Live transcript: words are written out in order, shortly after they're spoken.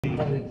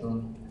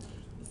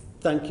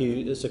Thank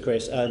you, Sir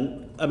Chris.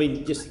 I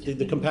mean, just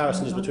the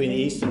comparisons between the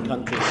eastern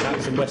countries,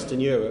 perhaps, and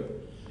Western Europe.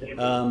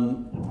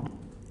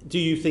 Do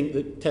you think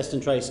that test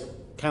and trace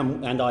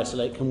and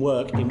isolate can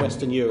work in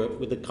Western Europe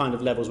with the kind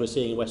of levels we're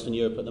seeing in Western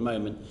Europe at the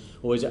moment,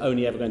 or is it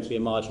only ever going to be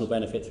a marginal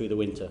benefit through the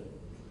winter?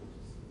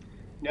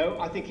 No,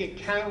 I think it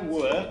can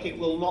work. It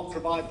will not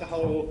provide the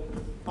whole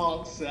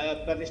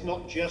answer, but it's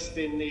not just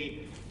in the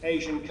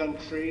Asian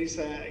countries.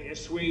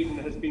 Sweden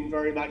has been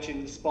very much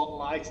in the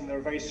spotlight, and there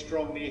are very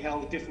strongly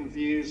held different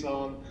views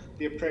on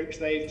the approach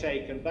they've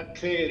taken. But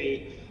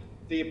clearly,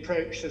 the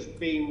approach has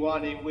been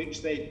one in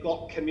which they've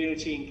got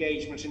community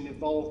engagement and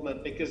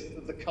involvement because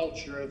of the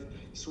culture of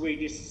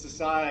Swedish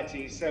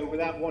society. So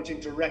without wanting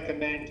to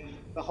recommend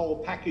the whole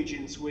package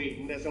in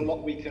Sweden, there's a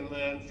lot we can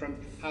learn from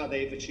how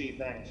they've achieved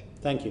that.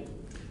 Thank you.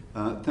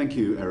 Thank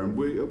you, Aaron.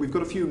 We've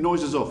got a few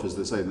noises off, as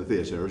they say in the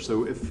theatre,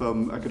 so if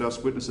I could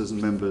ask witnesses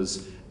and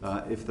members,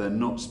 if they're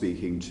not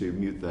speaking, to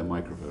mute their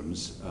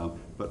microphones,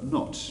 but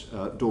not.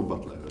 Dawn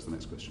Butler has the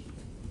next question.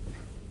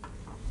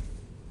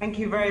 Thank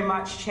you very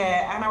much,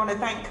 Chair, and I want to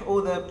thank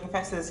all the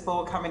professors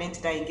for coming in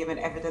today and giving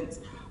evidence.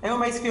 I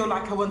almost feel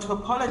like I want to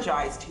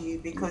apologise to you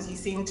because you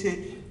seem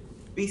to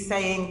be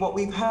saying what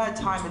we've heard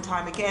time and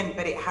time again,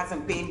 but it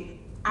hasn't been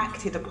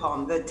acted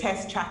upon. The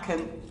test, track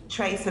and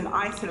trace and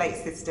isolate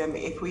system,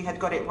 if we had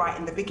got it right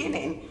in the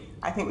beginning,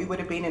 I think we would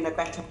have been in a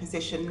better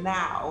position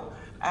now.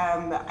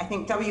 I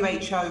think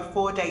WHO,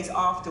 4 days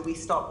after we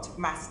stopped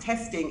mass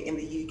testing in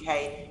the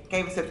UK,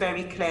 gave us a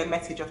very clear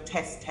message of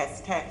test,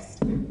 test,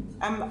 test.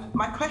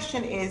 My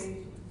question is,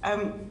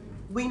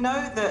 we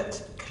know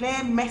that clear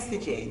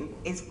messaging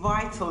is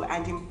vital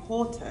and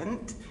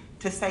important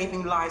to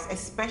saving lives,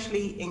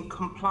 especially in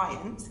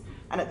compliance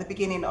and at the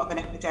beginning of an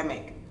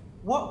epidemic.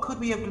 What could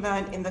we have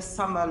learned in the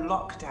summer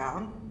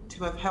lockdown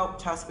to have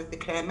helped us with the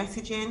clear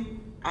messaging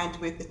and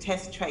with the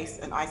test, trace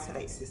and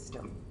isolate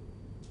system?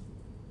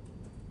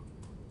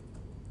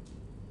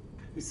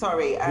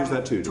 Sorry, who's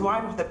that to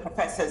either of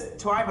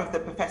the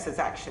professors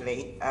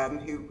actually,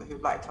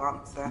 who'd like to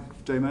answer.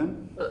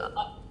 Damon?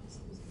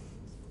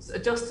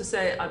 Just to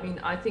say, I mean,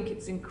 I think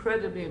it's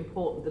incredibly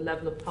important, the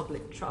level of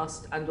public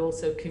trust and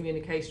also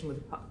communication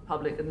with the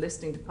public and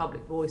listening to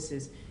public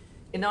voices.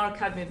 In our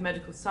Academy of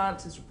Medical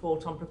Sciences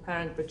report on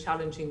preparing for a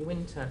challenging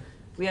winter,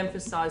 we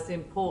emphasise the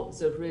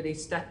importance of really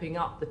stepping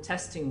up the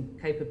testing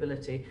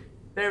capability.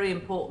 Very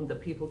important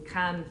that people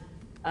can,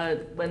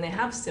 when they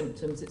have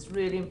symptoms, it's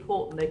really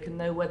important they can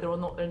know whether or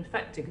not they're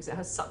infected because it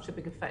has such a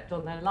big effect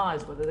on their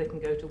lives, whether they can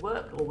go to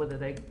work or whether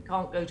they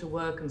can't go to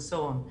work and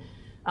so on.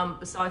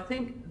 So I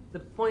think the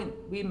point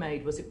we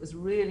made was it was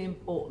really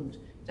important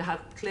to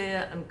have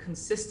clear and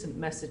consistent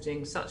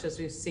messaging, such as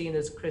we've seen,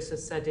 as Chris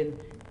has said,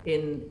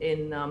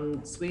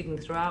 in Sweden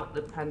throughout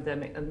the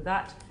pandemic. And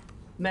that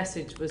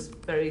message was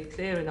very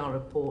clear in our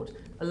report,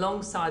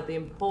 alongside the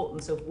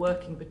importance of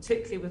working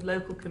particularly with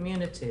local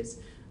communities,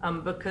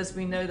 because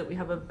we know that we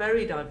have a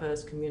very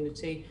diverse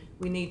community.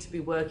 We need to be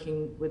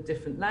working with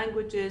different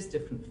languages,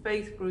 different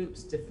faith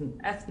groups,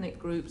 different ethnic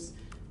groups,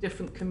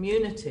 different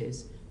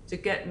communities to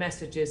get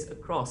messages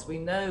across. We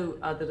know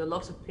that a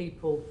lot of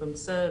people from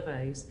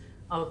surveys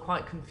are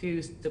quite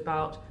confused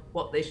about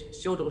what they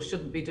should or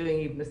shouldn't be doing,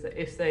 even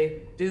if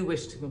they do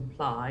wish to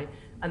comply,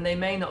 and they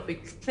may not be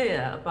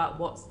clear about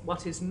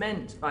what is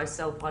meant by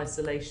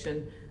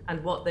self-isolation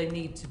and what they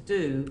need to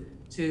do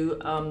to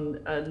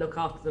look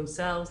after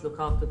themselves, look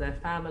after their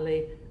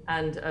family,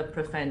 and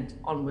prevent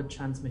onward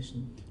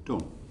transmission.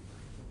 Dawn.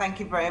 Thank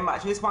you very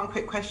much. Just one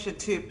quick question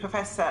to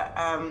Professor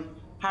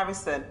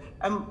Harrison.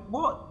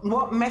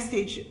 What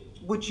message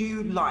would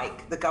you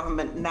like the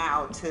government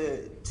now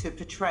to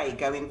portray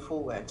going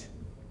forward?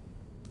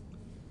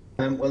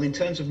 Well, in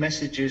terms of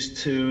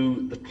messages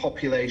to the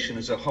population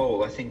as a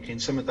whole, I think in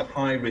some of the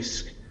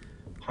high-risk,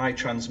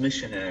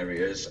 high-transmission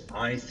areas,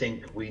 I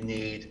think we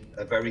need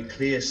a very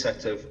clear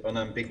set of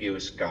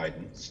unambiguous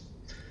guidance,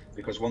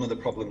 because one of the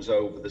problems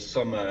over the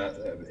summer,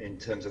 in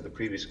terms of the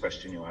previous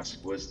question you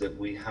asked, was that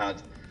we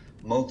had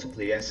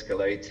multiply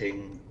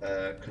escalating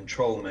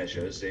control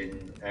measures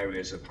in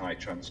areas of high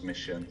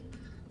transmission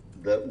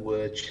that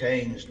were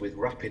changed with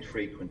rapid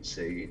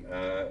frequency,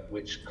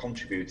 which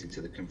contributed to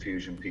the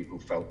confusion people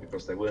felt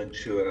because they weren't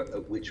sure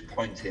at which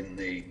point in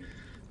the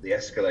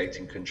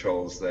escalating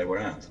controls they were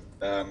at.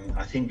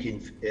 I think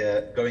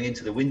going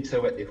into the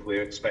winter, if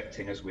we're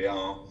expecting, as we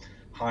are,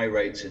 high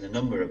rates in a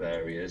number of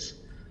areas,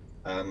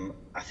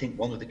 I think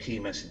one of the key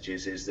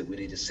messages is that we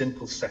need a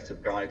simple set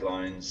of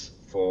guidelines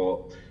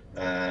for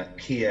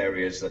key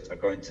areas that are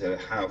going to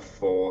have,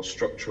 for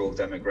structural,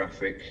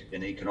 demographic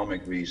and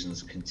economic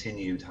reasons,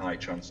 continued high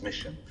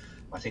transmission.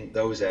 I think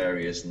those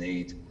areas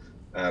need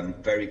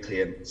very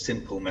clear,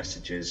 simple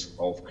messages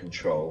of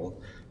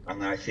control,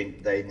 and I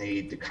think they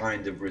need the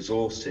kind of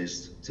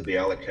resources to be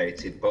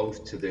allocated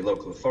both to the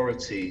local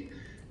authority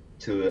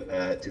to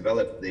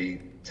develop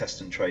the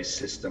test and trace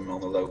system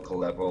on a local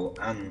level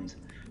and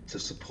to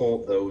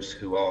support those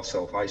who are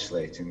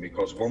self-isolating,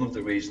 because one of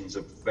the reasons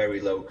of very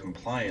low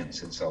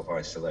compliance in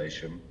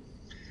self-isolation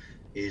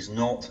is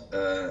not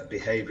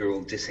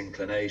behavioural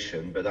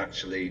disinclination, but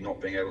actually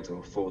not being able to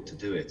afford to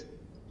do it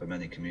for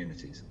many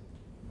communities.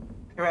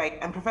 Great.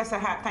 And Professor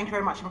Ham, thank you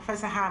very much. And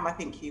Professor Ham, I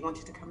think you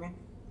wanted to come in.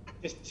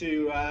 Just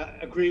to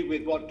agree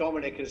with what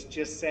Dominic has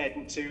just said,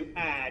 and to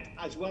add,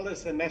 as well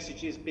as the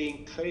messages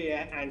being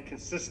clear and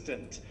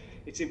consistent,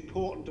 it's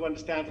important to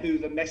understand who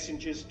the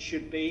messengers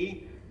should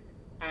be.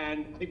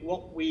 And I think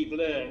what we've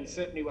learned,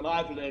 certainly what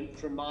I've learned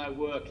from my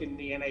work in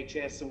the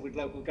NHS and with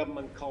local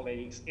government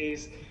colleagues,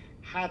 is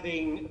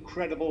having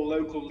credible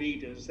local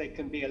leaders. They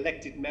can be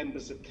elected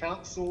members of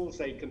councils,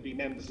 they can be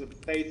members of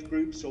faith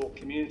groups or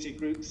community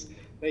groups,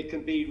 they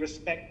can be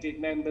respected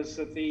members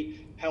of the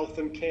health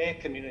and care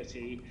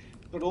community,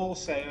 but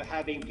also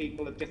having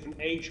people of different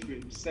age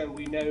groups. So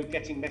we know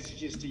getting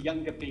messages to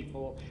younger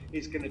people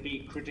is going to be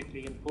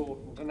critically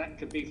important, and that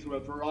could be through a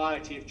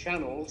variety of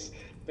channels,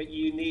 but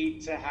you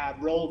need to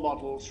have role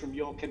models from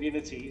your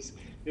communities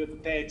who are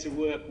prepared to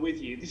work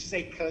with you. This is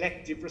a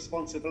collective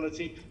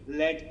responsibility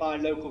led by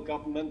local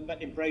government,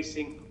 but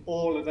embracing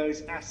all of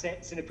those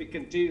assets. And if we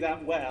can do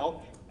that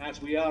well,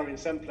 as we are in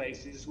some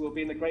places, we'll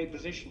be in a great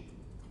position.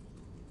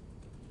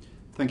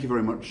 Thank you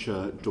very much,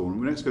 Dawn.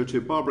 We next go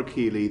to Barbara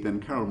Keeley,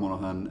 then Carol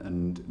Monaghan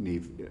and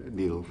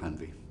Neil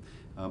Hanvey.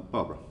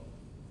 Barbara.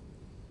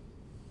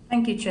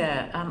 Thank you,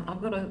 Chair.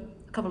 I've got a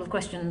couple of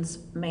questions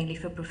mainly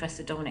for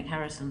Professor Dominic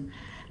Harrison.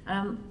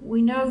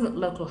 We know that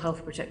local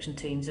health protection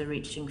teams are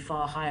reaching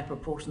far higher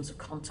proportions of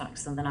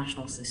contacts than the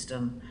national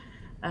system.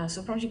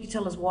 So perhaps you could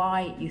tell us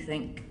why you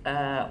think,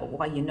 or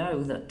why you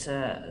know that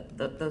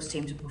those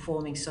teams are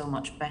performing so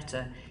much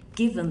better,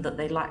 given that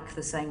they lack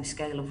the same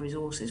scale of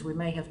resources. We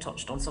may have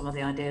touched on some of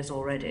the ideas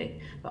already,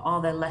 but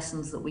are there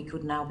lessons that we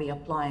could now be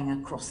applying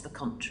across the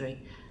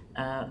country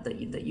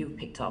that you've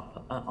picked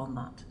up on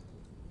that?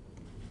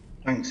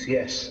 Thanks,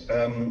 yes.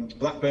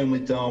 Blackburn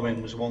with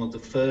Darwin was one of the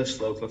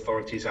first local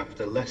authorities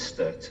after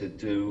Leicester to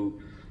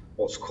do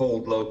what's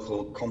called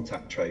local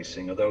contact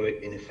tracing, although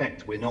in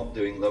effect we're not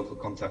doing local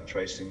contact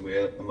tracing,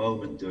 we're at the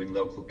moment doing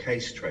local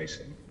case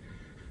tracing.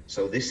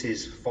 So this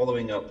is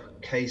following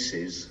up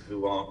cases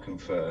who are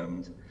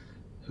confirmed,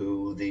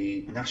 who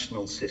the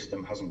national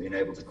system hasn't been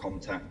able to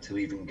contact to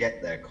even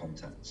get their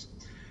contacts.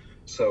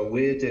 So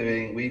we've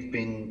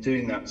been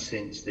doing that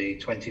since the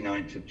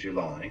 29th of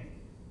July.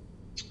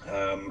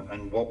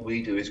 And what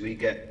we do is we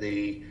get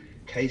the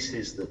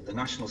cases that the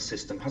national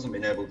system hasn't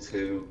been able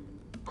to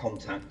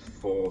contact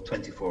for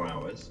 24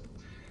 hours.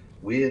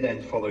 We're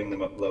then following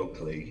them up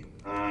locally,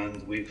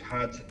 and we've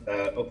had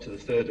up to the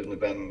 3rd of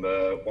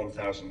November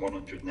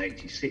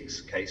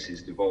 1,186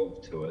 cases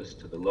devolved to us,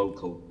 to the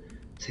local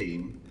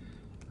team,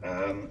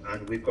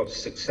 and we've got a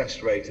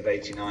success rate of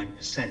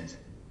 89%.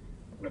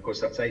 And of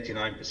course that's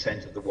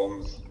 89% of the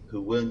ones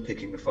who weren't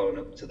picking the phone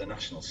up to the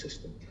national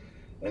system.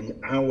 And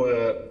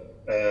our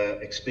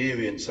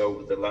experience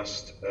over the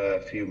last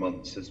few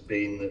months has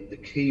been that the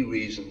key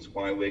reasons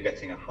why we're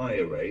getting a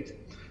higher rate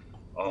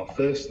are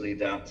firstly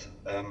that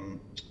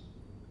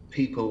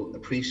people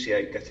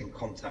appreciate getting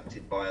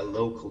contacted by a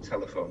local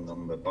telephone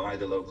number, by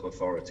the local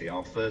authority.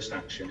 Our first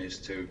action is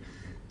to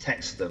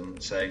text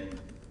them saying,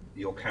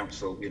 your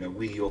council,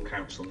 we, your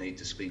council, need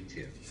to speak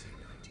to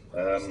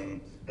you.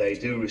 They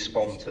do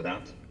respond to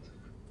that.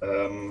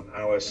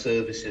 Our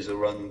services are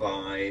run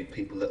by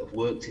people that have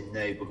worked in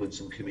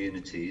neighbourhoods and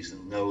communities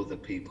and know the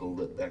people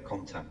that they're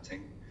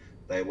contacting.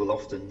 They will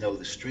often know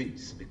the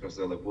streets because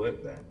they'll have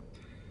worked there.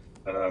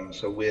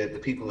 So we're the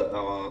people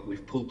that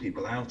we've pulled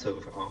people out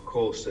of our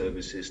core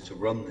services to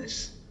run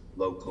this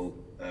local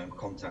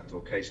contact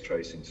or case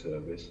tracing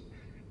service.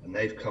 And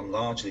they've come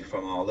largely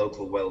from our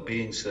local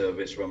wellbeing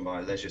service run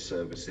by leisure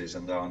services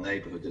and our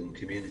neighbourhood and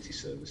community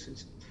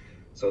services.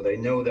 So they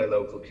know their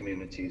local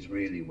communities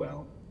really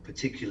well,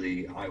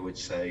 particularly I would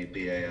say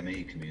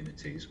BAME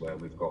communities where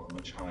we've got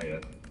much higher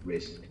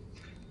risk.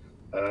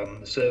 The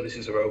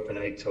services are open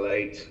 8 till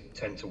 8,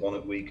 10 to 1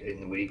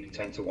 in the week,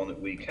 10 to 1 at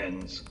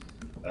weekends.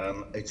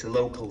 It's a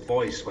local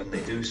voice when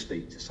they do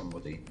speak to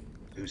somebody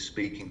who's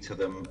speaking to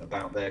them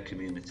about their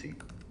community.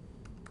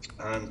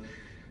 And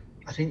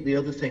I think the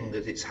other thing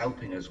that it's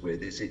helping us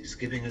with is it's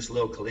giving us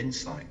local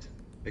insight,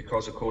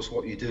 because of course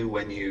what you do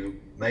when you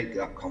make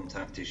that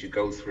contact is you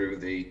go through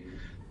the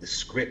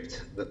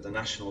script that the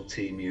national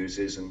team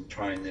uses and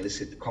try and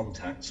elicit the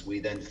contacts. We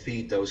then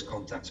feed those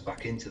contacts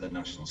back into the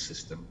national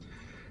system.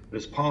 But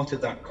as part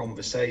of that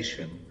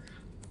conversation,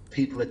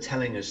 people are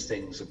telling us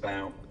things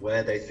about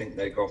where they think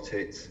they got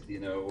it,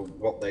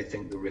 what they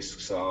think the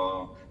risks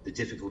are, the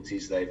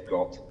difficulties they've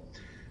got.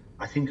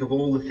 I think of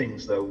all the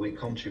things though we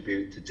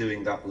contribute to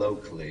doing that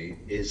locally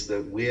is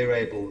that we're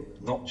able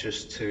not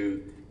just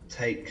to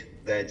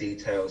take their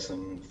details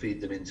and feed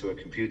them into a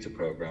computer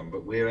program,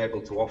 but we're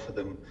able to offer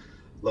them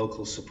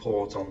local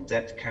support on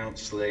debt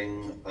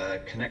counselling,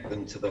 connect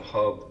them to the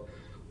hub,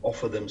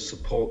 offer them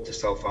support to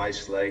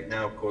self-isolate.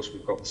 Now, of course,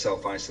 we've got the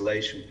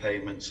self-isolation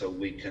payment, so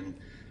we can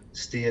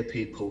steer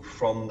people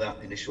from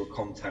that initial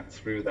contact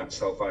through that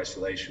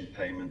self-isolation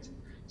payment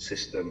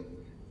system.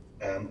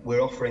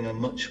 We're offering a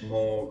much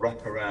more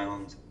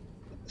wraparound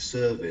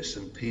service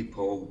and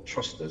people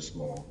trust us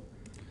more.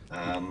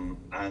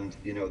 And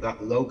you know,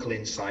 that local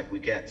insight we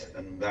get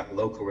and that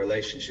local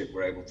relationship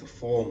we're able to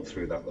form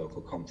through that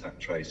local contact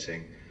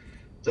tracing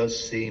does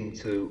seem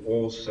to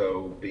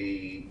also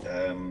be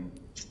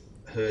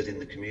heard in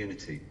the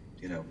community.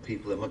 You know,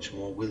 people are much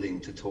more willing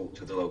to talk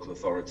to the local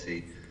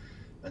authority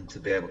and to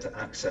be able to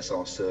access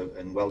our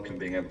and welcome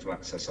being able to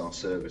access our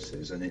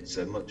services, and it's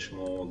a much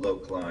more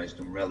localised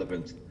and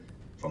relevant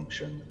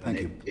function. Thank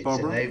and you. It's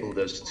Barbara? enabled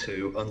us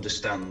to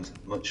understand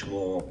much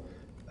more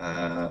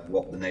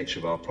what the nature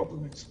of our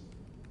problem is.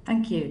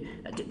 Thank you.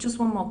 Just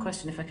one more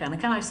question, if I can.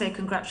 And can I say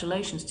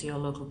congratulations to your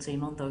local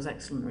team on those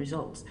excellent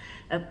results?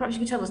 Perhaps you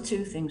could tell us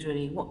two things,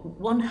 really.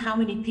 One, how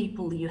many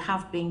people you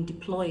have been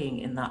deploying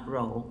in that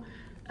role?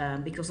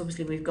 Because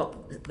obviously we've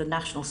got the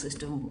national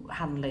system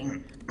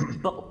handling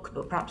bulk,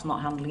 but perhaps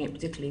not handling it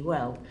particularly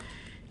well.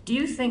 Do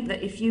you think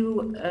that if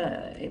you,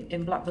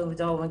 in Blackburn with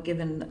Darwen,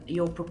 given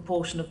your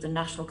proportion of the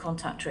national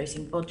contact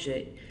tracing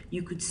budget,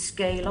 you could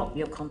scale up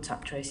your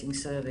contact tracing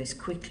service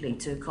quickly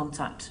to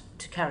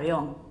carry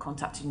on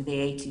contacting the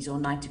 80s or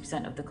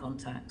 90% of the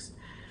contacts?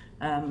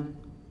 And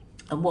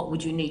what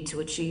would you need to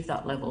achieve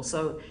that level?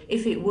 So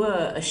if it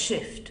were a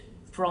shift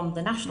from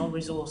the national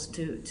resource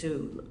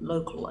to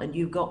local, and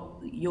you got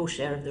your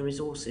share of the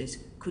resources,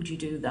 could you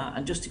do that?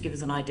 And just to give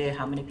us an idea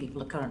how many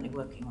people are currently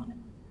working on it.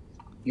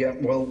 Yeah,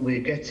 well,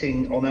 we're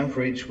getting, on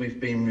average,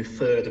 we've been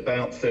referred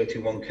about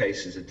 31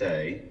 cases a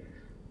day,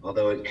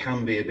 although it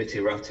can be a bit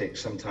erratic.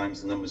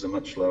 Sometimes the numbers are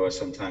much lower,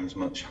 sometimes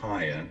much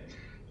higher.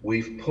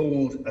 We've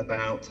pulled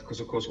about,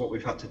 because of course what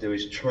we've had to do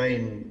is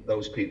train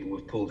those people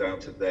we've pulled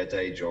out of their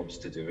day jobs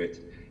to do it,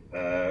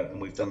 and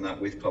we've done that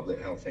with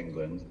Public Health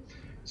England.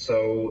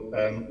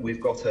 So we've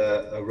got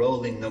a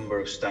rolling number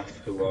of staff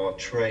who are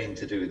trained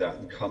to do that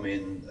and come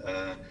in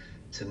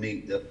to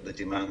meet the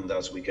demand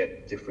as we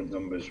get different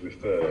numbers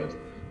referred.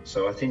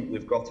 So I think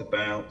we've got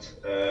about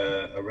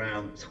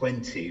around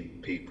 20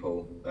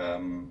 people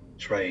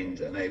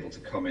trained and able to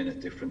come in at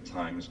different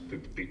times,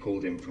 be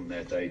pulled in from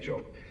their day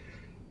job.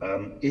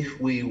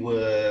 If we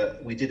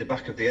did a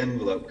back of the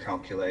envelope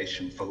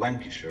calculation for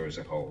Lancashire as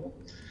a whole,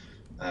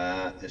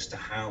 as to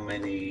how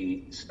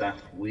many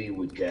staff we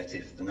would get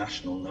if the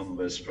national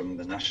numbers from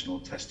the National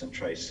Test and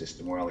Trace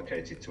system were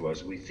allocated to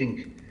us. We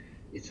think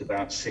it's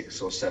about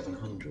 600 or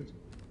 700.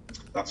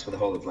 That's for the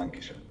whole of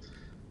Lancashire.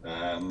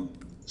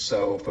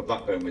 So for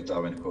Blackburn with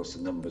Darwen, of course,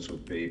 the numbers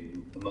would be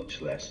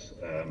much less,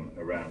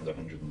 around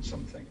 100 and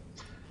something.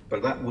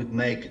 But that would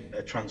make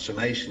a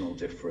transformational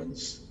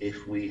difference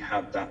if we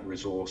had that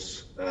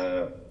resource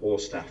or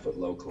staff at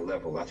local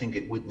level. I think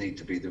it would need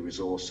to be the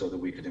resource so that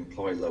we could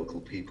employ local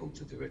people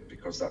to do it,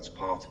 because that's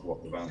part of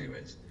what the value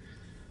is.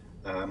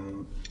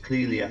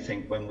 Clearly, I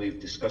think when we've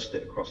discussed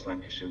it across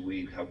Lancashire,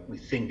 we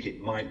think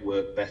it might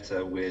work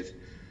better with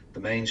the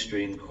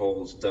mainstream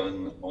calls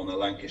done on a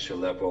Lancashire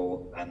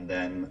level, and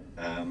then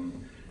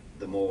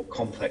the more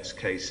complex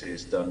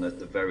cases done at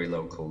the very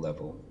local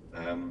level.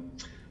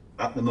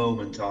 At the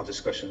moment, our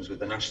discussions with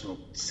the national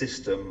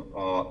system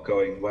are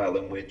going well,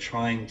 and we're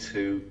trying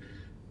to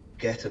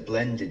get a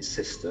blended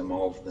system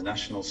of the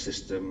national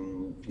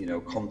system, you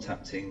know,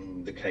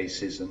 contacting the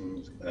cases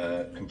and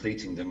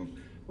completing them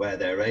where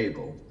they're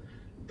able,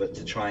 but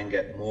to try and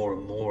get more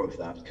and more of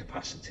that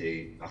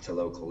capacity at a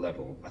local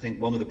level. I think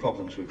one of the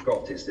problems we've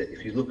got is that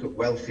if you look at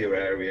wealthier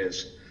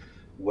areas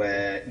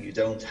where you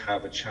don't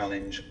have a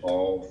challenge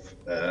of,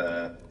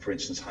 for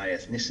instance, high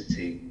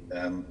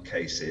ethnicity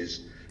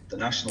cases, the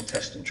National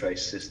Test and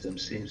Trace system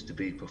seems to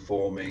be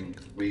performing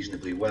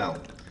reasonably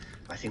well.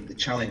 I think the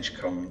challenge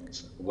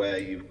comes where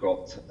you've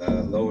got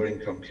lower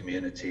income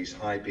communities,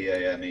 high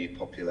BAME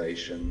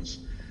populations,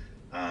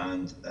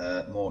 and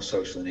more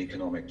social and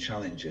economic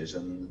challenges.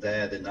 And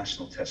there, the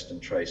National Test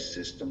and Trace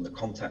system, the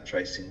contact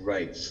tracing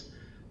rates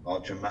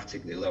are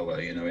dramatically lower,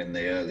 you know, in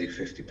the early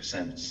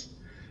 50%.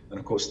 And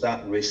of course,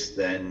 that risk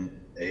then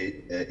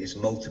is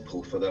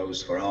multiple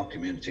for our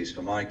communities,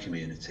 for my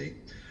community.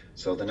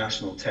 So the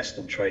National Test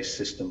and Trace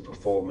system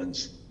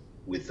performance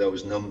with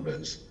those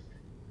numbers,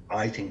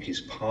 I think,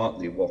 is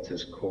partly what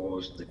has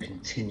caused the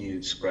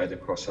continued spread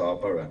across our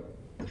borough,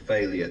 the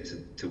failure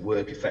to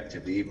work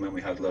effectively even when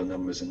we had low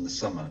numbers in the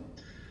summer.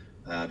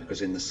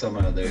 Because in the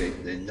summer,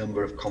 the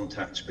number of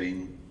contacts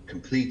being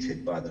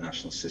completed by the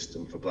national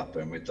system for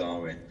Blackburn with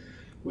Darwen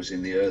was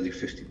in the early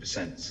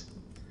 50%.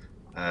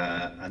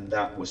 And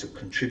that was a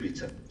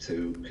contributor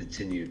to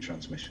continued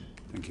transmission.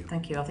 Thank you.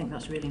 Thank you. I think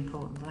that's really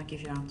important. Thank you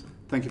for your answer.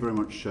 Thank you very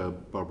much,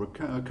 Barbara.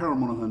 Carol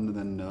Monaghan and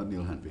then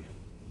Neil Hanby.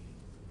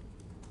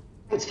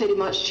 Thanks very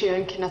much, Chair,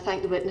 and can I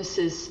thank the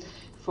witnesses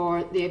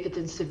for the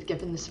evidence they've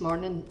given this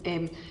morning.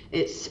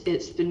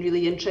 It's been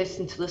really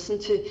interesting to listen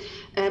to.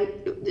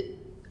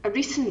 A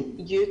recent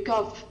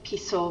YouGov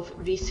piece of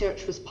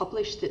research was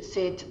published that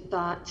said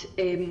that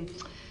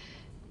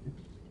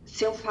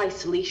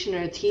self-isolation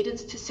or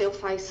adherence to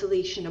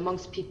self-isolation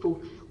amongst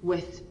people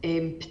with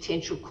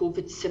potential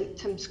COVID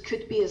symptoms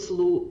could be as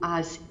low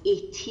as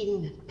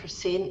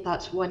 18%,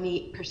 that's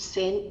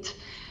 18%.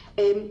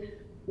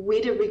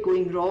 Where are we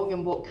going wrong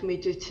and what can we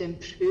do to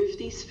improve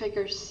these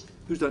figures?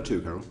 Who's that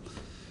to, Carol?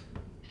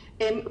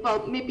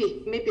 Well, maybe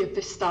if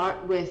we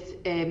start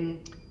with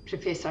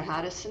Professor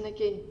Harrison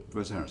again.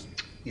 Professor Harrison.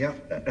 Yeah.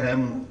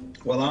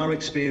 Well, our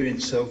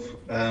experience of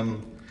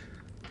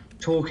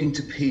talking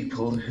to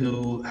people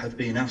who have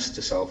been asked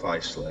to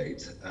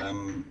self-isolate,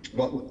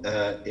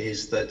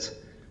 is that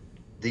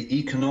the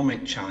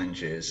economic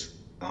challenges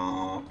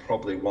are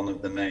probably one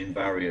of the main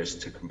barriers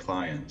to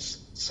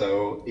compliance.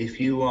 So if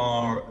you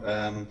are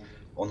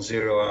on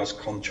 0 hours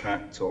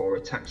contract or a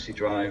taxi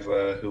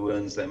driver who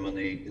earns their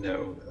money,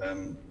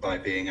 by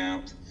being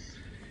out,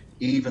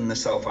 even the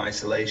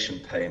self-isolation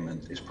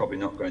payment is probably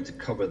not going to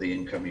cover the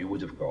income you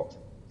would have got.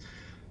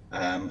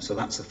 So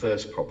that's the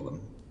first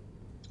problem.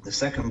 The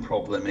second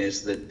problem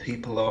is that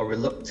people are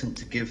reluctant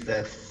to give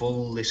their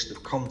full list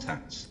of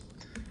contacts,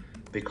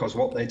 because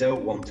what they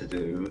don't want to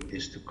do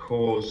is to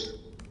cause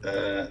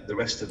the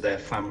rest of their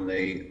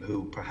family,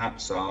 who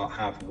perhaps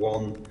have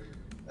one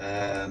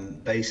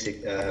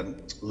basic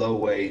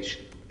low-wage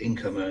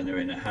income earner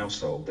in a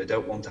household, they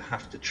don't want to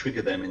have to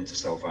trigger them into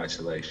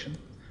self-isolation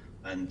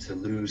and to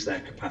lose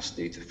their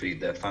capacity to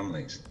feed their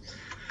families.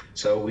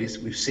 So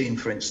we've seen,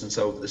 for instance,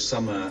 over the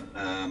summer,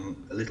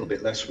 a little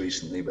bit less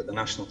recently, but the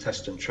National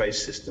Test and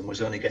Trace system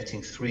was only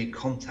getting 3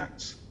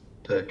 contacts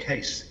per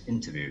case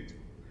interviewed,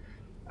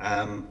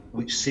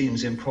 which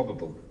seems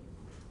improbable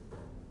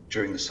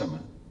during the summer.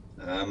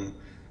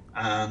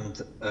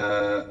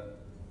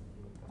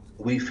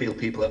 We feel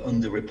people are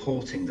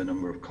underreporting the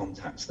number of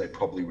contacts they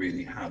probably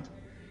really had,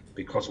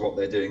 because what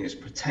they're doing is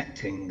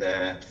protecting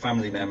their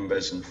family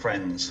members and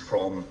friends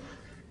from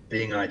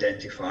being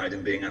identified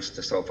and being asked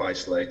to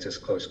self-isolate as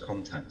close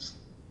contacts.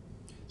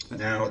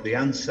 Now, the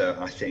answer,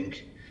 I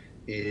think,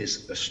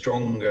 is a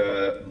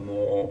stronger,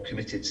 more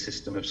committed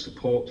system of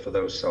support for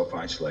those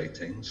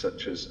self-isolating,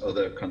 such as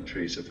other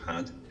countries have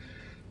had.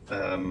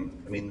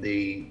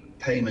 The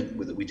payment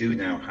that we do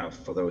now have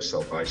for those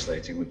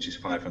self-isolating, which is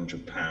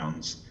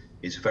 £500,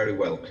 is very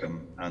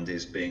welcome and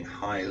is being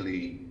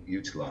highly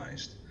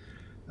utilised.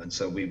 And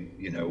so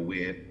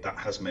that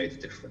has made a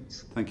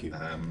difference. Thank you.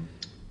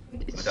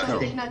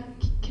 Sorry,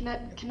 can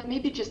I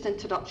maybe just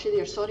interrupt you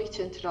there? Sorry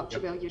to interrupt you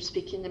while you're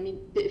speaking.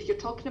 But if you're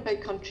talking about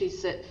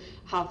countries that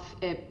have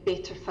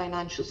better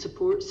financial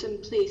supports in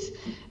place,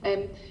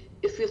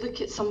 if we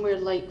look at somewhere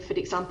like, for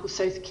example,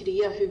 South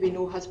Korea, who we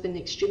know has been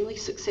extremely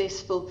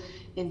successful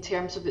in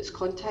terms of its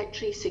contact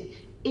tracing,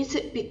 is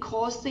it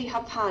because they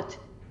have had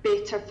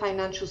better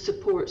financial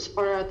supports,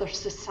 or are there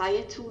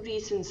societal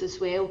reasons as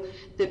well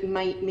that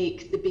might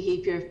make the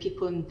behaviour of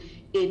people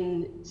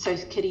in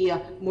South Korea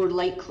more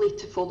likely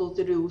to follow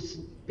the rules,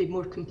 be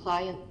more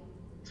compliant?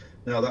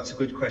 No, that's a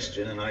good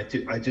question, and I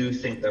do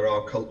think there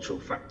are cultural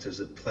factors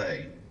at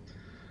play.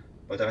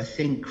 But I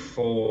think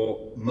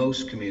for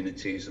most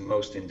communities and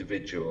most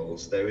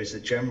individuals, there is a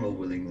general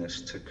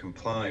willingness to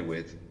comply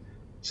with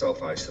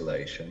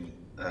self-isolation.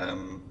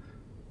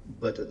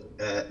 But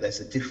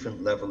there's a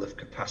different level of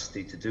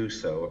capacity to do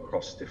so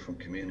across different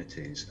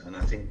communities, and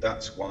I think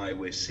that's why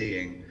we're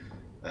seeing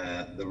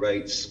the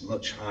rates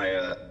much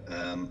higher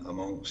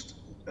amongst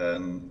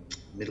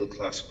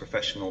middle-class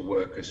professional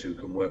workers who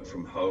can work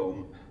from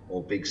home,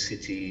 or big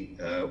city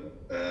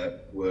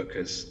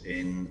workers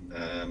in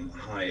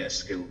higher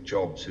skilled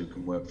jobs who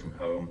can work from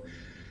home.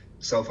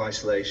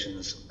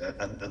 Self-isolations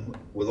and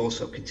will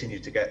also continue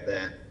to get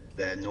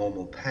their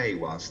normal pay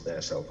whilst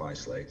they're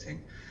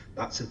self-isolating.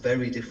 That's a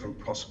very different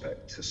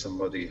prospect to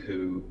somebody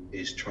who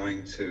is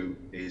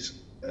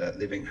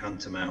living hand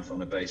to mouth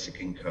on a basic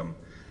income,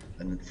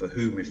 and for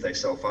whom, if they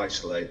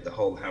self-isolate, the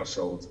whole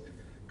household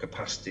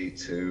capacity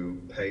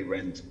to pay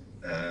rent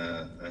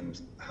and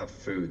have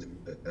food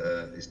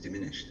is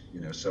diminished.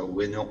 So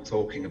we're not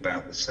talking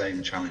about the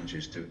same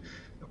challenges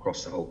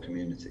across the whole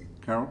community.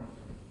 Carol?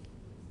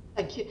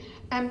 Thank you.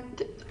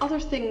 The other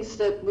things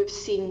that we've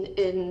seen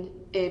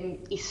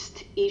in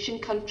East Asian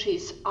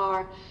countries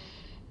are,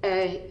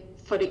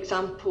 for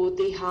example,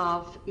 they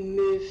have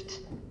moved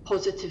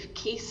positive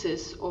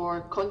cases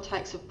or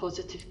contacts of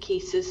positive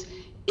cases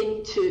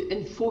into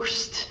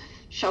enforced,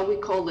 shall we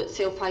call it,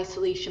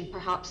 self-isolation,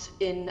 perhaps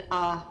in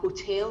a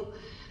hotel.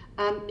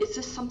 Is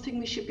this something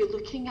we should be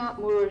looking at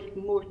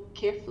more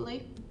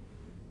carefully?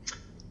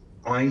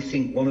 I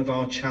think one of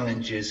our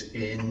challenges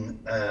in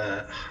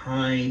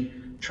high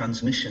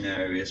transmission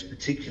areas,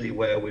 particularly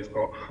where we've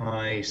got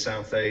high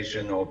South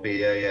Asian or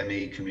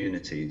BAME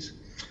communities,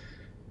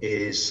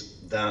 is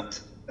that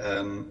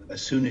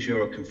as soon as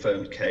you're a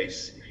confirmed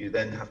case, if you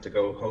then have to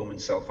go home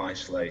and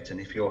self-isolate, and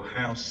if your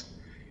house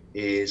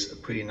is a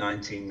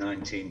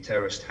pre-1919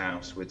 terraced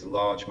house with a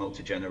large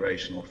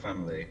multi-generational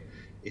family,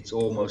 it's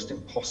almost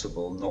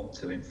impossible not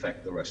to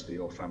infect the rest of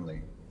your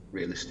family,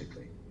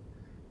 realistically.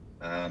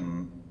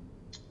 And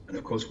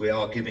of course, we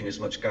are giving as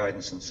much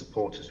guidance and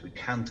support as we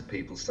can to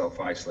people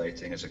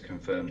self-isolating as a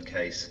confirmed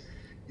case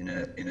in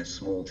a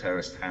small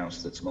terraced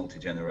house that's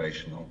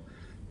multi-generational.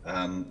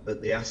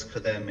 But the ask for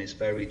them is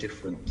very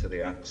different to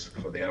the ask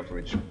for the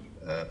average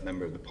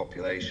member of the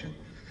population.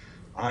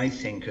 I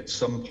think at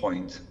some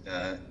point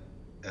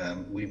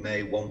we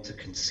may want to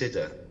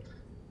consider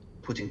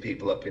putting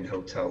people up in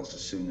hotels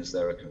as soon as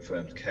they're a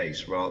confirmed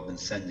case, rather than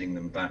sending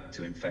them back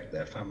to infect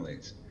their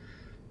families.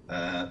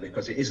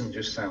 Because it isn't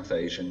just South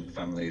Asian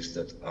families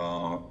that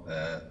are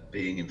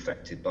being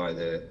infected by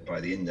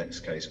the index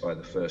case, by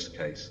the first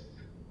case.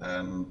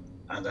 And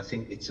I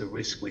think it's a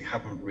risk we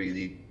haven't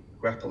really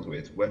grappled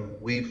with. When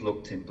we've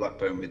looked in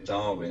Blackburn with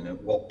Darwin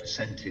at what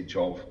percentage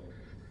of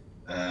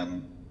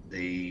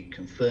the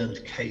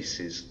confirmed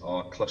cases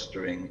are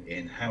clustering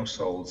in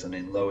households and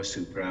in lower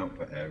super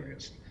output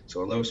areas.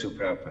 So a lower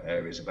super output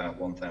area is about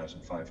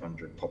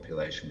 1,500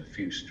 population, a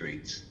few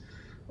streets.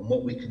 And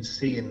what we can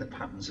see in the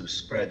patterns of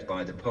spread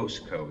by the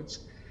postcodes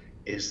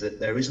is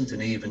that there isn't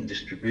an even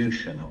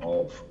distribution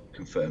of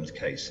confirmed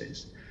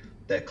cases.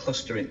 They're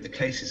clustering, the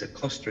cases are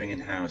clustering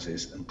in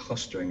houses and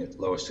clustering at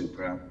lower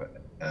super output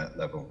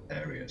level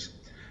areas.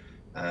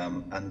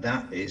 And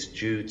that is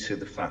due to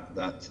the fact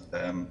that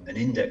an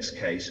index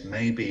case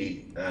may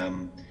be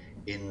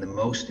in the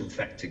most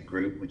infected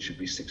group, which should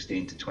be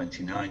 16 to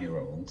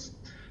 29-year-olds,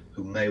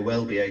 who may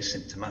well be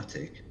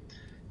asymptomatic,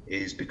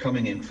 is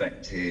becoming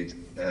infected,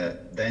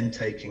 then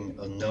taking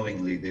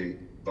unknowingly the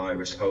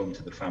virus home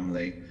to the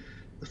family.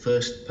 The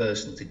first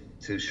person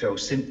to show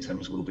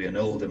symptoms will be an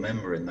older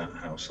member in that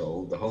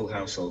household. The whole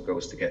household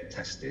goes to get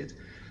tested.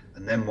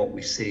 And then what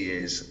we see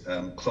is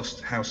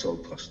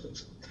household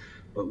clusters.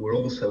 But we're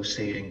also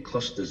seeing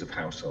clusters of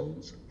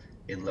households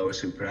in lower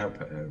super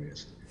output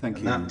areas. Thank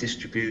you. And that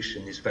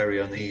distribution is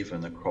very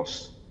uneven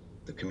across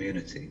the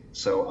community.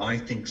 So I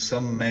think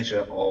some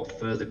measure of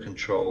further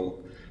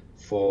control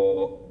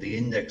for the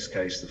index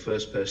case, the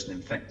first person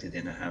infected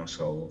in a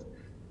household,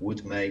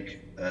 would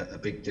make a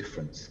big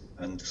difference.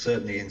 And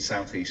certainly in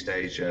Southeast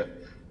Asia,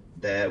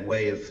 their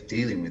way of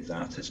dealing with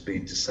that has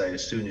been to say,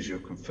 as soon as you're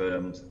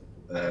confirmed,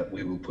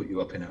 we will put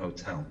you up in a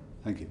hotel.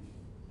 Thank you.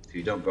 So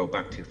you don't go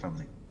back to your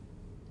family.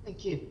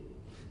 Thank you.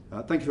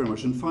 Thank you very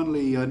much. And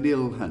finally,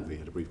 Neil Hanvey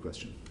had a brief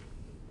question.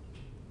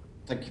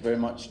 Thank you very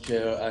much,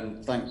 Chair,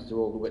 and thanks to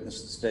all the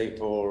witnesses today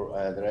for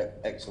their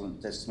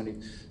excellent testimony.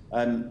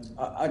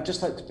 I'd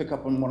just like to pick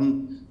up on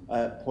one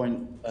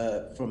point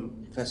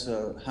from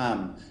Professor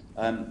Ham.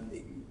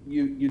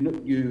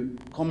 You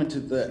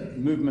commented that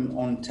movement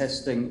on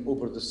testing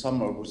over the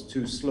summer was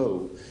too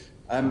slow,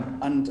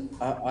 and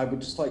I would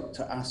just like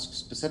to ask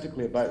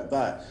specifically about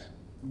that.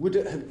 Would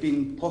it have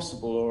been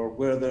possible, or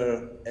were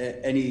there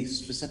any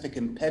specific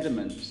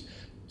impediments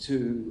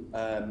to,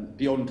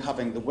 beyond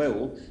having the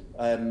will,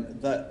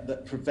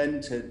 that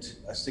prevented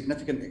a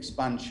significant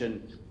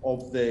expansion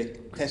of the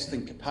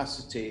testing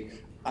capacity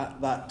at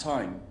that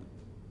time?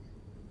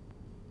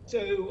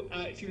 So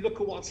if you look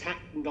at what's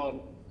happened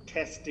on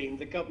testing,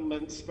 the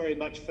government's very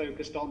much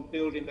focused on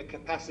building the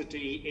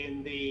capacity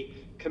in the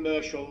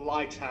commercial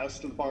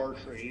lighthouse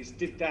laboratories,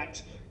 did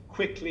that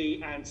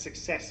quickly and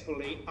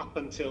successfully up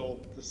until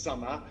the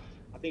summer.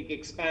 I think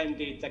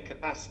expanded the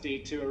capacity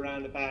to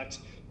around about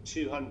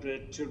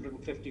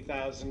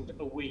 250,000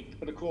 a week.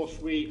 But of course,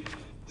 we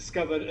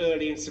discovered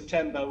early in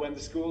September, when the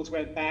schools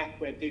went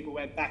back, when people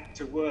went back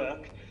to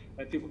work,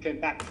 when people came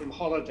back from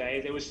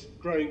holiday, there was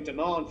growing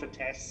demand for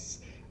tests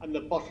and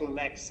the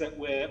bottlenecks that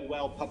were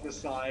well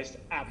publicised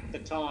at the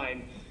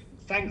time.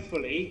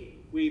 Thankfully,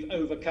 we've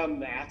overcome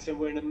that and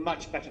we're in a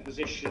much better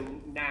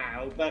position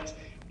now. But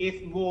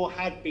if more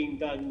had been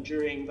done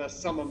during the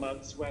summer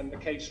months when the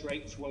case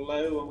rates were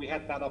low and we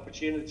had that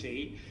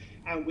opportunity,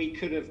 and we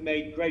could have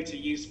made greater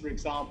use, for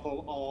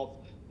example,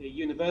 of the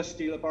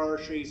university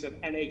laboratories, of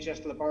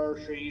NHS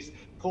laboratories.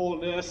 Paul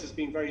Nurse has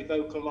been very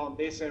vocal on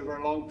this over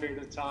a long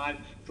period of time,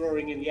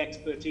 drawing in the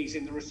expertise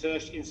in the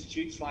research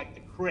institutes like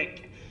the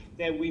CRIC.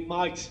 Then we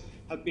might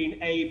have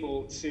been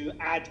able to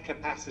add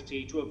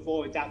capacity to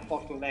avoid that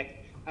bottleneck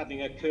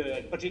having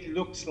occurred. But it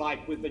looks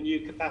like with the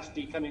new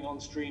capacity coming on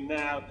stream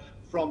now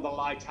from the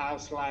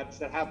lighthouse labs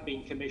that have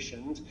been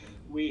commissioned,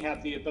 we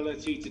have the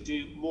ability to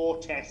do more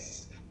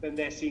tests than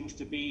there seems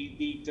to be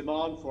the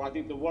demand for. I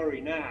think the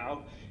worry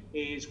now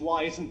is,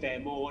 why isn't there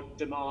more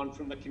demand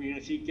from the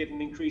community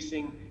given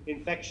increasing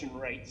infection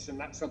rates? And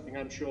that's something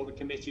I'm sure the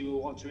committee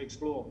will want to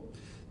explore.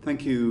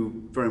 Thank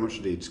you very much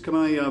indeed. Can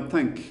I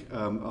thank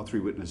our three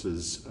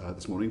witnesses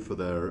this morning for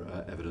their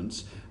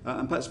evidence,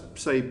 and perhaps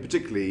say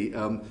particularly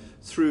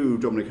through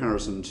Dominic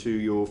Harrison to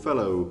your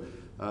fellow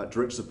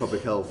Directors of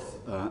Public Health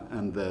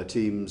and their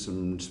teams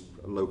and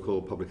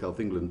local Public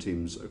Health England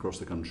teams across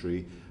the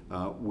country.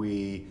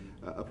 We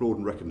applaud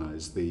and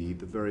recognise the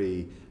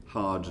very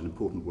hard and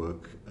important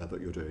work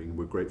that you're doing.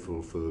 We're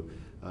grateful for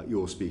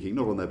your speaking,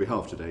 not on their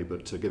behalf today,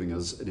 but giving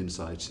us an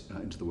insight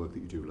into the work that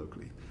you do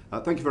locally.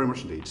 Thank you very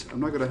much indeed.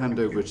 I'm now going to hand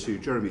over to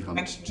Jeremy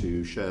Hunt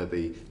to chair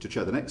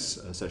the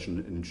next session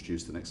and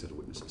introduce the next set of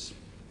witnesses.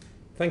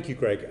 Thank you,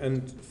 Greg.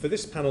 And for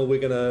this panel,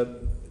 we're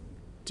going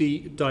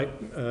to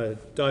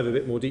dive a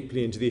bit more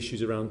deeply into the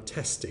issues around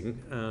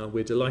testing.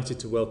 We're delighted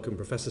to welcome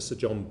Professor Sir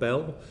John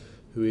Bell,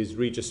 who is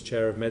Regis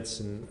Chair of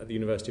Medicine at the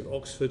University of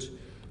Oxford,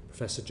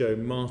 Professor Joe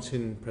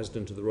Martin,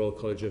 President of the Royal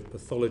College of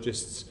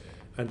Pathologists,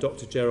 and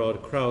Dr.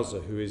 Gerard Krause,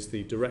 who is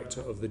the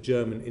Director of the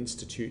German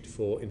Institute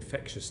for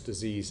Infectious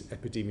Disease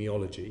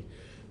Epidemiology.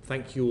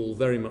 thank you all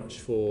very much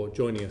for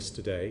joining us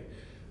today.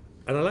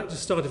 And I'd like to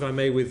start, if I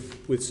may,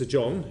 with Sir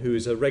John, who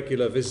is a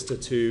regular visitor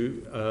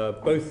to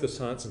both the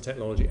Science and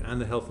Technology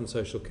and the Health and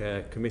Social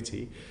Care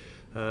Committee.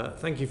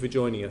 Thank you for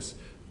joining us.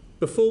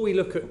 Before we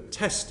look at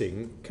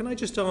testing, can I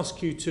just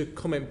ask you to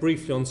comment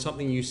briefly on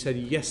something you said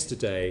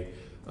yesterday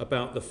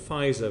about the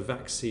Pfizer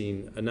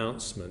vaccine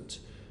announcement,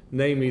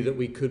 namely that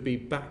we could be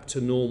back to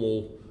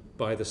normal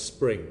by the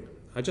spring?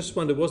 I just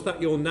wonder, was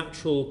that your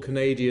natural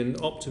Canadian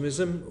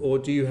optimism, or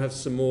do you have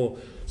some more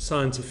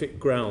scientific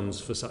grounds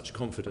for such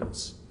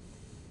confidence?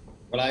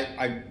 Well,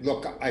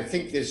 I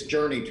think this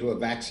journey to a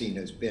vaccine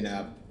has been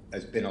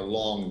a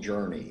long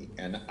journey,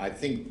 and I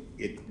think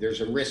there's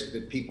a risk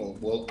that people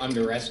will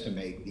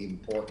underestimate the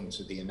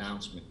importance of the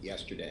announcement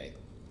yesterday.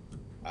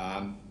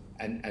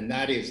 And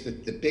that is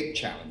that the big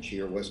challenge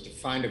here was to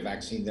find a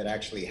vaccine that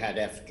actually had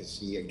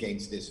efficacy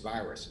against this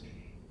virus.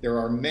 There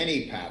are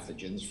many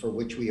pathogens for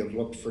which we have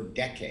looked for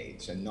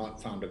decades and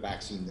not found a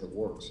vaccine that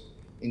works,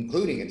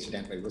 including,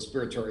 incidentally,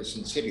 respiratory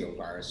syncytial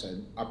virus,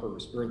 an upper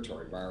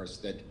respiratory virus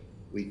that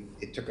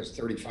it took us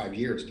 35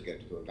 years to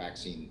get to a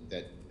vaccine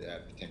that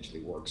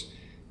potentially works.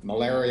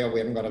 Malaria, we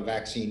haven't got a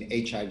vaccine.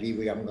 HIV,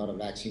 we haven't got a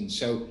vaccine.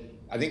 So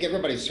I think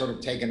everybody's sort of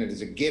taken it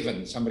as a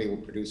given somebody will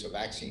produce a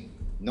vaccine.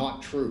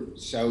 Not true.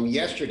 So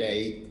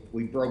yesterday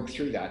we broke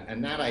through that,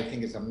 and that I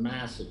think is a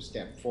massive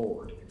step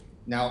forward.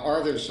 Now,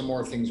 are there some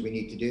more things we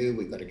need to do?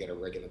 We've got to get a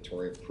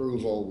regulatory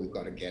approval. We've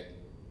got to get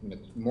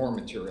more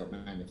material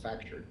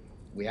manufactured.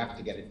 We have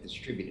to get it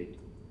distributed.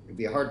 It'd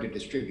be hard to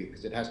distribute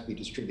because it has to be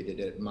distributed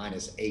at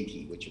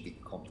 -80, which would be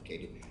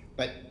complicated.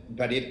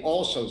 But it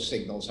also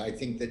signals, I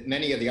think, that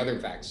many of the other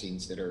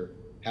vaccines that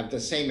have the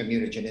same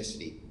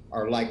immunogenicity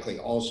are likely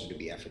also to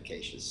be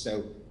efficacious.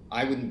 So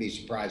I wouldn't be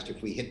surprised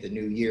if we hit the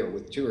new year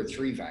with 2 or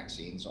 3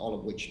 vaccines, all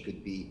of which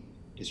could be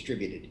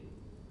distributed.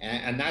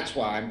 And that's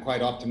why I'm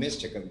quite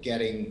optimistic of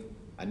getting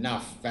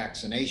enough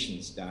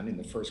vaccinations done in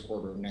the first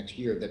quarter of next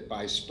year that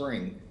by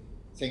spring,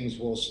 things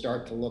will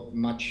start to look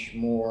much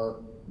more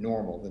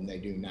normal than they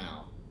do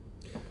now.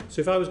 So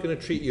if I was going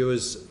to treat you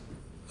as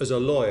a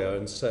lawyer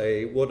and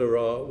say, what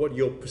are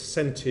your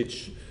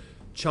percentage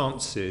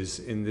chances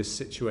in this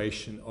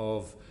situation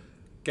of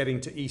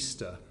getting to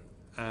Easter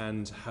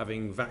and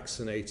having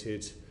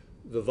vaccinated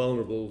the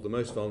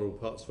most vulnerable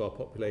parts of our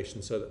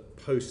population so that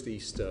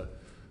post-Easter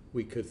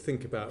we could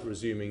think about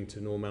resuming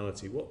to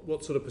normality?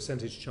 What sort of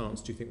percentage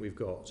chance do you think we've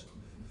got?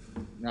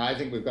 Now, I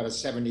think we've got a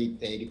 70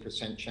 to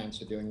 80%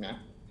 chance of doing that.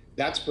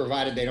 That's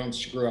provided they don't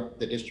screw up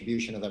the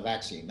distribution of the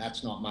vaccine.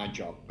 That's not my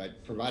job,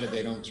 but provided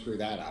they don't screw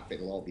that up,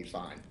 it'll all be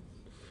fine.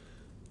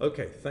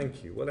 Okay,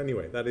 thank you. Well,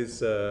 anyway, that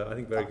is, I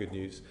think, very good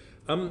news.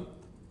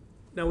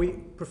 Now,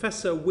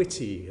 Professor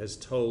Whitty has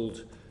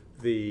told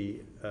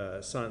the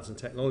Science and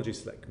Technology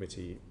Select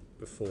Committee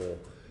before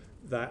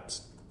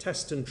that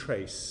test and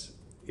trace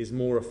is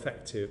more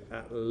effective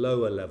at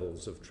lower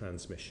levels of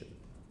transmission.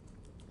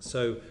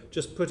 So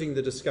just putting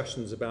the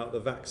discussions about the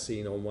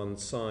vaccine on one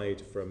side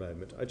for a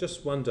moment, I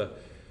just wonder,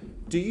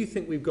 do you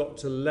think we've got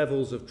to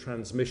levels of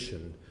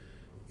transmission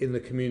in the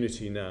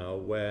community now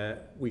where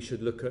we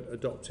should look at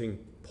adopting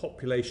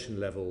population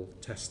level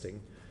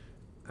testing?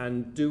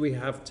 And do we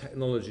have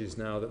technologies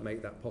now that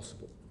make that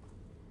possible?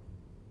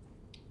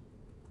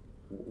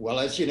 Well,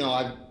 as you know,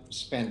 I've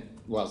spent,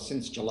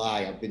 since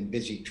July, I've been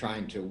busy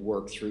trying to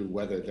work through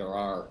whether there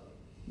are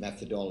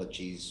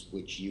methodologies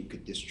which you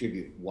could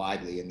distribute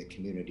widely in the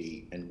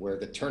community and where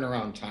the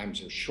turnaround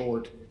times are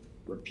short.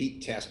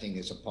 Repeat testing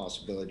is a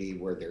possibility,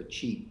 where they're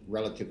cheap,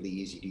 relatively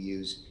easy to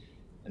use,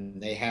 and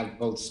they have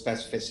both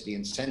specificity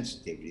and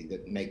sensitivity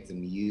that make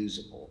them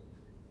usable.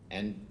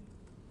 And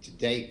to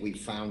date, we've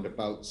found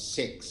about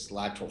 6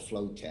 lateral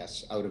flow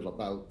tests out of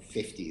about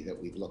 50 that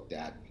we've looked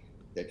at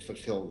that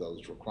fulfill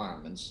those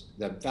requirements.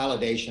 The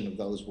validation of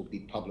those will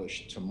be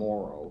published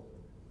tomorrow.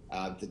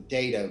 The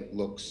data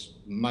looks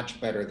much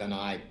better than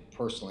I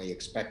personally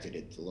expected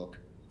it to look.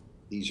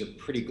 These are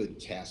pretty good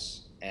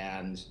tests,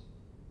 and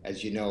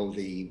as you know,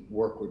 the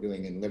work we're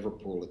doing in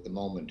Liverpool at the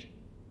moment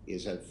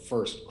is a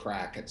first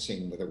crack at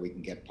seeing whether we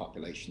can get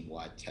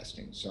population-wide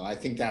testing. So I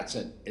think that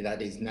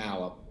is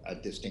now a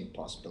distinct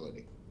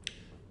possibility.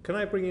 Can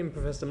I bring in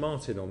Professor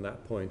Martin on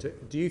that point?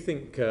 Do you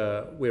think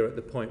we're at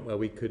the point where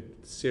we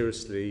could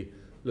seriously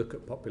look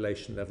at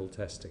population level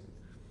testing?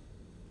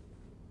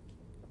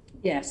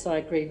 Yes, I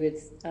agree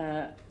with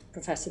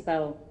Professor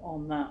Bell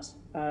on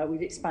that.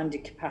 We've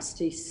expanded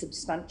capacity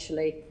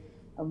substantially,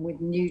 and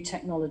with new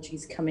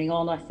technologies coming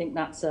on, I think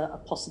that's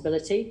a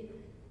possibility.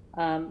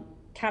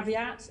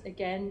 Caveat,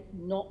 again,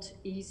 not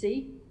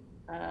easy.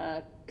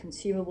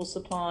 Consumable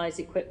supplies,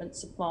 equipment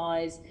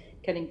supplies,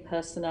 getting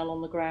personnel on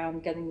the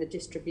ground, getting the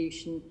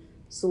distribution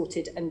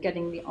sorted, and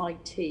getting the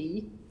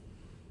IT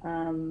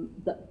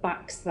that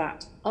backs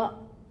that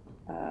up,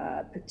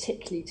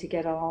 particularly to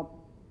get our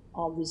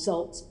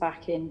results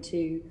back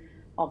into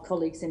our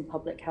colleagues in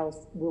public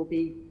health, will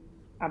be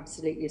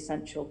absolutely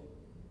essential.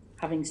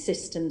 Having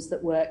systems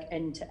that work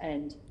end to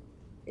end.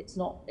 It's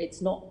not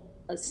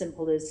as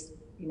simple as,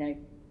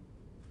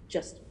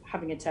 just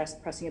having a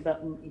test, pressing a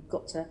button. You've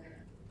got to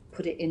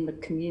put it in the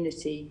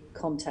community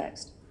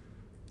context.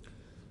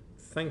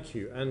 Thank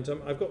you. And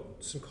I've got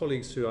some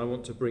colleagues who I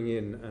want to bring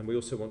in, and we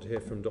also want to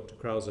hear from Dr.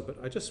 Krause. But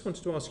I just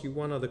wanted to ask you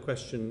one other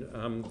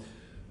question,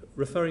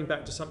 referring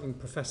back to something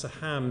Professor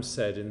Ham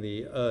said in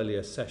the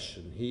earlier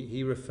session.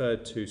 He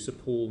referred to Sir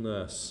Paul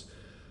Nurse,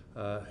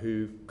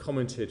 who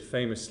commented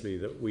famously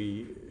that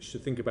we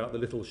should think about the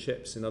little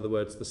ships, in other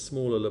words, the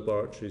smaller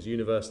laboratories,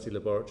 university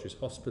laboratories,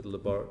 hospital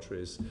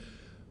laboratories,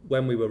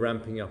 when we were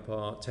ramping up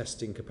our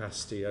testing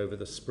capacity over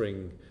the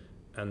spring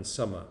and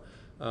summer.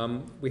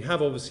 We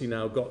have obviously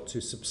now got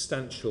to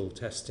substantial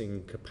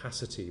testing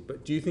capacity,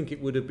 but do you think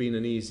it would have been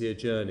an easier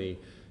journey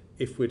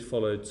if we'd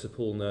followed Sir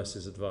Paul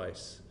Nurse's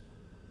advice?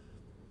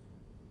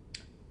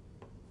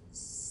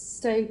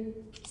 So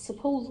Sir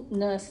Paul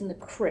Nurse and the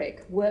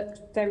Crick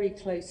worked very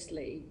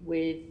closely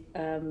with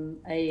an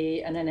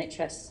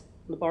NHS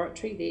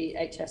laboratory, the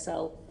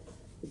HSL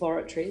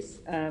laboratories,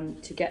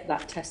 to get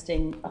that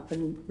testing up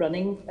and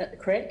running at the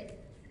Crick.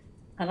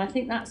 And I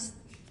think that's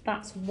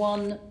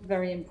one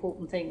very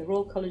important thing. The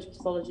Royal College of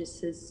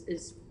Pathologists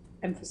is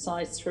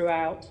emphasised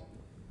throughout,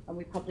 and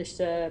we published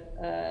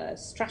a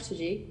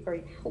strategy,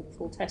 very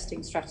helpful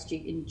testing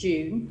strategy in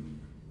June,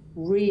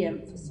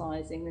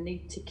 re-emphasising the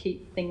need to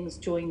keep things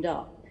joined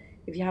up.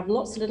 If you have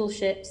lots of little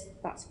ships,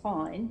 that's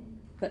fine,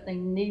 but they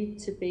need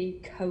to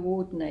be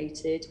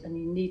coordinated and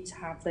you need to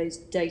have those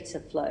data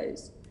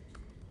flows.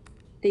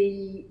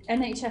 The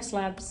NHS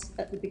labs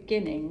at the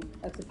beginning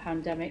of the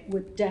pandemic were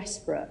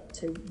desperate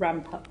to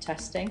ramp up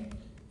testing.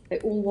 They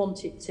all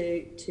wanted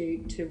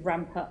to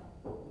ramp up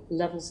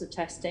levels of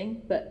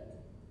testing,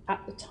 but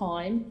at the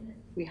time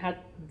we had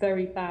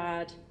very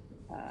bad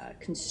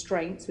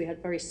constraints. We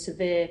had very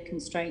severe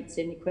constraints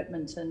in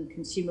equipment and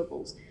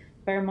consumables.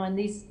 Bear in mind,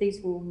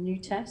 these were all new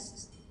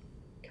tests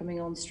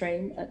coming on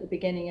stream at the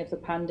beginning of the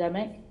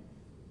pandemic,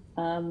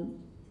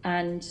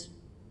 and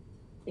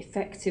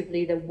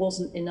effectively there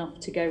wasn't enough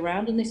to go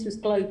around, and this was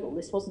global.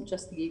 This wasn't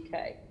just the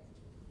UK.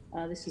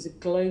 This was a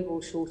global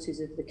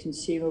shortage of the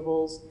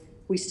consumables.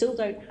 We still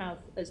don't have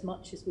as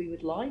much as we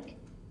would like.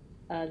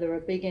 There are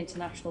big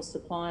international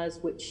suppliers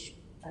which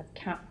have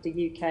capped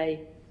the UK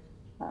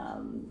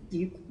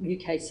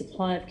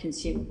supply of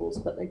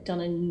consumables, but they've done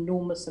an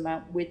enormous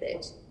amount with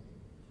it.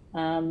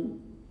 I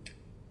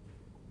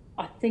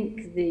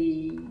think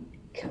the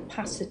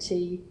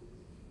capacity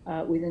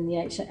within the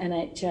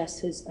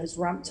NHS has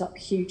ramped up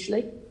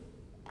hugely.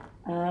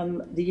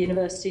 The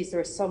universities,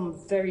 there are some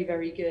very,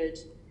 very good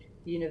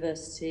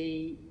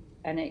university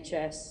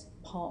NHS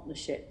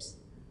partnerships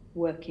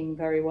working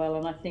very well,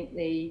 and I think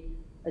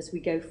as we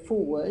go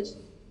forward,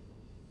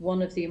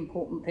 one of the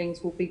important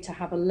things will be to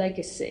have a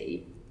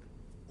legacy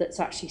that's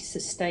actually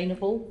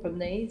sustainable from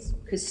these,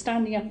 because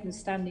standing up and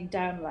standing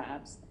down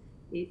labs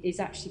is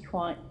actually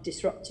quite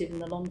disruptive in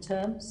the long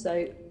term.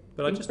 So,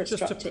 but just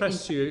to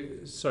press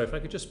you, sorry, if I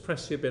could just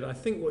press you a bit, I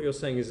think what you're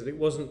saying is that it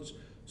wasn't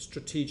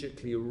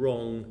strategically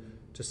wrong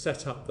to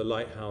set up the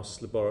Lighthouse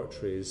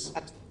laboratories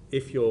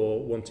if you're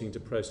wanting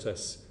to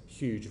process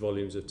huge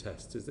volumes of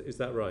tests. Is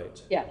that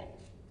right? Yeah.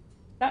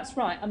 That's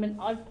right. I mean,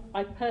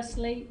 I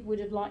personally would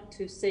have liked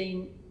to have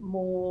seen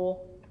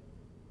more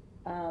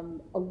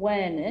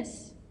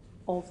awareness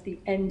of the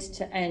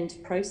end-to-end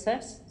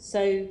process.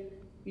 So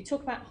you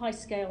talk about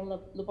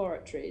high-scale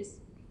laboratories.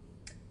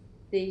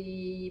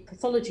 The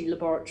pathology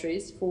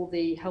laboratories for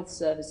the health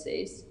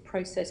services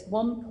process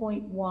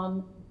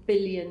 1.1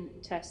 billion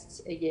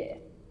tests a year.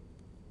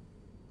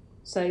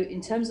 So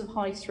in terms of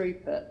high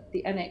throughput,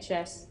 the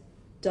NHS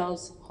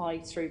does high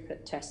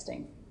throughput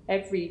testing.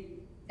 Every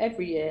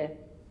year,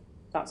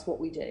 that's what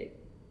we do.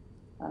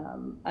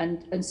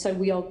 And so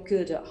we are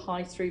good at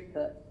high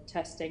throughput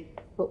testing,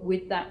 but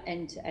with that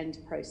end-to-end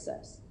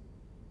process.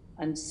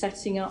 And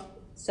setting up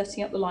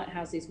the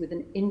lighthouses with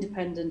an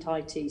independent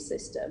IT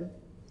system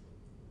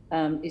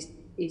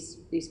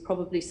is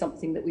probably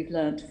something that we've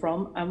learned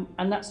from,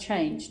 and that's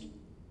changed.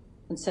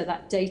 And so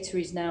that data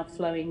is now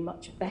flowing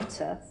much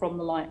better from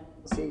the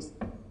lighthouses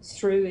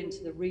through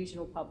into the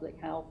regional public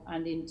health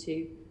and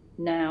into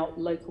now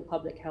local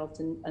public health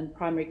and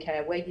primary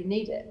care where you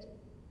need it.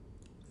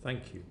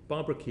 Thank you.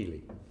 Barbara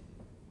Keeley.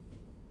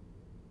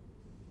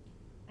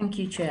 Thank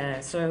you,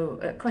 Chair. So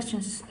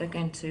questions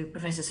again to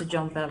Professor Sir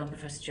John Bell and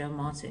Professor Joe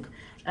Martin.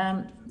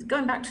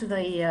 Going back to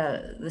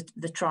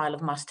the trial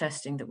of mass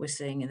testing that we're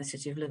seeing in the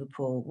City of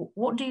Liverpool,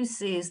 what do you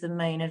see as the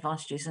main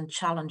advantages and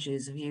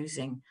challenges of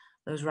using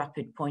those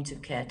rapid point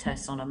of care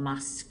tests on a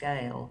mass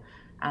scale?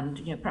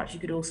 And perhaps you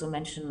could also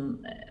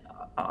mention,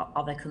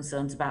 are there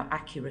concerns about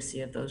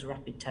accuracy of those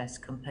rapid tests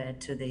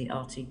compared to the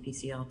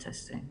RT-PCR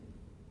testing?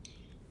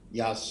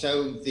 Yeah,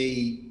 so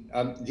the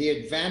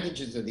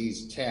advantages of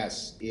these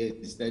tests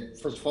is that,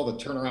 first of all, the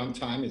turnaround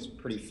time is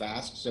pretty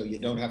fast, so you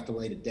don't have to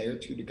wait a day or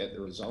two to get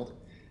the result.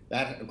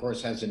 That, of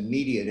course, has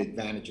immediate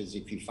advantages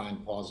if you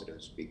find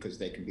positives, because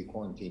they can be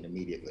quarantined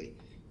immediately.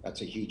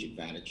 That's a huge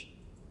advantage.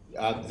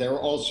 They're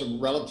also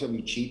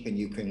relatively cheap, and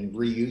you can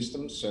reuse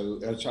them. So,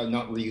 sorry,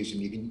 not reuse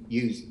them, you can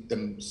use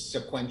them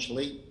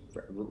sequentially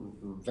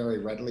very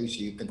readily. So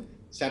you can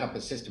set up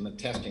a system of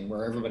testing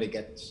where everybody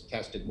gets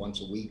tested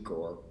once a week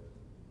or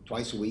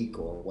twice a week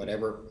or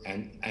whatever.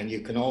 And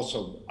you can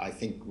also, I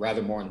think,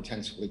 rather more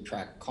intensively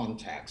track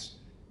contacts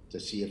to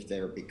see if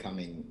they're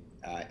becoming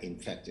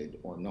infected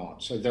or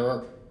not. So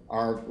there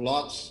are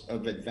lots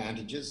of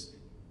advantages.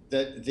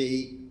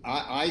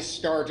 I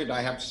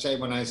have to say,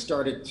 when I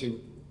started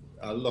to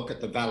look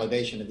at the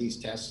validation of these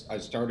tests, I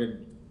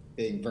started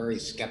being very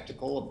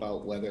skeptical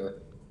about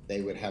whether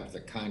they would have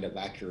the kind of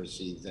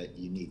accuracy that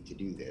you need to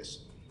do this.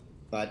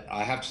 But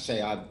I have to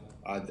say,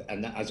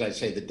 and as I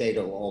say, the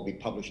data will all be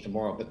published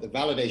tomorrow, but the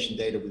validation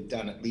data we've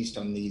done, at least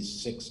on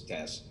these 6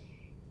 tests,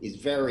 is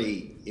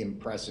very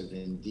impressive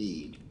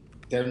indeed.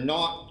 They're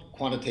not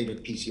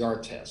quantitative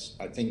PCR tests.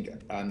 I think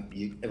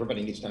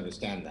everybody needs to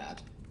understand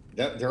that.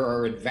 There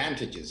are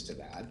advantages to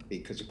that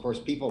because, of course,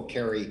 people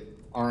carry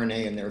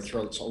RNA in their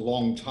throats a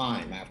long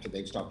time after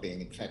they've stopped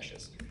being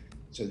infectious.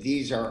 So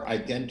these are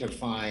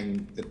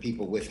identifying the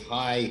people with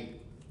high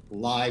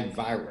live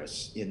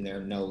virus in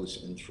their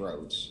nose and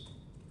throats.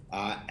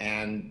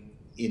 And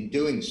in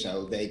doing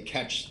so, they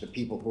catch the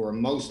people who are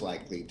most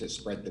likely to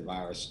spread the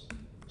virus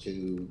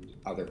to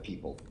other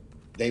people.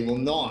 They will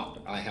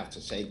not, I have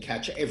to say,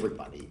 catch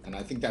everybody. And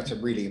I think that's a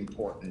really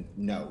important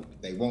note.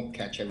 They won't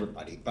catch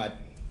everybody, but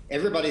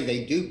everybody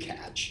they do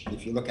catch,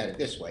 if you look at it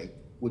this way,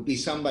 would be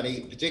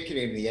somebody,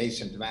 particularly in the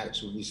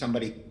asymptomatics, would be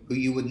somebody who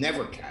you would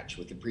never catch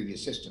with the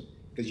previous system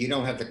because you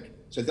don't have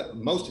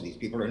most of these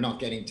people are not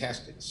getting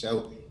tested.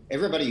 So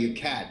everybody you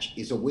catch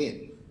is a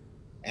win.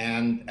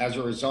 And as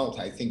a result,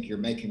 I think you're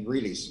making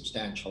really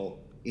substantial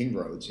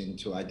inroads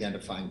into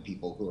identifying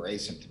people who are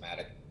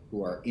asymptomatic,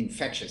 who are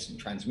infectious and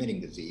transmitting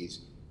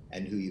disease,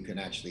 and who you can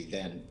actually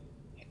then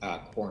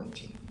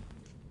quarantine.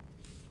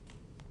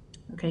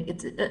 Okay,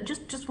 it's,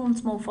 just one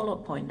small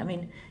follow-up point. I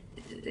mean,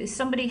 if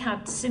somebody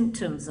had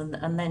symptoms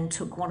and then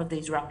took one of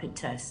these rapid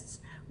tests,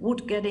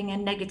 would getting a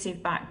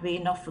negative back be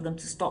enough for them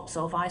to stop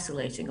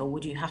self-isolating, or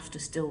would you have to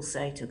still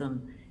say to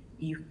them,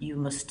 you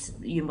must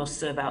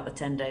serve out the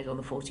 10 days or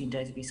the 14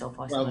 days of your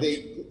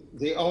self-isolation? Well,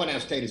 the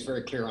ONS data is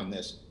very clear on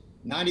this.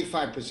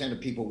 95% of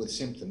people with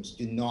symptoms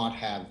do not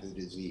have the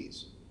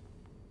disease.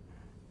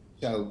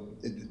 So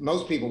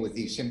most people with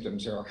these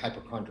symptoms are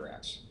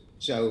hypochondriacs.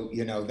 So,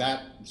 you know,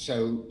 that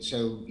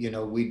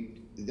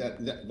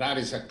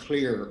is a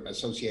clear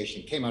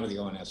association. It came out of the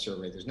ONS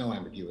survey. There's no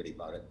ambiguity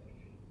about it.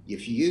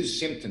 If you use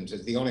symptoms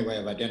as the only way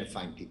of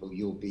identifying people,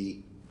 you'll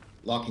be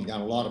locking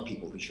down a lot of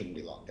people who shouldn't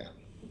be locked down.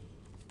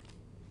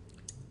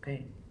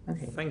 Okay.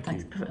 Thank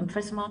Thanks. you.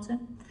 Professor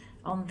Martin,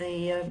 on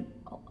the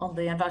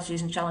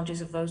advantages and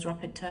challenges of those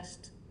rapid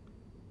tests.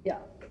 Yeah.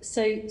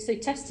 So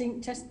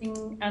testing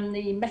and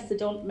the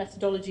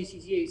methodologies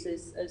he's used,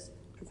 as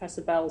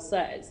Professor Bell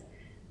says,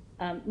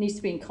 needs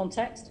to be in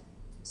context.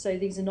 So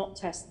these are not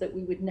tests that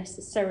we would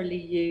necessarily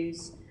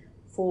use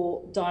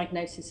for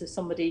diagnosis of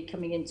somebody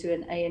coming into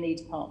an A&E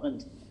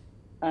department.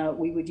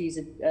 We would use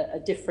a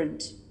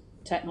different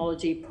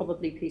technology,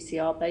 probably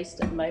PCR based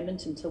at the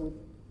moment, until we've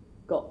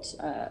got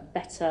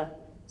better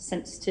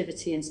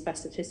sensitivity and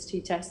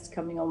specificity tests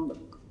coming on,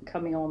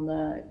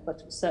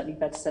 but certainly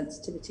better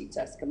sensitivity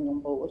tests coming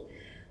on board.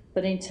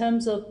 But in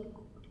terms of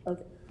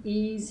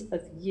ease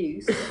of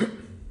use,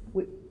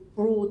 which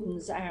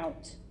broadens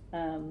out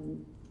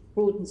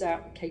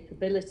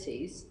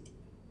capabilities,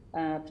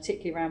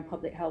 particularly around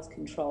public health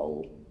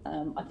control.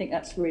 I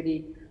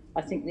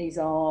think these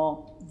are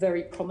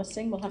very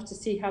promising. We'll have to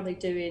see how they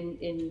do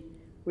in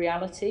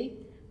reality.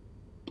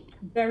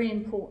 Very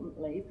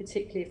importantly,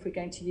 particularly if we're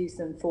going to use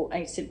them for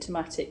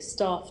asymptomatic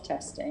staff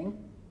testing,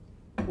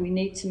 we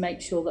need to make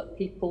sure that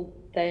people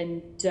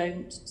then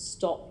don't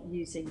stop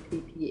using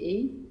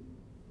PPE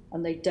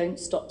and they don't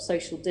stop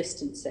social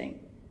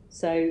distancing.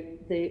 So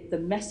the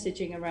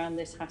messaging around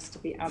this has to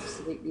be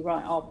absolutely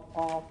right.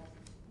 All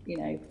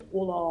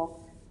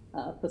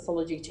our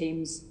pathology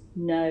teams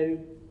know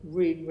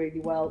really,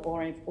 really well,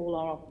 or all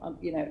our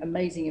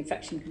amazing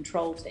infection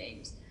control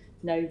teams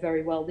know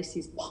very well this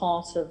is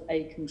part of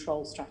a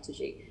control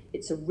strategy.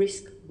 It's a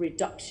risk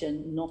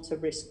reduction, not a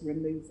risk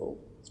removal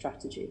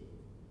strategy.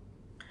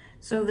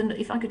 So then,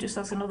 if I could just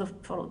ask another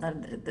follow-up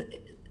then,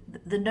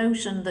 the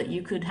notion that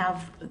you could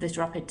have this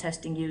rapid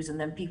testing used and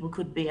then people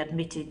could be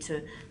admitted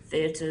to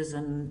theatres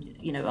and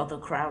other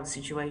crowd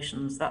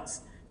situations,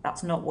 that's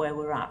not where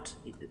we're at.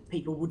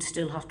 People would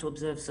still have to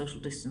observe social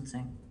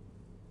distancing.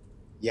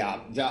 Yeah,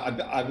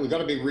 we've got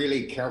to be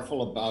really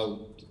careful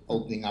about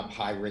opening up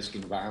high-risk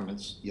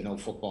environments,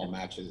 football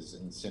matches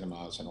and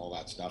cinemas and all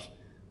that stuff.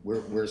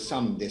 We're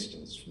some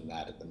distance from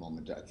that at the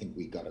moment. I think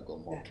we've got to go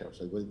more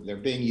carefully. They're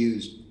being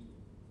used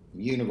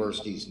in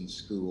universities and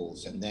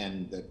schools, and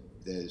then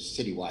the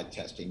citywide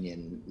testing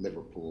in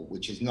Liverpool,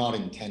 which is not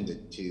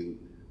intended to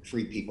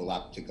free people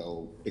up to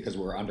go because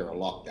we're under a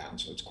lockdown.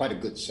 So it's quite a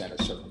good set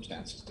of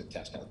circumstances to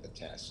test out the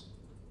tests.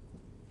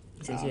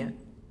 It is, yeah.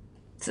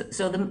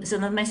 So the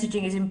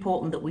messaging is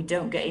important, that we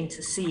don't get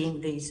into seeing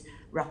these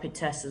rapid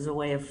tests as a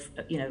way of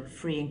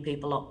freeing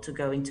people up to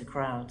go into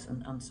crowds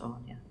and so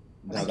on. Yeah.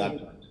 No,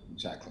 that's right.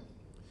 Exactly.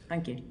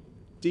 Thank you.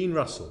 Dean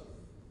Russell.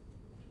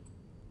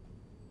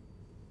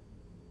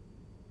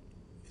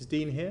 Is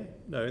Dean here?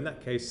 No, in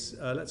that case,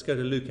 let's go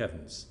to Luke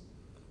Evans.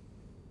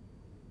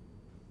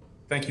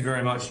 Thank you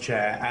very much,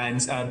 Chair.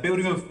 And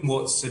building on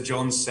what Sir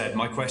John said,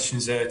 my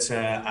questions are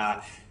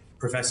to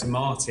Professor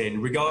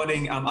Martin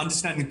regarding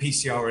understanding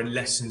PCR and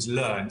lessons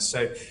learned.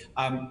 So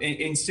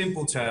in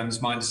simple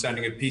terms, my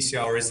understanding of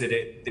PCR is that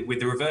with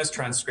the reverse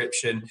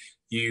transcription,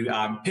 you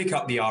pick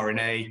up the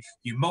RNA,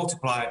 you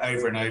multiply it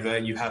over and over,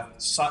 you have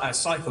a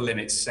cycle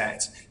limit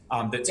set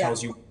that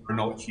tells you whether or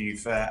not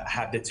you've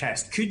had the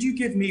test. Could you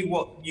give me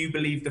what you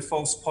believe the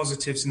false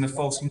positives and the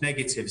false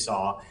negatives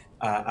are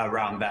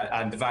around that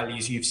and the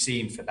values you've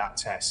seen for that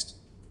test?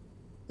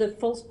 The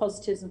false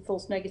positives and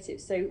false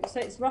negatives. So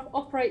it's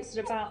operates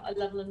at about a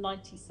level of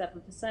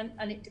 97%,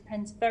 and it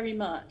depends very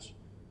much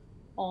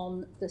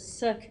on the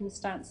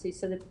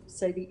circumstances.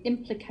 So the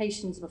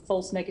implications of a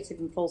false negative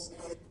and false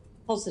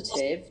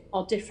positive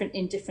are different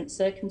in different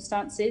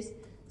circumstances.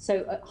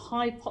 So at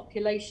high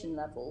population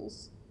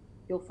levels,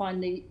 you'll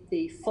find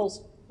the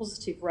false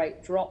positive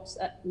rate drops.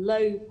 At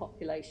low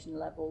population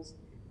levels,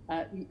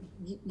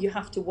 you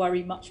have to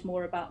worry much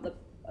more about the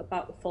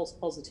false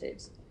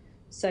positives.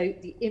 So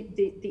the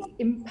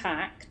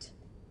impact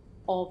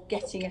of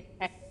getting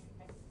a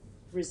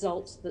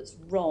result that's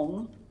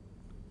wrong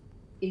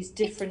is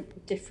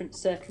different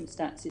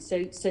circumstances.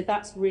 So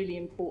that's really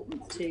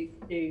important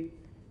to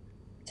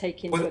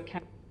take into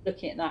account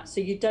looking at that. So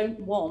you don't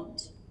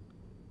want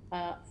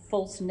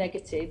false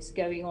negatives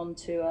going on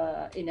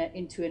to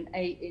into an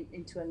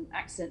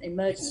accident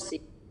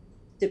emergency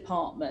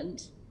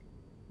department.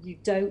 You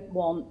don't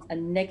want a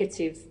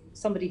negative,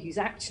 somebody who's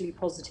actually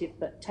positive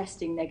but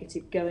testing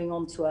negative, going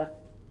onto a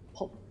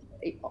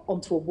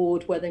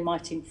ward where they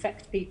might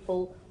infect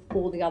people,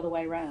 or the other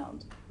way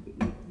around.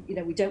 You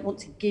know, we don't want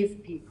to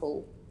give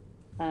people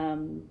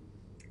the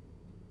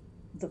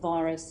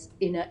virus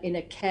in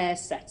a care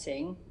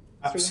setting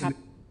through having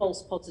a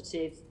false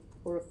positive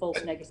or a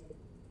false negative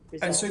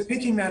result. And so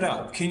picking that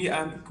up, can you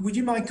would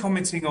you mind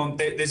commenting on,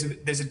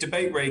 there's a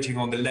debate raging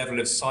on the level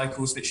of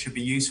cycles that should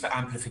be used for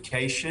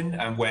amplification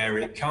and where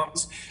it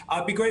comes.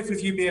 I'd be grateful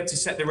if you'd be able to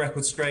set the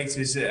record straight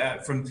as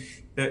from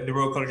the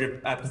Royal College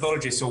of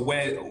Pathologists, or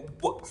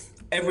what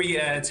every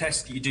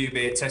test that you do,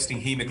 be it testing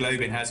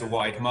haemoglobin, has a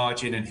wide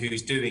margin and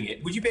who's doing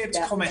it. Would you be able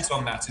to comment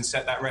on that and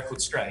set that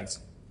record straight?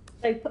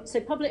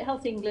 So Public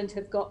Health England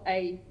have got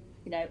a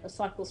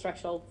cycle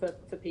threshold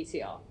for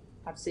PCR.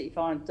 Absolutely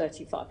fine,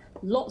 35.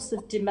 Lots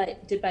of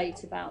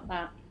debate about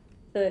that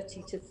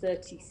 30 to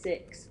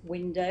 36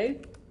 window,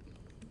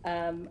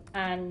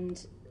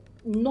 and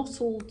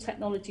not all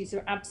technologies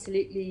are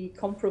absolutely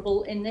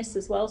comparable in this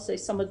as well. So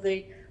some of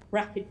the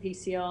rapid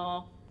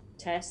PCR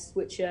tests,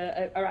 which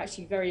are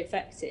actually very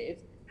effective,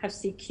 have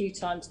CQ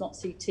times, not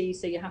CT.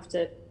 So you have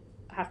to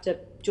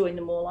join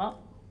them all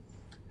up.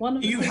 Are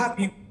you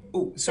happy?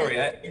 Oh, sorry.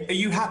 Are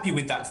you happy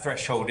with that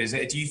threshold?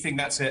 Do you think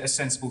that's a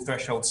sensible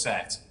threshold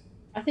set?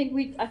 I think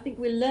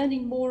we're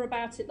learning more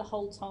about it the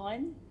whole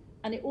time,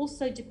 and it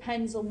also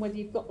depends on whether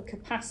you've got the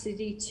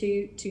capacity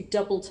to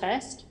double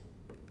test.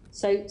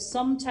 So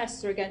some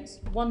tests are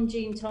against one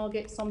gene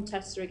target, some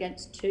tests are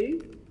against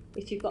two.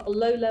 If you've got a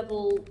low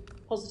level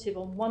positive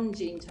on one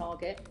gene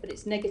target, but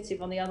it's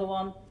negative on the other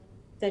one,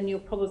 then you're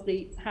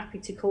probably happy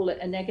to call it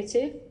a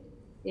negative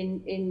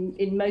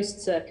in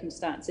most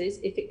circumstances.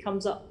 If it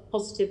comes up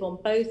positive on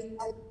both,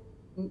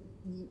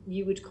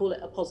 you would call it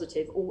a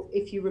positive. Or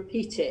if you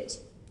repeat it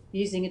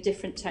using a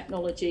different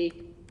technology,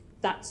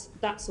 that's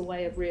a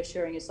way of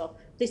reassuring yourself.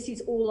 This is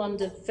all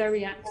under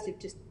very active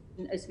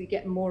discussion as we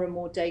get more and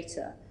more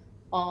data.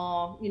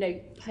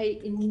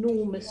 Pay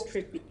enormous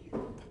tribute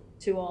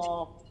to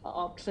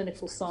our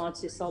clinical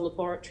scientists, our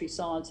laboratory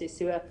scientists,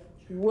 who are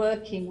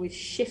working with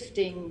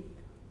shifting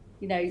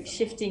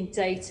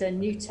data,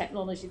 new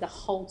technology the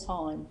whole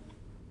time.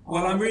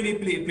 Well, I'm really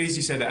pleased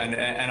you said that,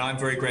 and I'm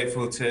very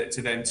grateful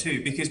to them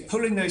too, because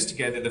pulling those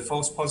together, the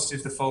false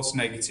positives, the false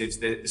negatives,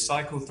 the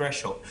cycle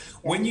threshold,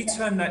 when you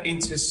turn that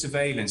into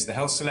surveillance, the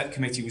Health Select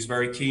Committee was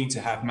very keen to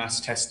have mass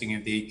testing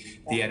of the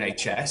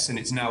NHS, and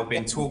it's now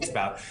been talked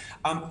about.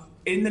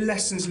 In the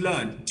lessons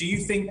learned, do you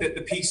think that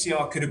the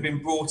PCR could have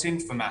been brought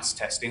in for mass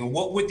testing, or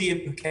what would the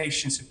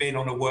implications have been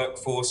on a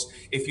workforce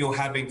if you're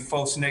having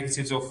false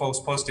negatives or false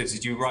positives,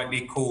 as you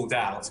rightly called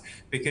out?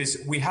 Because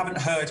we haven't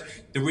heard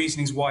the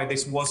reasonings why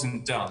this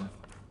wasn't done.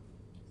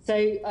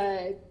 So,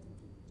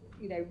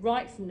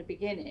 right from the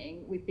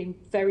beginning, we've been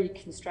very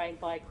constrained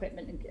by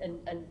equipment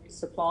and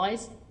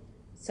supplies.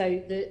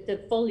 So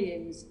the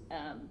volumes,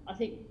 I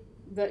think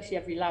virtually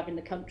every lab in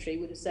the country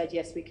would have said,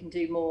 yes, we can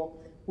do more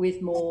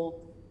with more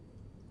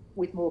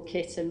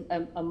kit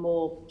and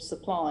more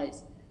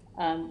supplies.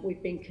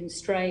 We've been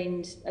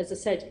constrained, as I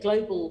said,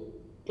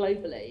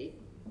 globally,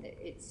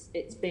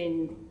 it's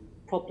been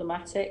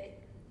problematic.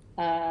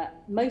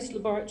 Most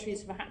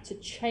laboratories have had to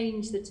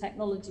change the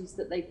technologies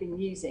that they've been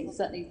using,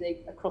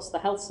 certainly across the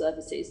health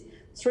services,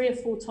 3 or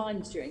 4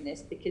 times during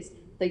this, because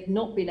they've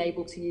not been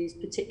able to use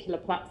particular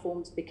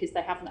platforms because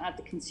they haven't had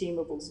the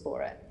consumables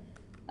for it.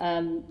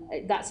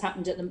 That's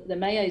happened at the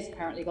Mayo's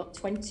apparently got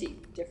 20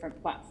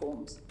 different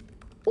platforms,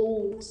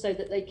 all so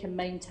that they can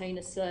maintain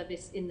a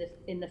service in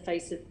the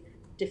face of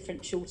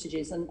different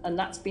shortages, and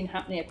that's been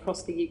happening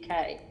across the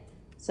UK.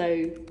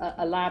 So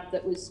a lab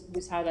that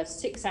was had a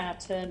 6-hour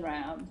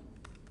turnaround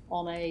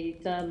on a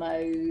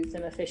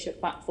Thermo Fisher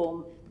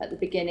platform at the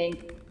beginning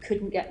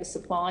couldn't get the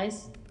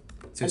supplies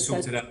to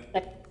sort it out.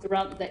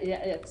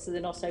 So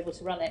they're not able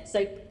to run it.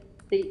 So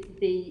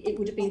it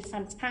would have been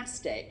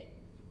fantastic.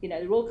 You know,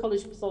 the Royal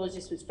College of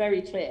Pathologists was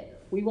very clear.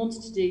 We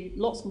wanted to do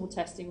lots more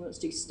testing. We wanted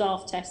to do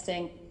staff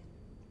testing,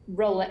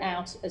 roll it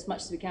out as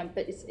much as we can,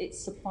 but its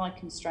supply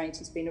constraint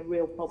has been a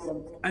real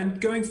problem.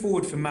 And going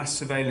forward for mass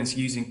surveillance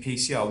using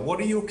PCR, what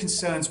are your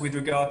concerns with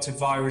regard to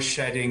virus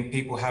shedding,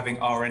 people having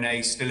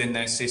RNA still in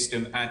their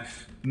system, and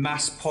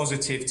mass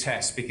positive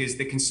tests? Because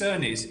the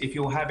concern is if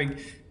you're having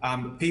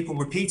people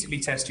repeatedly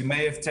test, you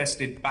may have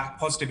tested back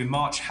positive in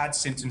March, had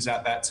symptoms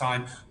at that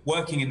time,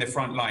 working in the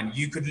front line,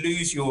 you could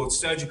lose your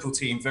surgical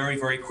team very,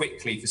 very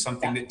quickly for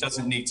something that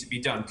doesn't need to be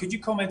done. Could you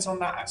comment on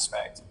that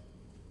aspect?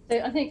 So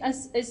I think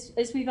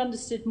as we've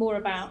understood more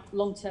about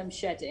long-term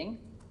shedding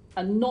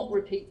and not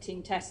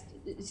repeating tests,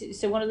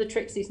 so one of the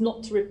tricks is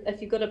not to,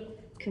 if you've got a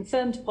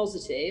confirmed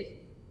positive,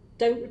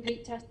 don't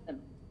repeat test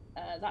them.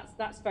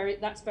 That's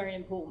very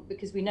important,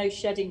 because we know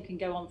shedding can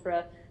go on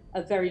for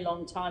a very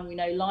long time. We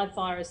know live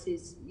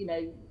viruses, you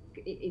know,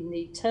 in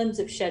the terms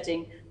of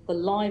shedding, the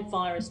live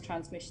virus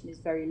transmission is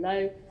very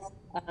low.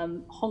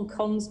 Hong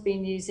Kong's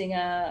been using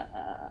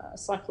a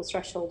cycle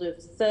threshold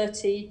of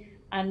 30,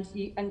 and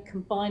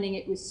combining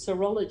it with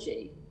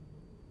serology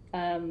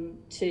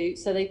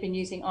so they've been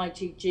using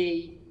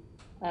IgG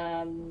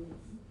and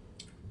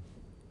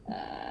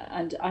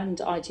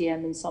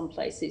IgM in some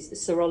places, the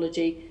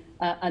serology,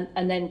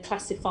 and then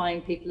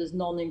classifying people as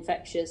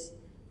non-infectious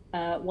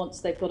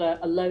once they've got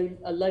a low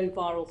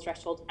viral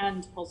threshold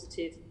and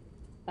positive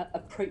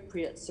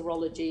appropriate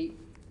serology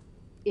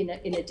in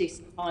a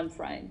decent time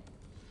frame.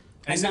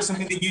 And is that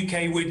something the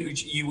UK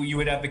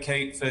would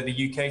advocate for the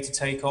UK to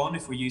take on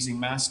if we're using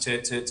mass to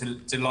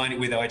line it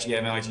with IgM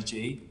and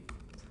IgG?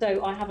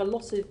 So I have a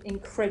lot of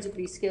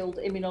incredibly skilled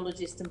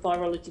immunologist and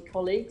virology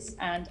colleagues,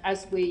 and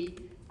as we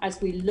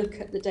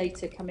look at the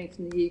data coming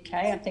from the UK,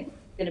 I think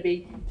it's going to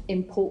be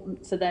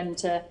important for them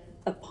to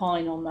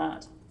opine on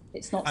that.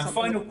 It's not. And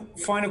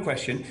final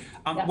question.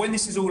 When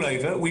this is all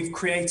over, we've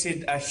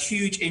created a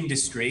huge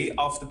industry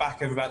off the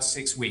back of about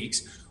 6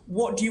 weeks.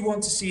 What do you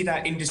want to see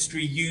that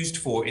industry used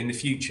for in the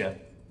future?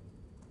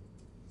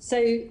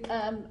 So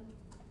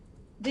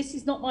this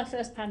is not my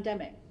first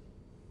pandemic.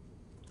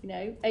 You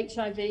know,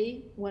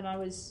 HIV when I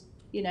was,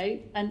 you know,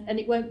 and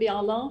it won't be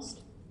our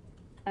last.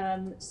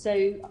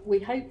 So we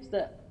hope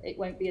that it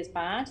won't be as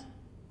bad.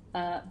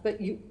 But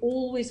you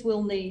always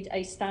will need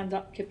a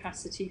stand-up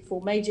capacity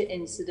for major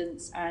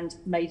incidents and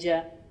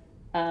major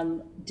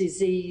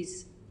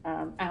disease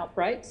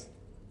outbreaks.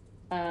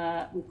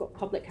 We've got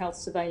public health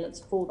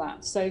surveillance for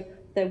that. So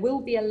there will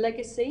be a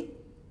legacy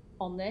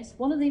on this.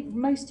 One of the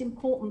most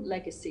important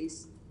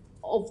legacies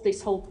of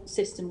this whole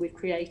system we've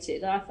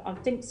created, I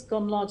think it's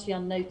gone largely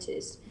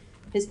unnoticed,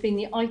 has been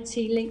the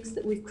IT links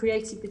that we've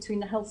created between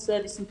the health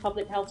service and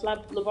public health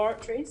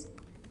laboratories.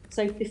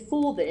 So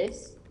before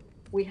this,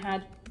 we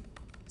had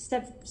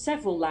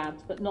several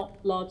labs, but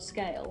not large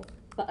scale.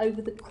 But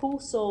over the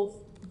course of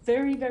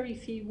very, very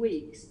few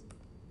weeks,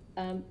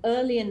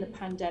 early in the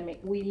pandemic,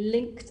 we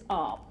linked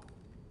up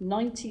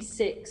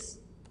 96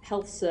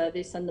 health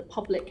service and the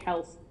public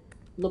health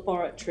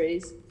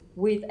laboratories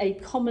with a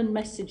common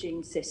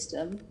messaging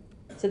system.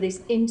 So this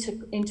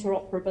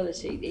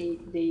interoperability,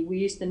 we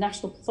use the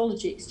National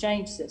Pathology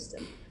Exchange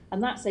system,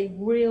 and that's a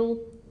real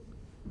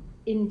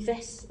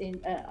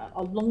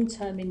a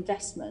long-term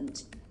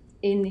investment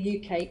in the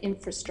UK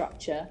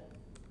infrastructure,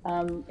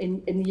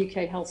 in the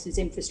UK health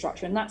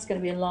infrastructure, and that's going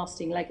to be a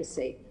lasting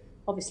legacy.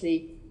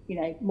 Obviously, you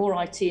know, more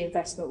IT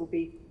investment would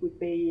be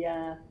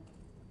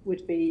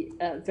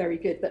very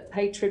good. But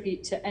pay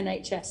tribute to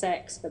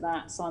NHSX for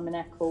that, Simon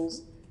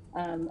Eccles,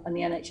 and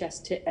the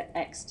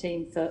NHSX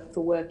team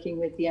for working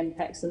with the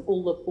MPEX and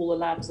all the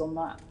labs on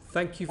that.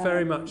 Thank you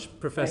very much,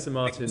 Professor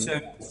Martin.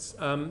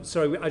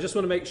 Sorry, I just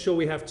want to make sure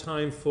we have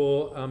time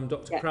for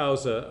Dr.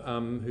 Krause,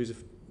 who's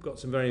got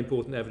some very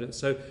important evidence.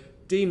 So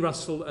Dean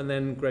Russell and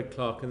then Greg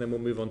Clark, and then we'll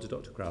move on to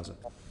Dr. Krause.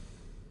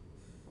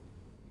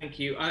 Thank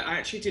you. I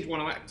actually did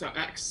want to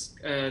ask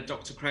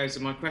Dr. Krause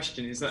my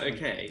question. Is that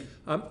okay?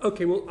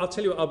 Okay, well, I'll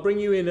tell you what, I'll bring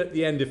you in at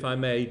the end if I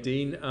may,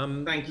 Dean.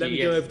 Thank you. Let me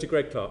go over to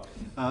Greg Clark.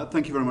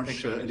 Thank you very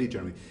much indeed,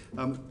 Jeremy.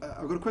 I've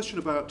got a question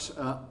about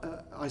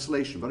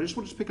isolation, but I just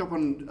wanted to pick up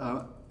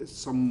on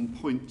some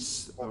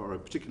points, or a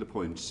particular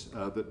point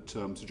that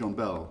Sir John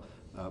Bell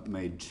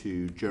made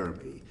to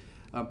Jeremy.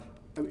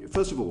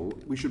 First of all,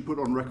 we should put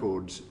on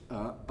record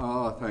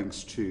our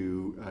thanks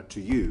to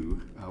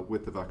you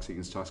with the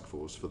Vaccines Task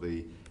Force for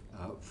the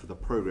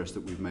progress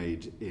that we've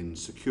made in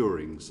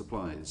securing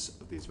supplies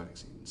of these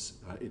vaccines.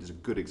 It is a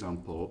good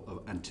example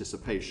of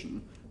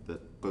anticipation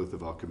that both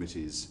of our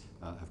committees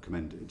have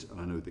commended, and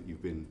I know that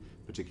you've been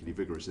particularly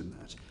vigorous in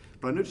that.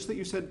 But I noticed that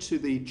you said to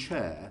the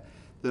chair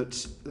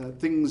that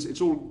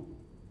it's all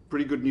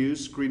pretty good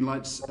news, green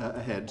lights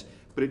ahead,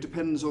 but it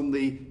depends on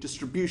the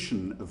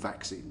distribution of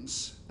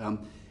vaccines.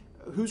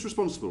 Who's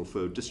responsible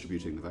for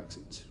distributing the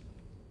vaccines?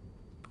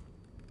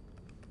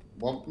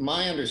 Well,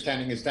 my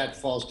understanding is that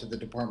falls to the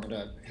Department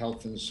of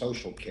Health and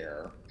Social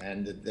Care,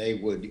 and that they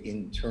would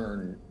in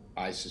turn,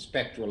 I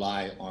suspect,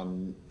 rely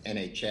on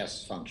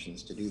NHS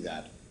functions to do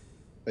that.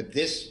 But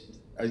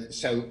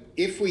so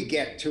if we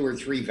get 2 or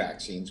 3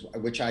 vaccines,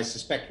 which I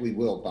suspect we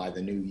will by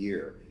the new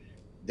year,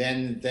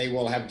 then they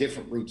will have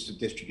different routes of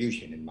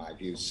distribution, in my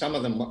view. Some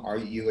of them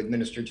you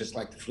administer just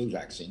like the flu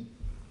vaccine.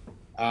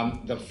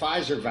 The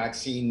Pfizer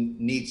vaccine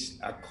needs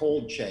a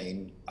cold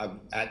chain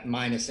at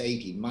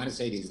 -80.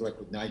 -80 is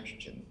liquid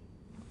nitrogen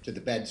to the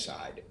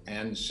bedside.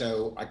 And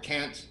so I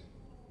can't,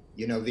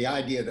 the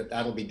idea that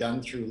that'll be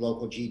done through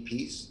local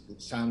GPs,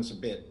 it sounds a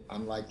bit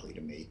unlikely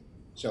to me.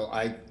 So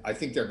I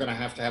think they're going to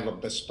have a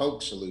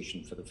bespoke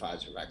solution for the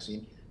Pfizer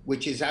vaccine,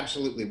 which is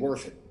absolutely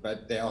worth it,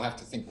 but they'll have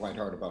to think quite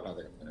hard about how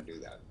they're going to do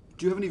that.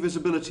 Do you have any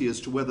visibility as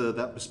to whether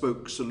that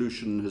bespoke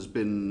solution has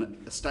been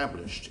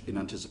established in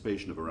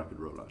anticipation of a rapid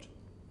rollout?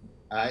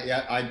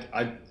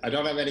 I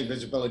don't have any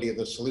visibility of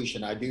the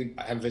solution. I do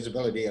have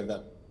visibility of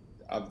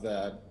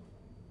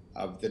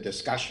the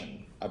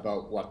discussion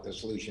about what the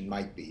solution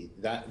might be.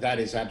 That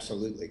is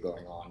absolutely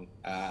going on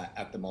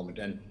at the moment,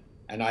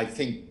 and I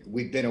think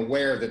we've been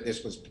aware that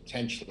this was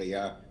potentially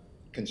a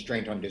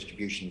constraint on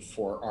distribution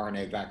for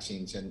RNA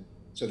vaccines, and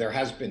so there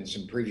has been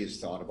some previous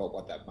thought about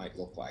what that might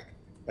look like.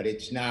 But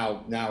it's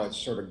now it's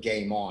sort of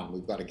game on.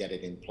 We've got to get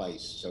it in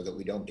place so that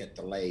we don't get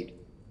delayed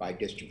by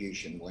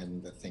distribution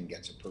when the thing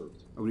gets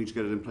approved. And we need to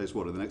get it in place,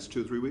 what, in the next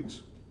 2 or 3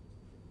 weeks?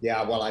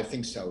 Yeah, well, I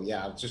think so,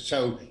 yeah.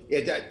 So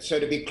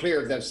to be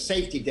clear, the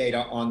safety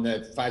data on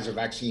the Pfizer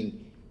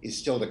vaccine is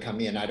still to come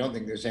in. I don't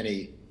think there's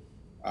any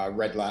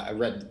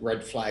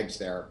red flags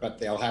there, but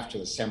they'll have to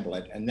assemble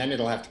it, and then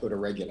it'll have to go to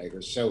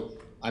regulators. So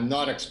I'm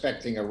not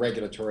expecting a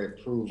regulatory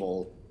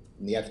approval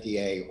in the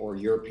FDA or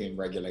European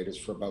regulators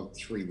for about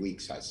 3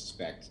 weeks, I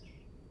suspect.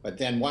 But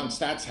then once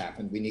that's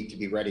happened, we need to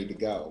be ready to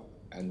go.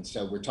 And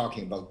so we're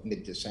talking about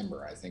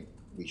mid-December. I think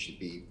we should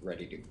be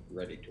ready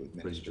to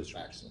administer the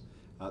vaccine.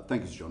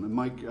 Thank you, John. And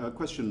my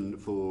question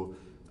for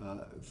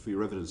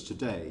your evidence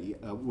today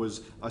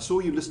was, I saw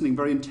you listening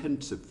very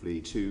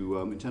intently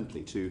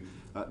to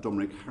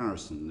Dominic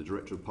Harrison, the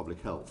Director of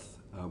Public Health,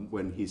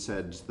 when he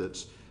said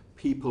that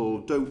people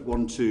don't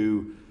want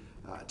to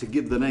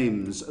give the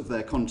names of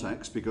their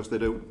contacts because they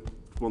don't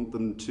want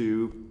them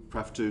to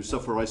have to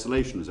suffer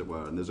isolation, as it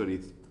were, and there's only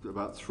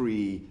about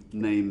 3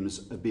 names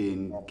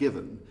being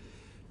given.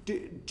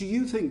 Do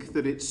you think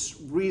that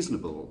it's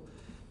reasonable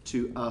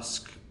to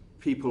ask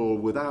people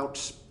without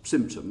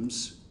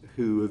symptoms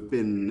who have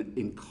been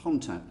in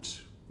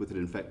contact with an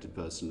infected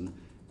person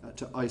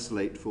to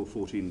isolate for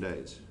 14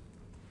 days?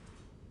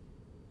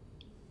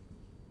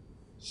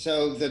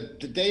 So the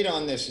data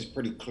on this is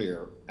pretty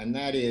clear, and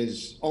that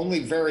is only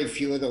very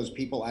few of those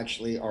people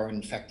actually are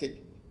infected,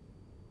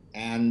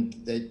 and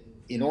that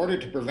in order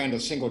to prevent a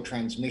single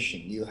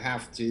transmission, you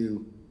have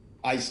to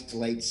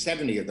isolate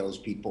 70 of those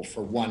people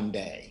for 1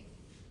 day.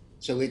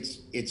 So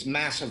it's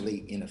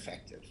massively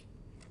ineffective.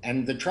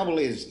 And the trouble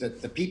is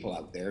that the people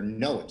out there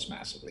know it's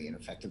massively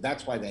ineffective.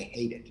 That's why they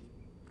hate it.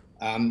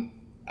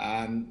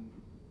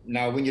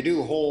 Now, when you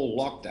do whole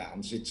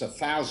lockdowns, it's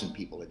 1,000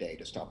 people a day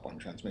to stop one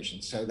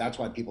transmission. So that's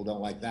why people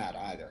don't like that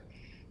either.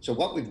 So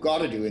what we've got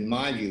to do, in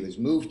my view, is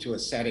move to a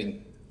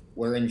setting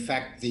where, in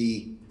fact,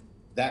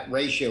 that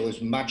ratio is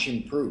much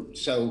improved.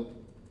 So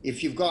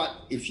if you're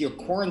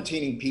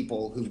quarantining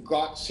people who've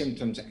got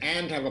symptoms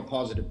and have a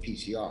positive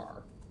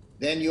PCR,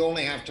 then you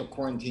only have to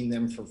quarantine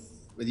them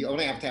you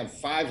only have to have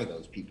 5 of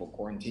those people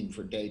quarantined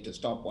for a day to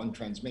stop one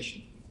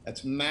transmission.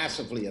 That's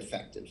massively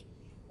effective.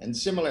 And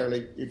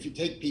similarly, if you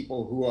take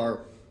people who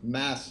are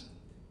mass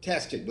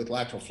tested with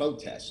lateral flow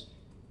tests,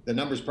 the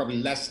number is probably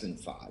less than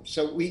 5.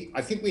 So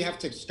I think we have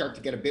to start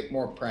to get a bit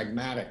more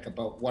pragmatic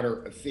about what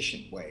are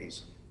efficient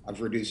ways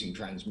of reducing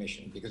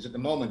transmission, because at the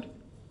moment,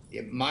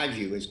 my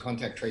view is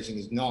contact tracing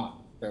is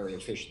not very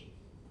efficient.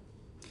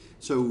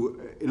 So,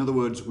 in other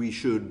words, we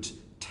should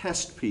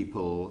test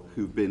people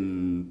who've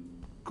been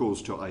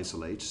caused to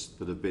isolate,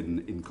 that have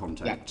been in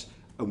contact,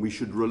 and we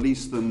should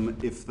release them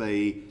if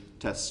they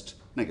test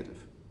negative.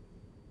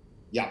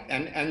 Yeah,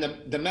 and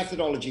the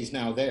methodology is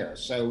now there.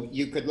 So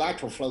you could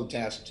lateral flow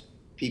test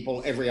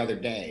people every other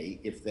day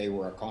if they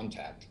were a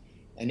contact.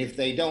 And if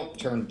they don't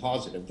turn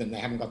positive, then they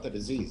haven't got the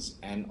disease,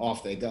 and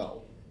off they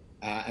go.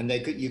 And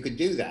you could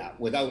do that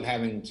without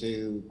having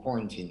to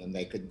quarantine them.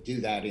 They could do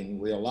that in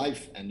real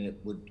life, and it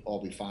would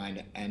all be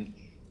fine. And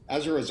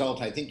as a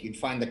result, I think you'd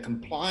find the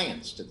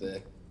compliance to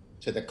the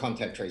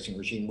contact tracing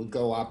regime would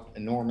go up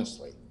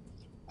enormously.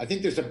 I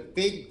think there's a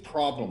big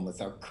problem with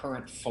our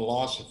current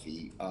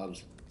philosophy of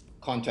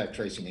contact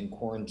tracing and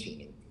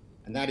quarantining,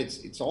 and that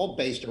it's all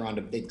based around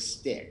a big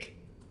stick.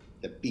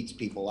 that beats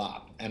people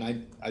up.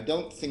 And I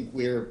don't think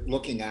we're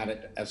looking at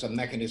it as a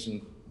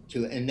mechanism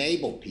to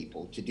enable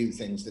people to do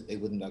things that they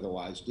wouldn't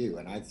otherwise do.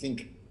 And I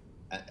think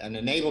an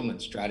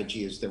enablement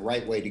strategy is the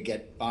right way to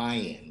get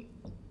buy-in.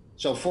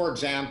 So for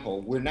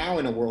example, we're now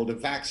in a world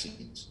of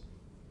vaccines.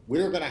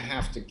 We're going to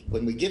have to,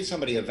 when we give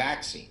somebody a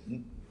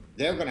vaccine,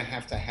 they're going to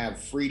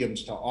have freedom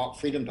to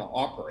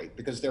operate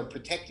because they're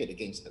protected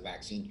against the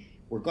vaccine.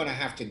 We're going to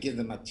have to give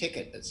them a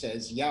ticket that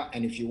says, yeah,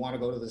 and if you want to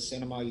go to the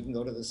cinema, you can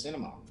go to the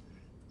cinema.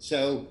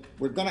 So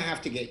we're going to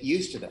have to get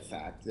used to the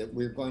fact that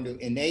we're going to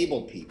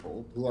enable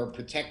people who are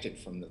protected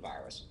from the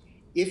virus.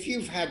 If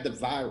you've had the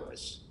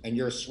virus and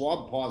you're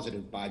swab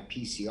positive by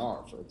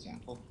PCR, for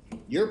example,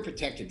 you're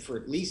protected for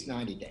at least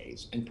 90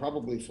 days and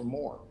probably for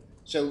more.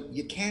 So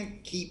you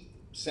can't keep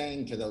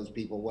saying to those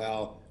people,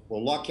 well,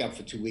 we'll lock you up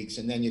for 2 weeks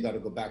and then you got to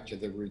go back to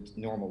the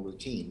normal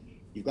routine.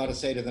 You've got to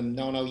say to them,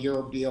 no,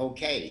 you'll be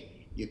okay.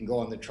 You can go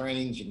on the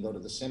trains, you can go to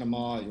the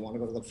cinema, you want to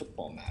go to the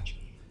football match.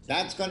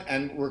 That's going to,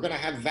 and we're going to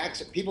have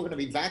people are going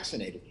to be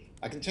vaccinated.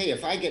 I can tell you,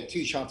 if I get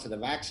 2 shots of the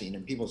vaccine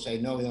and people say,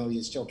 no,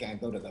 you still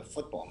can't go to the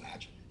football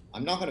match,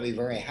 I'm not going to be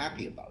very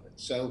happy about it.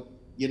 So,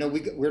 you know,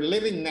 we're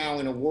living now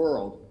in a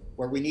world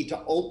where we need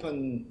to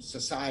open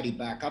society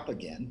back up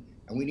again,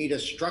 and we need a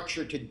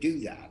structure to do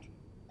that.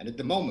 And at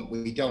the moment,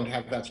 we don't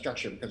have that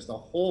structure because the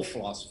whole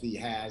philosophy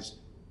has,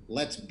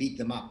 let's beat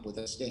them up with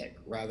a stick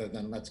rather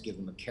than let's give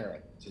them a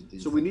carrot to do.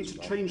 So we need to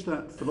change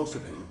that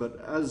philosophy,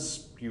 but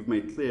as you've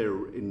made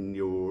clear in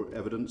your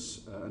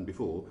evidence and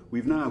before,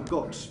 we've now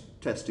got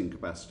testing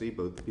capacity,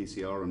 both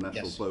PCR and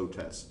lateral flow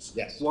tests.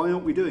 Yes. Why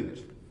aren't we doing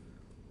it?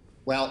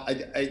 Well,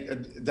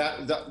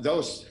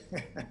 those,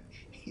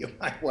 you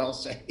might well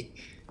say,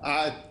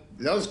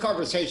 those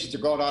conversations are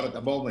going on at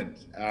the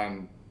moment,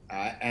 and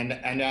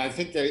I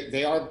think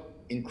they are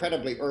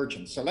incredibly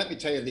urgent. So let me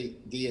tell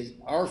you,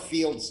 our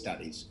field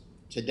studies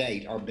to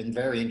date have been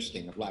very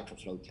interesting of lateral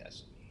flow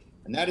tests.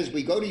 And that is,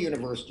 we go to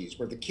universities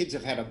where the kids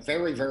have had a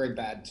very, very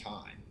bad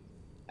time,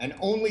 and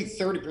only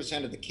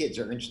 30% of the kids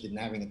are interested in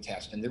having a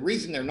test. And the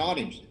reason they're not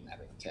interested in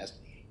having a test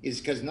is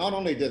because not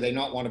only do they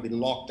not want to be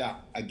locked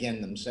up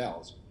again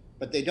themselves,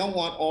 but they don't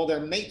want all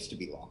their mates to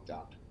be locked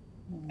up.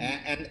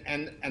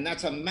 And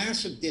that's a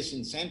massive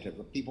disincentive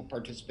of people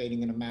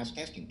participating in a mass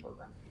testing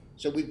program.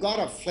 So we've got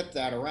to flip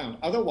that around.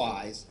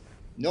 Otherwise,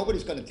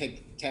 nobody's going to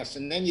take the test,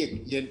 and then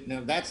you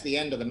know that's the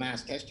end of the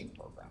mass testing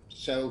program.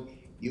 So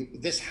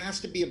this has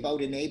to be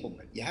about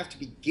enablement. You have to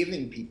be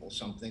giving people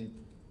something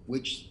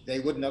which they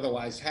wouldn't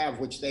otherwise have,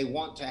 which they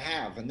want to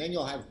have, and then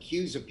you'll have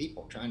queues of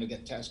people trying to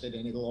get tested,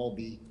 and it'll all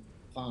be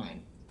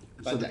fine.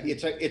 But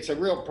it's a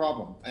real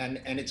problem,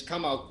 and it's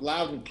come out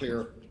loud and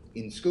clear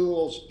in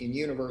schools, in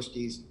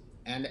universities,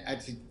 and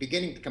it's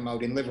beginning to come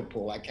out in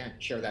Liverpool. I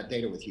can't share that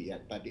data with you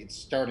yet, but it's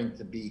starting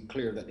to be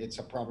clear that it's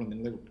a problem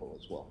in Liverpool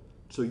as well.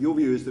 So your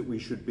view is that we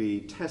should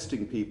be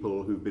testing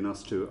people who've been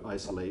asked to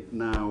isolate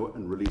now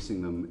and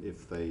releasing them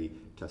if they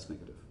test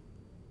negative?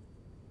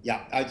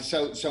 Yeah,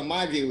 so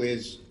my view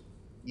is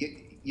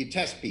you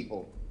test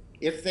people.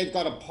 If they've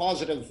got a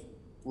positive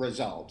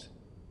result,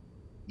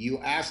 you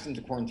ask them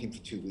to quarantine for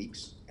 2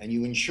 weeks, and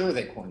you ensure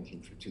they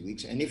quarantine for 2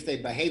 weeks. And if they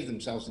behave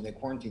themselves and they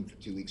quarantine for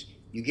 2 weeks,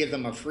 you give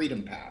them a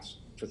freedom pass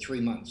for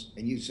 3 months.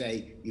 And you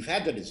say, you've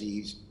had the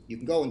disease, you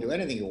can go and do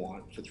anything you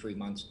want for 3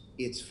 months,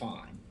 it's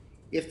fine.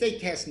 If they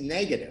test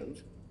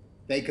negative,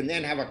 they can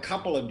then have a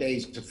couple of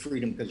days of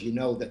freedom because you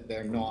know that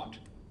they're not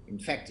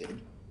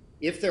infected.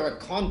 If they're a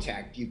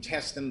contact, you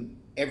test them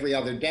every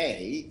other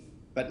day,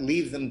 but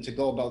leave them to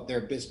go about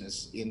their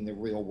business in the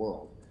real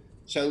world.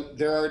 So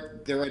there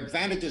are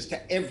advantages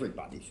to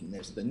everybody from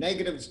this. The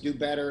negatives do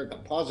better, the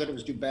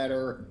positives do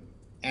better,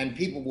 and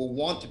people will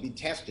want to be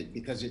tested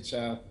because it's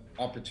an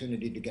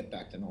opportunity to get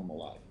back to normal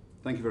life.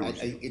 Thank you very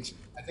much. I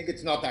think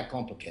it's not that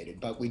complicated,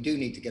 but we do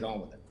need to get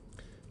on with it.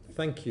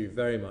 Thank you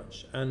very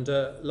much. And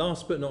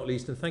last but not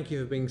least, and thank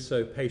you for being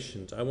so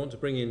patient, I want to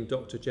bring in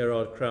Dr.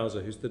 Gerard Krause,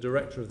 who's the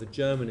director of the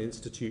German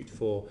Institute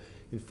for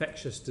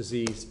Infectious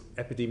Disease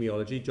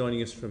Epidemiology,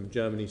 joining us from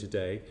Germany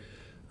today.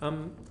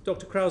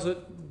 Dr. Krause,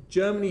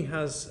 Germany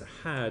has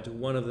had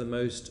one of the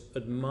most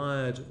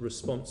admired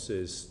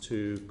responses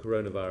to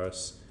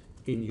coronavirus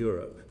in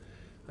Europe.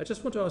 I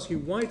just want to ask you,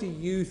 why do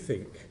you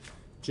think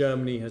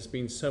Germany has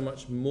been so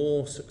much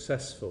more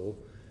successful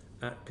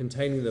at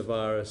containing the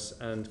virus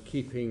and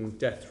keeping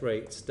death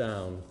rates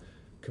down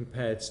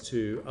compared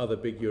to other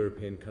big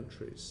European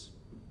countries?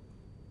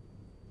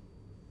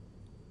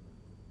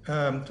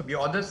 To be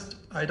honest,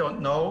 I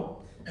don't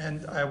know,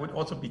 and I would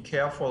also be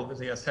careful with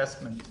the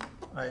assessment.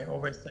 I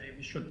always say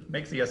we should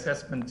make the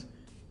assessment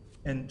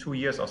in 2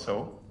 years or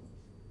so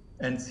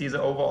and see the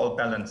overall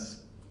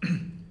balance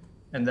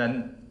and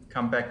then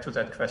come back to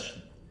that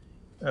question.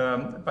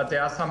 But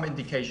there are some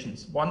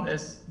indications. One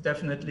is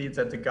definitely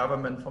that the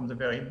government from the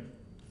very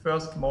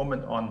first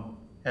moment on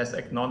has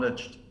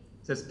acknowledged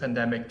this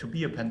pandemic to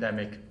be a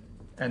pandemic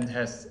and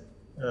has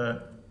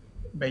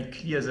made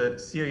clear the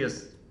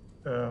serious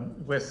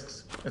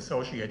risks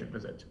associated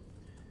with it.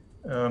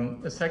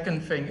 The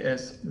second thing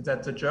is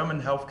that the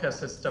German healthcare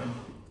system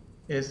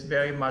is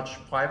very much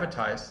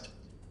privatized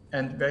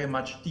and very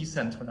much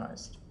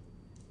decentralized.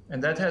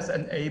 And that has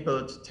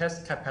enabled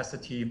test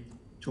capacity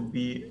to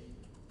be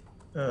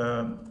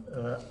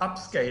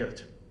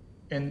upscaled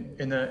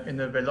in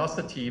a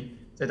velocity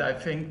that I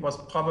think was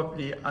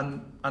probably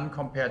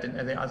uncompared in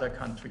any other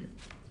country.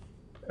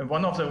 And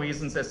one of the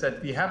reasons is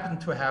that we happen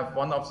to have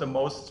one of the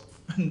most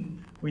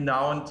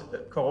renowned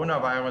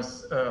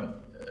coronavirus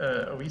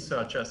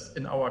researchers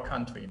in our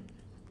country,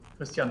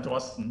 Christian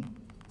Drosten.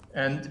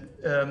 And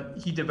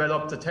he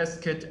developed the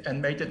test kit and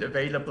made it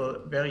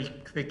available very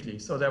quickly.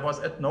 So there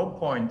was at no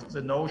point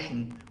the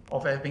notion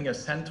of having a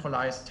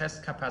centralized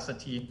test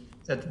capacity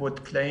that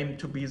would claim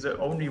to be the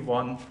only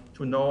one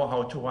to know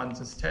how to run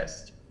this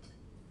test.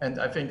 And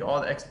I think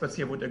all experts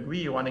here would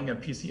agree running a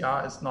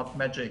PCR is not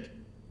magic.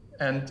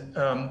 And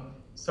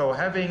so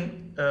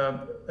having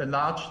a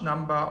large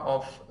number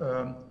of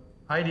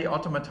highly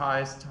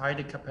automatized,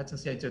 highly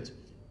capacitated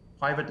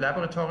private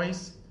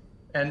laboratories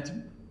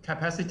and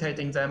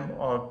capacitating them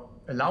or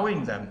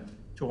allowing them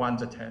to run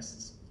the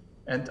tests.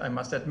 And I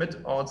must admit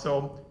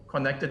also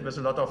connected with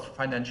a lot of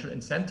financial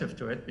incentive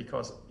to it,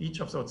 because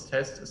each of those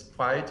tests is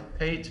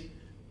paid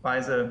by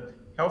the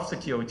health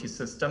security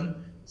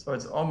system. So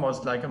it's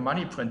almost like a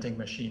money printing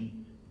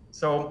machine.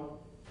 So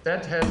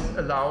that has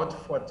allowed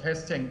for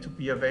testing to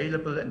be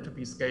available and to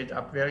be scaled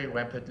up very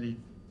rapidly,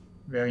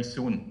 very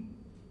soon.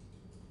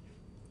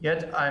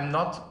 Yet I'm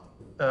not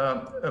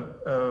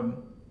a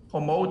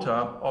promoter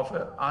of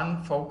an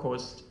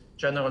unfocused,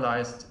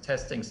 generalized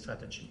testing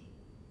strategy,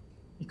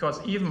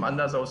 because even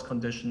under those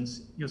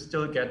conditions, you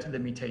still get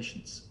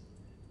limitations.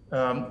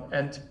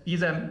 And be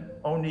them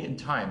only in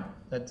time,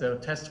 that the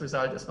test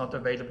result is not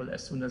available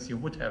as soon as you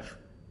would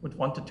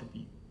want it to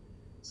be.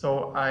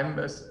 So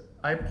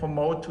I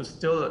promote to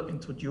still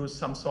introduce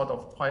some sort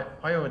of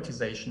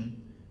prioritization.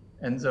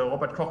 And the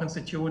Robert Koch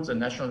Institute, the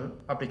National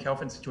Public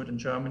Health Institute in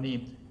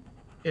Germany,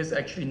 is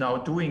actually now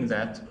doing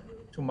that,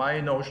 to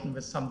my notion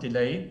with some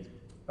delay,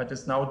 but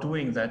is now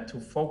doing that to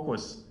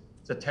focus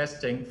the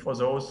testing for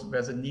those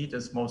where the need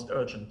is most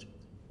urgent.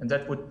 And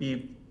that would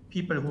be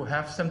people who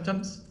have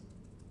symptoms,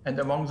 and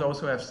among those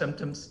who have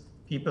symptoms,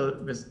 people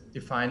with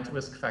defined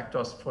risk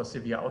factors for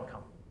severe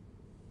outcome.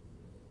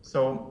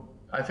 So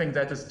I think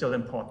that is still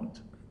important.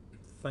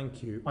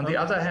 Thank you. On the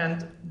other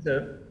hand,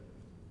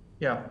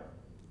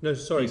 No,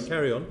 sorry, please.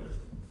 Carry on.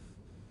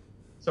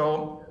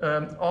 So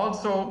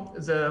also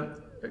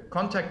the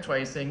contact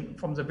tracing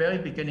from the very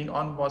beginning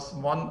on was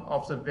one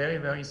of the very,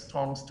 very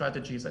strong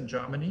strategies in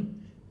Germany,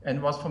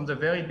 and was from the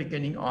very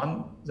beginning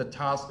on the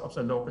task of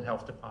the local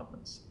health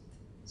departments.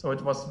 So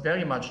it was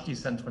very much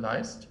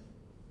decentralized.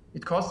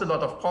 It caused a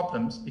lot of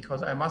problems,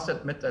 because I must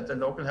admit that the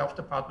local health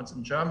departments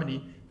in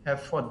Germany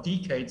have for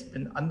decades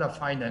been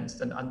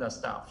underfinanced and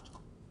understaffed.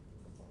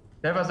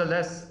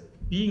 Nevertheless,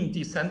 being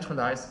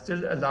decentralized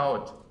still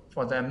allowed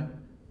for them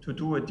to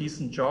do a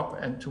decent job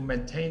and to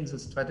maintain the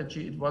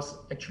strategy. It was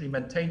actually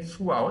maintained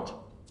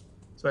throughout.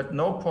 So at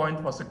no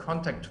point was the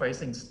contact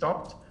tracing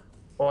stopped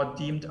or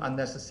deemed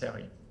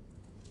unnecessary.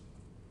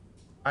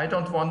 I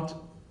don't want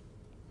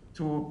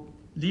to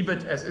leave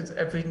it as if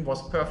everything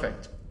was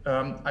perfect.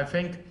 I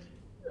think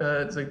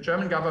the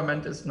German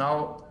government is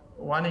now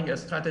running a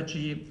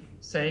strategy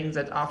saying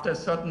that after a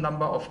certain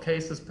number of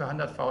cases per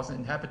 100,000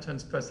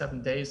 inhabitants per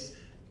 7 days,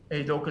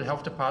 a local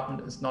health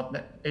department is not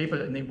able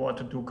anymore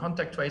to do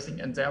contact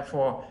tracing, and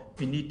therefore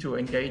we need to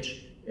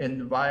engage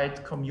in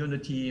wide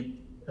community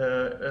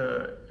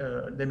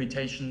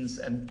limitations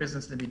and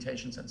business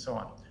limitations and so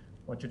on,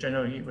 what you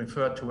generally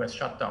refer to as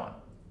shutdown.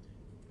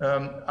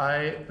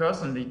 I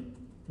personally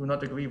do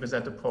not agree with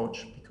that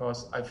approach,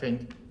 because I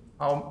think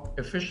how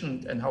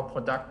efficient and how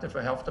productive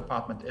a health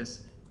department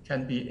is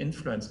can be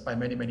influenced by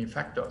many, many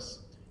factors,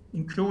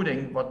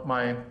 including what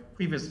my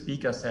previous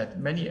speaker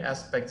said, many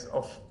aspects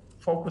of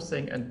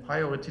focusing and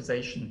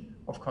prioritization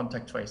of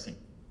contact tracing.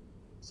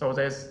 So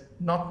there's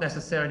not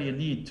necessarily a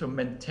need to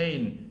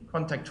maintain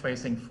contact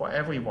tracing for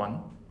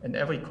everyone and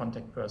every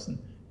contact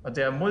person, but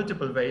there are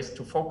multiple ways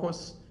to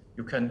focus.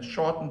 You can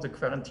shorten the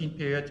quarantine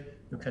period,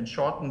 you can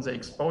shorten the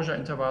exposure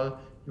interval,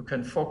 you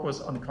can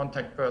focus on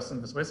contact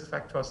persons with risk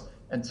factors,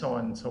 and so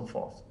on and so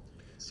forth.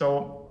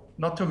 So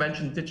not to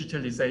mention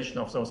digitalization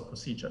of those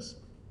procedures.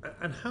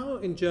 And how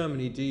in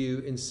Germany do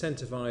you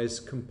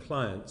incentivize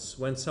compliance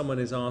when someone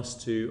is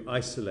asked to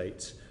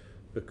isolate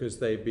because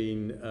they've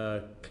been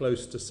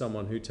close to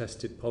someone who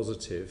tested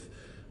positive?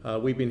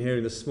 We've been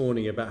hearing this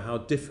morning about how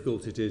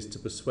difficult it is to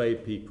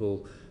persuade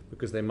people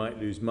because they might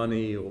lose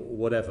money or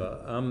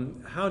whatever.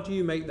 How do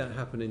you make that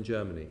happen in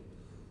Germany?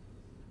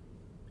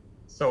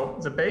 So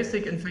the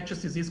basic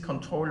infectious disease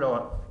control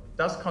law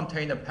does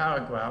contain a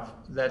paragraph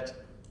that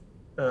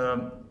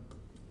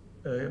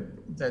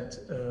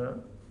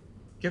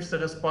gives the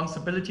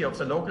responsibility of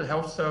the local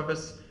health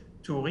service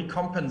to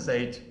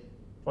recompensate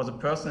for the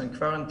person in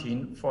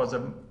quarantine for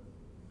the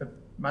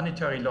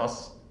monetary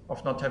loss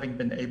of not having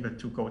been able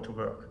to go to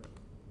work.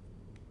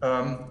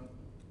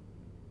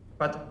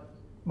 But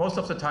most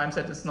of the times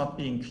that is not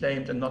being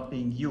claimed and not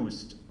being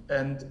used.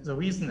 And the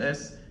reason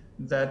is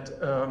that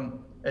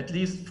at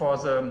least for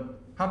the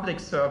public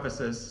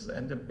services,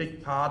 and a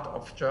big part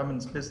of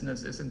Germany's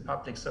business is in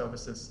public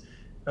services,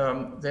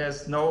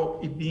 there's no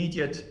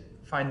immediate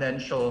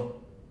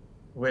financial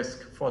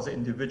risk for the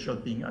individual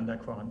being under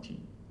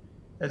quarantine.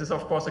 That is,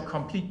 of course, a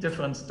complete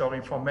different story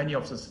for many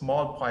of the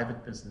small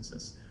private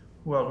businesses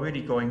who are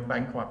really going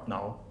bankrupt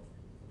now.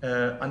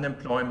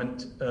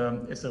 Unemployment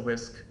is a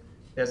risk.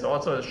 There's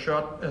also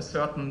a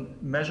certain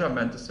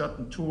measurement, a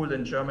certain tool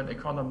in German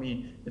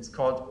economy, it's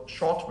called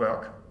short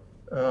work,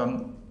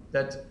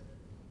 that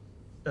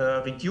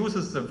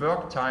reduces the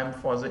work time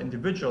for the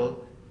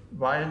individual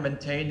while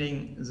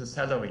maintaining the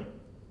salary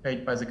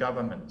paid by the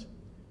government.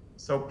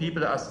 So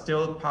people are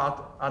still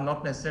are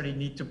not necessarily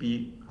need to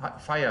be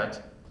fired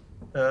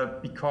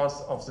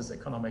because of this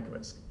economic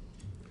risk.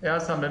 There are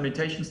some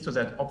limitations to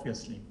that,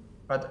 obviously,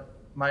 but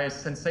my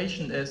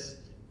sensation is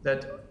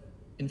that,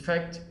 in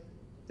fact,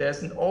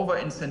 there's an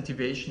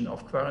over-incentivation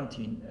of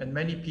quarantine, and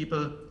many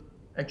people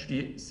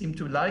actually seem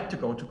to like to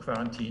go to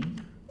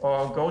quarantine,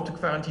 or go to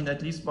quarantine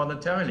at least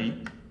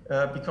voluntarily,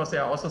 because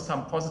there are also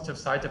some positive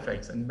side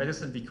effects. In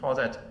medicine, we call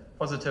that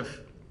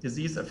positive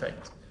disease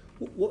effect.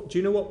 Do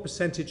you know what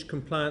percentage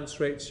compliance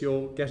rates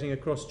you're getting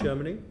across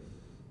Germany?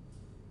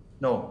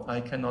 No,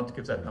 I cannot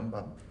give that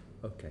number.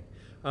 Okay.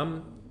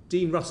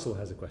 Dean Russell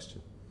has a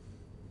question.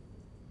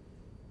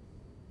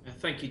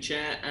 Thank you,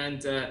 Chair,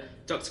 and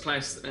Dr.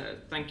 Klaus,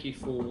 thank you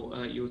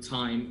for your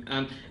time.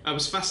 I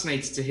was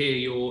fascinated to hear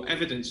your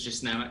evidence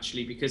just now,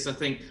 actually, because I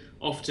think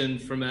often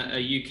from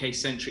a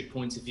UK-centric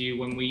point of view,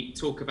 when we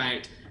talk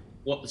about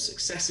what the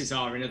successes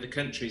are in other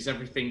countries,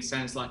 everything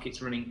sounds like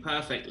it's running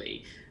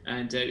perfectly.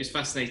 And it was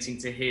fascinating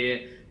to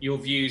hear your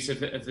views of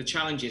the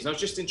challenges. I was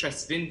just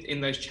interested in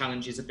those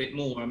challenges a bit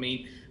more. I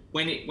mean,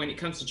 when it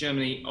comes to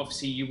Germany,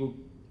 obviously you will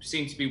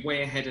seem to be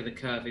way ahead of the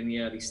curve in the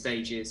early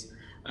stages.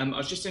 I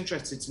was just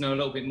interested to know a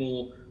little bit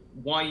more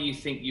why you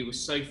think you were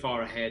so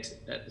far ahead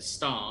at the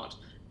start,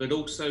 but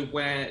also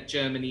where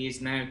Germany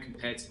is now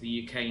compared to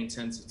the UK in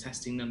terms of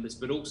testing numbers,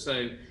 but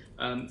also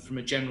from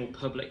a general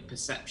public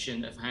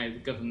perception of how the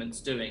government's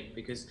doing,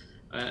 because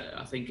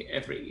I think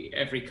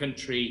every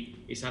country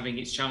is having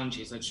its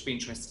challenges. I'd just be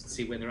interested to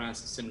see whether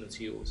ours are similar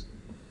to yours.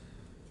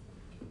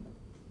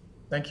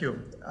 Thank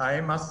you. I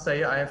must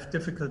say I have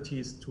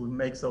difficulties to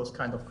make those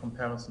kind of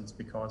comparisons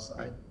because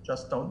I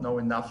just don't know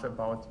enough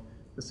about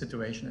the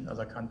situation in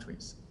other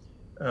countries.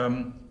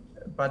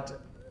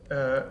 But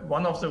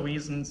one of the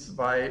reasons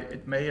why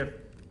it may have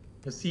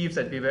perceived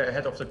that we were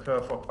ahead of the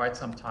curve for quite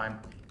some time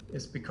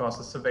is because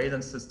the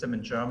surveillance system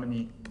in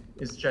Germany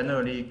is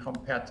generally,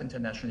 compared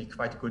internationally,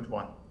 quite a good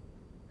one.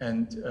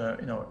 And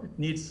it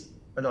needs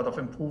a lot of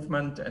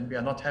improvement, and we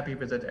are not happy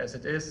with it as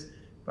it is.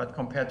 But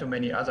compared to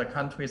many other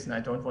countries, and I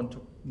don't want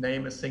to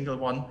name a single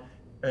one,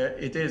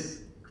 it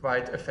is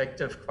quite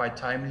effective, quite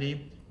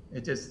timely.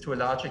 It is to a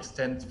large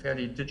extent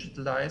fairly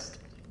digitalized,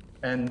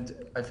 and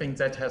I think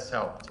that has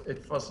helped.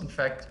 It was in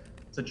fact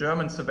the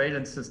German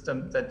surveillance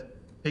system that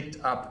picked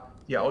up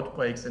the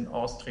outbreaks in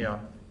Austria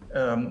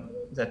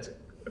that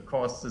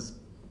caused this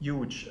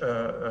huge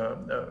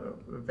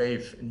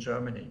wave in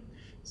Germany.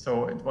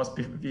 So it was,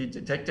 we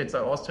detected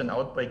the Austrian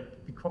outbreak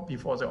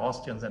before the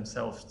Austrians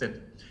themselves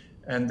did.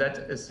 And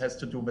that has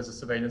to do with the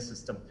surveillance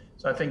system.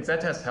 So I think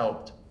that has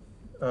helped.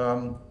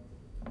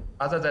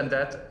 Other than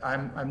that,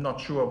 I'm not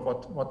sure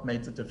what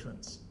made the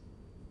difference.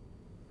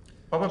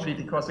 Probably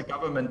because the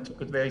government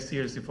took it very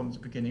seriously from the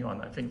beginning on.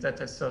 I think that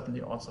has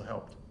certainly also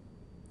helped.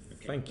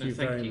 Okay. Thank you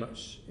very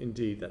much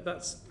indeed.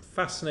 That's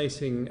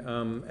fascinating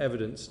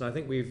evidence, and I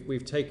think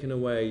we've taken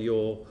away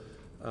your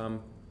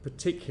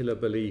particular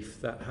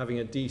belief that having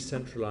a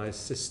decentralized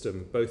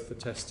system, both for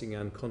testing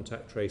and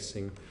contact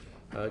tracing,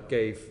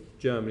 gave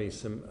Germany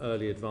some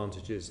early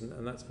advantages,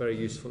 and that's very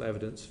useful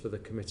evidence for the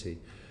committee.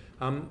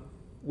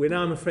 We're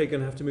now, I'm afraid, going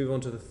to have to move on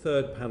to the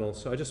third panel,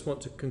 so I just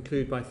want to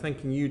conclude by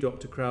thanking you,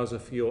 Dr. Krause,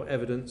 for your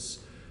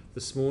evidence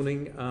this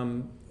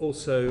morning.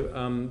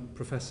 Also,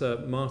 Professor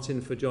Martin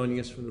for joining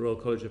us from the Royal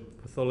College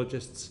of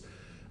Pathologists,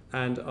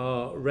 and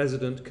our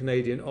resident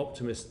Canadian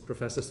optimist,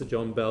 Professor Sir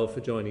John Bell,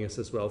 for joining us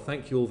as well.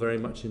 Thank you all very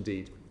much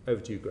indeed.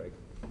 Over to you, Greg.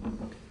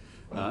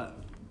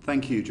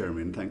 Thank you,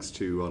 Jeremy, and thanks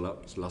to our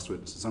last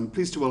witnesses. I'm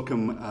pleased to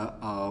welcome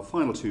our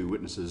final two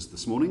witnesses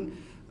this morning.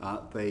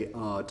 They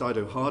are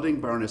Dido Harding,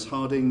 Baroness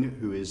Harding,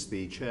 who is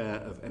the Chair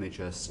of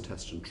NHS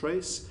Test and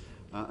Trace,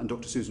 and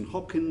Dr. Susan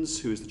Hopkins,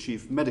 who is the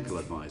Chief Medical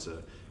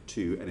Advisor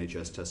to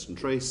NHS Test and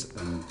Trace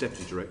and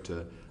Deputy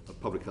Director of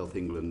Public Health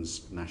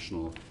England's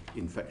National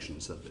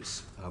Infection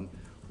Service.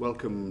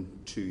 Welcome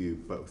to you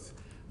both.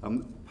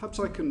 Perhaps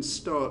I can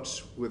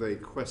start with a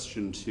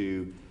question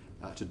to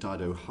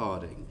Dido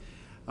Harding.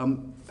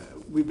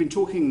 We've been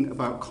talking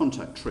about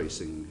contact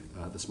tracing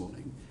this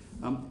morning.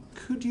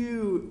 Could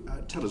you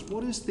tell us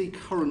what is the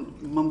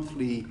current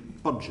monthly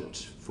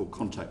budget for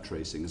contact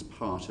tracing as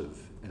part of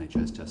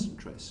NHS Test and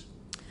Trace?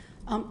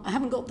 I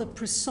haven't got the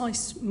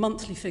precise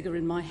monthly figure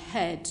in my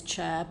head,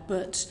 Chair,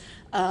 but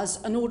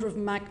as an order of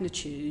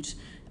magnitude,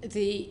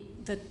 the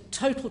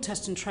total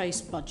test and trace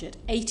budget,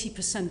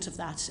 80% of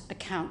that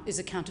is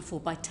accounted for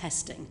by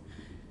testing.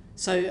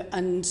 So,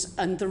 and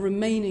the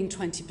remaining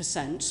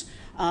 20%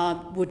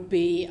 would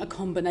be a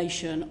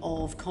combination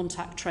of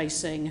contact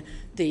tracing,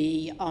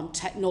 the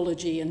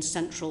technology and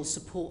central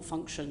support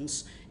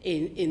functions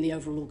in the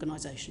overall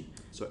organisation.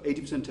 So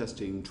 80%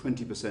 testing,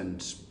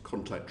 20%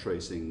 contact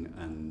tracing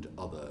and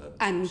other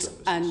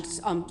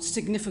services. And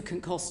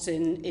significant costs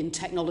in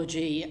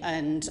technology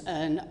and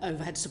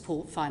overhead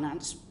support,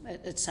 finance,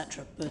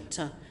 etc. But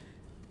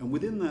and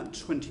within that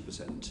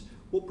 20%,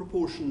 what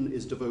proportion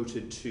is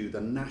devoted to the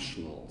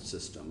national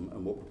system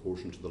and what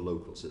proportion to the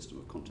local system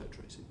of contact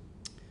tracing?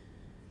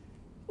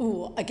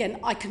 Oh, again,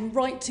 I can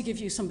write to give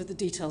you some of the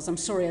details. I'm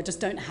sorry, I just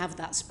don't have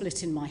that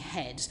split in my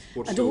head.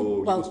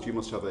 You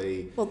must have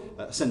a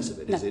sense of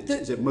it. No,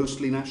 is it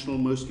mostly national,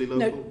 mostly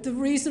local? No, the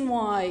reason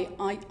why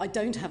I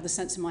don't have the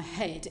sense in my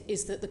head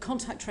is that the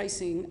contact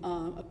tracing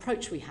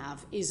approach we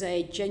have is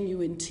a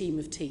genuine team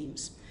of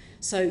teams.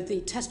 So the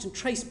test and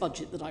trace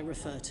budget that I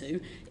refer to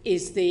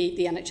is the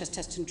NHS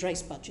Test and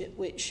Trace budget,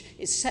 which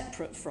is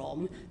separate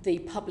from the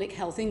Public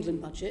Health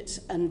England budget,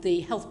 and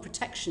the health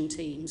protection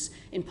teams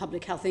in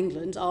Public Health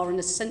England are an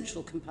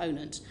essential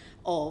component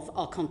of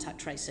our contact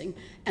tracing,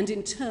 and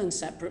in turn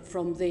separate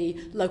from the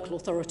local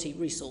authority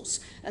resource.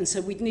 And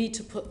so we'd need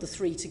to put the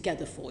three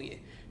together for you.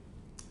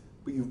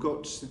 But you've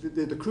got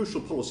the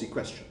crucial policy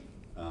question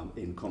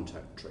in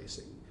contact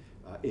tracing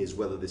is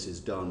whether this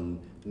is done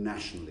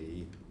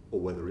nationally or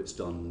whether it's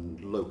done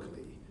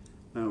locally.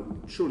 Now,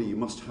 surely you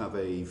must have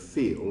a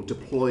feel,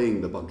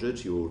 deploying the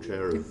budget, you're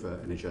chair of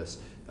NHS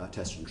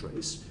Test and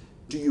Trace.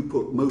 Do you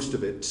put most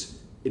of it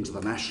into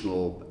the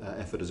national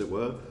effort, as it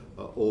were,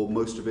 or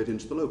most of it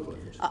into the local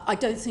effort? I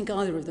don't think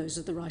either of those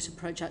are the right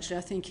approach, actually.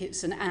 I think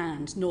it's an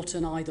and, not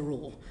an either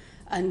or.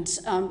 And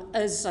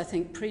as I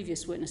think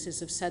previous witnesses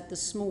have said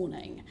this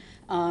morning,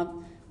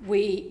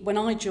 when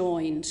I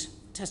joined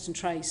Test and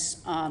Trace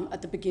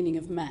at the beginning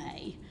of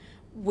May,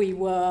 we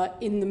were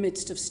in the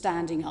midst of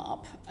standing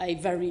up a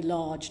very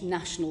large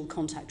national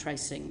contact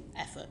tracing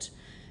effort.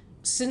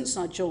 Since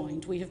I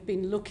joined, we have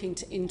been looking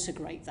to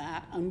integrate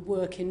that and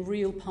work in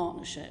real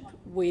partnership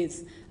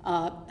with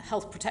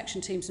health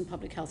protection teams in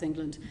Public Health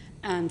England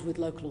and with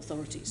local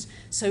authorities.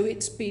 So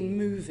it's been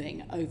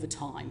moving over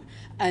time.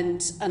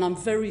 And I'm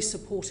very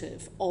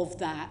supportive of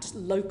that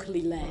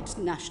locally led,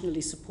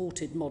 nationally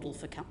supported model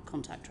for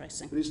contact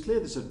tracing. But it's clear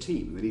there's a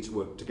team, they need to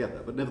work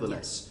together, but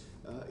nevertheless,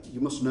 you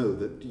must know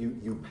that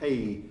you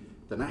pay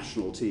the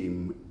national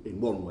team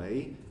in one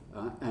way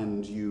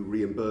and you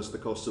reimburse the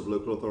costs of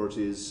local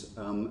authorities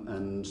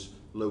and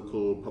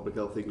local Public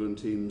Health England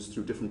teams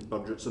through different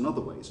budgets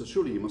another way. So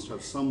surely you must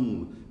have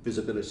some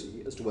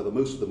visibility as to whether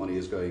most of the money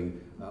is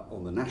going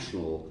on the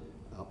national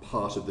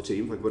part of the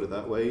team, if I put it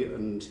that way,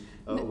 and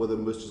whether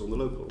most is on the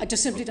local. I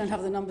just simply don't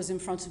have the numbers in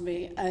front of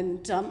me,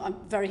 and I'm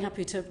very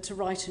happy to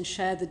write and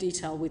share the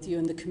detail with you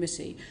and the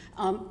committee.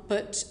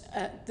 But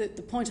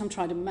the point I'm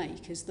trying to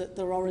make is that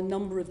there are a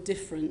number of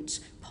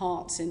different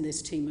parts in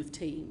this team of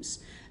teams,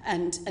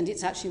 and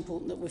it's actually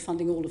important that we're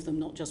funding all of them,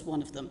 not just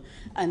one of them.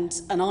 And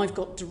I've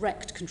got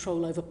direct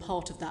control over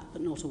part of that,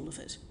 but not all of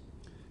it.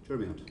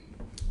 Jeremy Hunt.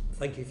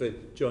 Thank you for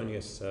joining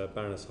us,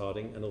 Baroness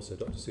Harding, and also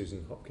Dr.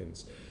 Susan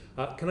Hopkins.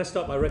 Can I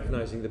start by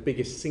recognising the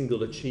biggest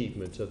single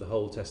achievement of the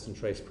whole Test and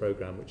Trace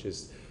programme, which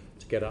is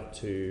to get up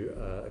to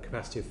a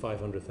capacity of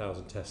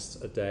 500,000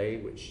 tests a day,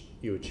 which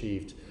you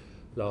achieved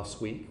last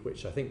week,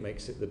 which I think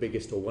makes it the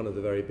biggest, or one of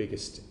the very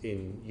biggest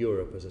in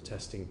Europe as a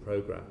testing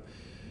programme.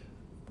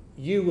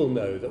 You will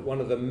know that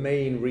one of the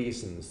main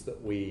reasons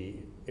that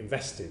we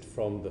invested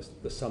from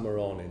the summer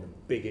on in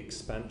a big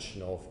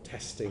expansion of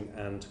testing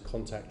and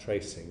contact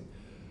tracing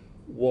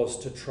was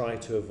to try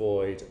to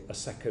avoid a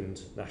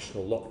second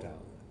national lockdown.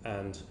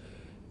 And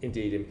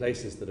indeed, in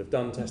places that have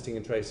done testing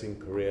and tracing,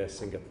 Korea,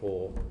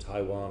 Singapore,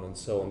 Taiwan, and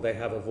so on, they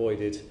have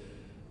avoided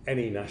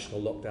any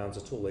national lockdowns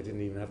at all. They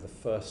didn't even have the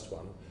first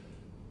one.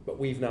 But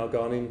we've now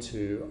gone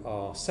into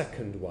our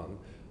second one.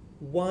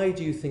 Why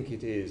do you think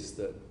it is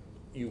that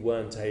you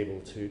weren't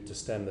able to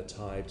stem the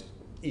tide,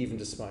 even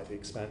despite the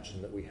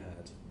expansion that we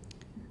had?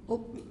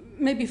 Well,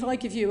 maybe if I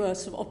give you a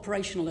sort of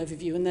operational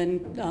overview and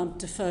then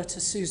defer to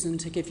Susan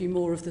to give you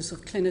more of the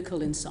sort of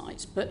clinical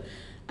insight. But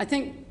I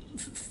think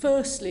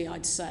firstly,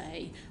 I'd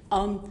say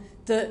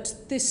that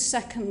this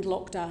second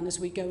lockdown, as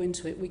we go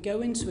into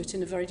it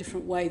in a very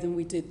different way than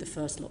we did the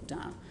first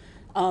lockdown.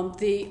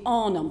 The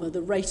R number,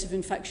 the rate of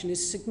infection,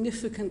 is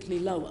significantly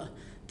lower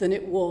than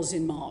it was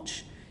in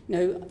March. You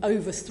know,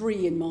 over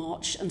 3 in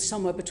March and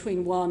somewhere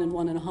between 1 and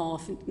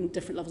 1.5 in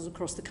different levels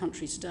across the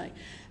country today.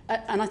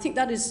 And I think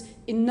that is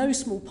in no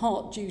small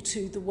part due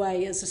to the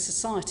way as a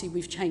society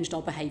we've changed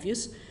our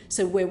behaviours.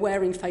 So we're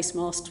wearing face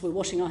masks, we're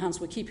washing our hands,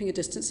 we're keeping a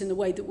distance in a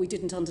way that we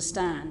didn't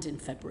understand in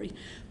February,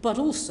 but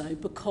also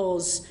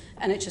because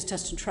NHS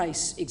Test and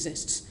Trace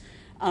exists.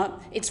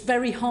 It's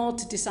very hard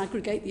to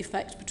disaggregate the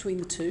effect between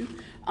the two,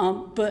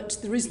 but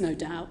there is no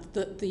doubt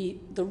that the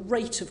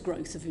rate of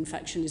growth of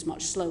infection is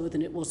much slower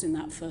than it was in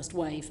that first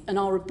wave, and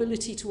our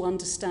ability to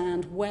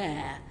understand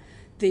where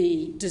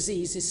the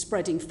disease is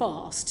spreading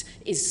fast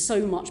is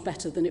so much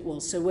better than it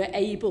was. So we're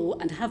able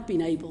and have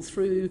been able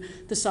through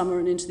the summer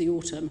and into the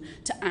autumn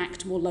to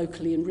act more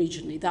locally and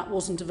regionally. That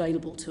wasn't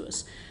available to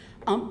us.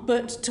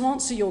 But to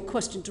answer your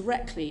question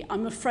directly,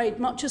 I'm afraid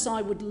much as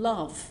I would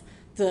love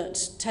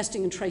that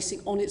testing and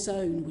tracing on its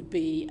own would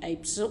be a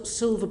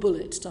silver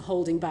bullet to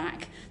holding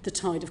back the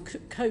tide of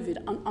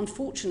COVID,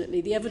 unfortunately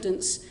the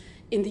evidence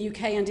in the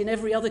UK and in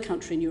every other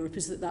country in Europe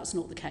is that that's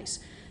not the case.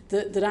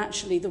 That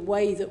actually the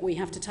way that we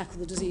have to tackle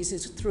the disease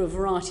is through a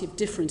variety of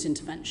different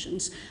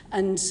interventions,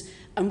 and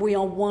we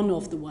are one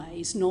of the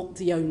ways, not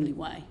the only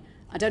way.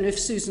 I don't know if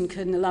Susan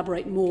can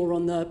elaborate more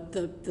on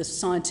the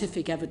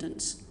scientific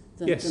evidence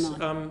than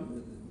I.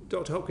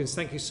 Dr. Hopkins,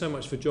 thank you so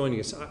much for joining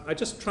us. I'm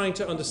just trying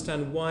to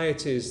understand why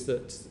it is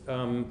that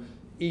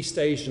East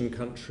Asian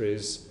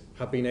countries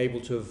have been able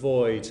to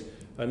avoid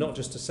not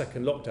just a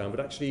second lockdown, but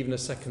actually even a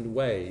second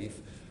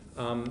wave.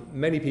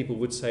 Many people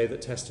would say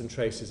that test and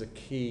trace is a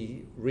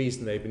key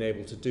reason they've been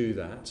able to do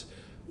that.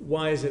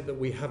 Why is it that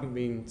we haven't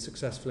been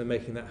successful in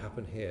making that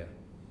happen here?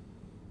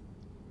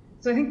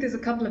 So I think there's a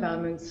couple of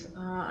elements.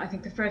 I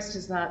think the first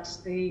is that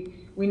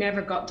we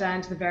never got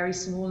down to the very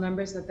small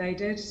numbers that they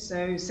did.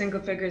 So single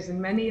figures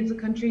in many of the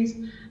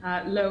countries,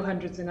 low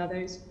hundreds in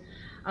others.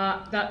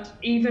 That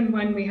even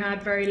when we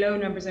had very low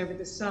numbers over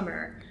the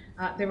summer,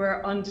 there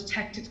were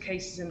undetected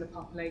cases in the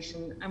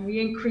population, and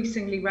we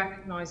increasingly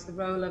recognise the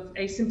role of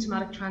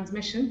asymptomatic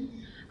transmission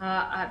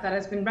that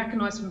has been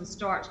recognised from the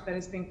start, but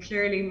has been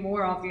clearly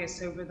more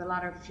obvious over the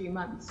latter few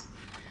months.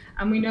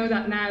 And we know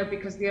that now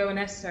because the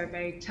ONS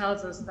survey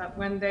tells us that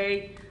when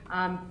they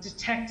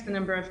detect the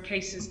number of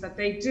cases that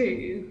they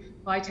do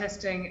by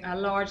testing a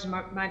large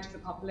amount of the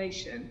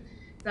population,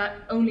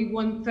 that only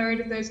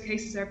 1/3 of those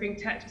cases are being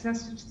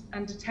tested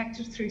and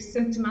detected through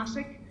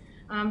symptomatic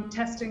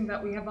testing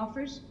that we have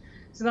offered.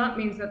 So that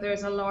means that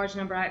there's a large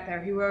number out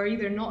there who are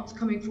either not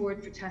coming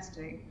forward for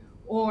testing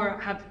or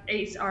are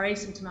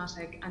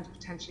asymptomatic and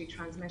potentially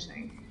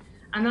transmitting.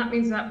 And that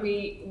means that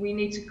we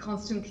need to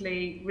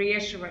constantly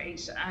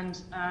reiterate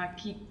and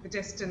keep the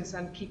distance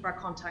and keep our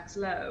contacts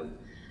low.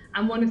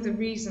 And one of the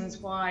reasons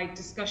why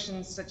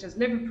discussions such as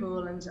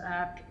Liverpool and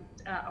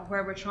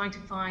where we're trying to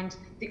find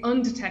the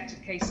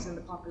undetected cases in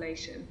the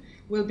population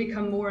will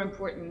become more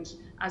important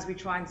as we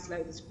try and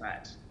slow the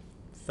spread.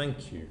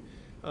 Thank you.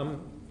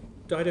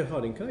 Dido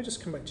Harding, can I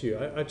just come back to you?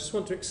 I just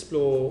want to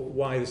explore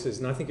why this is,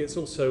 and I think it's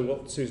also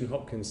what Susan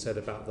Hopkins said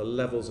about the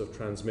levels of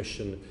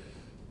transmission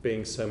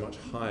being so much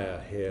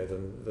higher here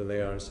than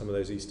they are in some of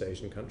those East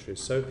Asian countries.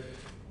 So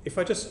if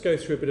I just go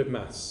through a bit of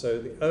maths, so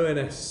the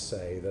ONS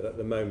say that at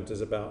the moment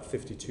there's about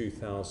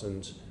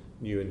 52,000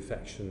 new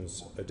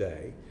infections a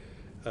day.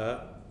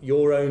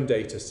 Your own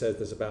data says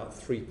there's about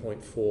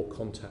 3.4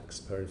 contacts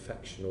per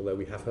infection, although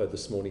we have heard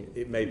this morning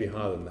it may be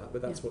higher than that,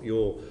 but that's what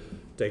your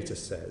data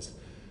says.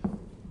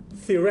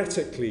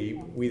 Theoretically,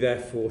 we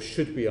therefore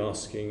should be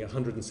asking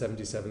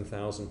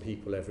 177,000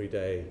 people every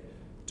day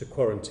to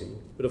quarantine.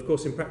 But of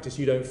course, in practice,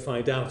 you don't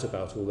find out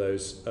about all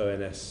those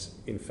ONS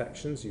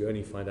infections. You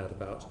only find out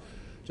about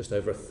just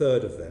over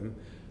 1/3 of them.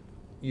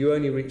 You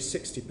only reach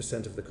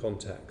 60% of the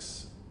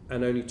contacts,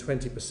 and only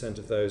 20%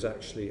 of those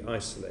actually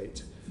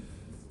isolate.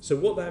 So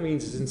what that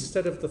means is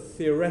instead of the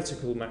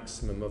theoretical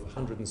maximum of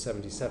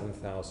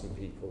 177,000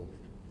 people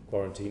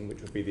quarantined,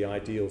 which would be the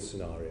ideal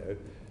scenario,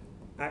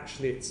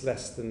 actually it's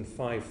less than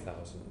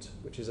 5,000,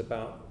 which is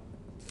about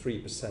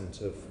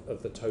 3%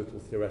 of the total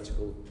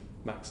theoretical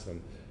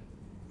maximum.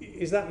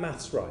 Is that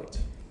maths right?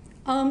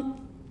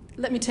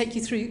 Let me take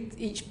you through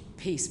each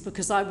piece,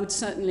 because I would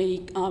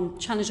certainly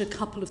challenge a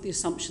couple of the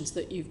assumptions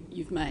that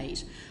you've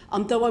made.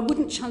 Though I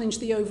wouldn't challenge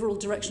the overall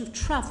direction of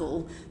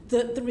travel,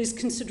 that there is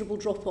considerable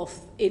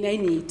drop-off in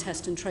any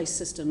test and trace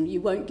system. You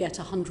won't get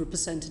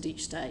 100% at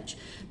each stage.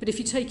 But if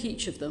you take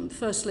each of them,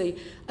 firstly,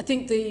 I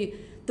think the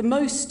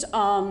most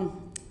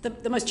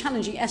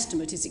challenging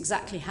estimate is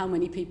exactly how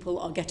many people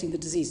are getting the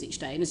disease each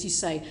day. And as you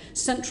say,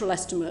 central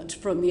estimate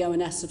from the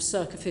ONS of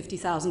circa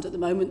 50,000 at the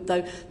moment,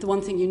 though the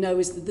one thing you know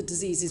is that the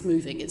disease is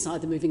moving. It's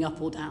either moving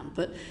up or down.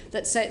 But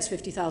let's say it's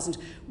 50,000.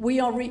 We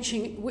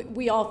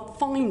are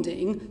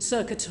finding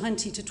circa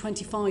 20 to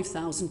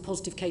 25,000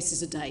 positive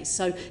cases a day.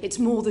 So it's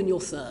more than your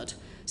third.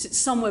 So it's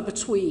somewhere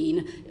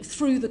between,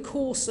 through the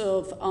course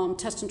of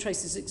Test and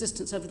Trace's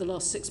existence over the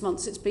last 6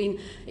 months,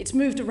 it's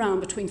moved around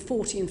between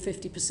 40 and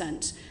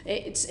 50%.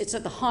 It's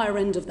at the higher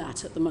end of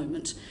that at the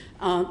moment,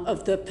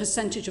 of the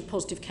percentage of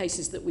positive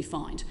cases that we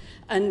find.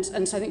 And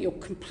so I think you're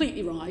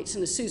completely right,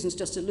 and as Susan's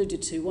just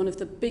alluded to, one of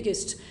the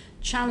biggest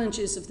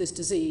challenges of this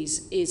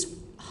disease is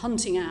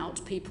hunting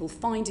out people,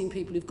 finding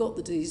people who've got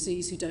the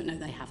disease who don't know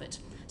they have it.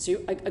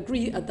 So I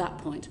agree at that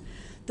point.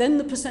 Then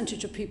the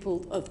percentage of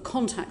people, of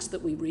contacts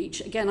that we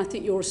reach, again, I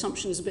think your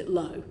assumption is a bit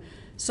low.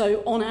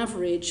 So on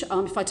average,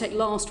 if I take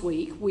last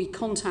week, we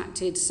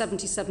contacted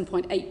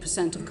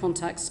 77.8% of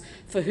contacts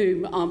for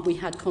whom we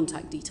had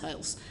contact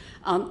details.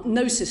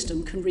 No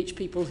system can reach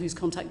people whose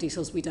contact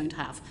details we don't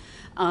have.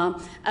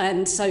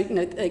 And so,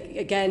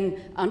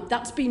 again,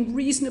 that's been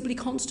reasonably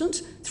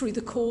constant through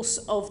the course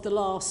of the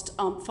last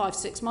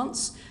 5-6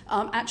 months.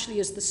 Actually,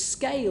 as the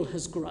scale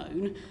has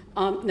grown,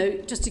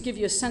 just to give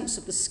you a sense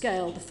of the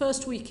scale, the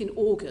first week in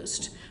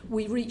August,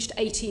 we reached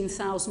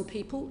 18,000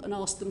 people and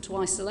asked them to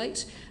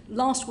isolate.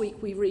 Last week,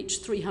 we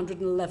reached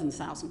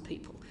 311,000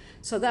 people.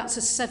 So that's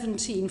a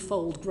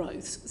 17-fold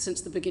growth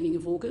since the beginning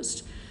of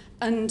August.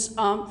 And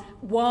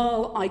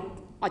while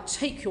I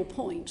take your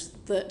point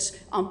that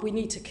we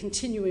need to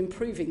continue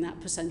improving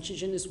that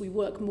percentage, and as we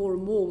work more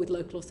and more with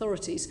local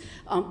authorities,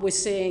 we're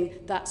seeing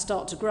that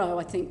start to grow.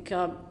 I think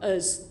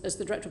as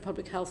the Director of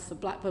Public Health for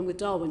Blackburn with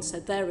Darwin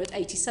said, they're at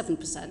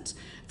 87%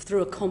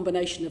 through a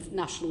combination of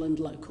national and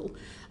local.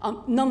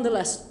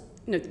 Nonetheless,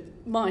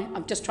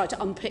 I've just tried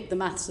to unpick the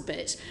maths a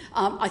bit.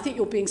 I think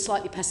you're being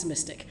slightly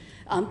pessimistic.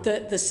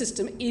 The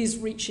system is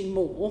reaching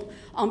more,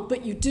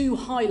 but you do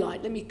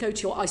highlight, let me go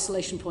to your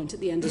isolation point at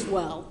the end as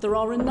well. There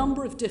are a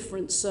number of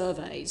different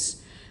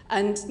surveys,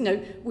 and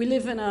we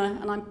live in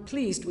and I'm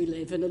pleased we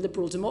live in a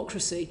liberal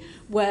democracy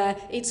where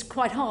it's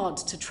quite hard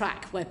to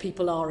track where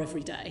people are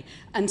every day.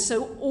 And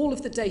so all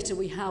of the data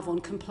we have on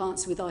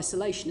compliance with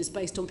isolation is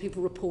based on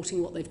people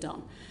reporting what they've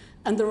done.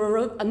 And there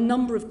are a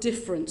number of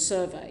different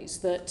surveys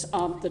that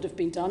have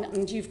been done,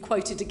 and you've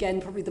quoted again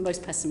probably the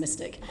most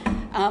pessimistic.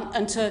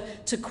 And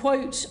to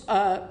quote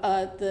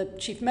the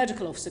Chief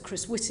Medical Officer,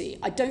 Chris Whitty,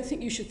 I don't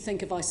think you should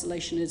think of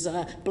isolation as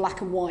a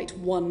black and white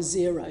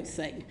 1-0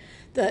 thing.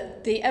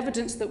 That the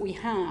evidence that we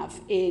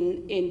have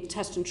in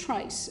Test and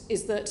Trace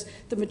is that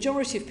the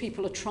majority of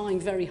people are trying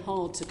very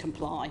hard to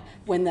comply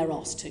when they're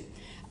asked to.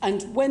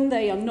 And when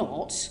they are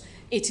not,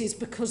 it is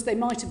because they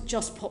might have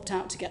just popped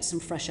out to get some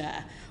fresh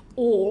air.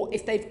 Or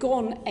if they've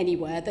gone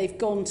anywhere, they've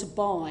gone to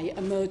buy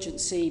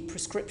emergency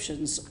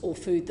prescriptions or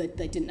food that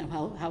they didn't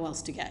know how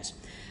else to get.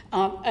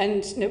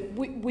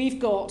 We've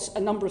got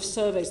a number of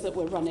surveys that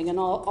we're running, and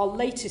our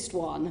latest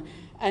one,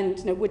 and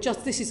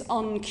this is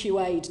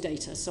un-QA'd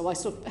data, so I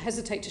sort of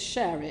hesitate to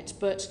share it,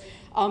 but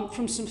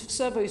from some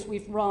surveys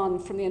we've run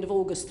from the end of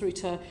August through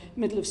to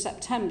middle of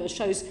September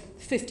shows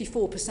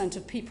 54%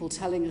 of people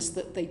telling us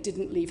that they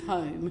didn't leave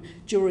home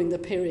during the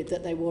period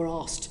that they were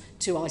asked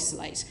to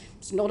isolate.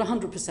 It's not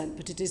 100%,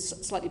 but it is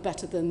slightly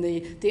better than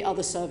the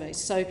other surveys.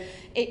 So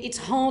it's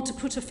hard to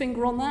put a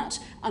finger on that,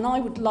 and I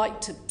would like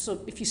to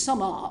if you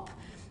sum up,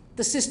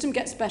 the system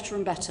gets better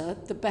and better,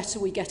 the better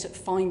we get at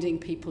finding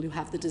people who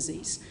have the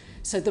disease.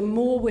 So the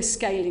more we're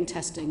scaling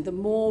testing, the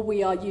more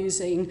we are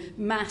using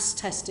mass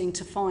testing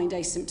to find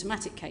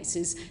asymptomatic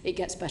cases, it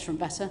gets better and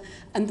better.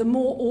 And the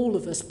more all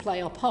of us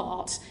play our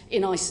part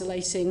in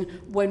isolating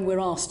when we're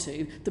asked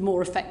to, the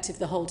more effective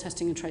the whole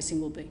testing and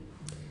tracing will be.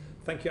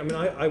 Thank you. I mean,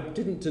 I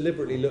didn't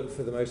deliberately look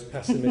for the most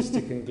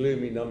pessimistic and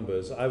gloomy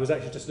numbers. I was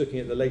actually just looking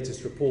at the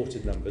latest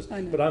reported numbers.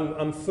 But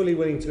I'm fully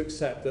willing to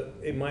accept that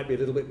it might be a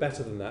little bit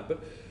better than that.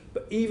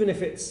 But even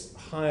if it's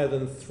higher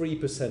than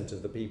 3%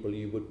 of the people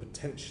you would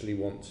potentially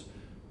want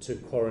to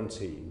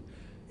quarantine,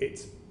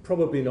 it's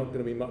probably not going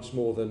to be much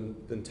more than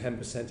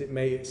 10%.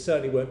 It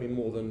certainly won't be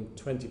more than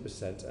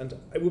 20%. And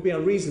it would be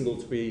unreasonable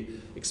to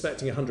be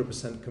expecting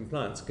 100%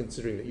 compliance,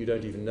 considering that you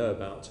don't even know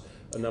about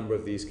a number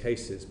of these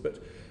cases.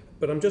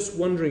 But I'm just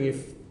wondering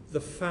if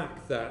the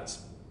fact that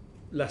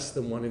less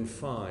than 1 in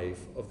 5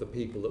 of the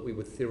people that we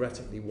would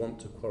theoretically want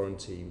to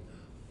quarantine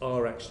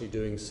are actually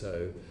doing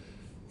so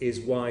is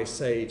why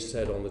SAGE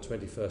said on the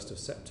 21st of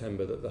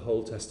September that the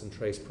whole Test and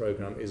Trace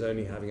programme is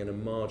only having a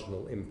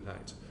marginal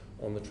impact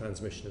on the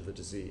transmission of the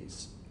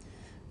disease.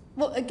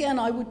 Well, again,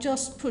 I would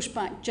just push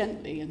back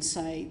gently and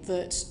say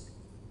that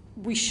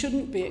we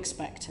shouldn't be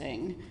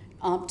expecting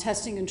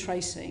testing and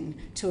tracing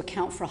to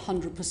account for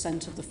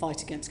 100% of the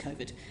fight against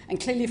COVID. And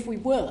clearly if we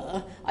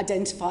were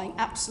identifying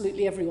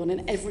absolutely everyone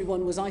and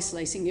everyone was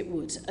isolating, it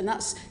would. And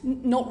that's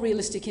not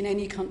realistic in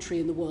any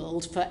country in the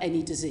world for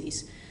any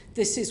disease.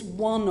 This is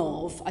one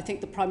of, I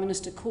think the Prime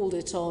Minister called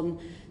it on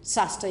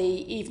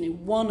Saturday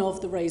evening, one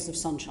of the rays of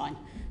sunshine.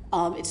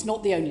 It's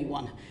not the only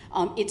one.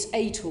 It's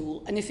a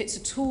tool. And if it's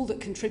a tool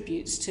that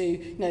contributes to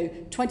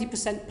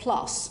 20%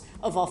 plus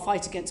of our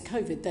fight against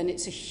COVID, then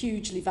it's a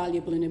hugely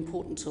valuable and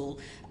important tool.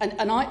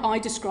 And I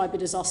describe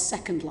it as our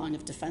second line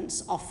of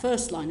defence. Our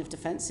first line of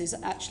defence is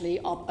actually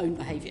our own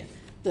behaviour.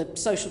 The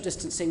social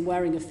distancing,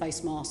 wearing of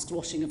face masks,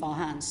 washing of our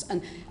hands.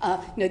 And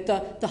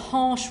the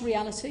harsh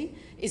reality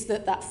is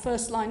that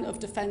first line of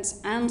defence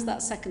and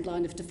that second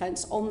line of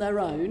defence on their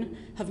own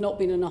have not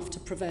been enough to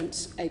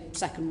prevent a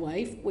second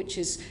wave, which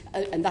is,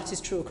 and that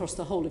is true across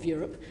the whole of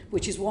Europe,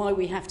 which is why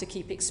we have to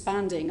keep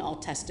expanding our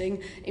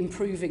testing,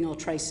 improving our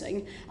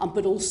tracing,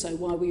 but also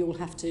why we all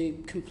have to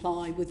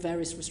comply with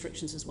various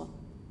restrictions as well.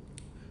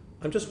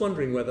 I'm just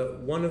wondering whether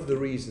one of the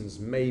reasons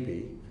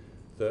maybe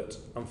that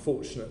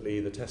unfortunately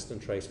the Test and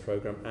Trace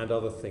programme and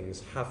other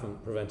things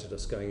haven't prevented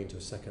us going into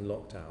a second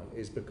lockdown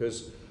is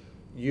because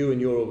you and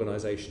your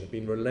organisation have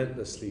been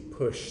relentlessly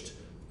pushed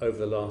over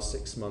the last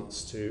 6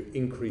 months to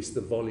increase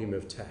the volume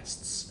of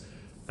tests.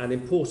 And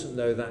important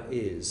though that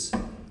is,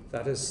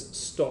 that has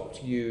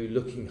stopped you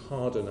looking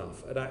hard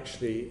enough at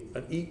actually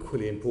an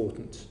equally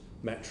important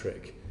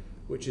metric,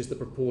 which is the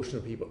proportion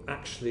of people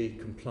actually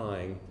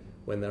complying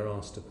when they're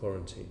asked to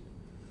quarantine?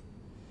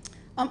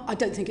 I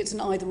don't think it's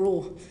an either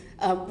or.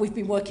 We've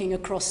been working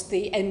across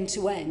the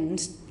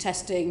end-to-end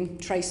testing,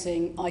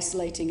 tracing,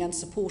 isolating and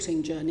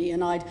supporting journey,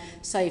 and I'd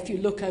say if you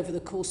look over the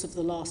course of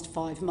the last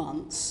 5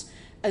 months,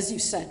 as you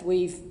said,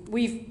 we've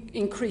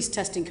increased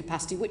testing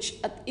capacity, which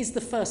is the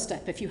first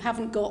step. If you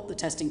haven't got the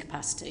testing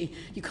capacity,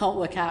 you can't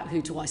work out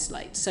who to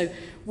isolate. So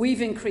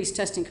we've increased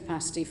testing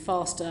capacity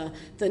faster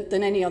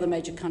than any other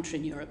major country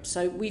in Europe.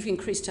 So we've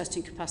increased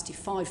testing capacity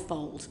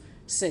 5-fold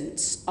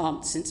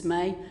since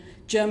May.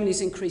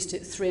 Germany's increased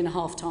it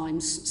 3.5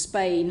 times,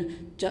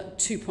 Spain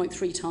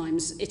 2.3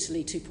 times,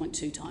 Italy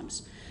 2.2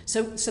 times.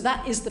 So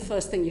that is the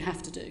first thing you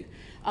have to do.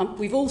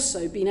 We've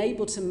also been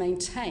able to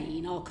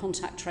maintain our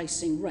contact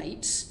tracing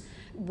rates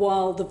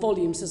while the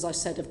volumes, as I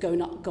said, have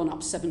gone up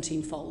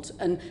 17-fold.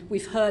 And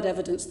we've heard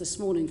evidence this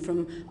morning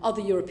from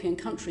other European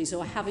countries who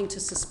are having to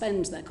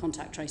suspend their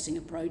contact tracing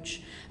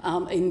approach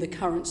in the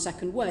current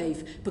second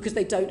wave because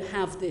they don't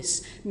have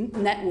this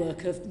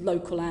network of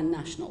local and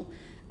national.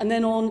 And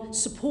then on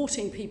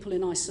supporting people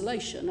in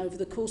isolation over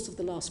the course of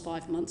the last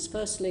 5 months,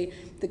 firstly,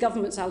 the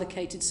government's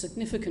allocated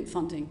significant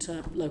funding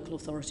to local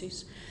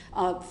authorities.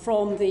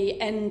 From the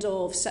end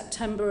of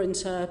September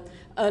into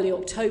early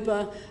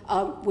October,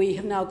 we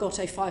have now got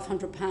a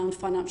 £500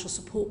 financial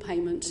support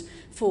payment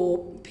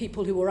for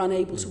people who were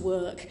unable to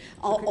work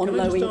on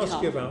low income. Can I just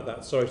ask you about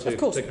that? Sorry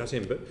to cut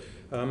in,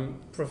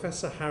 but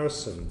Professor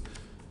Harrison,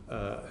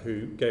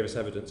 who gave us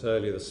evidence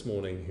earlier this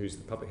morning, who's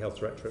the Public Health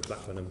Director at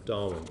Blackburn and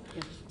Darwin,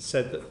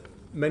 said that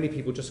many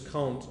people just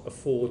can't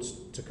afford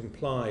to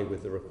comply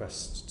with the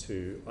request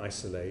to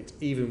isolate,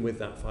 even with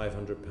that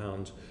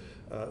 £500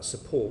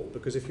 support,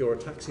 because if you're a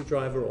taxi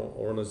driver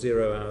or on a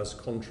 0 hours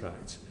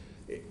contract,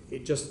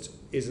 it just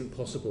isn't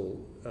possible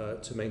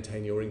to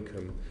maintain your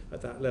income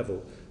at that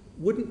level.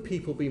 Wouldn't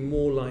people be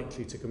more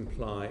likely to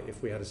comply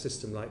if we had a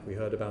system like we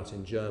heard about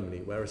in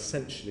Germany, where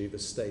essentially the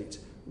state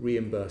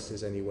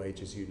reimburses any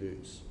wages you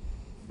lose?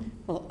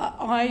 Well,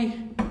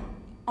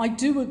 I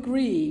do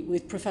agree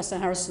with Professor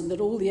Harrison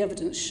that all the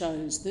evidence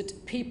shows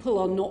that people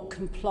are not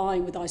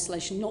complying with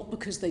isolation, not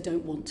because they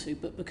don't want to,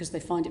 but because they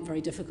find it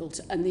very difficult.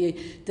 And the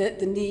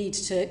need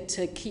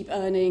to keep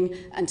earning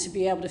and to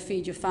be able to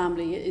feed your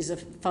family is a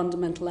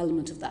fundamental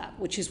element of that,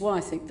 which is why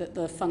I think that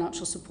the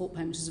financial support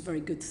payment is a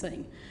very good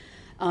thing.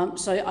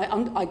 So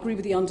I agree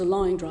with the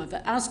underlying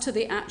driver. As to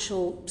the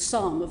actual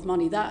sum of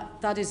money,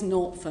 that is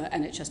not for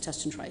NHS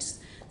Test and Trace.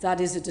 That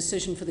is a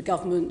decision for the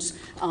government,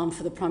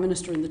 for the Prime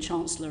Minister and the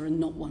Chancellor, and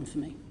not one for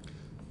me.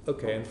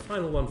 Okay, and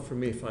final one from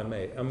me, if I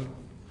may.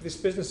 This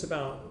business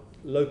about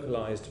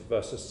localised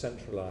versus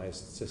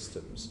centralised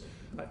systems,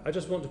 I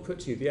just want to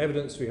put to you, the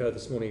evidence we heard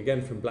this morning,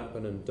 again from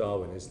Blackburn and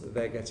Darwin, is that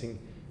they're getting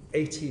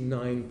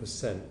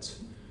 89%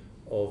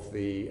 of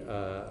the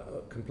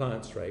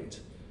compliance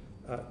rate,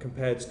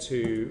 compared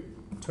to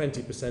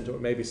 20% or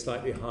maybe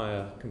slightly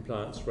higher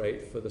compliance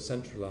rate for the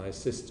centralised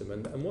system.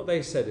 And what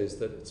they said is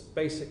that it's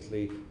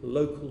basically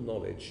local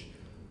knowledge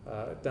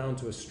down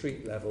to a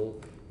street level.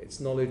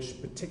 It's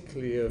knowledge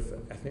particularly of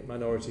ethnic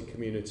minority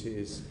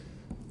communities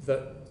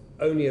that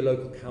only a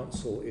local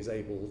council is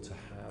able to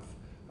have.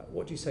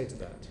 What do you say to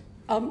that?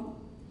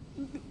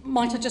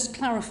 Might I just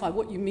clarify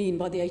what you mean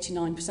by the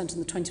 89%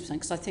 and the 20%,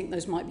 because I think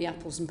those might be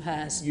apples and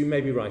pears. You may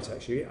be right,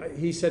 actually.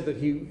 He said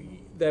that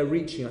they're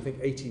reaching, I think,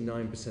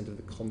 89% of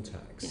the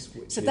contacts.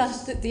 Yeah. So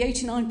the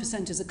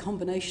 89% is a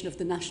combination of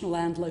the national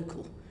and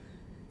local.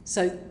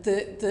 So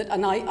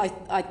and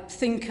I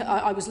think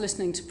I was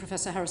listening to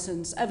Professor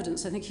Harrison's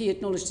evidence. I think he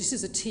acknowledged this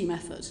is a team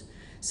effort.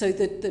 So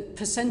the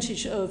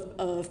percentage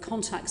of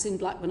contacts in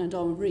Blackburn and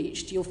Darwin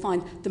reached, you'll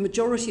find the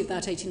majority of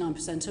that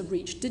 89% are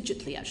reached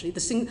digitally, actually.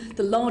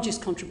 The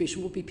largest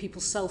contribution will be people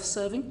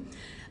self-serving.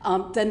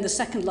 Then the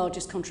second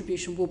largest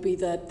contribution will be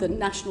the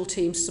national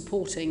team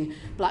supporting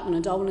Blackburn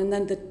and Darwin, and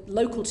then the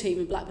local team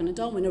in Blackburn and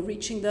Darwin are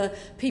reaching the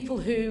people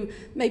who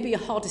maybe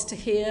are hardest to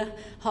hear,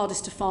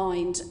 hardest to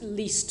find,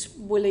 least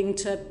willing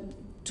to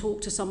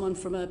talk to someone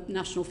from a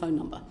national phone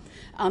number.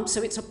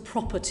 So it's a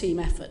proper team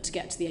effort to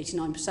get to the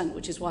 89%,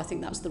 which is why I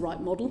think that's the right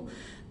model.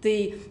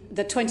 The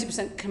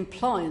 20%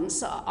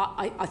 compliance,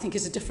 I think,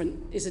 is a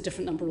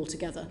different number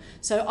altogether.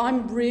 So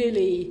I'm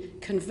really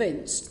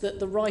convinced that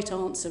the right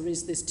answer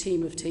is this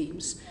team of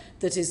teams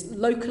that is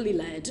locally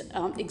led,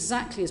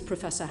 exactly as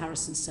Professor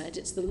Harrison said.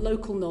 It's the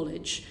local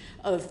knowledge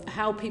of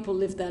how people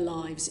live their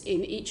lives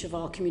in each of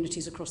our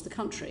communities across the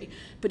country.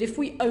 But if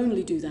we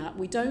only do that,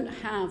 we don't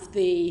have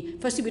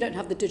firstly, we don't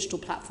have the digital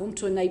platform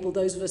to enable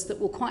those of us that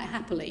will quite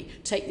happily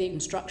take the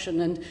instruction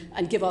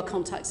and give our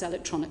contacts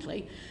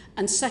electronically.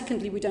 And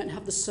secondly, we don't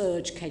have the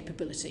surge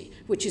capability,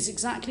 which is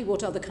exactly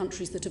what other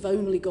countries that have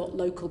only got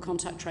local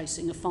contact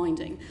tracing are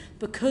finding.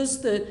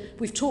 Because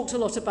we've talked a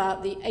lot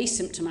about the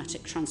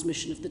asymptomatic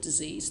transmission of the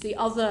disease. The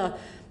other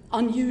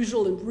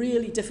unusual and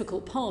really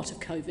difficult part of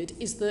COVID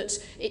is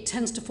that it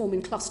tends to form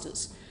in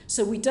clusters.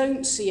 So we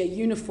don't see a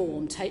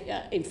uniform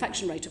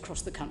infection rate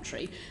across the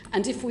country.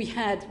 And if we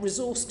had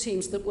resource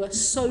teams that were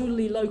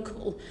solely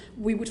local,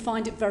 we would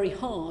find it very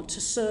hard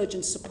to surge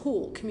and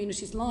support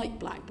communities like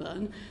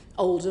Blackburn,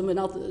 Oldham and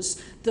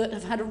others that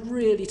have had a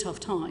really tough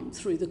time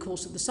through the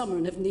course of the summer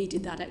and have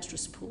needed that extra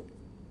support.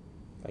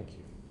 Thank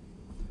you.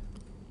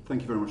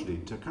 Thank you very much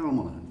indeed. Carol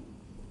Monaghan.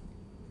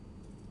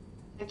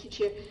 Thank you,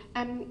 Chair.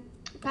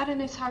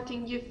 Baroness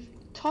Harding, you've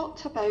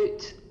talked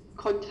about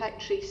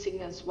contact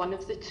tracing as one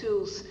of the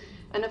tools,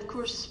 and of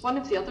course one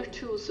of the other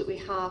tools that we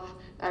have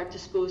at our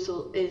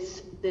disposal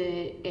is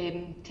the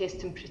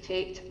Test and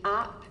Protect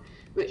app,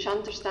 which I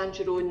understand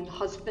your own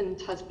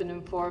husband has been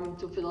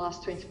informed over the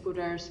last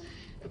 24 hours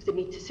of the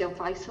need to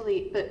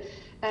self-isolate. But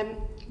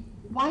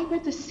why were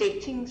the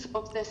settings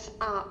of this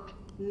app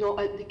not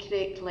at the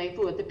correct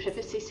level, or the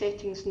privacy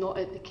settings not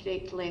at the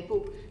correct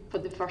level for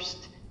the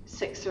first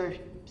 6 or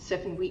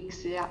 7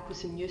 weeks the app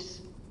was in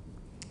use?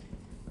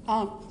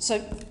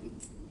 So,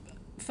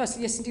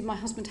 firstly, yes, indeed, my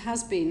husband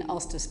has been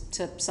asked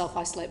to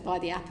self-isolate by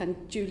the app,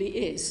 and Julie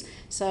is.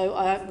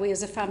 So we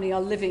as a family are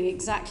living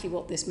exactly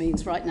what this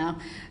means right now.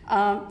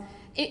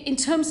 In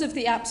terms of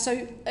the app,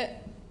 so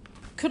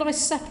could I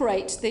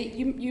separate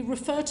you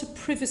refer to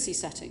privacy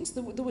settings.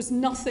 There was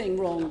nothing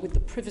wrong with the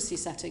privacy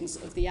settings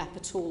of the app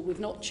at all. We've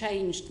not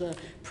changed the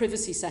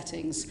privacy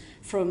settings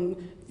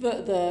from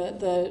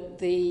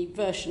the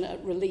version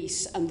at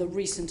release and the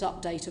recent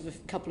update of a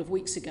couple of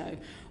weeks ago.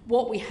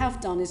 What we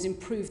have done is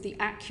improve the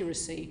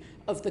accuracy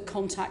of the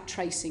contact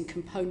tracing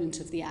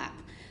component of the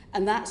app.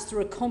 And that's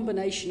through a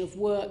combination of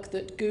work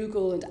that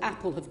Google and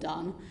Apple have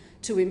done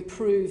to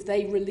improve.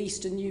 They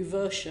released a new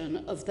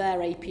version of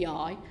their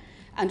API,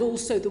 and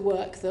also the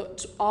work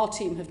that our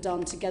team have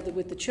done together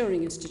with the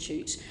Turing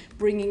Institute,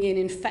 bringing in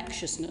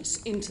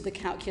infectiousness into the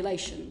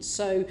calculations.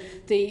 So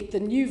the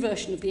new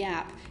version of the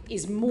app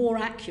is more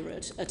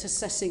accurate at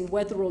assessing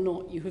whether or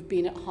not you have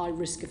been at high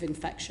risk of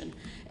infection.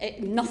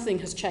 Nothing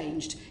has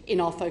changed in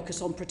our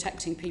focus on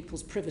protecting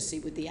people's privacy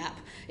with the app.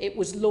 It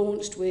was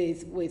launched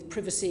with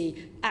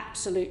privacy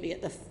absolutely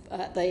at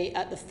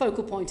the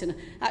focal point, and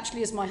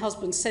actually, as my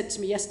husband said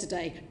to me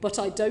yesterday, but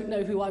I don't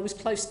know who I was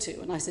close to,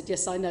 and I said,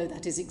 yes, I know,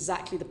 that is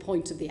exactly the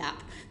point of the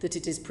app, that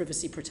it is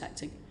privacy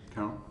protecting.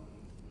 Carol?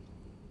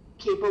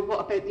 Okay, but what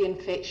about the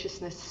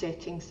infectiousness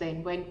settings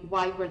then?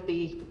 Why were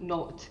they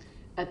not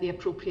at the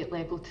appropriate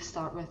level to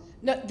start with?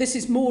 No, this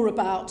is more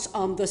about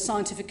the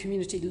scientific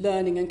community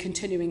learning and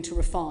continuing to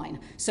refine.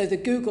 So the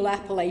Google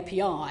Apple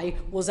API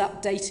was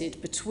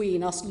updated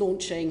between us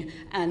launching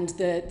and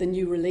the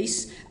new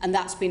release, and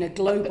that's been a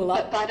global...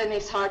 But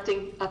Baroness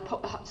Harding,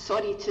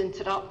 sorry to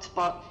interrupt,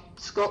 but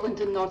Scotland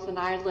and Northern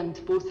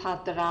Ireland both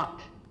had their app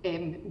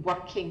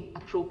working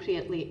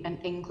appropriately, and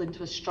England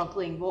was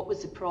struggling. What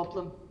was the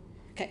problem?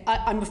 Okay,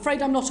 I'm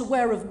afraid I'm not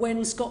aware of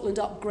when Scotland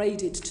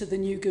upgraded to the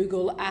new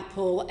Google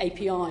Apple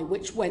API,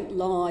 which went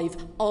live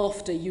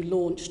after you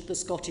launched the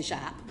Scottish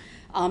app.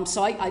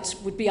 So it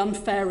would be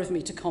unfair of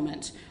me to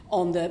comment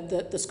on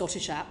the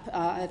Scottish app.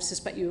 I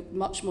suspect you're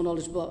much more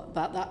knowledgeable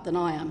about that than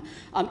I am.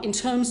 In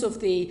terms of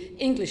the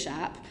English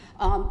app,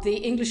 the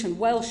English and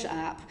Welsh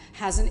app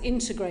has an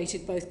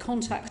integrated both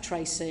contact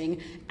tracing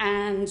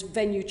and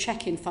venue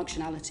check-in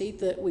functionality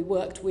that we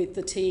worked with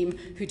the team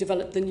who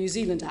developed the New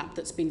Zealand app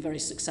that's been very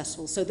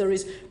successful. So there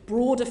is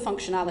broader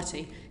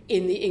functionality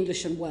in the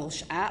English and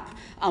Welsh app.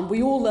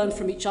 We all learn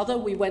from each other.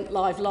 We went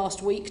live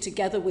last week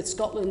together with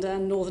Scotland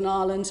and Northern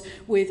Ireland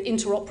with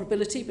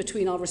interoperability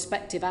between our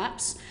respective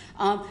apps.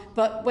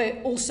 But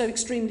we're also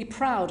extremely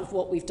proud of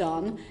what we've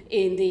done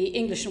in the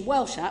English and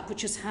Welsh app,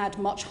 which has had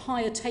much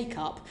higher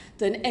take-up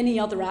than any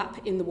other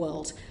app in the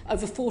world.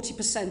 Over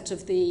 40%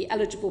 of the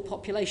eligible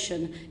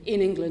population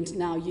in England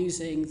now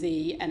using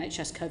the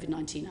NHS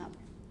COVID-19 app.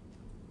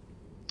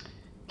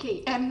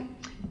 Okay,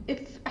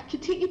 if I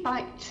could take you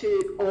back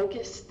to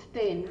August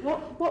then,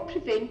 what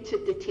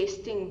prevented the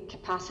testing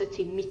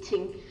capacity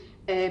meeting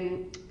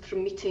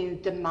from meeting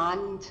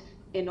demand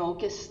in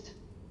August?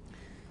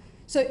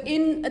 So at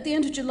the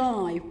end of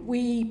July,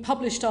 we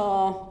published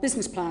our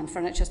business plan for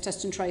NHS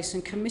Test and Trace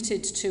and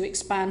committed to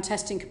expand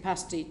testing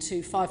capacity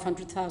to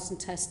 500,000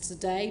 tests a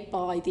day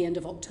by the end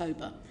of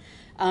October.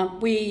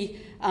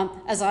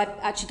 As I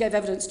actually gave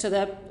evidence to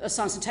the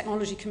Science and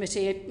Technology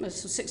Committee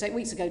 6-8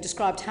 weeks ago,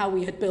 described how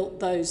we had built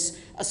those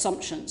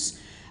assumptions.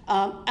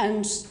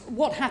 And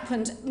what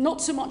happened,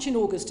 not so much in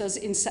August as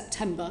in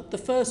September, the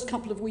first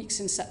couple of weeks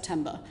in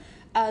September,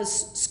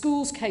 as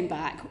schools came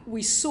back,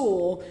 we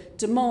saw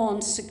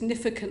demand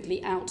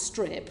significantly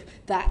outstrip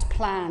that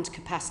planned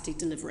capacity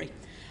delivery.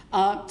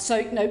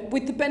 So,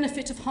 with the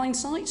benefit of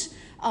hindsight,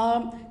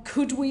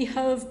 could we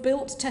have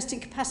built testing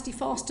capacity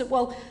faster?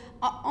 Well,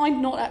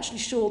 I'm not actually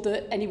sure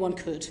that anyone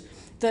could.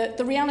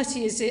 The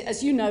reality is,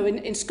 as you know,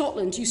 in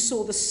Scotland, you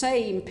saw the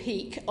same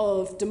peak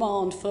of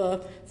demand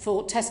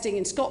for testing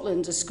in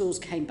Scotland as schools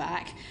came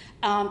back.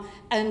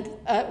 And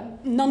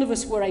none of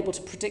us were able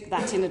to predict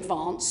that in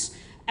advance.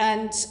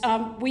 And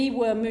we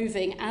were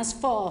moving as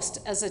fast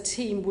as a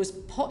team was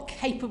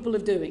capable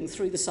of doing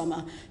through the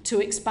summer to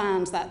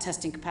expand that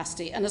testing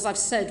capacity. And as I've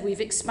said,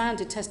 we've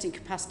expanded testing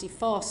capacity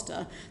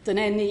faster than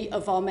any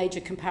of our major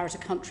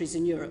comparator countries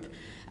in Europe.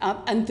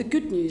 And the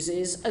good news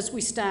is, as we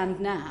stand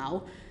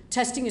now,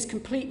 testing is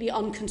completely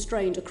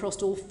unconstrained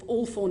across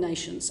all 4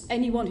 nations.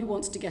 Anyone who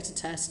wants to get a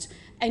test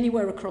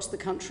anywhere across the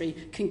country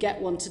can get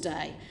one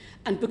today.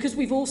 And because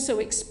we've also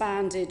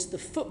expanded the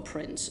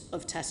footprint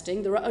of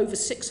testing, there are over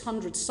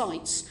 600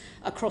 sites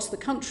across the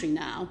country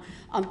now.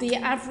 The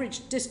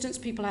average distance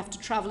people have to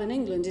travel in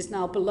England is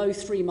now below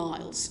 3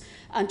 miles.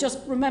 And just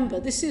remember,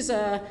 this is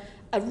a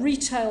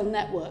retail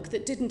network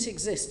that didn't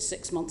exist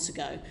 6 months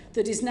ago,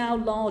 that is now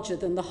larger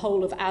than the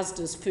whole of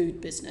Asda's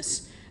food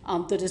business,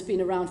 that has been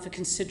around for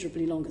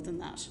considerably longer than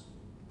that.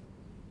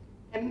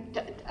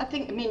 I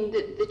think,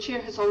 the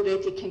Chair has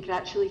already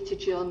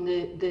congratulated you on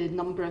the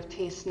number of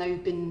tests now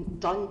been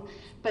done,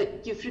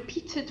 but you've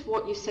repeated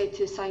what you said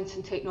to the Science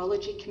and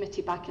Technology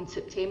Committee back in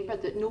September,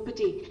 that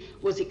nobody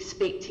was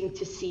expecting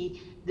to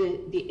see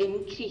the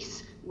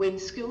increase when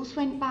schools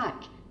went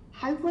back.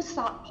 How was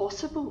that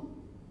possible?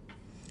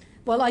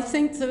 Well, I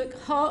think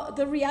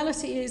the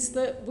reality is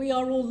that we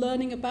are all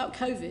learning about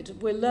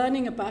COVID. We're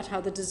learning about how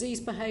the disease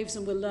behaves,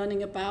 and we're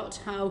learning about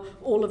how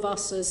all of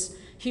us as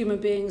human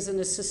beings and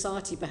as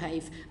society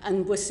behave.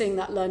 And we're seeing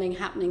that learning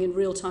happening in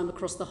real time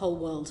across the whole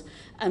world.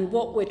 And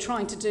what we're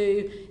trying to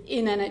do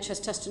in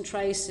NHS Test and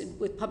Trace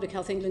with Public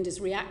Health England is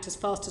react as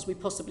fast as we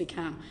possibly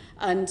can.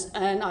 And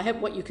I hope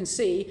what you can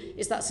see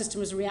is that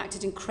system has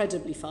reacted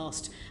incredibly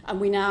fast.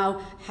 And we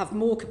now have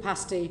more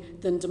capacity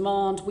than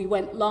demand. We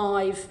went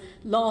live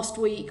last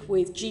week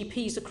with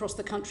GPs across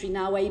the country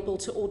now able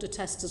to order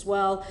tests as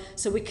well.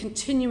 So we're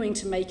continuing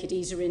to make it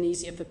easier and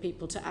easier for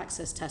people to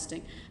access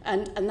testing.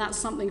 And that's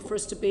something for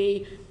us to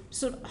be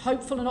sort of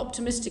hopeful and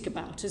optimistic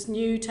about. As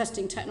new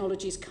testing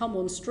technologies come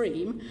on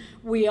stream,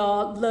 we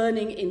are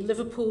learning in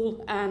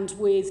Liverpool and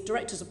with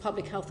directors of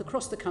public health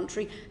across the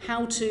country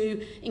how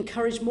to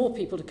encourage more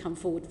people to come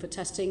forward for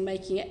testing,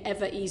 making it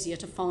ever easier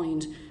to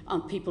find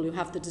people who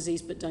have the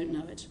disease but don't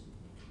know it.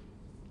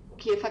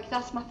 Okay, if I could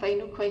ask my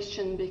final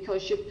question,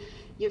 because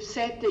you've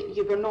said that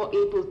you were not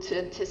able to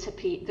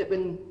anticipate that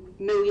when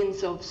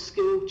millions of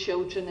school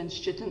children and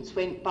students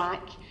went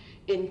back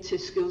into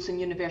schools and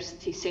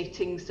university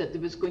settings that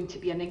there was going to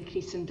be an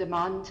increase in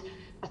demand.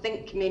 I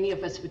think many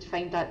of us would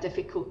find that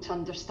difficult to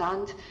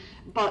understand.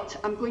 But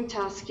I'm going to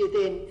ask you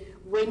then,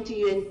 when do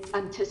you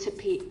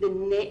anticipate the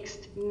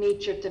next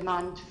major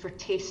demand for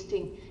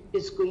testing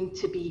is going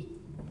to be?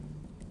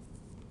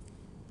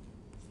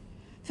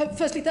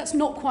 Firstly, that's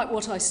not quite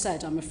what I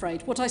said, I'm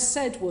afraid. What I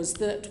said was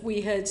that we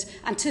had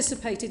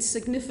anticipated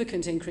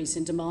significant increase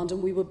in demand,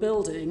 and we were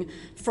building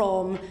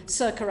from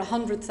circa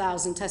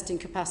 100,000 testing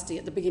capacity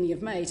at the beginning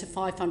of May to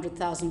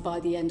 500,000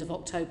 by the end of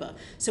October.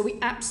 So we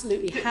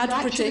absolutely had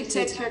predicted... You actually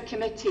said to our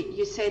committee,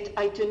 you said,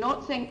 I do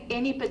not think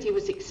anybody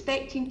was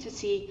expecting to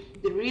see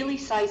the really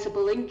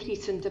sizable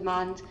increase in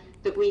demand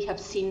that we have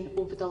seen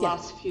over the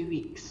last few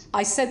weeks.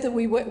 I said that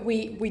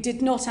we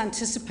did not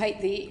anticipate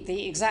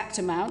the exact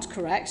amount,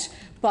 correct,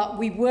 but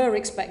we were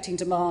expecting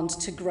demand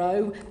to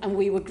grow, and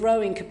we were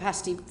growing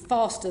capacity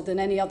faster than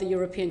any other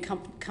European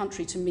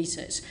country to meet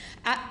it.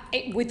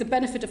 With the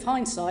benefit of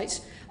hindsight,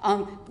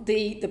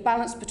 the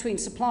balance between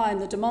supply and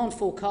the demand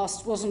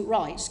forecast wasn't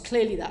right.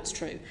 Clearly that's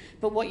true.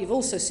 But what you've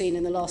also seen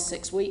in the last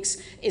 6 weeks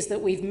is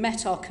that we've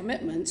met our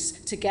commitments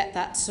to get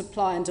that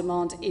supply and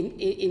demand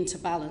into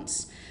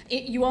balance.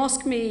 You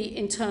ask me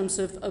in terms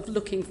of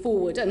looking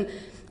forward, and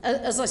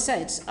as I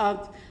said,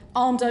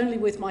 armed only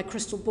with my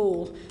crystal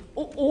ball,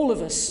 all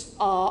of us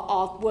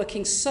are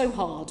working so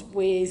hard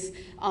with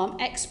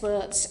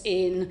experts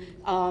in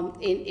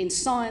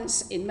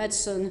science, in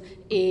medicine,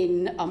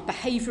 in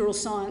behavioural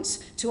science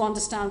to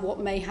understand what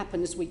may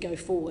happen as we go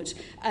forward.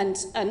 And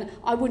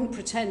I wouldn't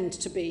pretend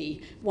to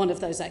be one of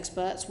those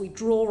experts. We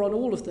draw on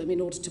all of them in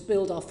order to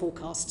build our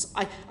forecasts.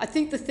 I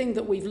think the thing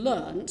that we've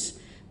learned,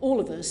 all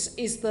of us,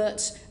 is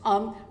that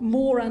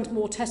more and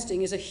more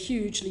testing is a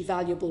hugely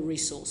valuable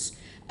resource.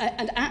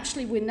 And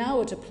actually, we're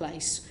now at a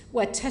place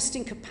where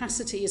testing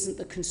capacity isn't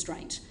the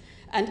constraint.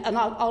 And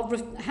I'll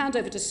hand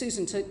over to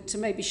Susan to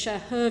maybe share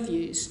her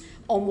views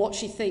on what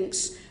she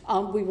thinks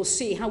we will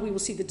see, how we will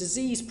see the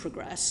disease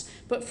progress.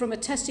 But from a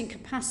testing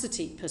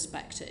capacity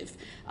perspective,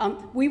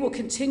 we will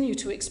continue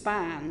to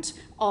expand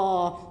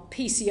our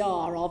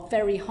PCR, our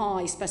very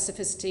high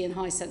specificity and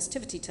high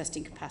sensitivity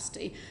testing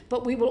capacity,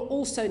 but we will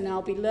also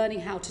now be learning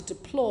how to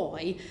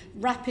deploy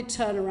rapid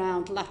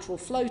turnaround lateral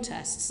flow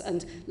tests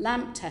and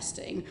LAMP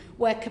testing,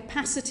 where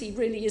capacity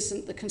really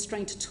isn't the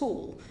constraint at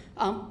all.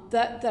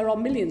 There are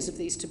millions of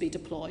these to be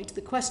deployed.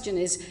 The question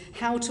is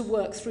how to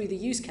work through the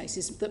use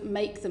cases that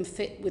make them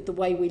fit with the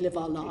way we live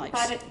our lives.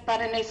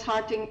 Baroness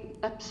Harding,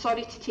 I'm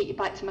sorry to take you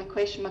back to my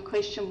question. My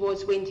question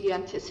was, when do you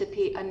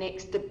anticipate a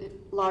next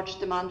large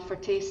demand for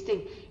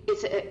testing?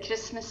 Is it at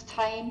Christmas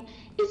time?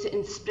 Is it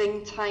in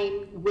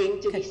springtime? When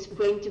do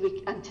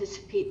we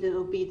anticipate that there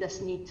will be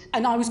this need?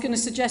 And I was going to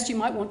suggest you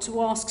might want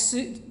to ask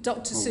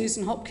Dr.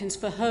 Susan Hopkins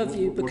for her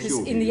view, because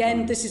in the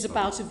end this is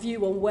about a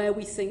view on where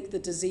we think the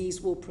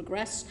disease will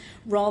progress,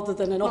 rather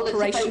than an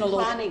operational... It's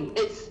about planning.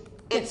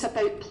 It's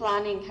about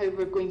planning how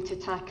we're going to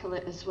tackle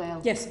it as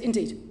well. Yes,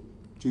 indeed.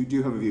 Do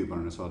you have a view,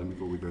 Baroness Harding,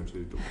 before we go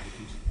to Dr.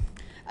 Hopkins?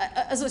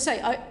 As I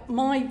say,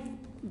 my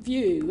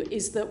view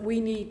is that we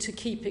need to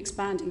keep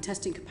expanding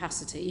testing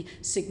capacity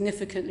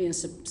significantly and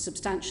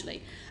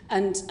substantially.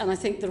 And I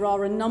think there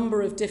are a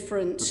number of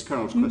different... That's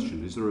Carol's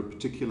question. Is there a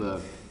particular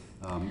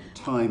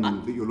time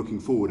that you're looking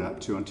forward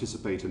at to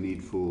anticipate a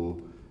need for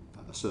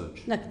a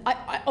surge? No,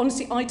 I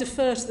honestly, I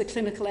defer to the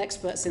clinical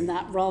experts in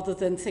that, rather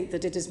than think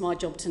that it is my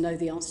job to know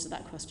the answer to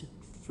that question.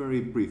 Very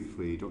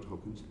briefly, Dr.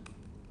 Hopkins.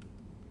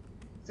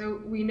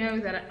 So we know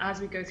that as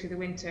we go through the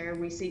winter,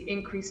 we see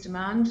increased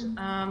demand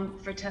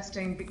for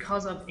testing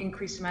because of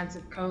increased amounts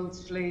of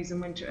colds, flus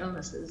and winter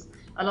illnesses,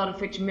 a lot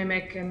of which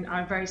mimic and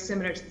are very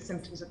similar to the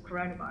symptoms of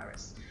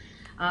coronavirus.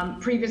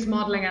 Previous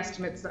modelling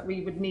estimates that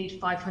we would need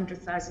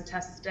 500,000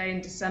 tests a day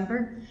in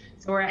December,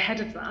 so we're ahead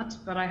of that,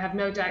 but I have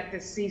no doubt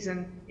this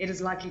season it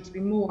is likely to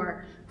be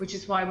more, which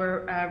is why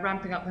we're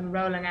ramping up and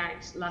rolling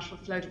out lateral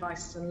flow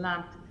devices and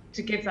LAMP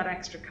to give that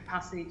extra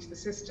capacity to the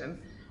system.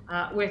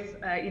 With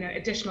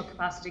additional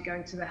capacity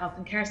going to the health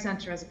and care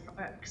sector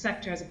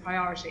as a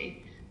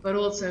priority, but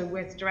also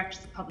with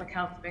directors of public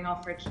health being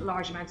offered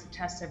large amounts of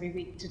tests every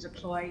week to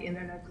deploy in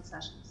their local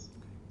settings.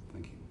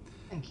 Thank you.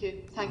 Thank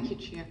you. Thank you,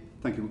 Chair.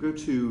 Thank you. We'll go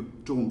to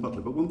Dawn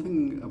Butler. But one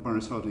thing,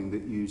 Baroness Harding,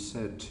 that you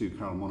said to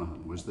Carol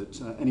Monaghan was that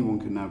anyone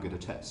can now get a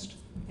test.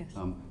 Yes.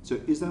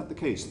 So is that the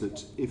case,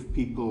 that if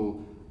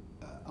people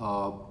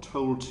are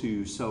told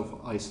to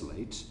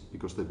self-isolate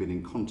because they've been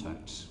in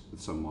contact with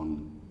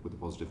someone with a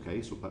positive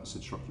case, or perhaps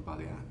instructed by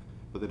the app,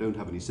 but they don't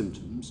have any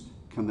symptoms,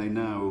 can they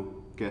now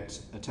get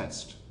a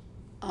test?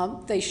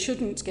 They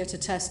shouldn't get a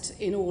test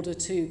in order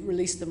to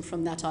release them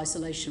from that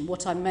isolation.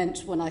 What I meant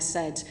when I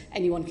said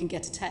anyone can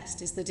get a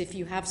test is that if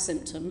you have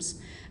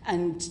symptoms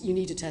and you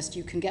need a test,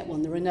 you can get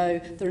one. There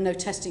are no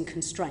testing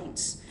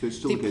constraints. So it's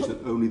still the case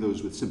that only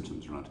those with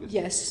symptoms are allowed to get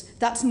a test? Yes,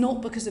 that's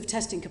not because of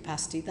testing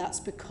capacity, that's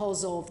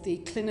because of the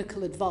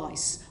clinical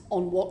advice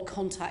on what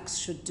contacts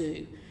should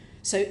do.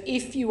 So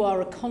if you are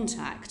a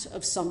contact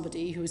of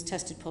somebody who has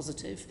tested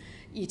positive,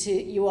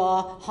 you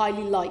are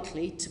highly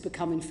likely to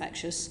become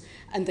infectious,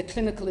 and the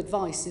clinical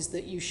advice is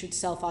that you should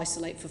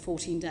self-isolate for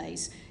 14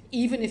 days.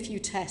 Even if you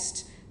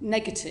test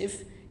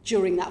negative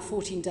during that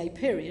 14-day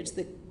period,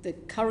 the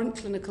current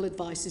clinical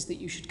advice is that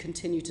you should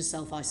continue to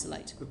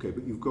self-isolate. Okay,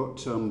 but you've got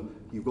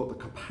the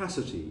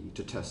capacity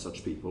to test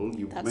such people.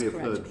 You may have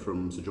heard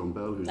from Sir John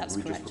Bell, who's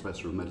the Regis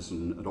Professor of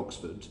Medicine at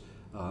Oxford,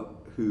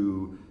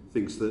 who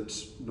thinks that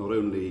not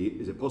only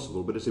is it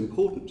possible, but it's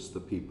important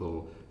that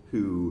people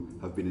who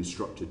have been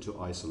instructed to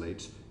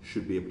isolate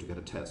should be able to get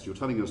a test. You're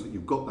telling us that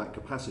you've got that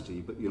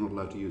capacity, but you're not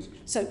allowed to use it.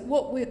 So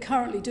what we're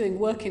currently doing,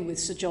 working with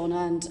Sir John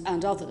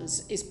and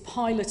others, is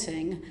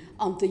piloting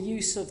the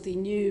use of the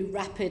new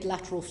rapid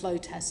lateral flow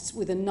tests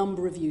with a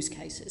number of use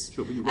cases.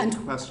 Sure, but you've got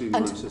capacity in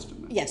your own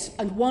system now. Yes,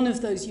 and one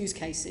of those use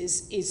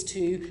cases is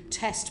to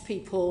test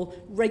people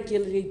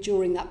regularly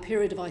during that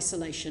period of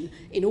isolation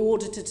in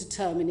order to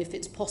determine if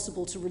it's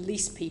possible to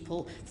release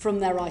people from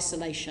their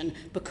isolation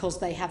because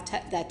they have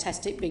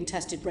being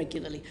tested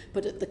regularly.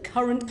 But at the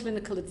current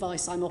clinical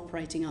advice I'm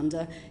operating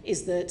under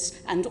is that,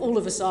 and all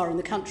of us are in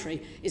the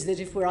country, is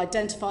that if we're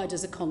identified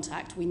as a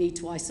contact, we need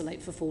to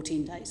isolate for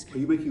 14 days. Are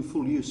you making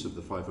full use of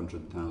the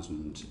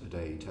 500,000 a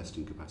day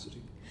testing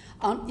capacity?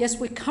 Yes,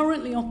 we're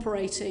currently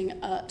operating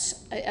at,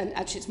 and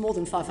actually it's more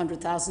than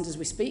 500,000 as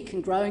we speak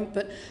and growing,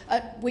 but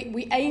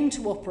we aim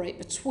to operate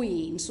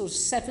between sort of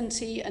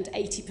 70 and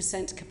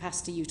 80%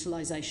 capacity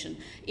utilisation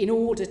in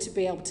order to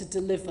be able to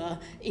deliver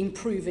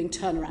improving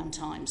turnaround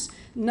times.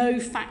 No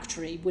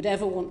factory would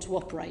ever want to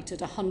operate at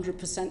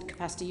 100%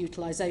 capacity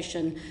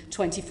utilisation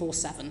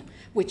 24/7,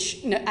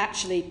 which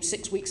actually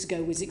 6 weeks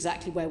ago was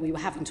exactly where we were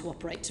having to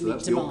operate to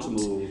meet demand.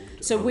 Optimal,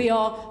 so we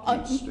are,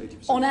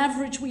 on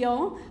average we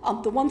are.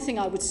 The one thing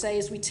I would say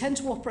is we tend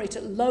to operate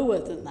at lower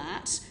than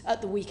that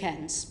at the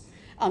weekends.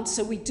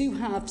 So we do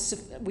have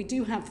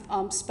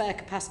spare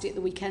capacity at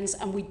the weekends,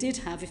 and we did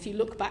have, if you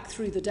look back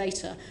through the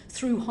data,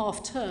 through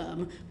half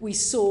term, we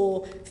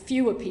saw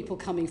fewer people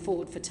coming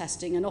forward for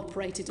testing and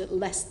operated at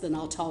less than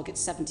our target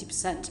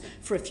 70%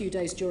 for a few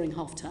days during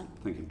half term.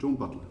 Thank you. Dawn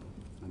Butler,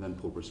 and then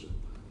Paul Bristow.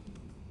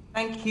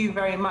 Thank you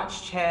very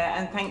much, Chair,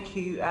 and thank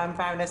you,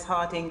 Baroness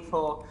Harding,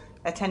 for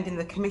attending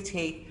the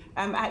committee.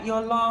 At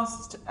your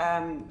last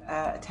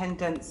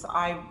attendance,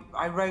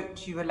 I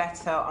wrote you a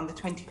letter on the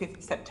 25th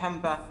of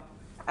September.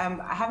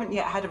 I haven't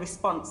yet had a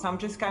response, so I'm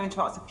just going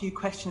to ask a few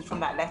questions from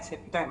that letter,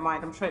 if you don't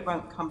mind. I'm sure it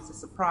won't come as a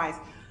surprise.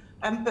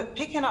 But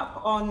picking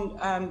up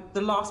on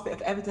the last bit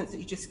of evidence that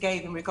you just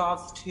gave in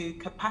regards to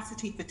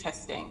capacity for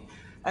testing,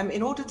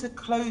 in order to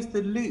close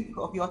the loop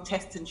of your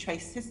test and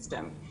trace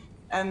system,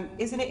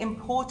 isn't it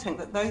important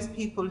that those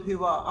people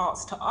who are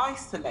asked to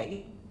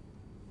isolate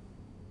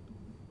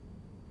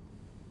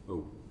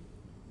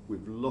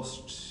We've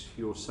lost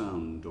your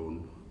sound,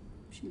 Dawn.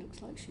 She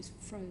looks like she's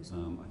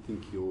frozen. I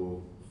think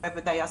you're...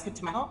 Whether they ask it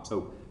to my heart?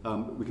 Oh,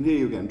 we can hear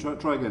you again.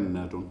 Try again,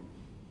 Dawn.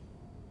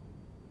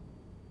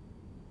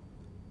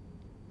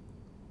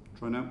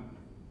 Try now.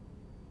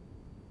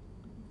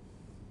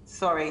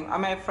 Sorry, I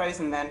may have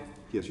frozen then.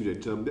 Yes, you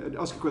did.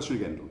 Ask a question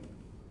again,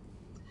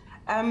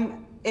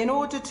 Dawn. In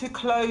order to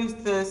close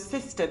the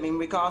system in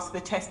regards to the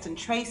test and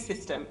trace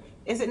system,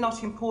 is it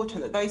not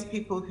important that those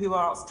people who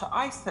are asked to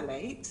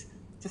isolate,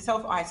 to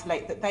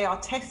self-isolate, that they are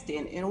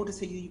testing in order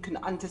so you can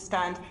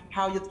understand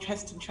how your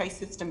test and trace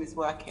system is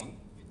working?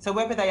 So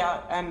whether they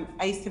are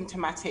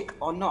asymptomatic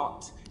or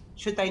not,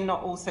 should they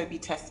not also be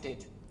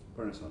tested?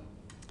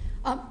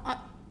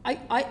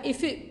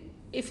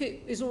 If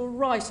it is all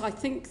right, I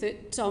think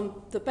that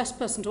the best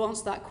person to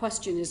answer that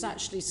question is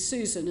actually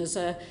Susan as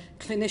a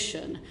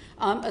clinician.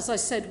 As I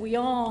said, we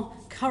are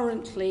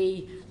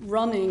currently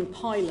running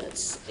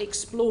pilots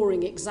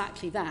exploring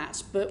exactly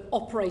that, but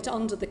operate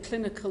under the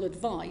clinical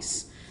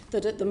advice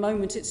that at the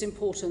moment it's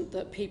important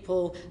that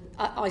people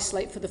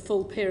isolate for the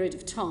full period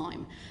of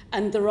time.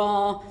 And there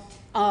are...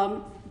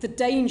 the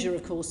danger,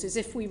 of course, is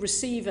if we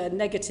receive a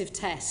negative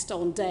test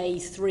on day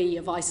 3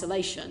 of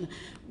isolation,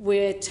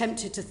 we're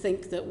tempted to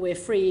think that we're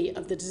free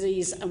of the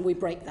disease and we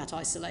break that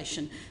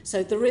isolation.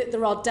 So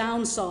there are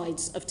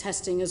downsides of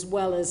testing as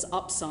well as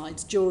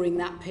upsides during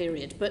that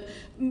period. But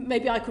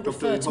maybe I could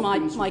refer to my...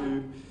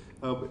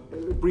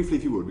 briefly,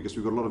 if you would, because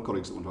we've got a lot of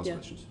colleagues that want to ask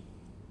questions.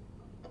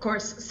 Of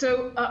course.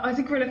 So I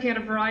think we're looking at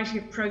a variety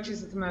of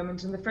approaches at the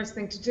moment, and the first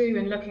thing to do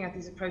in looking at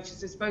these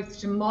approaches is both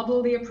to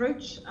model the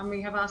approach, and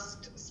we have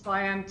asked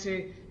SPIAM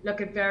to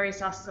look at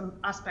various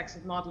aspects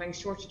of modelling,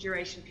 shorter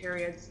duration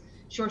periods,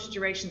 shorter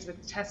durations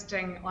with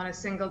testing on a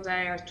single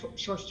day, or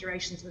shorter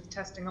durations with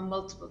testing on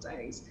multiple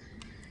days.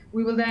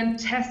 We will then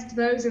test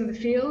those in the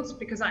field,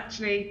 because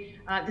actually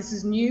this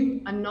is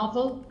new and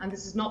novel, and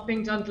this is not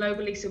being done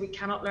globally, so we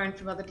cannot learn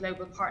from other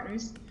global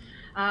partners.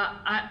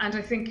 And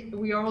I think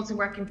we are also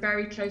working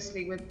very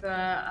closely with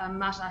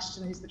Matt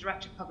Ashton, who's the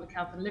Director of Public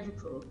Health in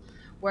Liverpool,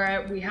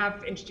 where we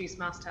have introduced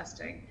mass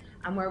testing,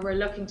 and where we're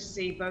looking to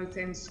see both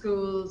in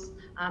schools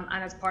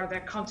and as part of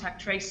their contact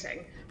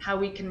tracing, how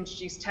we can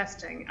introduce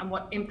testing and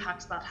what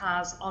impact that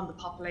has on the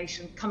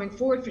population coming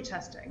forward for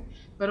testing,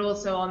 but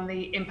also on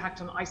the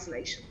impact on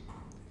isolation.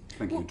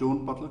 Thank you.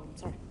 Dawn Butler?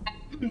 Sorry.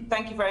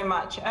 Thank you very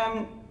much.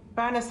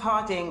 Baroness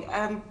Harding,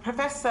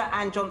 Professor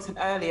Anne Johnson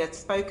earlier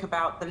spoke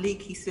about the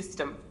leaky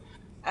system.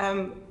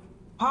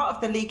 Part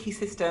of the leaky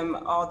system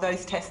are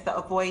those tests that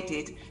are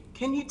voided.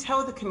 Can you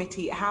tell the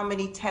committee how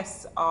many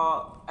tests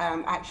are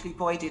actually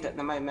voided at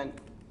the moment,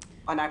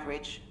 on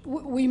average?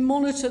 We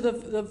monitor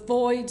the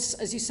voids.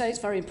 As you say, it's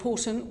very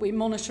important. We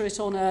monitor it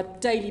on a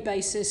daily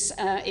basis.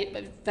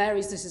 It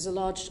varies. This is a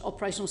large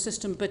operational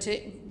system, but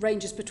it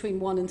ranges between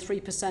 1% and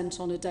 3%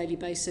 on a daily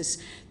basis.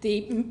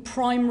 The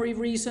primary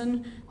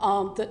reason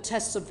that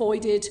tests are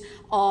voided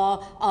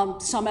are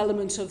some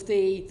element of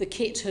the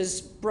kit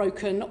has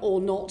broken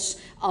or not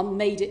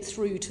made it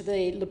through to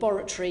the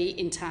laboratory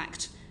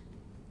intact.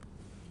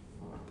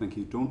 Thank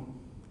you. Dawn?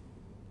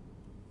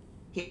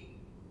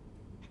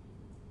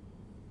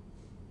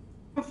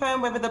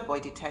 Confirm whether the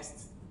voided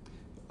tests.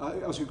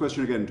 Ask your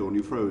question again, Dawn.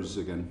 You froze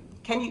again.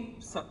 Can you...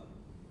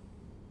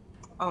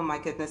 oh my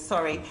goodness,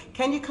 sorry.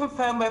 Can you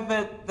confirm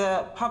whether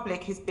the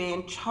public is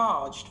being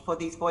charged for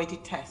these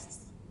voided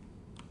tests?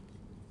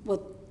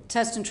 Well,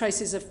 Test and Trace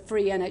is a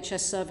free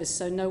NHS service,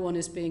 so no one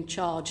is being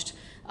charged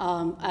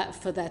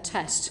for their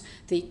test.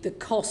 The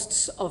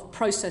costs of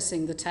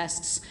processing the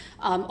tests,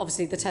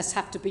 obviously the tests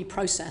have to be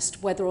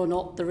processed, whether or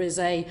not there is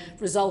a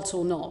result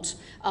or not.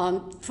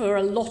 For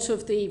a lot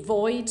of the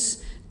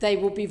voids, they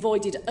will be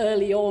voided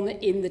early on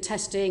in the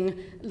testing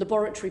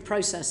laboratory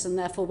process and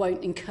therefore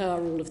won't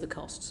incur all of the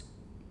costs.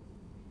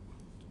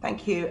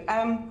 Thank you.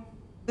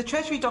 The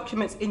Treasury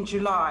documents in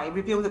July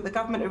revealed that the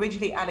government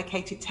originally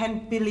allocated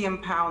 £10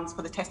 billion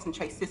for the test and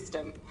trace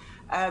system.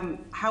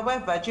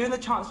 However, during the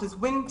Chancellor's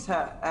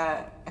winter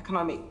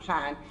economic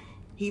plan,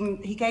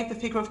 he gave the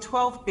figure of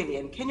 £12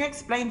 billion. Can you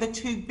explain the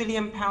 £2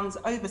 billion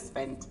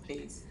overspent,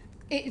 please?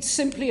 It's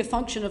simply a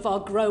function of our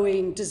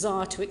growing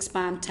desire to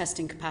expand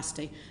testing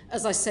capacity.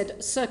 As I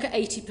said, circa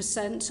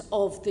 80%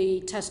 of the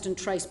test and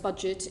trace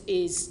budget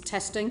is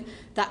testing.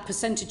 That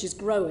percentage is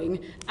growing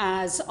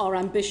as our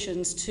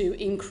ambitions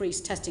to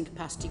increase testing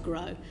capacity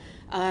grow.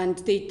 And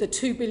the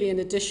 2 billion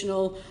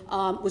additional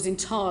was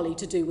entirely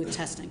to do with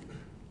testing.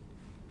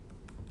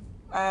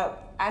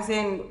 As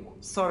in,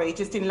 sorry,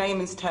 just in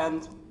layman's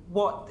terms,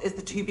 what is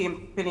the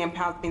 £2 billion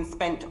being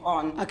spent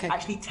on? Okay.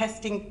 Actually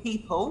testing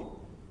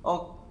people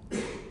or...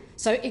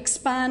 So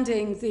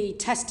expanding the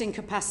testing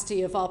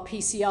capacity of our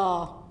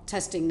PCR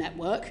testing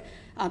network.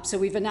 So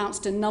we've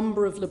announced a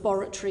number of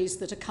laboratories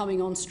that are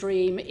coming on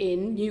stream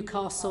in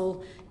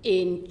Newcastle,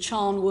 in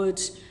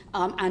Charnwood,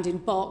 and in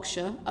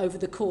Berkshire over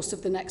the course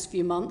of the next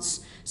few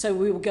months. So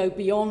we will go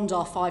beyond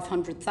our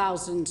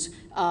 500,000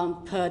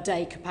 per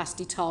day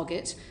capacity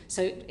target.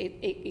 So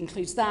it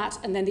includes that.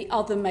 And then the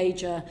other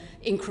major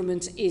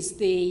increment is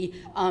the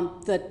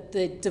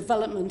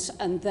development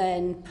and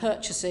then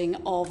purchasing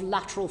of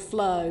lateral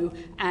flow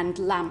and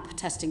LAMP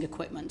testing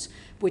equipment,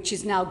 which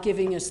is now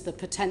giving us the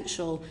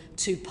potential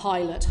to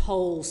pilot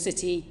whole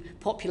city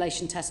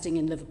population testing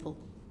in Liverpool.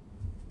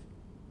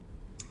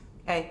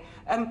 Okay.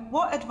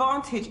 What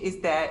advantage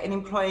is there in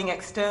employing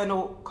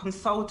external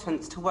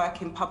consultants to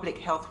work in public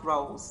health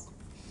roles?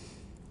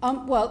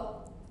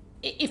 Well,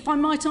 if I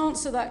might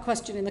answer that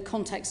question in the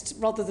context,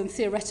 rather than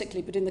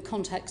theoretically, but in the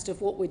context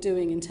of what we're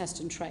doing in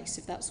Test and Trace,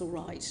 if that's all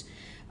right.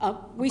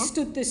 We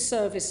stood this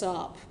service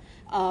up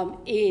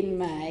in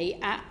May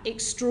at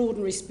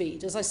extraordinary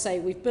speed. As I say,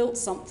 we've built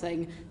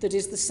something that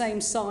is the same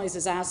size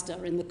as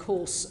ASDA in the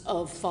course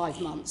of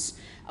 5 months.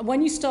 And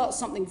when you start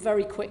something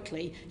very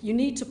quickly, you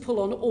need to pull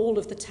on all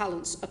of the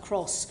talents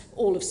across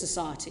all of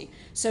society.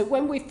 So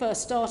when we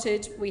first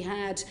started, we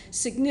had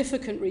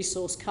significant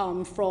resource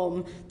come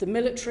from the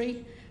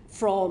military,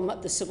 from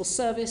the civil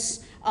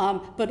service,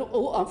 but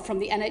from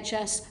the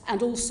NHS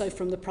and also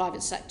from the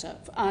private sector.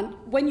 And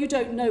when you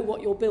don't know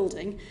what you're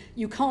building,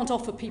 you can't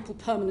offer people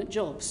permanent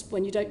jobs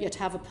when you don't yet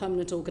have a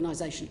permanent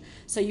organisation.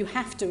 So you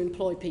have to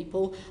employ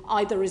people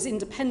either as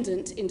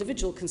independent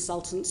individual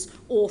consultants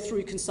or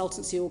through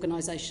consultancy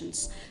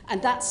organisations.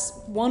 And that's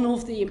one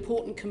of the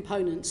important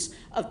components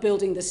of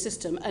building the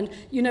system. And,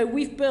 you know,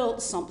 we've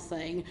built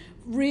something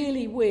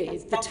really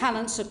with the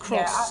talents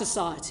across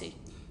society.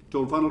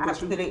 Dawn, final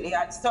question? Absolutely.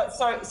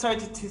 Sorry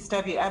to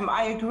disturb you.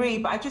 I agree,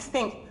 but I just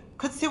think,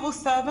 could civil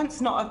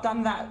servants not have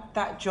done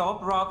that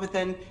job rather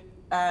than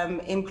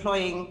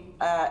employing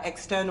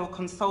external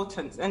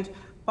consultants? And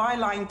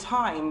Byline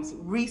Times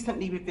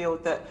recently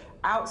revealed that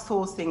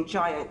outsourcing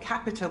giant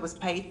Capita was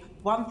paid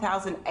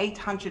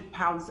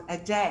 £1,800 a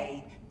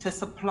day to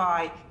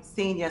supply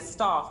senior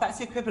staff. That's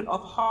the equivalent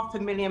of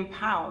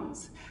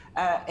 £500,000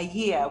 a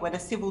year when a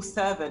civil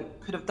servant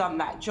could have done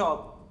that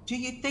job. Do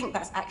you think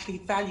that's actually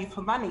value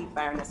for money,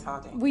 Baroness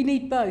Harding? We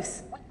need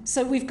both.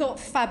 So we've got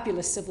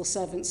fabulous civil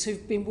servants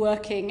who've been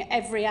working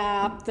every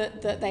hour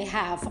that they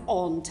have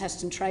on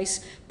Test and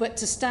Trace, but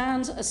to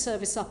stand a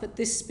service up at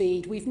this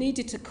speed, we've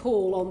needed to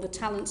call on the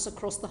talents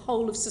across the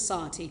whole of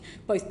society,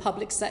 both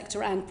public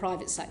sector and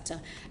private sector.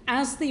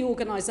 As the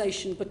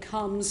organisation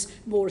becomes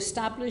more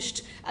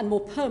established and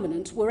more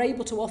permanent, we're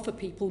able to offer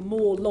people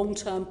more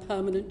long-term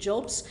permanent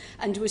jobs,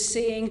 and we're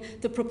seeing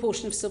the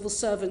proportion of civil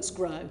servants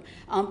grow.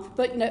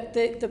 But you know,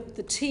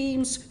 the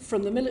teams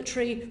from the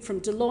military,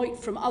 from Deloitte,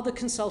 from other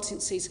consultancies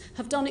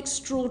have done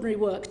extraordinary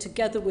work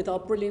together with our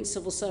brilliant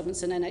civil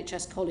servants and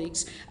NHS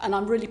colleagues, and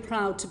I'm really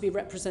proud to be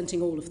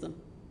representing all of them.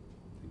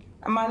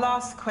 And my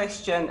last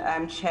question,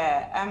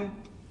 Chair.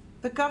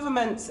 The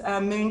government's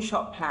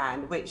moonshot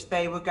plan, which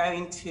they were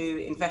going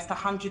to invest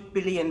 £100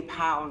 billion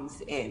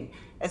in,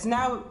 is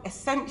now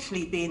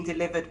essentially being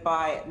delivered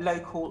by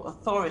local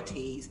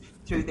authorities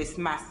through this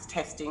mass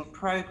testing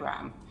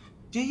programme.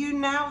 Do you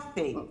now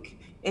think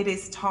it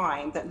is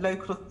time that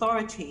local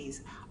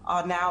authorities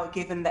are now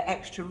given the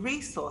extra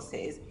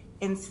resources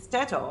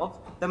instead of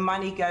the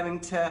money going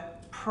to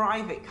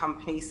private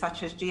companies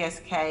such as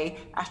GSK,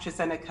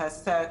 AstraZeneca,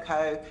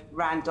 Serco,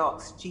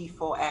 Randox,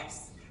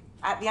 G4S?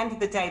 At the end of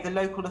the day, the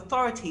local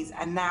authorities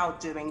are now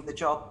doing the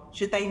job.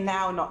 Should they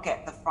now not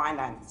get the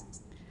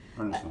finances?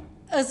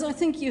 As I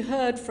think you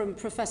heard from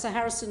Professor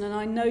Harrison, and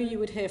I know you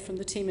would hear from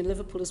the team in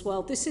Liverpool as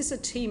well, this is a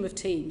team of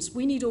teams.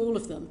 We need all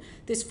of them.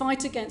 This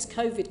fight against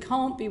COVID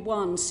can't be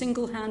won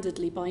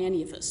single-handedly by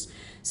any of us.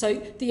 So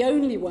the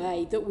only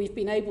way that we've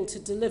been able to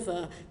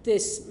deliver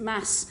this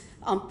mass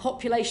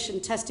population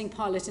testing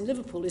pilot in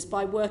Liverpool is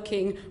by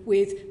working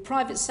with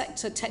private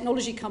sector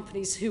technology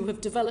companies who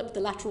have developed the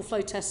lateral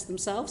flow tests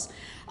themselves,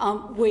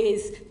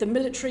 with the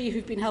military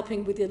who've been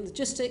helping with the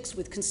logistics,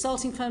 with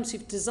consulting firms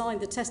who've designed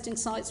the testing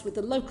sites, with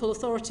the local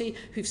authority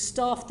who've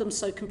staffed them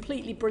so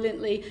completely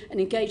brilliantly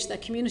and engaged their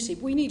community.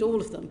 We need all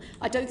of them.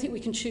 I don't think we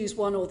can choose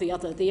one or the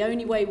other. The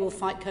only way we'll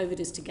fight COVID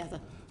is together.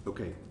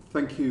 Okay,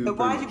 thank you. But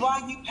why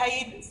are you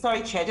paying,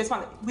 sorry Chair,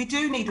 we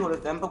do need all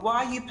of them, but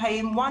why are you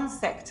paying one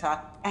sector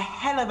a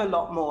hell of a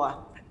lot more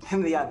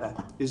than the other?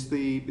 Is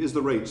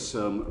the rates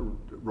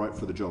right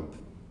for the job?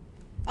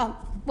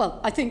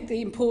 Well, I think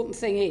the important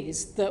thing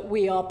is that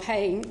we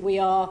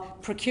are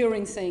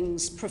procuring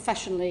things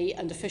professionally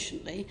and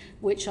efficiently,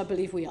 which I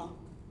believe we are.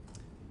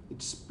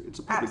 It's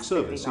a public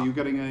service. Are you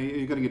getting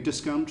a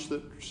discount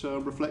that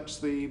reflects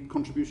the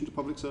contribution to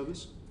public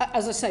service?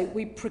 As I say,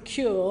 we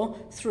procure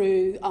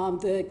through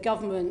the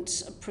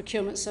government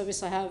procurement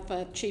service. I have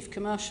a chief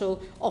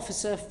commercial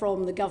officer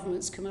from the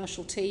government's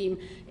commercial team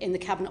in the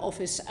Cabinet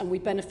Office, and we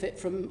benefit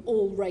from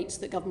all rates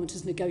that government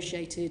has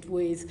negotiated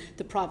with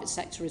the private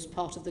sector as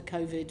part of the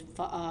COVID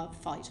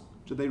fight.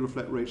 Do they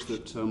reflect rates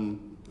that are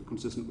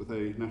consistent with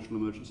a national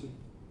emergency?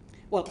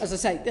 Well, as I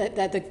say,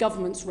 they're the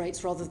government's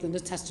rates rather than the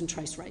test and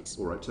trace rates.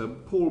 All right,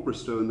 Paul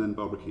Bristow and then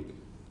Barbara Keeley.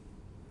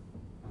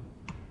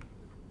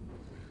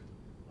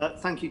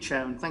 Thank you,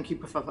 Chair, and thank you,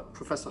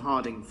 Professor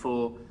Harding,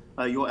 for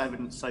your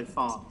evidence so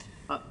far.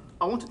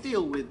 I want to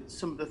deal with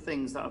some of the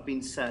things that have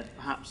been said,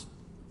 perhaps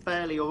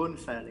fairly or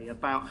unfairly,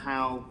 about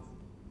how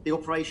the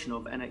operation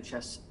of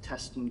NHS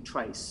Test and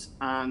Trace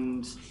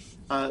and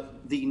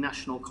the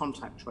national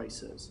contact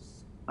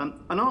tracers. An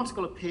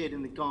article appeared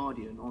in The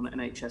Guardian on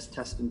NHS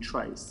Test and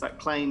Trace that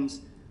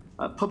claims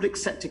public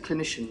sector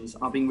clinicians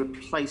are being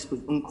replaced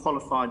with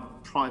unqualified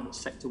private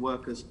sector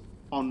workers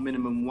on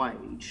minimum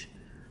wage,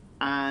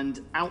 and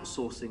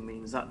outsourcing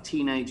means that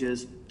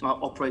teenagers are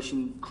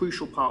operating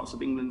crucial parts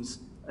of England's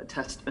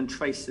test and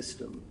trace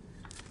system.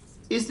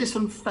 Is this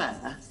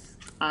unfair?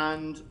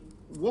 And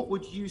what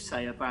would you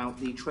say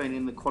about the training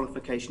and the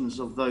qualifications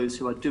of those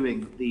who are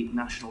doing the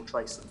national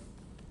tracing?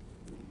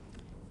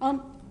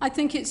 I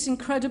think it's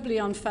incredibly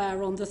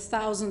unfair on the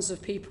thousands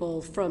of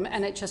people, from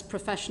NHS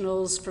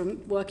professionals,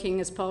 from working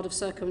as part of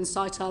Serco and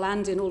CITAL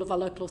and in all of our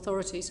local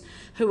authorities,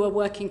 who are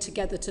working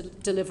together to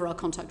deliver our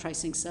contact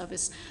tracing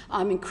service.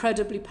 I'm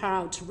incredibly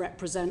proud to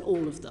represent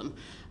all of them.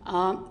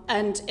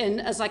 And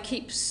as I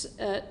keep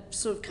sort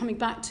of coming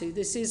back to,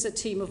 this is a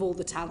team of all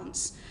the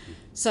talents.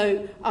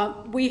 So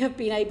we have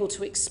been able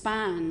to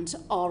expand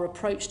our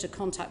approach to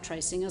contact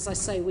tracing. As I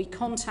say, we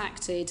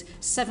contacted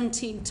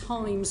 17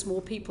 times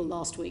more people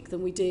last week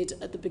than we did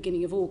at the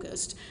beginning of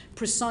August,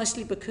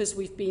 precisely because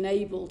we've been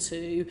able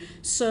to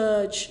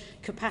surge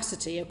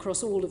capacity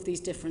across all of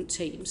these different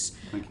teams.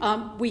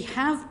 We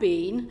have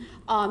been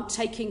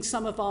taking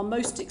some of our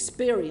most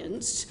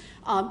experienced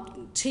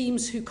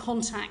teams who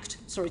contact,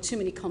 sorry, too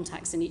many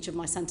contacts in each of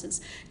my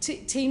sentences,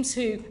 teams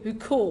who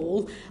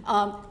call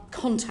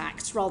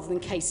contacts rather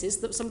than cases,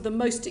 that some of the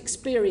most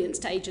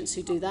experienced agents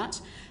who do that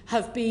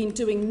have been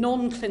doing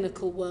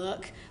non-clinical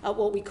work at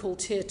what we call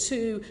tier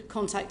 2,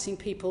 contacting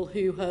people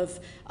who have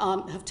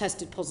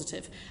tested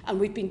positive. And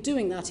we've been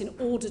doing that in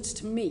order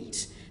to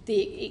meet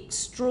the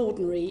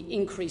extraordinary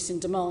increase in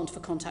demand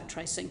for contact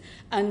tracing.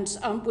 And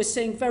we're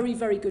seeing very,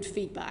 very good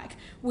feedback.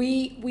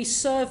 We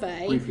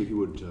survey... Briefly, if you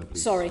would,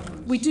 please. Sorry.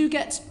 We do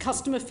get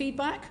customer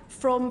feedback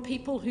from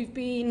people who've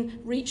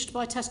been reached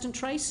by Test and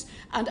Trace,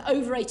 and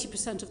over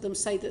 80% of them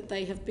say that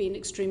they have been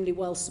extremely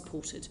well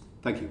supported.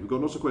 Thank you. We've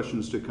got lots of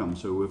questions to come,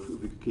 so if we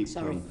could keep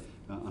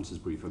answers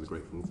brief, I'd be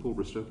grateful. Paul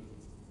Bristow.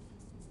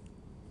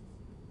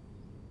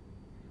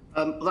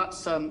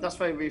 That's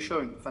very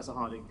reassuring, Professor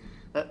Harding.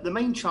 The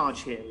main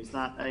charge here is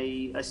that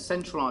a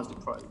centralised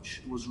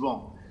approach was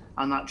wrong,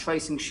 and that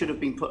tracing should have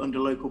been put under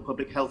local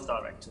public health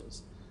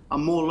directors.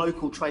 And more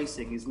local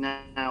tracing is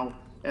now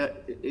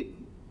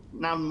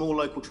more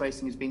local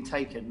tracing is being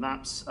taken.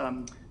 That's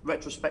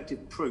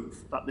retrospective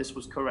proof that this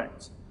was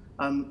correct.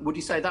 Would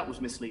you say that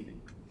was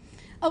misleading?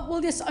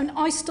 Well, yes, and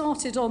I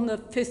started on the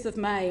 5th of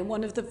May, and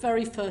one of the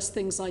very first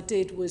things I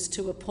did was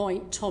to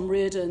appoint Tom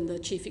Reardon, the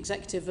Chief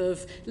Executive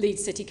of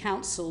Leeds City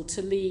Council,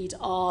 to lead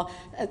our,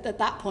 at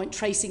that point,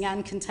 tracing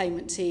and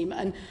containment team,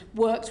 and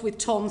worked with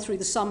Tom through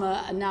the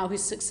summer, and now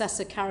his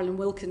successor, Carolyn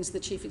Wilkins,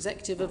 the Chief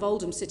Executive of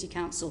Oldham City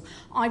Council.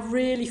 I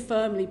really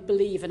firmly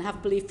believe, and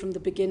have believed from the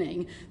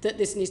beginning, that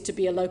this needs to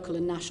be a local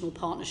and national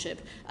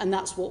partnership, and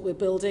that's what we're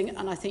building,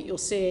 and I think you're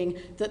seeing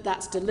that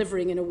that's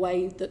delivering in a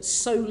way that's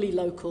solely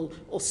local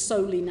or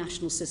solely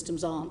national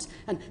systems aren't.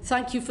 And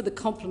thank you for the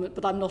compliment,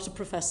 but I'm not a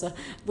professor.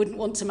 Wouldn't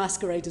want to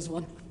masquerade as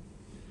one.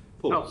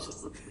 Paul.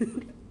 Oh.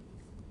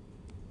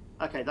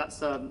 Okay, that's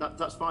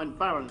fine.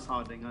 Baroness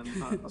Harding, and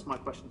that's my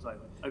questions over.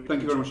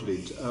 Thank you very much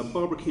indeed.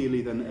 Barbara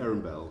Keeley, then Erin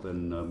Bell,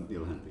 then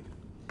Neil Henry.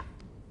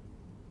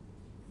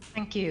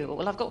 Thank you.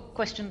 Well, I've got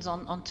questions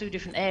on two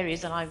different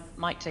areas, and I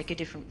might take a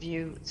different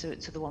view to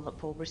the one that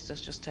Paul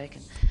Bristow's just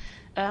taken.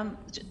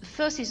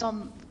 First is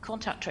on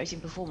contact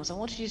tracing performance. I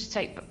wanted you to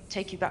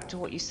take you back to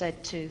what you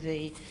said to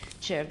the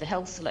chair of the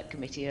Health Select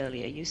Committee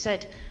earlier. You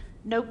said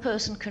no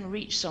person can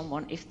reach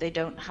someone if they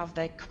don't have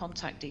their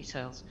contact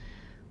details.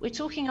 We're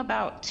talking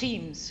about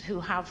teams who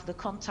have the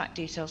contact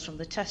details from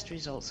the test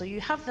result. So you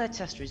have their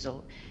test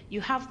result,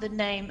 you have the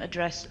name,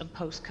 address and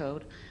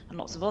postcode and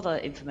lots of other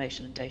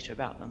information and data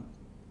about them.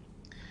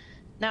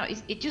 Now,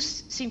 it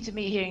just seemed to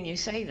me hearing you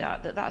say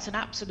that's an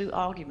absolute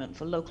argument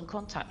for local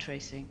contact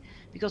tracing,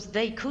 because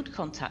they could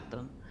contact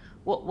them.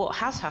 What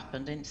has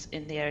happened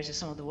in the areas of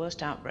some of the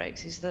worst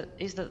outbreaks is that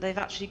they've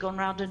actually gone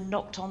round and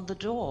knocked on the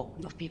door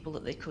of people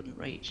that they couldn't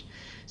reach.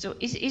 So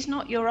is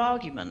not your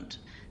argument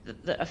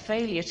that a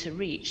failure to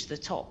reach the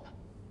top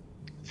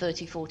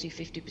 30, 40,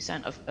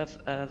 50%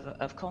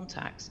 of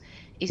contacts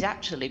is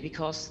actually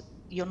because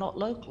you're not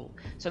local?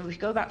 So if we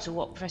go back to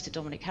what Professor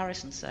Dominic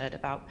Harrison said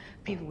about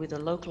people with a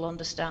local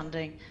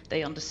understanding,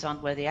 they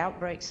understand where the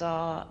outbreaks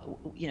are,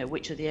 you know,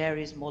 which are the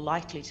areas more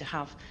likely to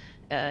have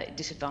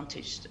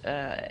disadvantaged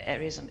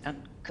areas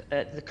and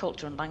the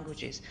culture and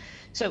languages.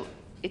 So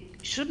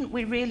shouldn't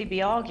we really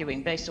be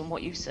arguing, based on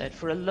what you said,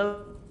 for a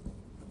low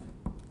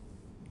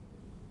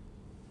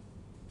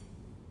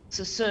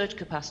surge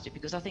capacity?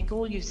 Because I think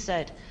all you've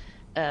said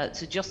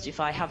to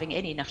justify having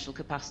any national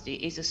capacity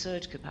is a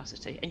surge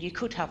capacity, and you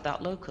could have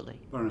that locally.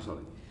 Baroness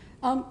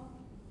Harding.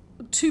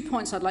 2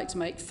 points I'd like to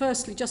make.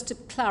 Firstly, just to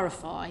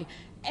clarify,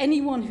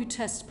 anyone who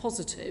tests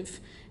positive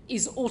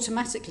is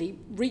automatically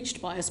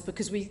reached by us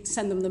because we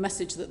send them the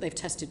message that they've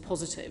tested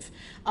positive.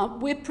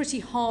 We're pretty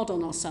hard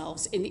on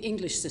ourselves in the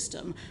English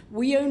system.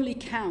 We only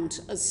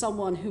count as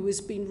someone who has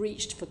been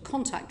reached for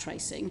contact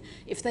tracing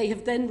if they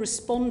have then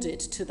responded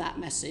to that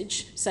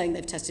message saying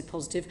they've tested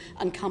positive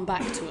and come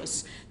back to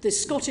us. The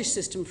Scottish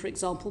system, for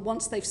example,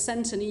 once they've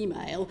sent an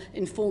email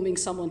informing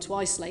someone to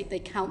isolate, they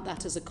count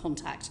that as a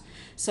contact,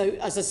 so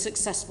as a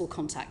successful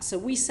contact. So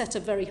we set a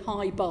very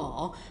high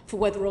bar for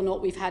whether or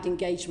not we've had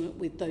engagement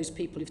with those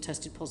people who've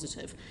tested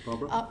positive.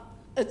 Barbara?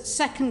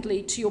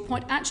 Secondly, to your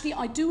point, actually,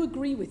 I do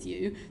agree with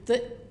you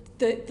that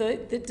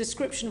the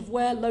description of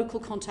where local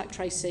contact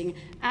tracing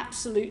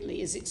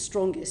absolutely is its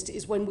strongest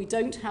is when we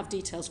don't have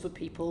details for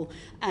people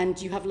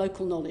and you have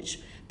local knowledge.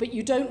 But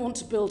you don't want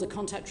to build a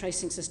contact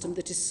tracing system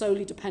that is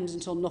solely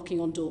dependent on knocking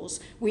on doors.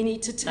 We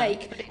need to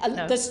take...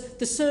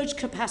 The surge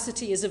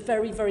capacity is a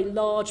very, very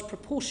large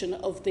proportion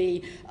of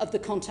the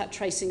contact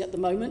tracing at the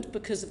moment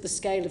because of the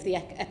scale of the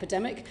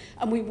epidemic.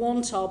 And we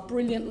want our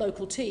brilliant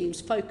local teams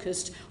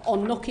focused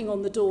on knocking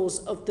on the doors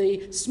of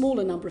the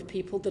smaller number of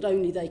people that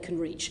only they can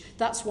reach.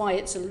 That's why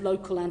it's a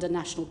local and a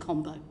national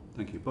combo.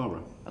 Thank you.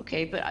 Barbara?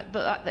 Okay, but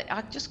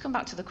I'll just come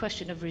back to the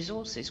question of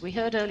resources. We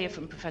heard earlier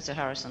from Professor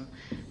Harrison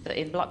that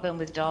in Blackburn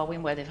with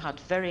Darwin, where they've had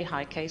very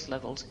high case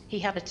levels, he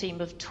had a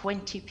team of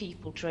 20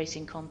 people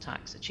tracing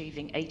contacts,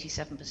 achieving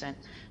 87%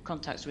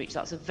 contacts reached.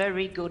 That's a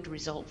very good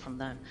result from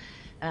them.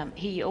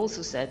 He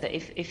also said that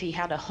if he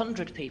had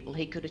 100 people,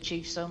 he could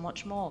achieve so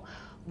much more.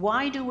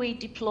 Why do we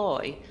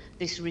deploy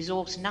this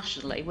resource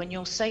nationally when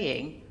you're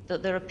saying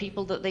that there are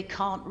people that they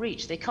can't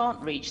reach? They can't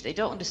reach, they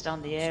don't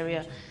understand the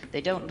area,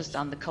 they don't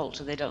understand the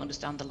culture, they don't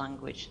understand the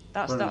language.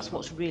 That's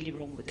what's really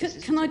wrong with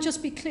this. Can I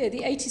just be clear? The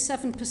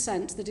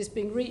 87% that is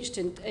being reached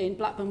in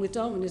Blackburn with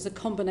Darwin is a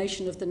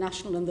combination of the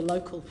national and the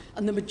local,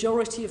 and the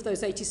majority of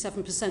those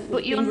 87%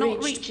 will be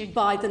reached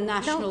by the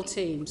national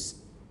teams.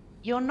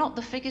 You're not.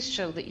 The figures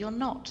show that you're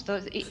not.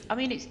 I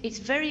mean, it's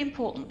very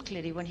important,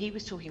 clearly, when he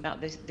was talking about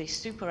this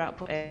super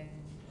output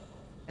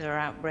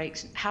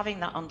outbreaks, having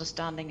that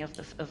understanding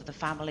of the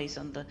families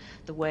and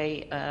the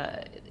way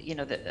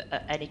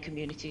that any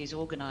community is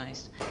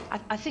organised.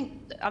 I think.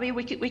 I mean,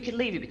 we could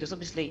leave it because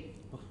obviously,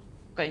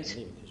 going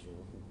to.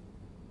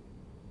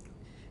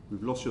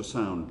 We've lost your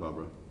sound,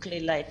 Barbara. Locally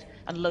led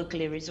and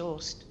locally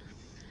resourced.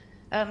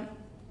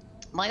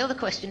 My other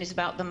question is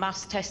about the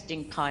mass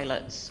testing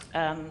pilots.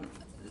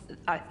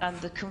 And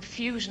the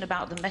confusion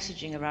about the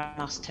messaging around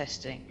mass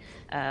testing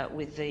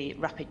with the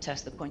rapid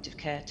test, the point of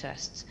care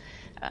tests.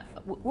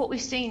 What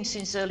we've seen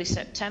since early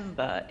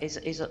September is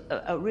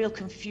a real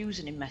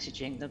confusion in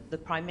messaging. The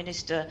Prime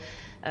Minister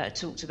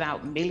talked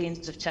about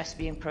millions of tests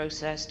being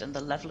processed and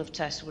the level of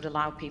tests would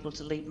allow people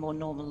to lead more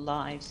normal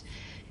lives.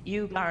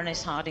 You,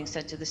 Baroness Harding,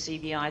 said to the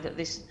CBI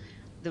that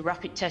the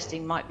rapid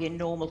testing might be a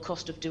normal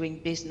cost of doing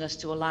business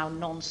to allow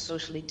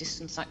non-socially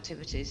distanced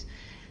activities.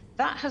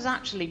 That has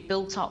actually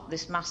built up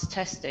this mass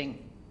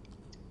testing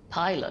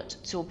pilot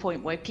to a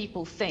point where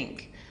people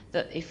think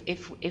that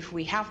if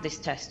we have this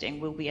testing,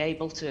 we'll be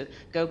able to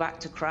go back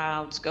to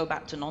crowds, go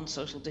back to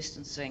non-social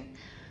distancing.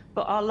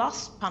 But our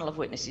last panel of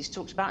witnesses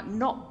talked about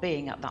not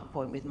being at that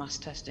point with mass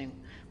testing.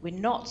 We're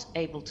not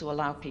able to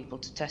allow people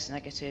to test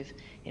negative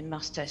in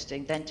mass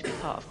testing, then to be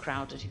part of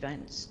crowded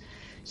events.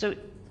 So,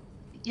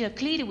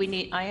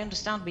 clearly I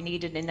understand we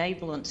need an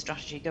enablement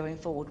strategy going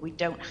forward. We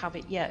don't have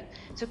it yet.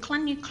 So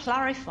can you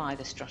clarify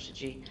the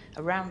strategy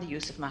around the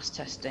use of mass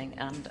testing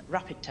and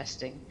rapid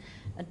testing?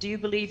 And do you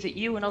believe that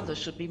you and others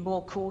should be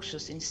more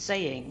cautious in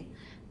saying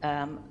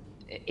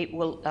it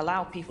will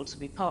allow people to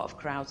be part of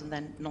crowds and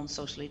then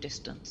non-socially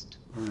distanced?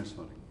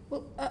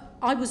 Well,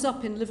 I was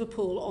up in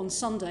Liverpool on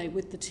Sunday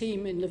with the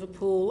team in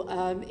Liverpool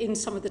in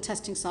some of the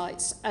testing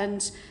sites,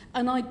 and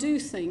I do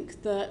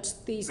think that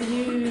these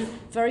new,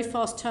 very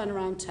fast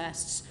turnaround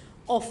tests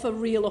offer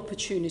real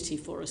opportunity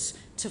for us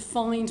to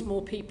find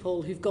more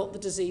people who've got the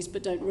disease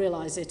but don't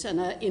realise it and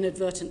are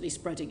inadvertently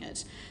spreading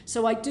it.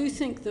 So I do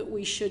think that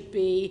we should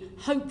be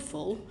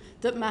hopeful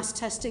that mass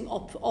testing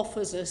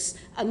offers us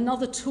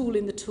another tool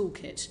in the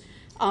toolkit.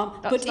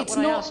 That's not what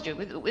I asked you.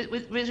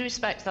 With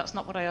respect, that's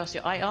not what I asked you.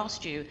 I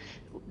asked you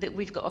that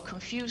we've got a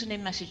confusion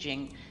in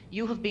messaging.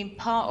 You have been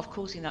part of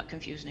causing that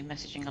confusion in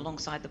messaging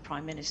alongside the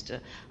Prime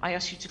Minister. I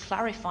asked you to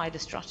clarify the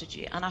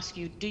strategy and ask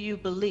you, do you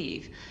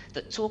believe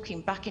that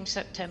talking back in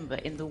September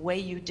in the way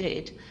you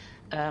did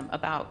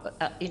about,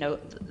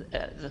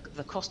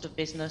 the cost of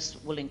business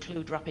will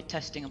include rapid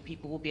testing and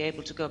people will be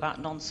able to go about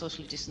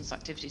non-socially distanced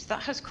activities,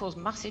 that has caused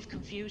massive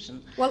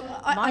confusion. Well,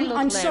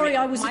 I'm sorry,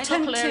 I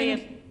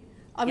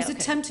was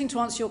attempting to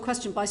answer your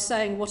question by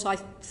saying what I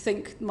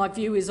think my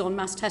view is on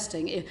mass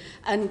testing.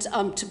 And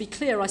to be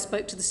clear, I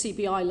spoke to the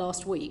CBI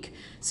last week,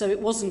 so it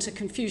wasn't a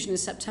confusion in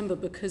September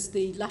because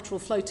the lateral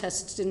flow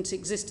tests didn't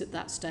exist at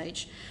that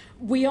stage.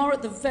 We are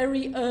at the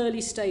very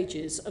early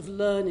stages of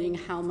learning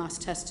how mass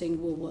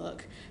testing will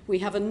work. We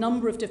have a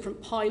number of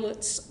different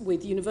pilots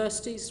with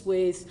universities,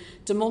 with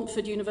De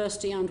Montfort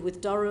University and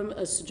with Durham,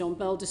 as Sir John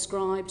Bell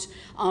described.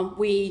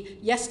 We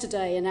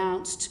yesterday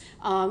announced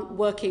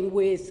working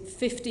with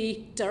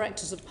 50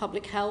 directors of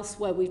public health,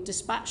 where we've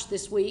dispatched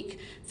this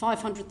week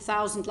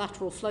 500,000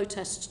 lateral flow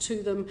tests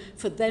to them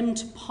for them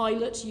to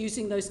pilot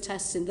using those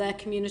tests in their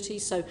community.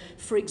 So,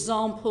 for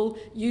example,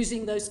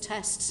 using those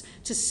tests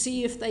to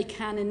see if they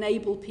can enable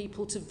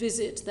people to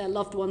visit their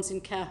loved ones in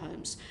care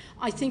homes.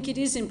 I think it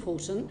is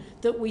important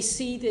that we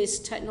see this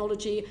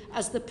technology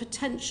as the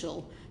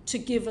potential to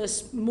give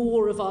us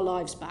more of our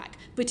lives back.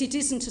 But it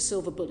isn't a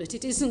silver bullet.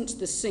 It isn't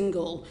the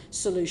single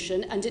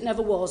solution, and it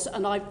never was,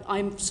 and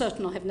I'm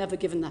certain I have never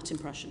given that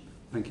impression.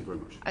 Thank you very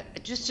much.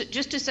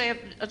 Just to say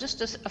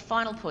a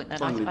final point then.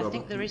 Finally, I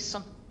think there is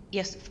some.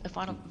 Yes,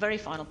 very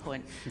final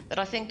point, that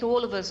I think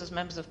all of us as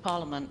members of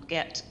Parliament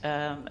get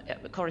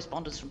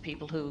correspondence from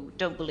people who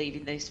don't believe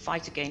in this,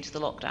 fight against the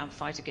lockdown,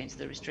 fight against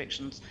the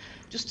restrictions.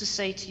 Just to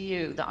say to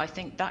you that I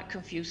think that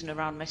confusion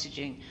around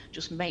messaging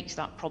just makes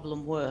that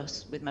problem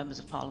worse with members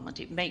of Parliament.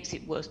 It makes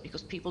it worse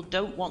because people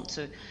don't want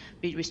to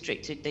be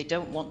restricted, they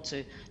don't want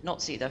to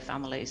not see their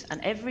families.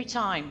 And every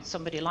time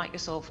somebody like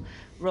yourself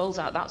rolls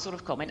out that sort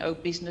of comment, oh,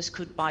 business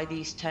could buy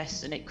these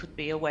tests and it could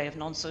be a way of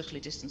non-socially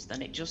distanced,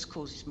 then it just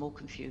causes more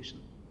confusion.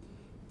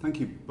 Thank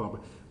you, Barbara.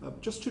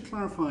 Just to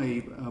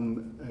clarify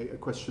a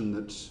question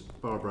that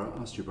Barbara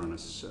asked you,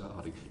 Baroness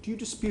Harding, do you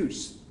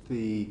dispute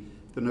the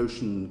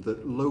notion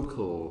that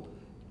local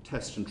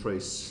test and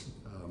trace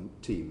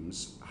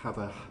teams have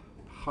a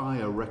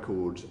higher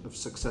record of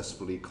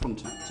successfully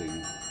contacting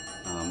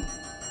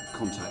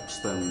contacts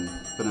than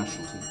the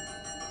national team?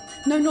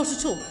 No, not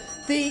at all.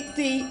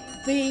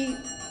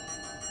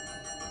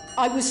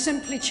 I was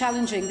simply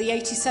challenging the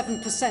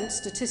 87%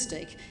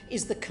 statistic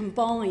is the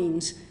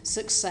combined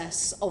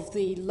success of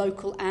the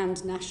local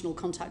and national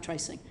contact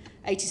tracing.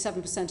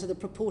 87% of the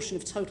proportion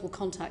of total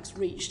contacts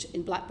reached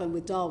in Blackburn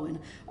with Darwin,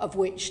 of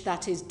which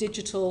that is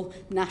digital,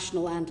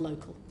 national and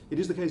local. It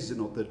is the case, is it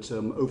not, that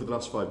over the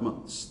last 5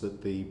 months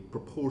that the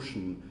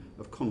proportion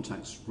of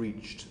contacts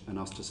reached and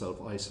asked to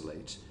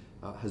self-isolate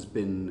has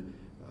been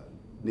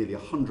nearly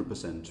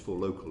 100% for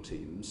local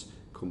teams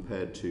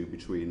compared to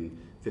between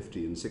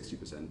 50 and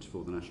 60%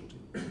 for the national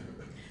team.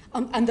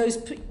 And those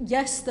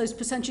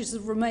percentages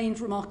have remained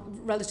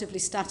relatively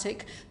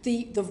static.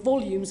 The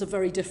volumes are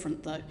very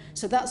different, though.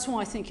 So that's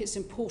why I think it's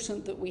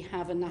important that we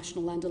have a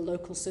national and a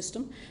local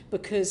system,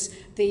 because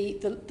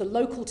the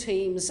local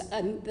teams,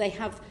 and they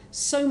have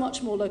so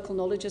much more local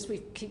knowledge, as we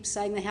keep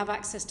saying. They have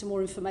access to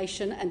more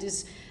information, and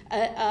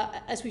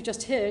as we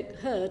just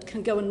heard,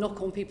 can go and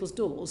knock on people's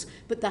doors.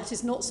 But that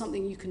is not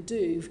something you can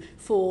do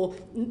for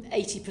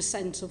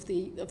 80% of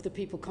the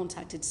people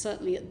contacted,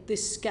 certainly at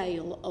this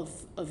scale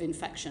of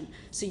infection.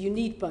 So you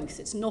need both.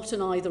 It's not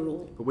an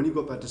either-or. But when you've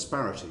got that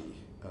disparity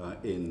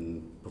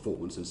in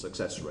performance and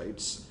success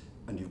rates,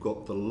 and you've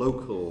got the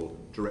local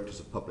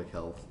directors of public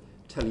health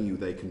telling you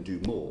they can do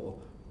more,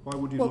 why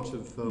would you not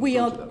have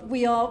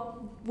we are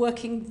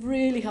working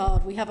really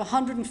hard. We have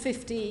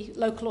 150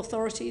 local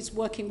authorities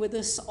working with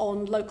us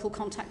on local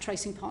contact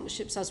tracing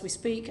partnerships as we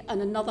speak,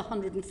 and another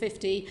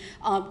 150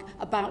 are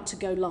about to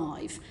go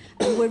live.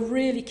 And we're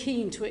really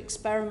keen to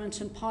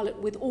experiment and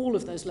pilot with all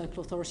of those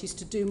local authorities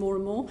to do more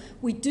and more.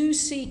 We do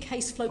see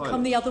case flow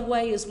come the other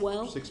way as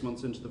well. 6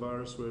 months into the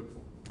virus, we're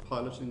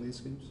piloting these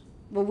schemes?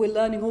 Well, we're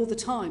learning all the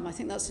time. I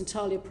think that's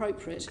entirely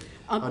appropriate.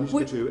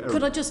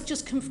 Could I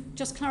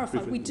just clarify?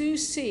 Briefly. We do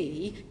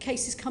see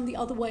cases come the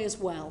other way as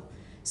well.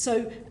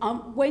 So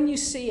when you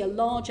see a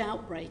large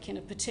outbreak in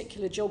a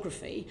particular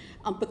geography,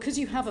 because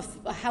you have,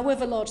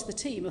 however large the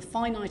team, a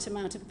finite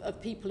amount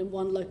of people in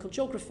one local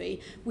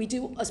geography, we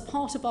do, as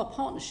part of our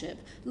partnership,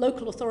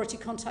 local authority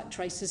contact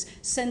tracers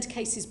send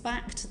cases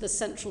back to the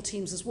central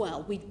teams as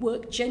well. We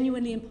work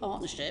genuinely in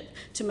partnership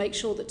to make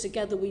sure that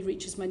together we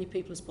reach as many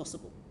people as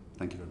possible.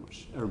 Thank you very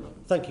much. Aaron.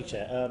 Thank you,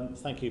 Chair.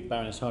 Thank you,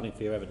 Baroness Harding,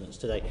 for your evidence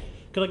today.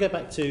 Can I go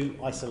back to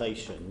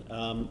isolation?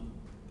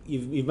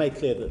 You've made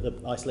clear that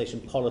the isolation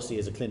policy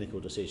is a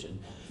clinical decision.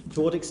 To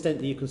what extent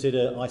do you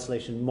consider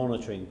isolation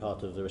monitoring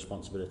part of the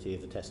responsibility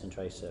of the Test and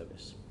Trace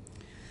service?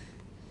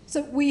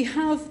 So we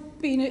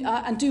have been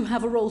and do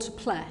have a role to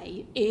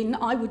play in,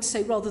 I would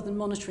say, rather than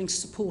monitoring,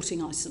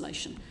 supporting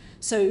isolation.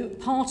 So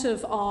part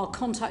of our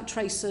contact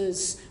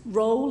tracers'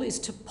 role is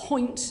to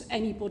point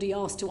anybody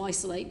asked to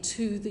isolate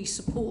to the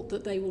support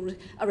that they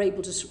are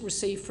able to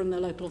receive from their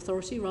local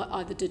authority, right,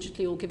 either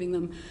digitally or giving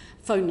them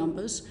phone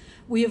numbers.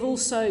 We have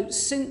also,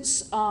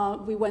 since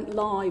we went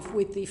live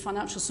with the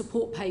financial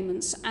support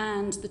payments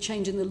and the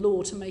change in the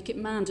law to make it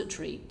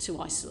mandatory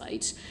to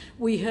isolate,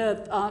 we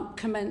have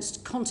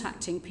commenced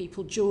contacting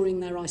people during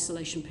their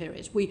isolation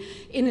period.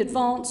 In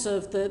advance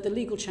of the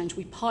legal change,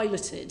 we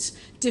piloted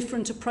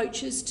different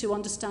approaches to to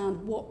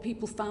understand what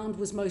people found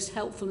was most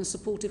helpful and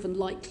supportive and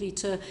likely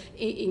to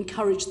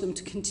encourage them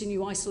to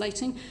continue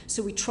isolating.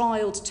 So we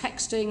trialled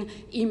texting,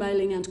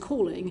 emailing and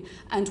calling,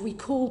 and we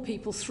call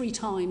people 3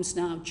 times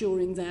now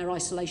during their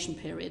isolation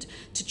period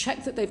to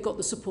check that they've got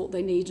the support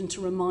they need and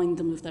to remind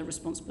them of their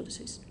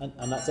responsibilities.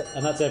 And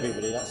that's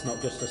everybody, that's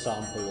not just a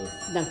sample of...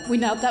 No,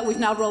 we've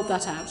now rolled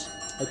that out.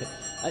 Okay.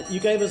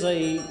 You gave us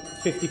a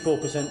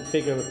 54%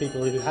 figure of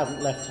people who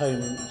haven't left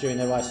home during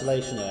their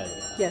isolation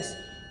earlier. Yes.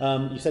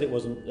 You said it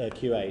wasn't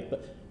QA'd,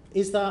 but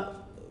is that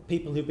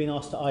people who've been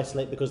asked to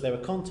isolate because they're a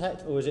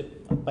contact, or is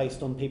it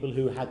based on people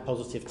who had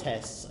positive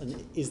tests?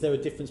 And is there a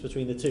difference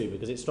between the two?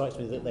 Because it strikes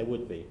me that there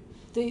would be.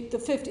 The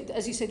 50,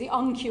 as you say, the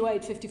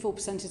un-QA'd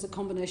 54% is a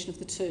combination of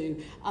the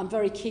two. I'm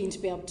very keen to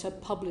be able to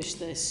publish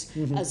this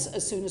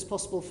as soon as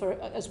possible,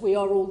 as we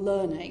are all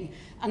learning.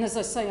 And as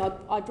I say,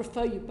 I'd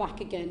refer you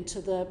back again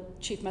to the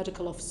Chief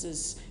Medical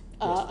Officer's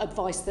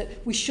advice that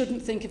we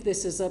shouldn't think of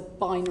this as a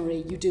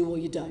binary, you do or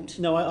you don't.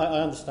 No,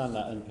 I understand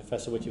that, and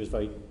Professor Whitty was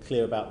very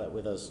clear about that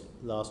with us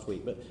last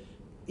week. But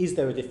is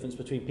there a difference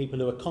between people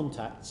who are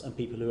contacts and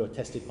people who are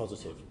tested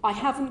positive? I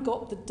haven't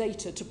got the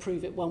data to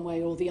prove it one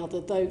way or the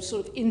other, though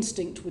sort of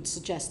instinct would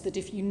suggest that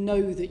if you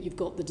know that you've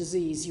got the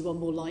disease, you are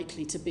more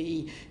likely to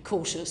be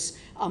cautious.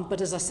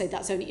 But as I say,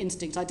 that's only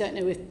instinct. I don't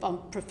know if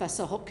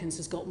Professor Hopkins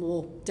has got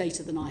more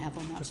data than I have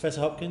on that. Professor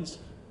Hopkins?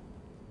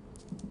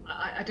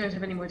 I don't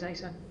have any more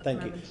data.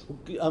 Thank you.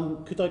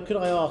 Could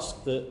I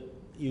ask that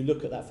you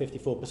look at that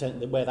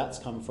 54%, where that's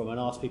come from, and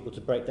ask people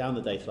to break down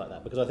the data like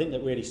that? Because I think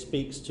that really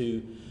speaks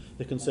to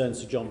the concerns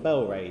Sir John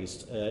Bell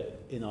raised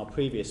in our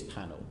previous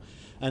panel.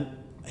 And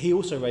he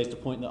also raised a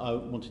point that I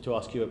wanted to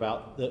ask you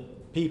about,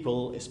 that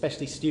people,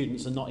 especially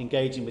students, are not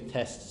engaging with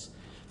tests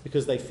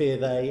because they fear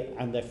they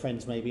and their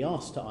friends may be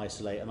asked to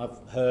isolate. And I've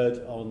heard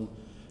on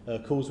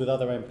calls with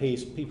other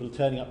MPs, people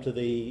turning up to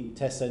the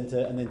test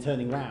centre and then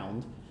turning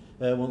round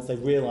once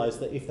they've realised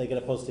that if they get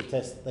a positive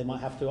test, they might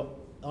have to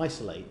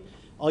isolate.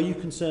 Are you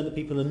concerned that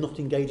people are not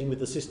engaging with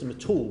the system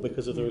at all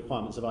because of the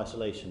requirements of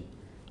isolation?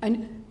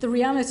 And the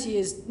reality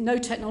is no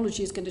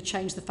technology is going to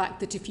change the fact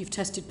that if you've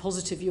tested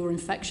positive, you're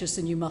infectious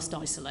and you must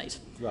isolate.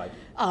 Right.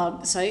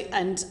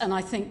 And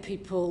I think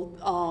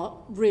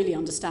people really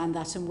understand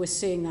that, and we're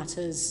seeing that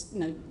as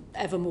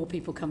ever more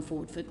people come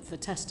forward for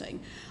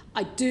testing.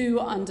 I do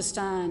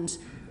understand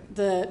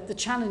the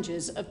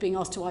challenges of being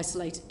asked to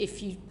isolate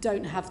if you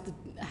don't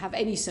have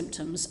any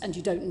symptoms and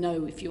you don't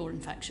know if you're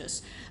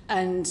infectious,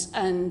 and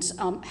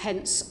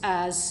hence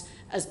as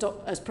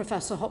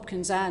Professor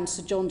Hopkins and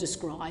Sir John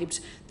described,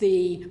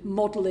 the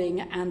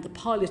modelling and the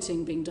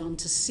piloting being done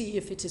to see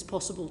if it is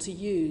possible to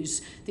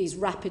use these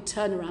rapid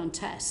turnaround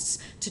tests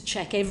to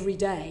check every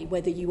day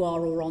whether you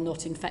are or are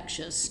not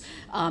infectious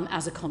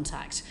as a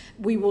contact.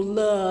 We will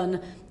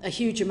learn a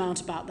huge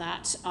amount about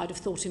that, I'd have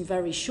thought, in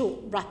very short,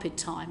 rapid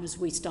time as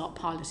we start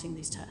piloting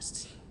these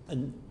tests.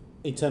 And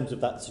in terms of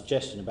that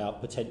suggestion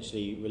about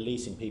potentially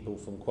releasing people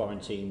from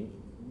quarantine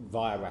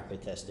via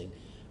rapid testing,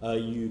 are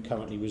you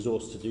currently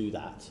resourced to do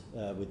that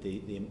with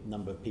the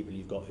number of people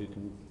you've got who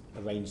can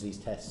arrange these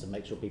tests and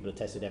make sure people are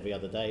tested every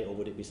other day, or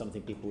would it be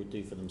something people would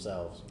do for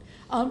themselves?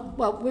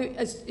 Well,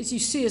 as you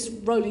see us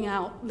rolling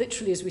out,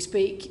 literally as we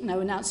speak,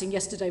 announcing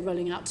yesterday,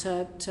 rolling out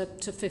to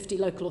 50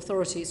 local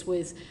authorities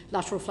with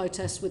lateral flow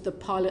tests, with the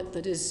pilot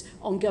that is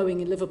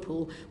ongoing in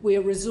Liverpool, we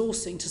are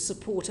resourcing to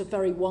support a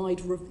very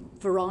wide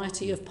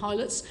variety of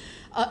pilots.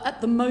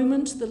 At the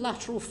moment, the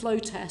lateral flow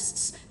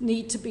tests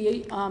need to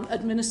be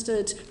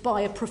administered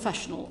by a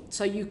professional.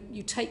 So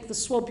you take the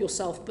swab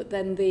yourself, but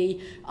then the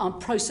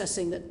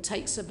processing that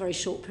takes a very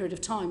short period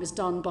of time is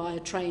done by a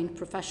trained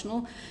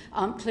professional.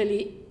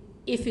 Clearly,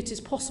 if it is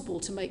possible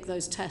to make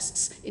those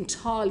tests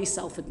entirely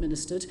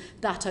self-administered,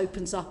 that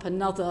opens up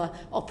another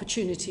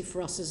opportunity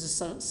for us as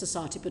a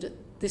society. But at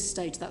this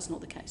stage, that's not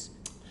the case.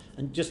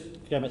 And just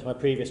going back to my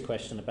previous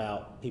question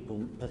about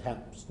people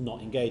perhaps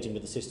not engaging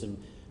with the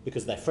system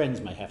because their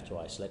friends may have to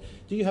isolate,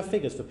 do you have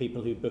figures for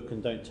people who book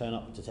and don't turn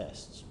up to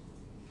tests?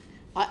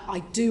 I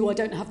do. I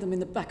don't have them in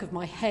the back of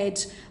my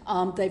head.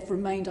 They've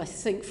remained, I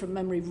think, from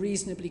memory,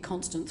 reasonably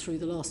constant through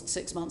the last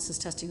 6 months as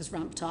testing has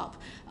ramped up.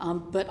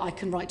 But I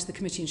can write to the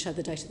committee and share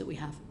the data that we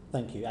have.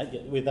 Thank you.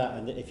 With that,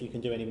 and if you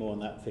can do any more on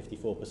that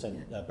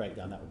 54%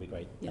 breakdown, that would be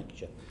great. Yeah. Thank you,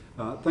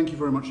 Chair. Thank you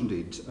very much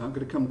indeed. I'm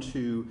going to come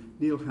to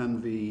Neil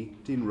Hanvey,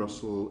 Dean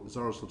Russell,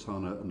 Zara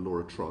Sultana and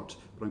Laura Trott,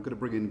 but I'm going to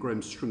bring in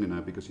Graham Stringer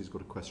now because he's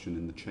got a question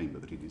in the chamber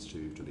that he needs to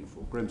leave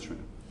for. Graham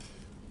Stringer.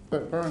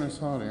 But Baroness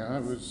Harding,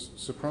 I was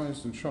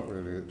surprised and shocked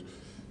really at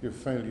your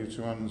failure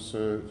to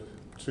answer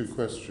 2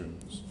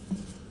 questions.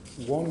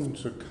 One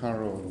to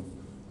Carol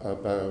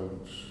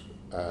about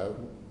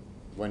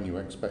when you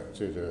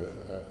expected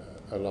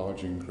a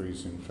large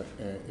increase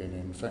in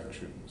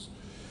infections,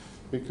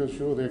 because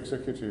you're the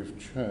executive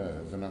chair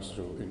of the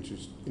National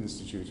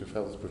Institute of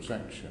Health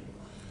Protection.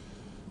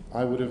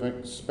 I would have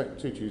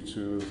expected you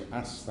to have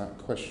asked that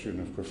question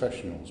of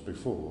professionals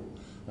before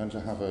and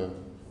to have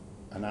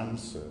an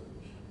answer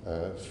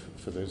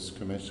for this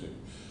committee.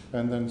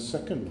 And then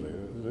secondly,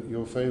 that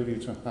your failure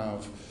to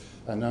have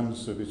an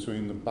answer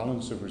between the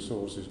balance of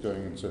resources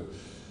going into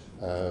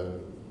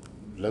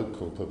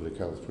local public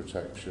health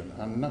protection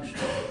and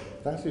national.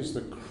 That is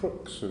the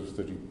crux of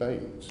the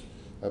debate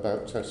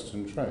about test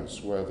and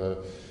trace, whether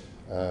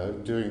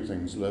doing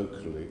things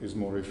locally is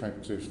more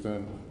effective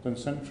than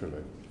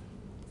centrally.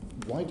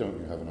 Why don't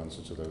you have an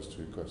answer to those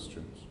two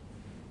questions?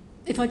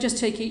 If I just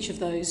take each of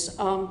those,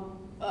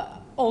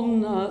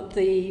 on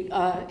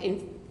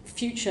the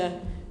future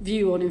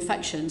view on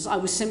infections, I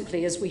was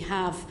simply, as we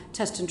have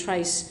Test and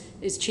Trace,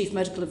 is Chief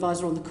Medical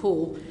Advisor on the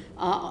call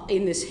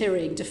in this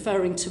hearing,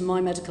 deferring to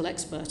my medical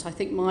expert. I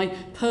think my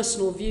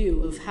personal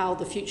view of how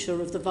the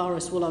future of the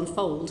virus will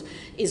unfold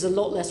is a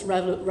lot less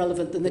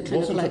relevant than the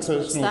clinical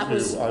experts. That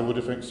was I would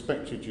have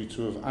expected you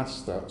to have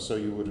asked that, so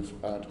you would have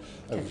had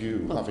a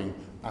view, having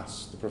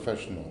asked the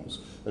professionals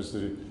as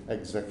the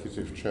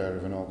executive chair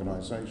of an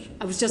organisation.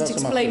 I was just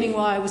explaining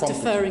why I was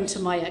deferring to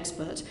my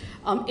expert.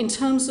 In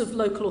terms of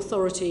local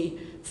authority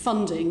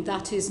funding,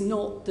 that is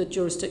not the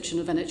jurisdiction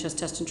of NHS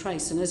Test and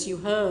Trace. And as you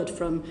heard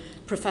from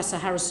Professor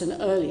Harrison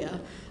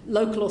earlier,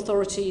 local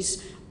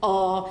authorities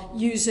are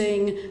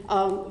using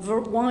a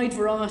wide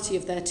variety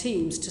of their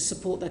teams to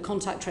support their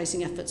contact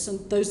tracing efforts,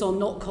 and those are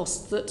not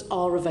costs that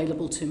are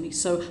available to me.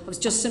 So I was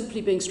just simply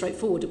being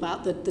straightforward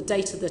about the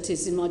data that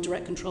is in my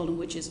direct control and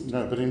which isn't.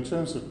 No, but in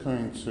terms of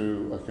coming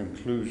to a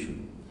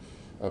conclusion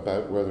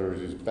about whether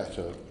it is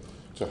better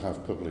to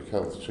have public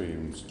health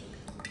teams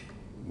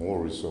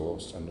more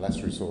resource and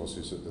less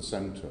resources at the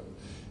centre,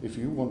 if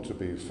you want to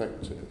be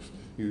effective,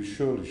 you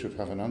surely should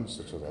have an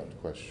answer to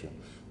that question,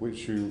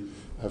 which you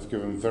have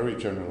given very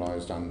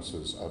generalised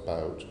answers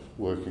about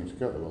working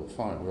together. Well,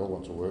 fine, we all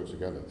want to work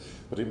together,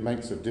 but it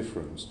makes a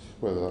difference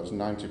whether that's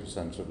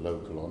 90% at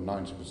local or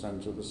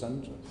 90% at the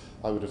centre.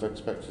 I would have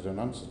expected an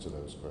answer to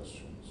those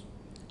questions.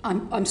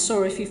 I'm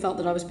sorry if you felt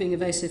that I was being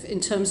evasive. In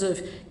terms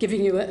of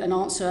giving you an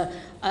answer,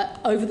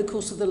 over the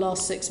course of the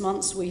last 6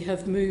 months, we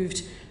have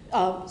moved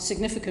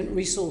significant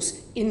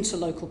resource into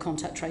local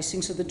contact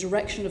tracing, so the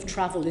direction of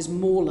travel is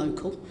more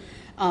local,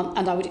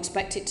 and I would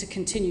expect it to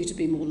continue to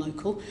be more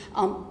local.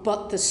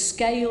 But the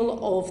scale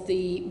of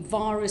the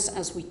virus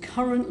as we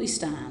currently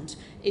stand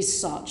is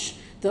such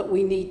that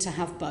we need to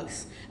have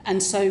both.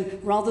 And so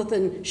rather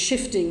than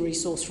shifting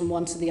resource from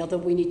one to the other,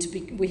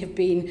 we have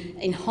been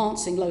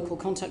enhancing local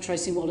contact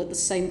tracing while at the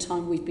same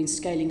time we've been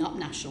scaling up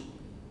national.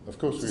 Of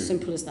course, it's as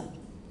simple as that.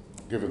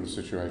 Given the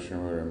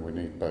situation we're in, we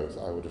need both.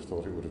 I would have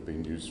thought it would have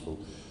been useful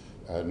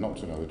not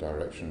to know the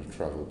direction of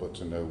travel, but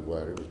to know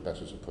where it was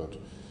better to put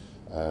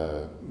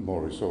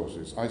more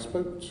resources. I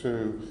spoke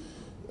to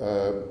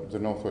the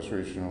North West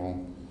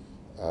Regional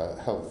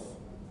Health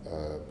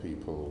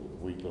people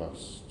week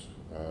last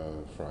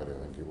Friday,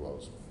 I think it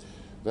was.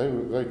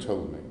 They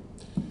told me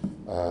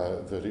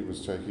that it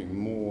was taking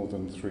more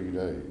than 3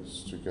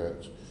 days to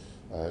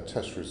get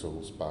test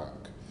results back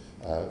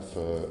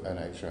for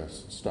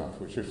NHS staff,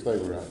 which if they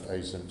were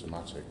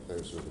asymptomatic,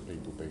 those were the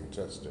people being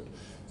tested,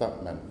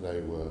 that meant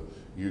they were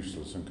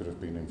useless and could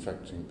have been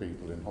infecting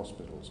people in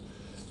hospitals.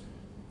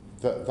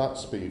 That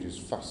speed is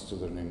faster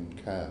than in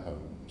care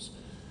homes.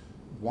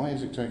 Why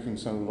is it taking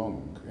so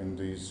long in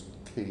these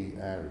key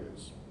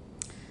areas?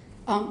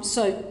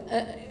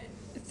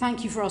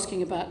 Thank you for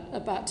asking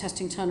about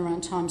testing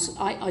turnaround times.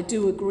 I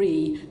do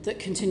agree that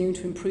continuing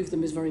to improve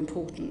them is very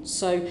important.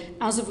 So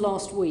as of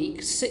last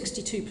week,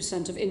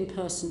 62% of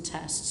in-person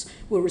tests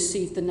were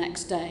received the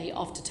next day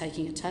after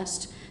taking a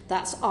test.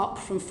 That's up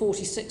from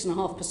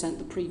 46.5%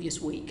 the previous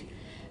week.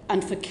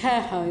 And for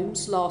care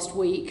homes last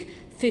week,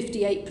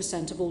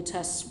 58% of all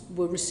tests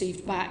were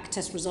received back,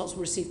 test results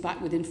were received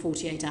back within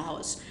 48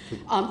 hours.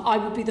 I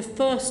would be the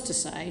first to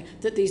say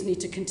that these need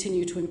to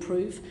continue to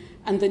improve,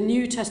 and the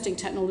new testing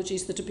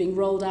technologies that are being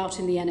rolled out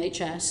in the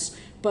NHS,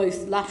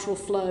 both lateral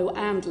flow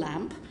and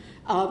LAMP,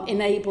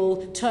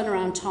 enable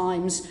turnaround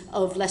times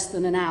of less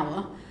than an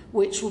hour,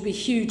 which will be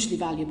hugely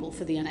valuable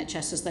for the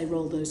NHS as they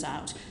roll those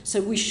out.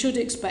 So we should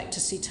expect to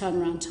see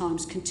turnaround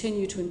times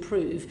continue to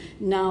improve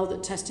now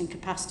that testing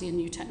capacity and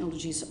new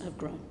technologies have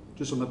grown.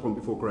 Just on that point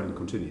before Graham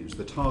continues,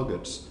 the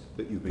target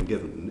that you've been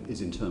given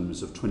is in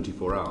terms of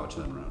 24-hour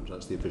turnaround.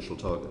 That's the official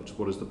target.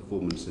 What is the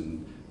performance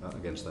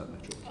against that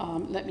metric?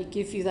 Let me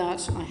give you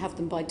that. I have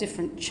them by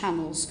different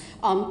channels.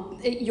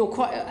 You're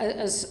quite,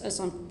 as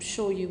I'm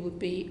sure you would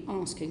be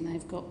asking,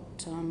 they've got,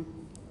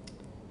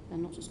 they're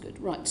not as good.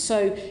 Right,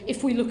 so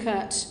if we look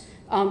at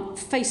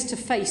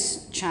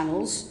face-to-face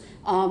channels,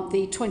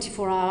 the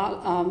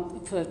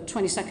 24-hour for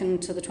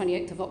 22nd to the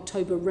 28th of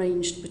October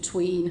ranged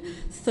between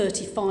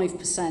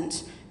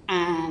 35%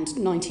 and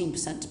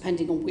 19%,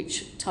 depending on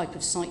which type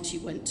of site you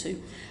went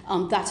to.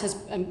 That has,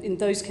 in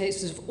those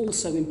cases, have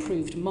also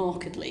improved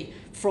markedly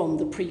from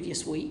the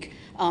previous week,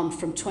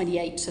 from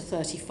 28 to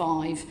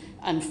 35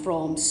 and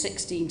from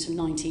 16 to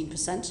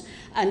 19%.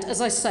 And as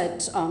I said,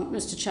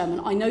 Mr. Chairman,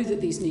 I know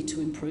that these need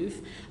to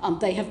improve.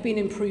 They have been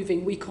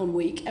improving week on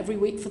week, every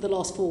week for the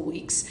last 4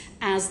 weeks,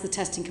 as the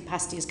testing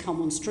capacity has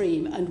come on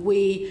stream. And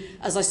we,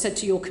 as I said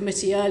to your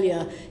committee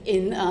earlier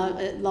in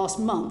last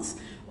month,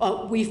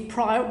 we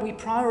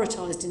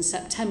prioritised in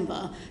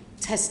September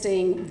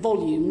testing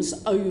volumes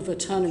over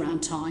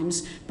turnaround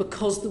times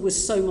because there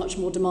was so much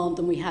more demand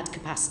than we had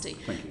capacity.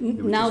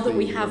 Now that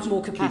we have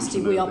more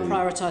capacity, we are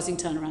prioritising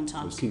turnaround times.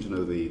 I was keen to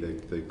know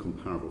the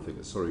comparable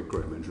figures. Sorry,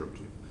 Graham, I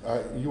interrupted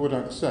you. You would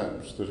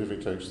accept that if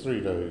it takes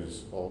 3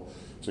 days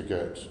to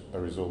get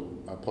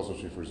a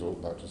positive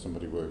result back to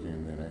somebody working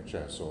in the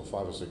NHS, or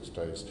 5 or 6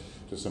 days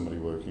to somebody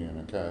working in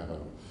a care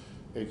home,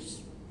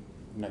 it's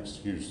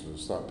next to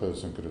useless. That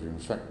person could have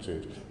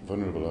infected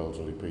vulnerable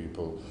elderly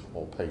people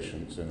or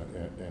patients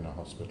in a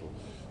hospital.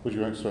 Would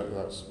you expect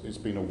it's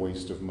been a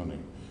waste of money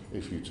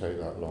if you take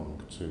that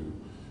long to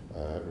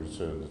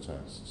return the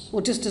tests?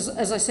 Well, just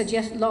as I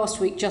said last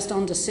week, just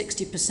under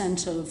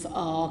 60% of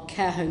our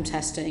care home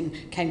testing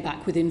came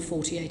back within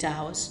 48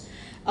 hours.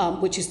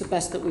 Which is the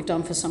best that we've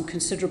done for some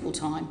considerable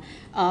time.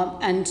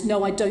 And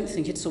no, I don't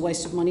think it's a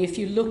waste of money. If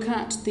you look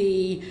at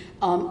the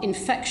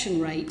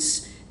infection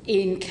rates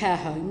in care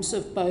homes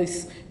of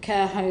both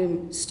care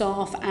home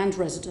staff and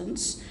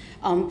residents,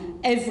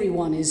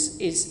 everyone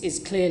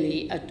is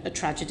clearly a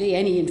tragedy,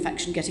 any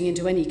infection getting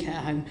into any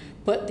care home,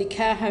 but the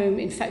care home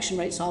infection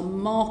rates are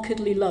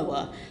markedly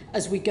lower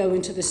as we go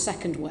into the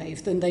second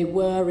wave than they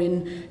were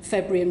in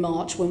February and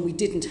March when we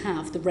didn't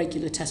have the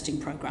regular testing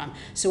programme.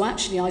 So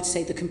actually I'd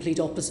say the complete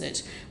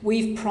opposite.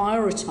 We've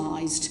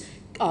prioritised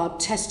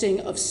testing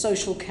of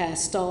social care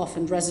staff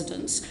and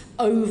residents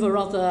over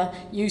other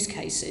use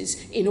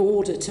cases in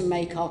order to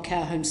make our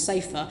care homes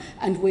safer,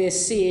 and we're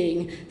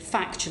seeing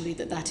factually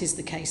that is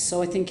the case.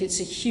 So I think it's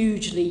a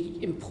hugely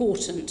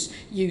important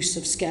use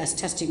of scarce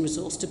testing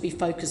resource to be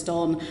focused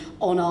on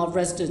our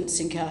residents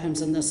in care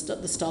homes and the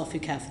staff who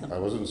care for them. I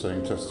wasn't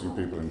saying testing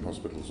people in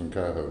hospitals and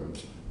care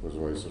homes was a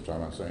waste of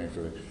time. I'm saying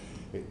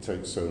it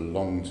takes so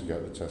long to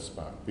get the tests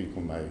back.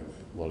 People may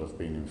well have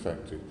been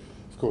infected.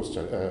 Of course,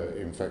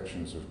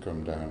 infections have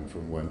come down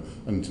from when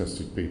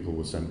untested people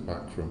were sent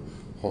back from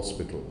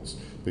hospitals,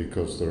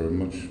 because there are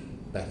much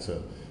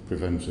better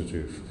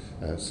preventative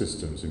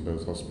systems in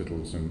both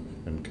hospitals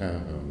and care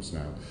homes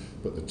now.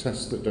 But the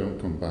tests that don't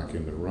come back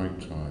in the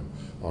right time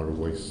are a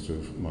waste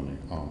of money,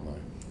 aren't they?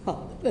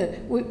 Well,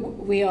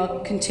 we are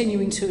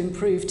continuing to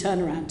improve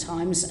turnaround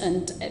times,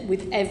 and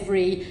with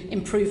every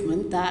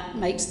improvement that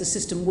makes the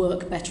system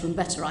work better and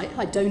better.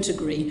 I don't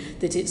agree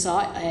that it's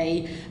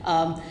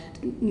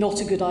not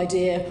a good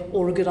idea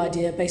or a good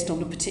idea based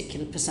on a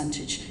particular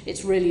percentage.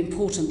 It's really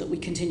important that we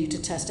continue to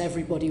test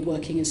everybody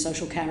working in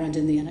social care and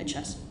in the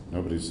NHS.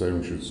 Nobody's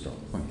saying we should stop.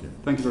 Thank you.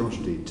 Thank you very much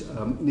indeed.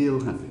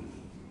 Neil Hanley.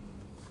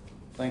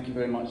 Thank you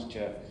very much,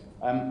 Chair.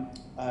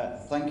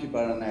 Thank you,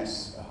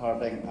 Baroness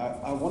Harding.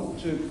 I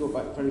want to go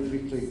back very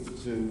briefly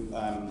to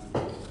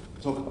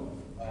talk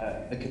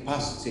about the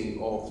capacity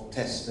of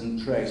test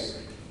and trace.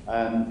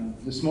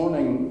 This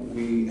morning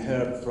we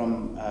heard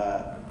from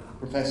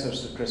Professor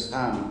Sir Chris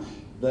Ham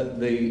that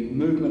the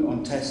movement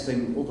on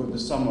testing over the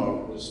summer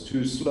was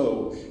too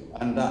slow,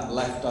 and that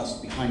left us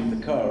behind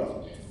the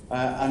curve.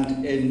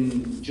 And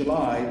in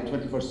July, the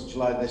 21st of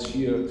July this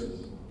year,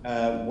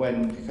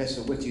 when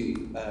Professor Whitty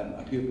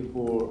appeared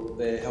before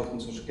the Health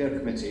and Social Care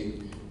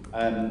Committee,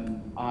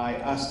 I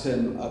asked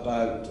him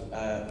about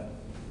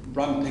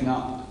ramping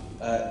up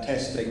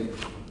testing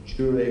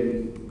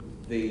during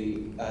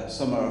the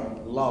summer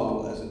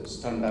lull, as it's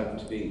turned out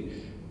to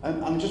be.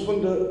 And I just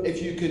wonder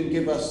if you can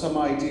give us some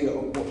idea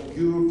of what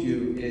your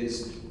view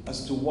is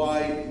as to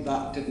why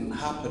that didn't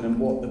happen and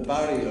what the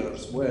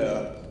barriers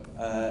were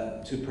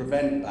to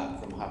prevent that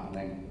from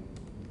happening.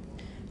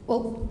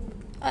 Well,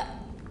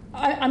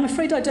 I'm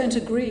afraid I don't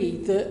agree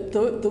that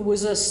there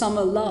was a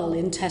summer lull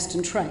in test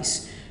and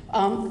trace.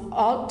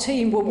 Our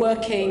team were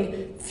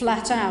working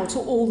flat out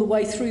all the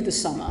way through the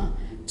summer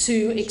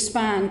to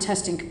expand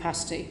testing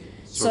capacity.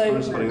 Sorry,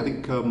 I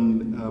think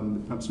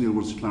perhaps Neil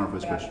wants to clarify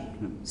his question.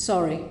 Yeah.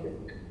 Sorry.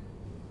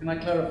 Can I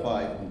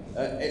clarify?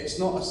 It's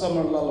not a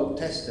summer lull of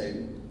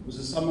testing, it was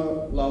a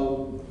summer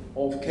lull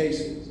of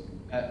cases.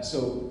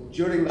 So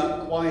during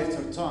that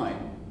quieter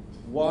time,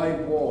 why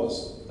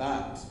was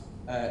that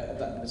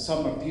the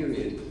summer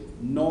period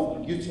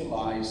not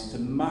utilised to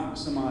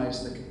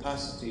maximise the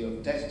capacity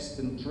of test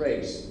and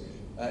trace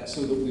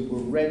so that we were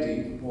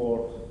ready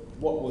for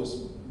what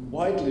was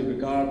widely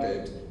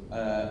regarded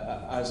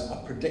as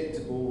a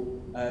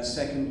predictable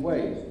second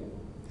wave?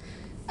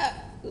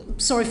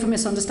 Sorry for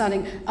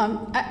misunderstanding.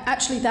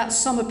 Actually, that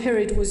summer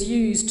period was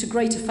used to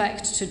great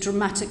effect to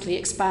dramatically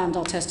expand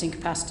our testing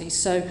capacity.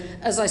 So,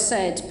 as I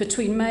said,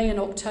 between May and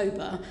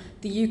October,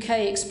 the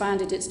UK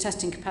expanded its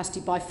testing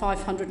capacity by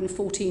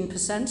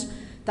 514%.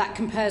 That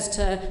compares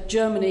to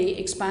Germany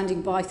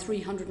expanding by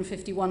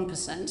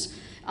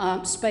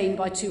 351%, Spain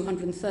by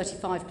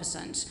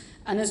 235%.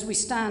 And as we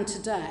stand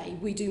today,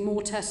 we do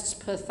more tests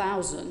per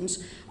thousand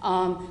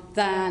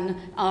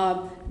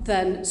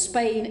than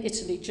Spain,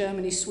 Italy,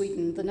 Germany,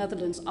 Sweden, the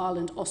Netherlands,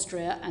 Ireland,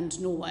 Austria,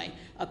 and Norway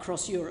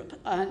across Europe.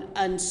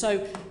 And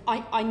so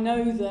I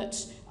know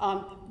that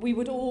we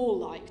would all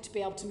like to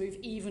be able to move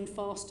even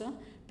faster,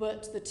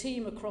 but the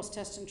team across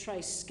Test and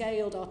Trace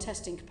scaled our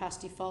testing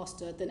capacity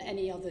faster than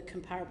any other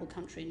comparable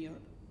country in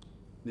Europe.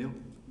 Neil?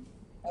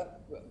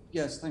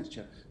 Yes, thanks,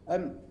 Chair.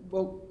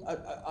 Well,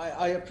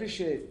 I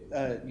appreciate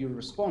your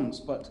response,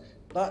 but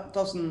that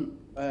doesn't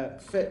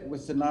fit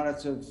with the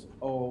narrative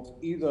of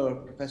either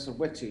Professor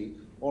Whitty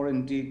or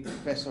indeed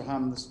Professor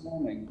Ham this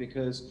morning,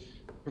 because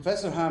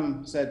Professor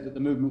Ham said that the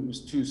movement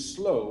was too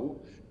slow,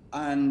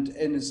 and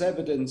in his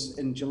evidence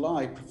in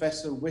July,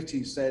 Professor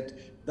Whitty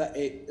said that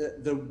it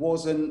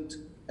wasn't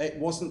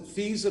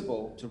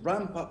feasible to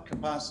ramp up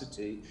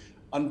capacity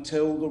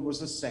until there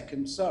was a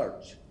second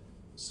surge.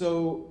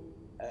 So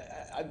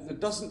there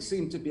doesn't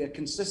seem to be a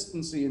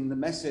consistency in the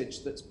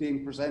message that's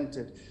being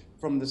presented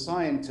from the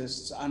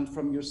scientists and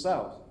from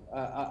yourself.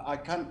 I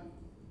can't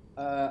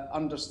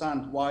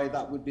understand why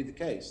that would be the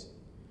case.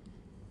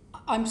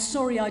 I'm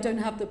sorry, I don't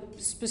have the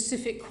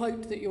specific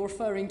quote that you're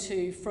referring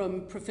to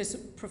from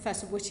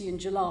Professor Whitty in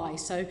July,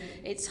 so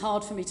it's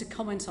hard for me to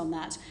comment on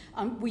that.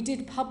 We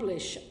did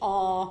publish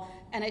our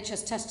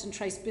NHS Test and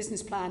Trace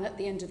business plan at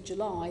the end of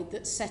July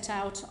that set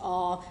out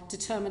our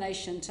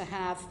determination to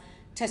have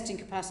testing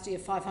capacity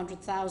of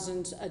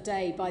 500,000 a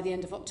day by the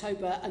end of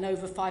October and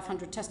over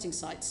 500 testing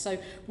sites. So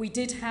we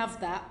did have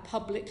that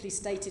publicly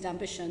stated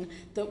ambition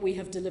that we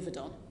have delivered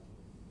on.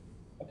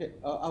 Okay,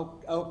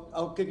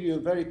 I'll give you a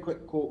very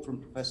quick quote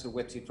from Professor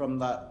Whitty from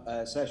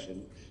that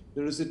session.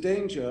 There is a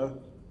danger,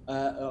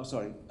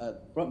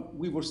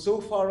 we were so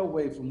far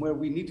away from where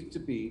we needed to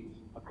be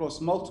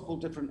across multiple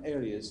different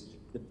areas.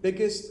 The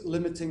biggest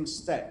limiting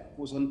step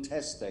was on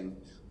testing.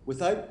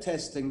 Without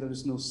testing, there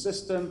is no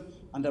system,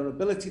 and our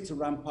ability to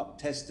ramp up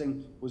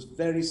testing was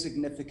very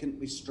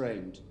significantly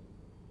strained.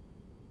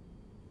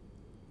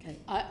 Okay,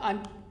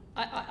 I'm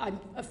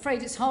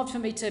afraid it's hard for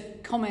me to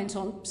comment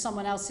on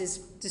someone else's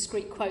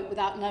discrete quote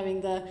without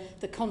knowing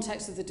the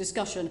context of the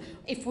discussion.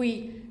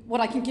 What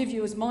I can give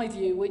you is my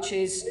view, which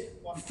is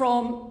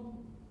from,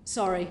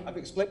 sorry. I've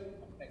explained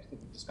the context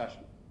of the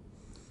discussion.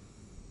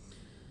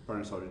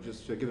 Baroness Harding,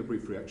 just give a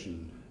brief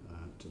reaction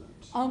to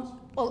that.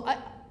 Well,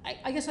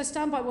 I guess I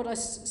stand by what I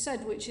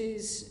said, which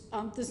is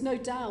there's no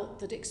doubt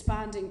that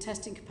expanding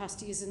testing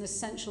capacity is an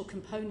essential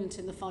component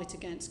in the fight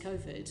against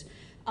COVID.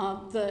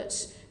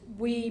 That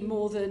we,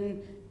 more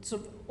than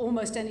sort of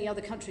almost any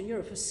other country in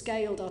Europe, have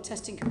scaled our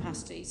testing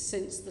capacity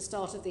since the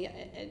start of the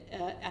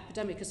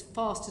epidemic as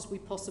fast as we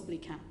possibly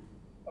can.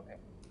 Okay.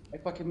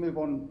 If I can move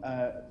on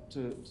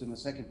to the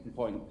second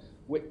point,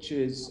 which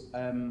is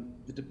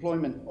the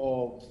deployment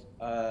of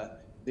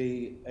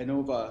the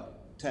Innova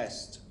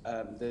test,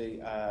 the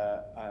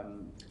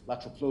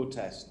lateral flow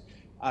test,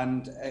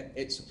 and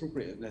its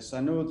appropriateness. I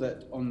know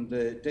that on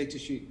the data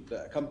sheet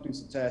that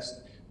accompanies the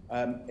test,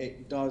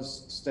 it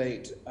does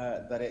state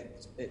that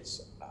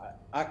its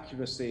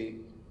accuracy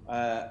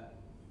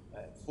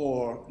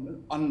for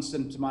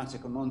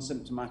unsymptomatic or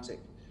non-symptomatic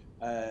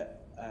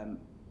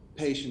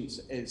patients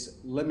is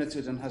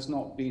limited and has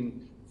not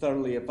been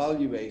thoroughly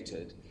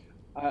evaluated.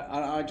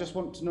 And I just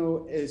want to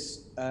know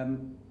is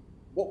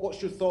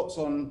what's your thoughts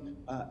on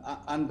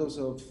and those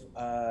of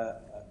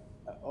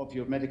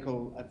your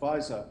medical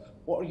advisor?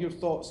 What are your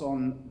thoughts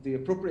on the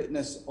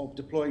appropriateness of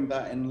deploying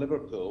that in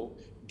Liverpool,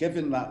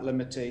 given that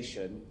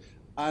limitation?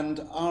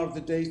 And are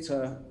the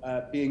data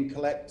being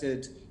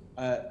collected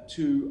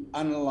to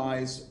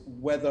analyse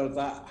whether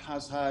that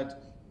has had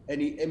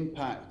any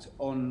impact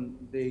on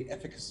the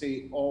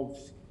efficacy of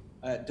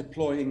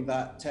deploying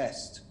that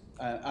test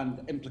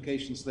and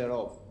implications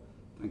thereof?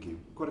 Thank you.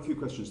 Quite a few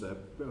questions there.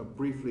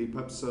 Briefly,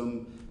 perhaps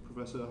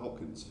Professor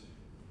Hopkins.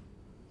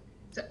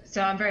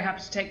 So I'm very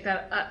happy to take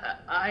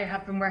that. I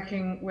have been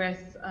working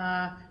with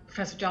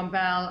Professor John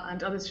Bell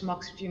and others from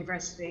Oxford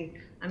University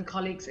and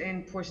colleagues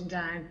in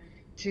Portadown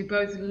to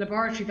both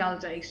laboratory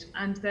validate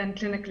and then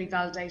clinically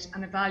validate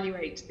and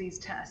evaluate these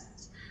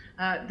tests.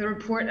 The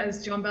report,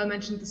 as John Bell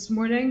mentioned this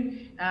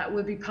morning,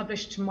 will be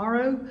published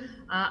tomorrow,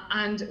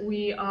 and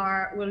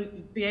will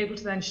be able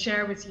to then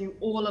share with you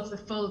all of the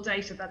full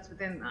data that's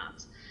within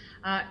that.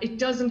 It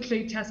does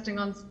include testing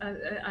on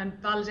and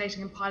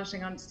validating and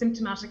piloting on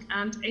symptomatic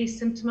and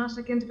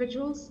asymptomatic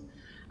individuals.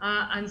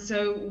 And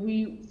so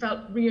we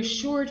felt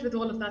reassured with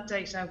all of that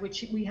data,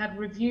 which we had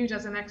reviewed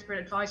as an expert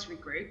advisory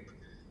group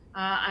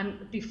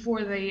and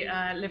before the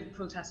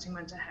Liverpool testing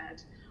went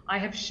ahead. I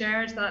have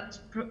shared that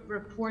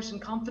report in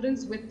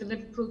confidence with the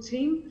Liverpool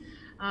team,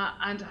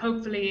 and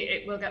hopefully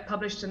it will get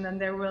published, and then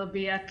there will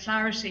be a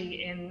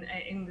clarity in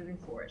moving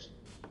forward.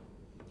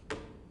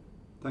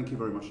 Thank you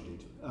very much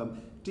indeed.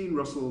 Dean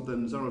Russell,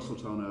 then Zara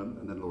Sultana,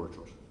 and then Laura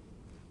Trott.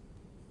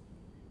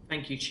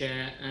 Thank you,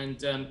 Chair. And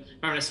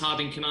Baroness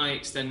Harding, can I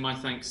extend my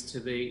thanks to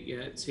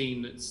the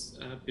team that's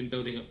been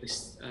building up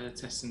this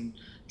test and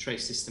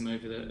trace system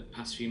over the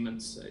past few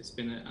months. It's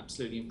been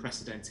absolutely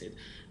unprecedented.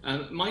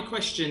 My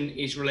question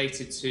is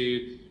related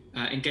to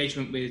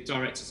engagement with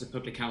directors of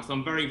public health.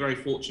 I'm very, very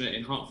fortunate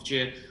in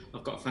Hertfordshire.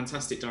 I've got a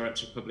fantastic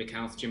director of public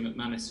health, Jim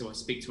McManus, who I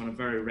speak to on a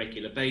very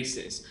regular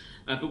basis.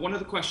 But one of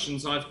the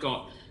questions I've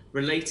got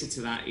related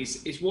to that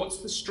is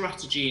what's the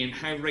strategy and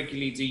how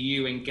regularly do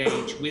you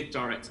engage with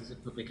directors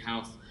of public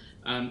health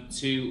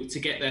to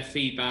get their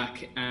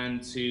feedback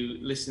and to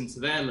listen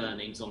to their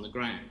learnings on the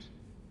ground?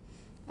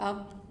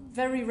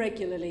 Very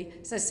regularly.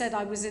 As I said,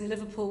 I was in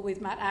Liverpool with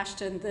Matt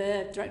Ashton,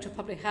 the Director of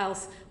Public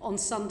Health, on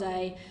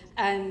Sunday,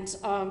 and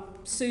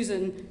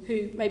Susan,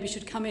 who maybe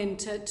should come in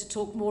to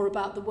talk more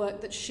about the work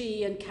that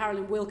she and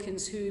Carolyn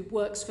Wilkins, who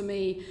works for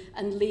me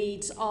and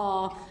leads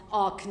our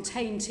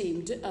Contain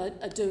team,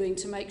 are doing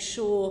to make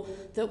sure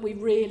that we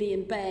really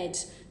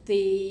embed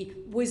the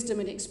wisdom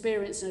and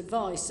experience and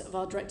advice of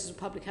our Directors of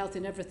Public Health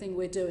in everything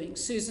we're doing.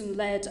 Susan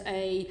led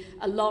a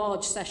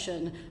large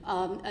session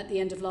at the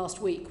end of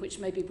last week, which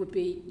maybe would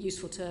be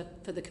useful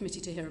for the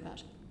committee to hear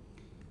about.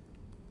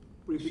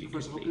 Briefly,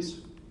 Professor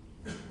Hopkins.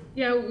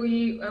 Yeah,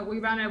 we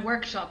ran a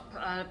workshop,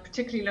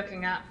 particularly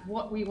looking at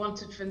what we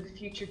wanted for the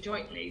future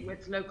jointly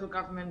with local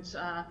government,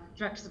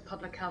 Directors of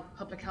Public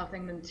Health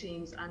England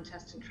teams and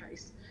Test and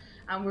Trace.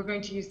 And we're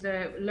going to use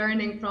the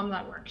learning from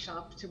that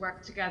workshop to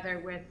work together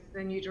with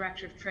the new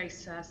Director of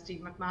Trace,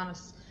 Steve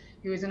McManus,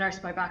 who is a nurse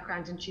by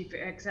background and Chief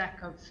Exec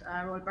of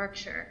Royal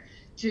Berkshire,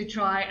 to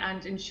try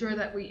and ensure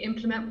that we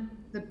implement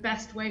the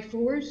best way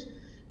forward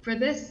for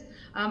this.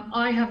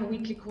 I have a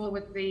weekly call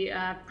with the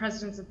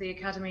presidents of the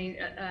Academy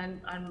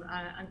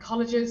and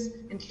colleges,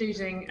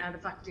 including the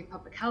Faculty of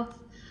Public Health,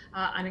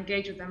 and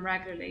engage with them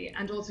regularly,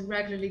 and also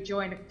regularly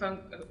join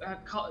a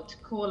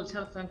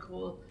telephone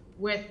call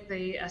with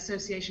the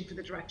Association for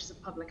the Directors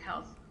of Public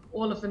Health.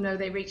 All of them know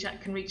they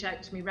can reach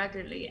out to me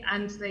regularly,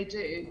 and they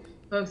do,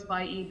 both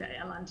by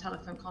email and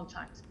telephone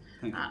contact.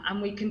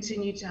 And we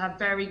continue to have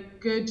very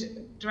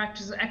good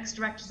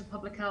ex-directors of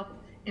public health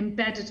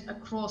embedded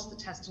across the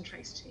Test and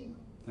Trace team.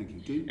 Thank you.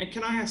 Dean? And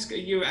can I ask, are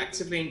you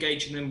actively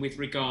engaging them with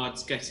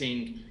regards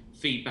getting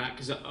feedback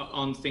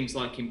on things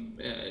like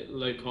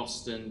low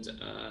cost and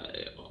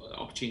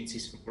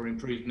opportunities for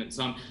improvements?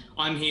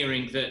 I'm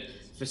hearing that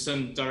for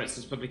some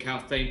directors of public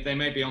health, they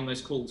may be on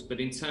those calls, but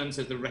in terms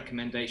of the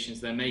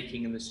recommendations they're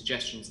making and the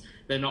suggestions,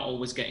 they're not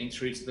always getting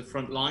through to the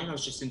front line. I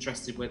was just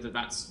interested whether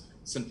that's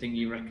something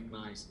you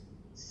recognise.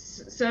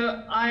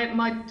 So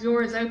my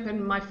door is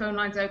open, my phone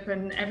line's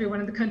open, everyone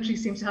in the country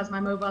seems to have my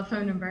mobile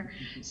phone number,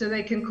 so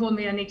they can call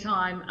me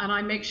anytime, and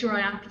I make sure I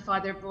amplify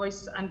their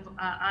voice and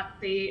at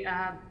the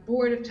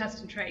board of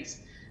Test and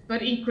Trace,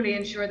 but equally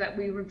ensure that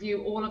we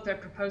review all of their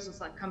proposals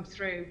that come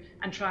through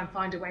and try and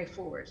find a way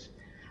forward.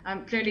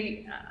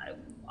 Clearly,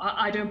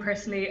 I don't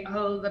personally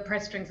hold the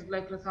purse strings of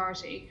local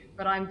authority,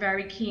 but I'm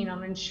very keen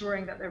on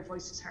ensuring that their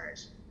voice is heard.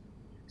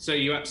 So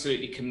you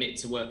absolutely commit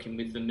to working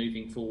with them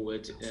moving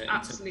forward in terms of any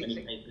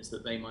Absolutely. papers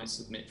that they might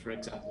submit, for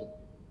example?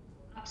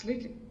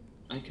 Absolutely.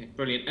 Okay,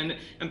 brilliant.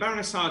 And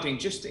Baroness Harding,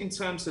 just in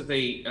terms of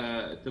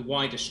the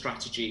wider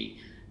strategy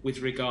with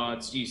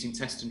regards using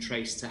Test and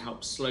Trace to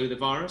help slow the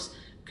virus,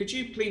 could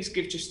you please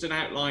give just an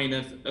outline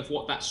of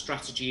what that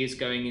strategy is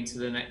going into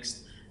the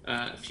next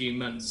few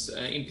months,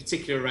 in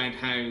particular around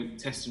how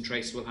Test and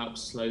Trace will help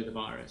slow the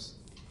virus?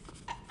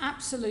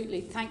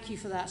 Absolutely, thank you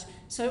for that.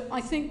 So I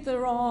think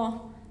there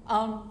are,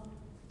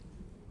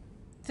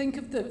 think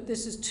of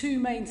this as two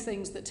main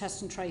things that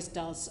Test and Trace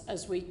does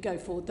as we go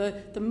forward.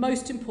 The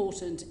most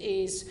important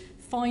is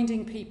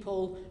finding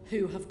people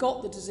who have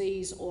got the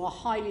disease or are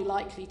highly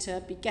likely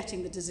to be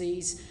getting the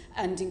disease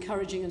and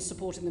encouraging and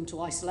supporting them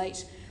to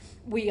isolate.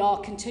 We are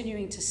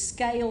continuing to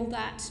scale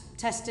that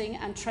testing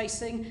and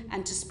tracing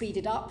and to speed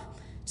it up.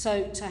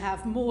 So to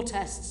have more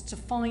tests, to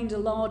find a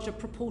larger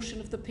proportion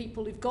of the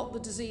people who've got the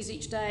disease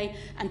each day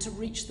and to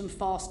reach them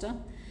faster.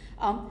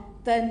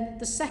 Then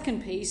the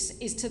second piece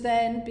is to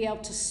then be able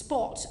to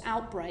spot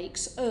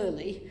outbreaks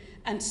early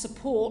and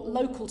support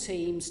local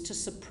teams to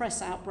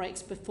suppress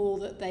outbreaks before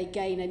that they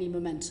gain any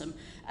momentum.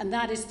 And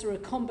that is through a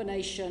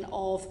combination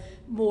of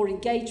more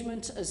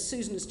engagement, as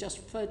Susan has just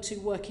referred to,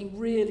 working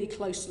really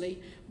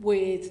closely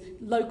with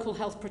local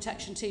health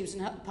protection teams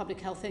in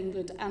Public Health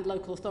England and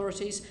local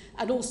authorities,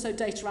 and also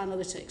data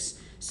analytics.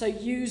 So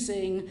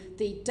using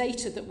the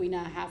data that we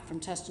now have from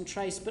Test and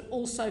Trace, but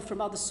also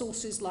from other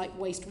sources like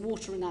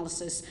wastewater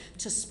analysis,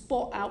 to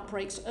spot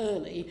outbreaks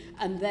early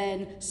and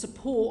then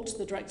support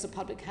the Directors of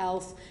Public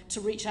Health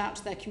to reach out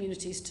to their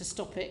communities to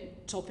stop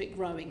it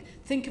growing.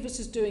 Think of us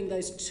as doing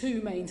those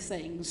two main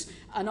things,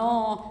 and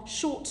our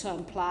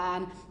short-term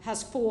plan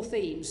has 4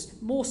 themes: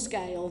 more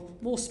scale,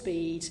 more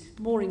speed,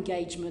 more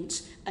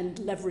engagement, and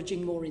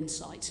leveraging more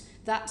insight.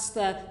 That's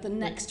the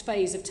next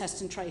phase of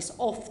Test and Trace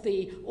off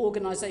the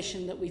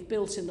organisation that we've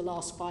built in the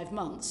last 5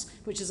 months,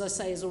 which, as I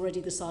say, is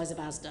already the size of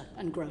Asda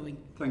and growing.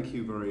 Thank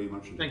you very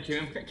much. Thank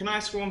you. Can I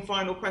ask one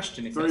final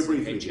question, if very that's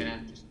briefly, okay, Chair?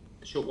 Just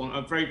a short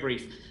one, very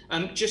brief.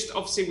 Just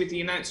obviously with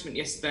the announcement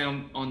yesterday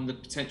on the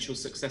potential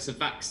success of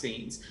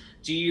vaccines,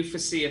 do you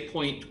foresee a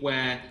point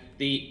where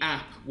the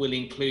app will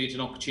include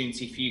an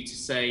opportunity for you to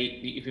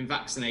say that you've been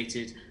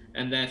vaccinated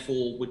and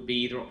therefore would be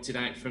either opted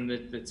out from the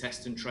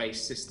Test and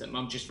Trace system?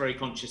 I'm just very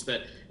conscious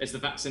that as the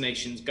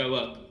vaccinations go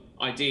up,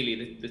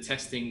 ideally the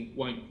testing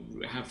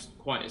won't have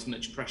quite as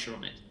much pressure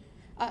on it.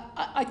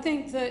 I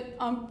think that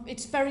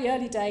it's very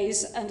early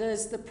days, and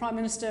as the Prime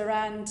Minister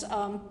and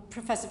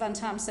Professor Van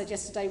Tam said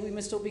yesterday, we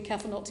must all be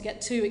careful not to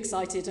get too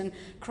excited and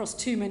cross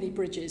too many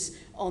bridges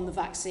on the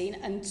vaccine.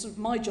 And sort of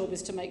my job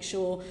is to make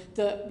sure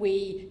that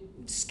we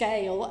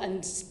scale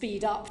and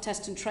speed up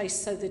test and trace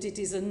so that it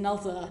is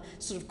another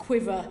sort of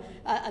quiver,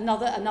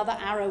 another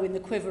arrow in the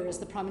quiver, as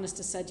the Prime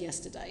Minister said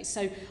yesterday.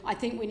 So I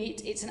think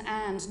it's an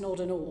and, not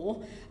an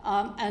or.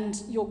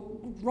 And you're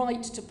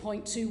right to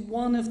point to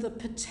one of the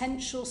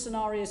potential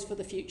scenarios for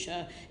the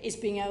future is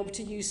being able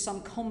to use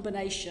some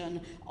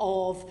combination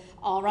of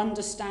our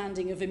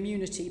understanding of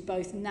immunity,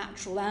 both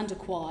natural and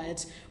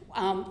acquired,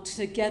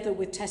 together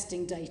with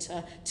testing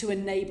data to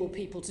enable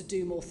people to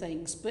do more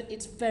things. But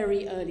it's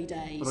very early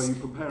days. But are you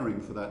preparing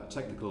for that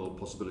technical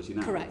possibility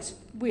now? Correct,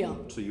 we are.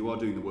 So you are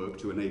doing the work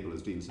to enable,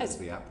 as Dean says,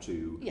 the app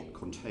to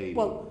contain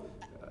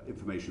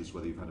information as to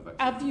whether you've had a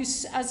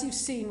vaccine? As you've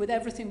seen with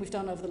everything we've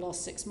done over the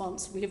last 6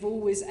 months, we have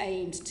always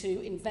aimed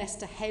to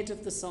invest ahead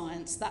of the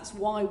science. That's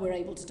why we're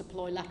able to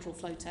deploy lateral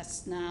flow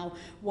tests now,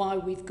 why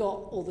we've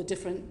got all the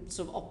different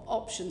sort of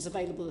options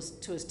available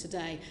to us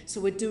today.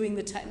 So we're doing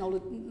the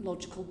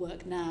technological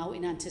work now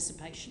in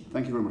anticipation.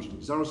 Thank you very much.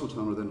 Zara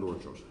Sultana, then Laura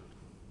Trott.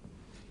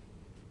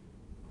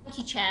 Thank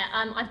you, Chair.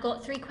 I've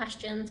got 3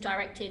 questions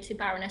directed to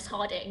Baroness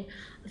Harding.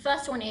 The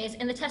first one is,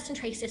 in the test and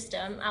trace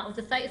system, out of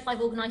the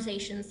 35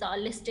 organisations that are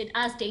listed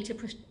as data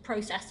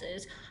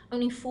processors,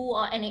 only 4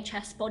 are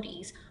NHS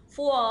bodies.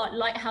 4 are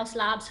Lighthouse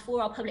Labs,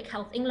 4 are Public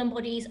Health England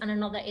bodies, and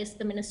another is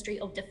the Ministry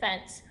of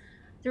Defence.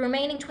 The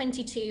remaining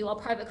 22 are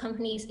private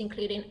companies,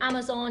 including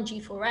Amazon,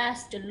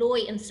 G4S,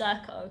 Deloitte, and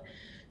Serco.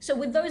 So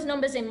with those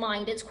numbers in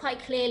mind, it's quite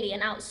clearly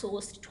an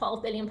outsourced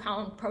 £12 billion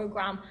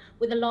programme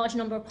with a large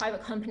number of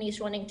private companies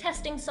running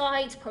testing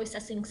sites,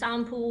 processing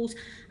samples,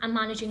 and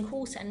managing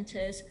call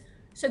centres.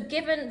 So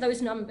given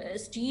those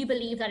numbers, do you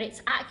believe that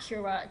it's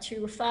accurate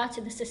to refer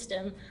to the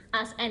system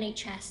as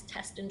NHS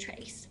Test and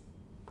Trace?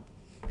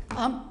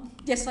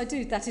 Yes, I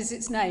do. That is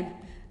its name.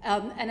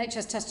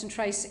 NHS Test and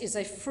Trace is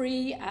a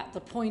free, at the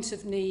point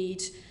of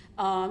need,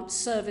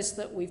 service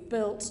that we've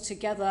built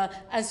together,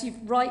 as you've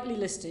rightly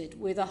listed,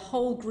 with a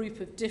whole group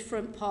of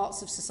different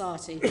parts of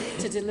society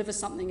to deliver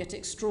something at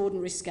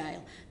extraordinary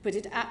scale. But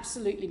it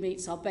absolutely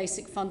meets our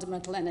basic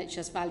fundamental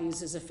NHS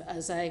values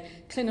as a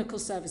clinical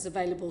service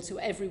available to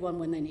everyone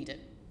when they need it.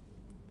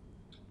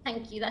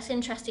 Thank you. That's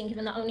interesting,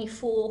 given that only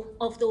 4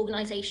 of the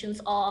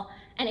organisations are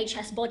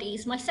NHS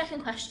bodies. My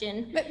second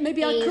question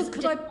Maybe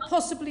could I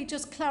possibly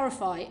just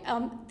clarify?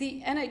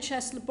 The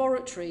NHS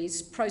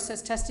laboratories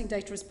process testing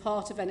data as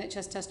part of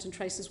NHS Test and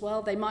Trace as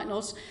well. They might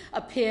not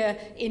appear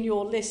in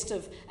your list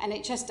of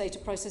NHS data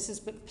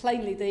processors, but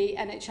plainly the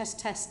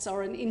NHS tests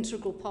are an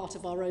integral part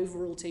of our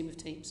overall team of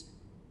teams.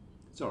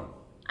 Sorry.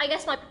 I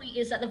guess my point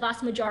is that the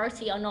vast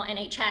majority are not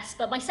NHS,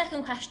 but my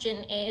second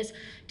question is,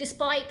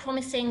 despite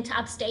promising to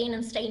abstain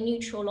and stay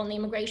neutral on the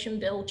immigration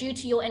bill, due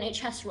to your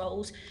NHS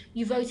roles,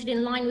 you voted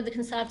in line with the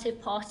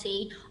Conservative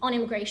Party on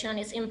immigration and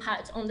its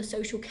impact on the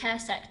social care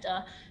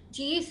sector.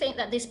 Do you think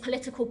that this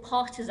political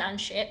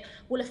partisanship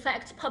will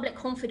affect public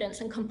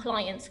confidence and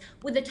compliance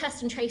with the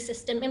test and trace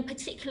system, in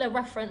particular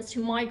reference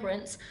to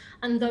migrants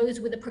and those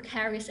with a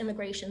precarious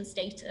immigration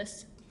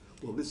status?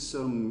 Well, this is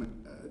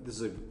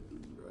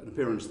an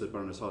appearance that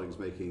Baroness Harding is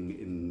making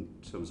in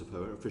terms of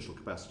her official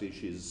capacity.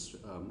 She's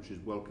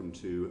welcome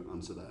to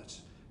answer that,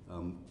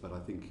 but I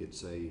think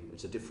it's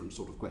a different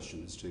sort of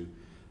question as to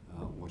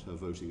what her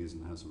voting is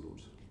in the House of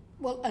Lords.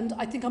 Well, and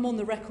I think I'm on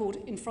the record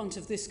in front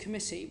of this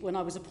committee when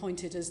I was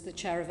appointed as the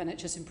chair of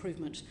NHS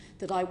Improvement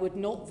that I would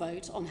not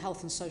vote on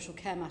health and social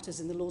care matters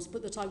in the Lords,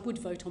 but that I would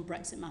vote on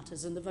Brexit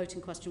matters, and the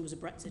voting question was a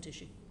Brexit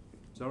issue.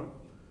 Sarah?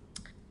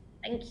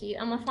 Thank you.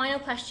 And my final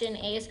question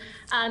is,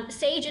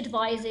 SAGE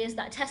advises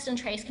that test and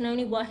trace can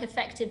only work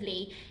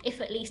effectively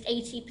if at least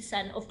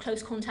 80% of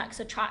close contacts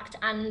are tracked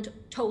and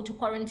told to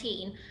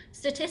quarantine.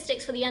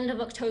 Statistics for the end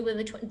of October,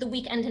 the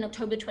week ending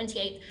October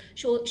 28th,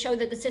 show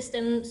that the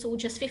system saw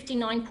just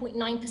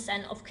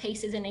 59.9% of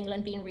cases in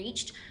England being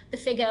reached. The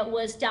figure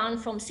was down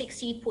from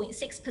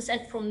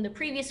 60.6% from the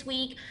previous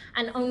week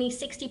and only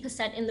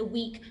 60% in the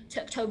week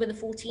to October the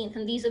 14th.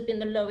 And these have been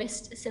the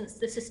lowest since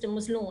the system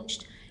was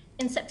launched.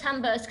 In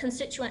September, as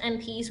constituent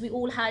MPs, we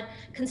all had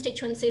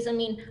constituencies. I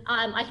mean,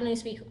 I can only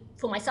speak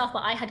for myself, but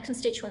I had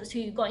constituents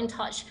who got in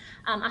touch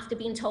after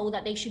being told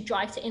that they should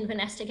drive to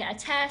Inverness to get a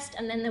test.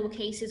 And then there were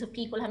cases of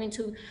people having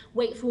to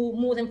wait for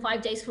more than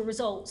 5 days for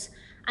results.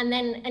 And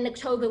then in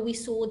October, we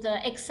saw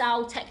the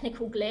Excel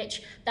technical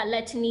glitch that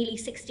led to nearly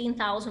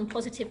 16,000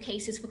 positive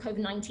cases for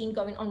COVID-19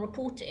 going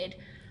unreported.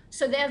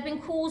 So there have been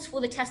calls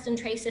for the test and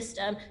trace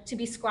system to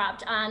be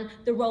scrapped and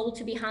the role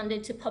to be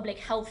handed to public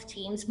health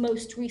teams,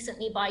 most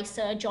recently by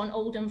Sir John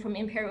Oldham from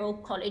Imperial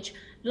College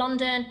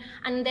London.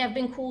 And there have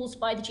been calls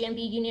by the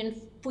GMB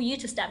Union for you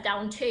to step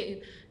down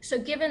too. So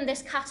given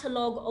this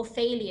catalogue of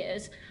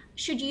failures,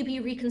 should you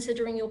be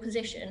reconsidering your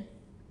position?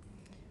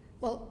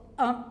 Well,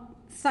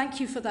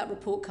 thank you for that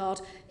report card.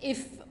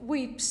 If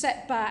we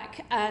set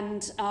back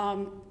and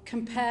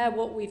compare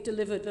what we've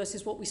delivered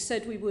versus what we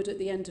said we would at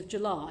the end of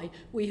July,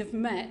 we have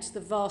met the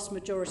vast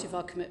majority of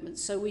our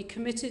commitments. So we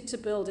committed to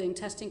building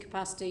testing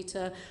capacity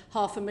to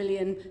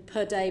 500,000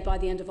 per day by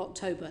the end of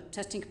October.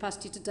 Testing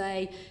capacity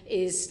today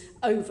is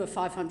over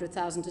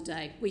 500,000 a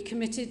day. We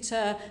committed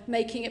to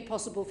making it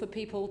possible for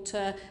people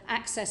to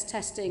access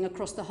testing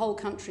across the whole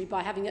country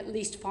by having at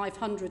least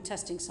 500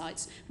 testing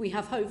sites. We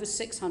have over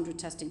 600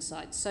 testing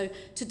sites. So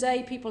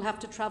today people have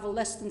to travel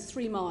less than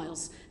 3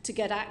 miles to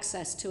get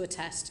access to a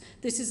test.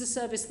 This is a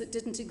service that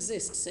didn't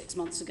exist 6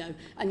 months ago,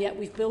 and yet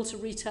we've built a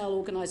retail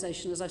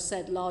organisation, as I've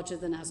said, larger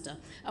than Asda,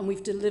 and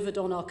we've delivered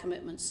on our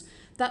commitments.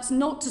 That's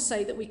not to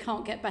say that we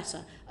can't get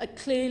better.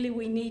 Clearly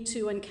we need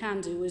to and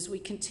can do as we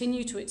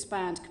continue to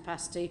expand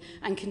capacity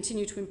and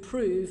continue to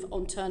improve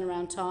on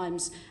turnaround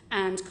times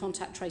and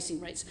contact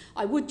tracing rates.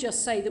 I would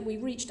just say that we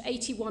reached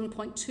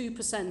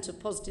 81.2% of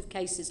positive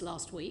cases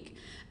last week,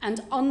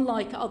 and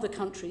unlike other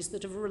countries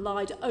that have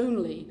relied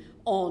only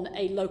on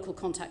a local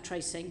contact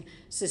tracing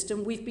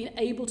system, we've been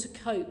able to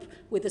cope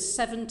with a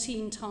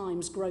 17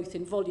 times growth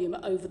in volume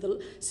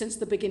since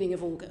the beginning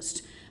of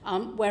August.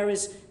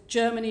 Whereas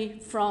Germany,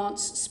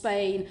 France,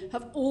 Spain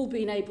have all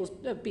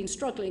been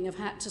struggling, have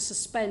had to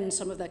suspend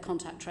some of their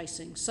contact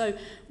tracing. So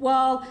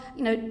while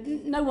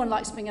no one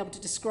likes being able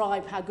to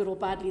describe how good or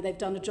badly they've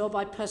done a job,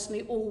 I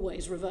personally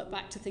always revert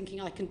back to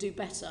thinking I can do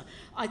better.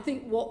 I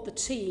think what the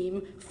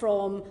team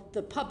from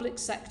the public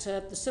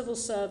sector, the civil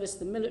service,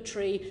 the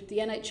military, the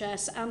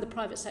NHS and the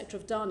private sector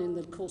have done in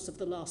the course of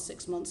the last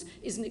 6 months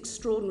is an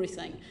extraordinary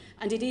thing.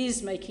 And it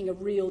is making a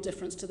real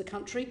difference to the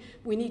country.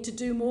 We need to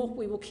do more.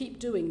 We will keep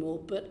doing more.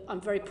 But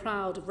I'm very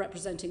proud of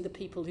representing the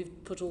people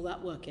who've put all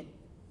that work in.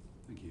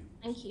 Thank you.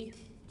 Thank you.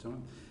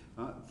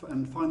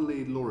 And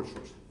finally, Laura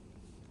Trott.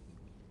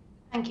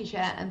 Thank you,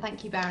 Chair, and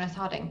thank you, Baroness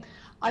Harding.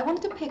 I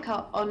wanted to pick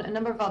up on a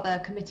number of other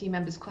committee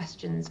members'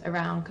 questions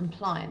around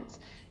compliance.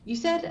 You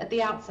said at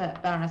the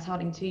outset, Baroness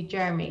Harding, to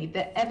Jeremy,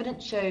 that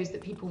evidence shows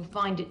that people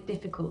find it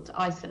difficult to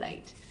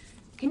isolate.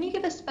 Can you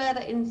give us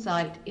further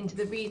insight into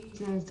the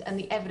reasons and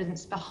the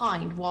evidence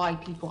behind why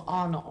people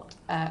are not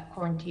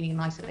quarantining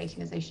and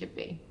isolating as they should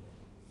be?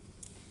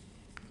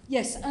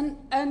 Yes,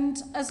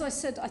 and as I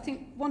said, I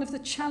think one of the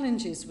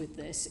challenges with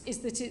this is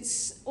that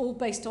it's all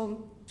based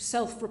on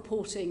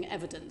self-reporting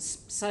evidence.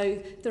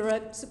 So there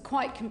are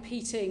quite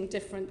competing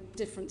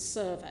different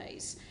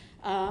surveys,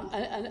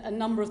 a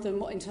number of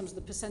them in terms of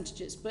the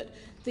percentages, but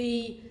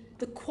the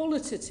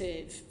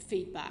qualitative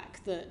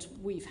feedback that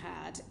we've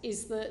had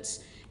is that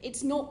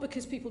it's not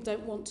because people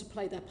don't want to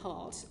play their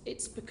part,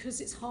 it's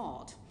because it's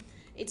hard.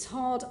 It's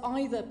hard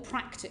either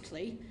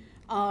practically,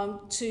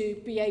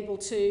 to be able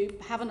to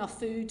have enough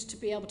food, to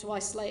be able to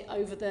isolate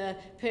over the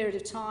period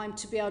of time,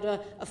 to be able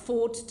to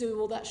afford to do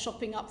all that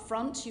shopping up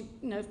front. You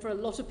know, for a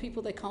lot of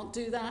people, they can't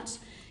do that.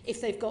 If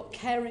they've got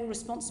caring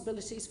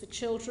responsibilities for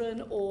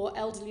children or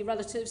elderly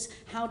relatives,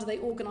 how do they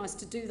organise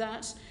to do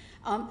that?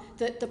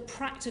 The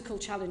practical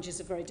challenges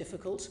are very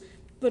difficult,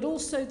 but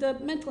also the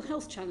mental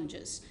health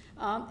challenges.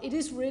 It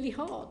is really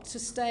hard to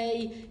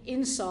stay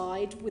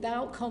inside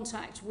without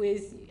contact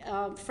with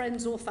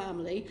friends or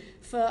family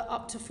for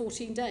up to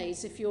 14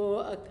 days if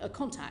you're a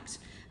contact.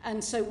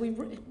 And so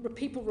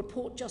people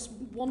report just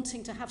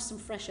wanting to have some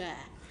fresh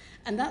air.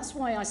 And that's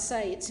why I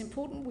say it's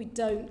important we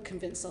don't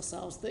convince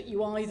ourselves that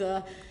you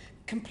either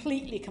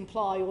completely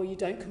comply or you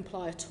don't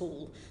comply at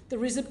all.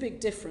 There is a big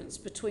difference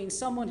between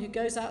someone who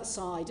goes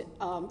outside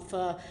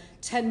for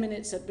 10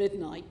 minutes at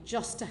midnight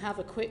just to have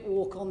a quick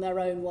walk on their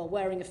own while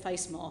wearing a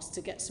face mask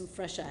to get some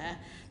fresh air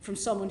from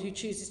someone who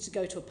chooses to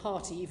go to a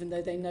party even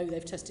though they know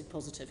they've tested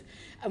positive.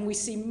 And we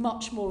see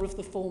much more of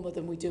the former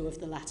than we do of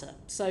the latter.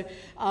 So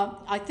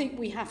I think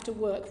we have to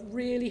work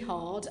really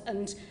hard,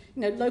 and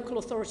local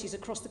authorities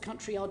across the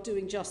country are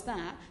doing just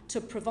that,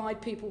 to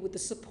provide people with the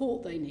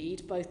support they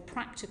need, both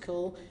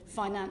practical,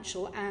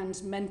 financial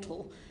and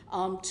mental,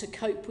 to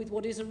cope with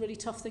what is a really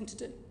tough thing to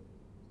do.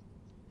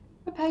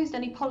 Proposed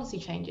any policy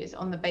changes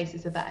on the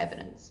basis of that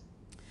evidence?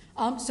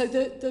 So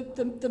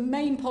the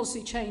main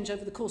policy change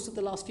over the course of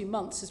the last few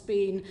months has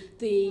been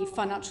the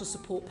financial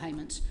support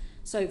payment.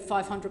 So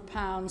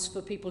 £500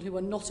 for people who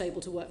are not able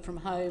to work from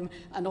home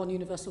and on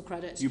universal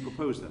credit. You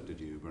proposed that,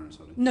 did you, Baroness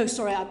Harding? No,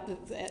 sorry,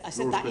 I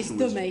said Laura's that is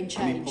the main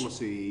change. Any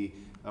policy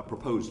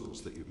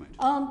proposals that you've made?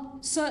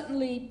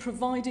 Certainly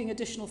providing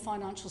additional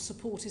financial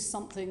support is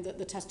something that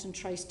the Test and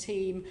Trace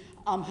team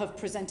have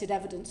presented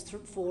evidence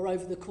for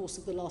over the course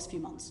of the last few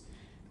months.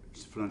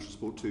 Financial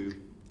support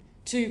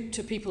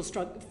to people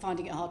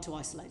finding it hard to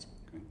isolate.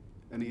 Okay.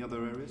 Any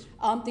other areas?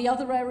 The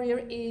other area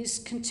is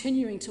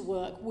continuing to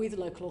work with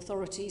local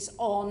authorities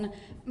on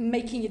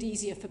making it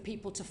easier for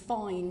people to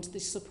find the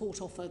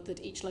support offer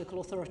that each local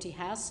authority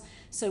has.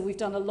 So we've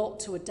done a lot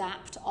to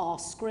adapt our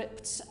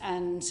scripts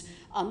and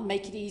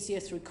make it easier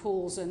through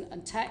calls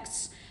and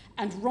texts.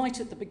 And right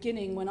at the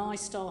beginning, when I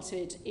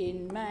started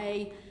in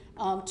May,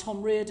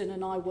 Tom Reardon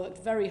and I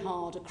worked very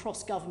hard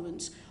across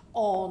government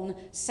on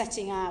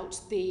setting out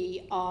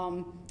the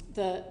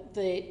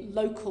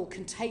local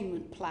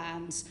containment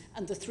plans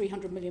and the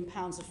 £300 million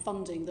of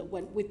funding that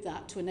went with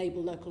that to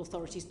enable local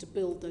authorities to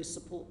build those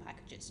support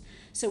packages.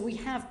 So we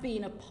have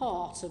been a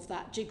part of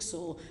that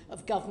jigsaw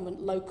of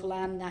government, local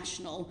and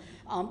national,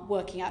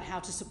 working out how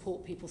to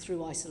support people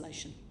through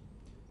isolation.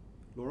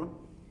 Laura?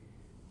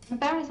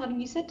 Baroness Harding,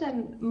 you said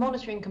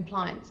monitoring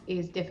compliance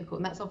is difficult,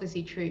 and that's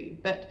obviously true,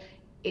 but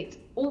it's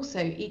also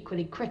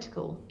equally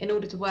critical in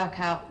order to work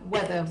out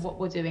whether what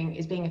we're doing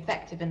is being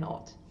effective or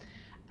not.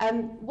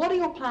 What are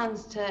your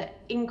plans to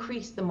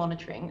increase the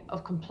monitoring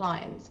of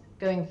compliance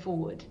going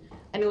forward,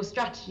 and your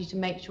strategy to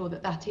make sure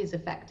that that is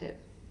effective?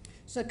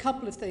 So a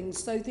couple of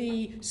things. So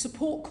the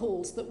support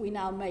calls that we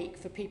now make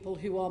for people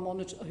who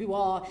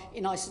are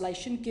in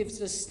isolation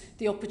gives us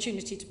the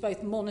opportunity to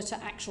both monitor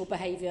actual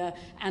behaviour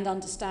and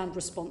understand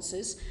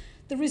responses.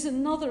 There is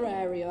another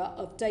area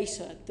of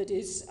data that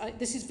is,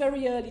 this is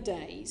very early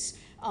days,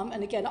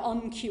 and again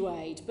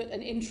un-QA'd, but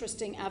an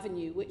interesting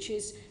avenue, which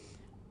is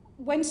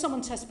when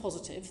someone tests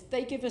positive,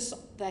 they give us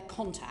their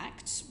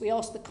contacts. We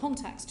ask the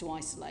contacts to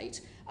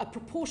isolate. A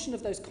proportion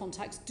of those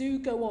contacts do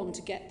go on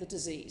to get the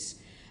disease.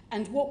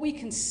 And what we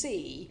can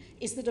see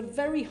is that a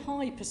very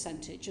high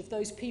percentage of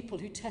those people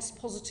who test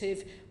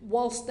positive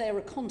whilst they're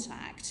a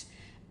contact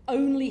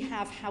only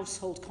have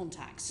household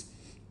contacts,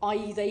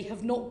 i.e. they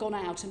have not gone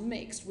out and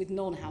mixed with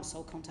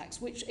non-household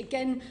contacts, which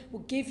again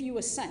will give you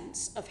a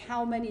sense of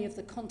how many of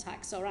the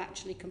contacts are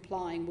actually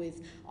complying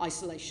with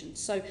isolation.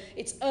 So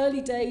it's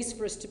early days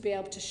for us to be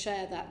able to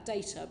share that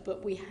data,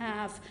 but we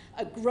have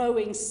a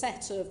growing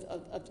set of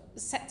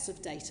sets of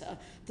data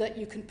that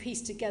you can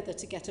piece together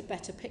to get a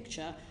better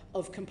picture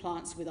of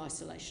compliance with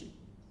isolation.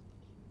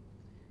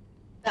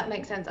 That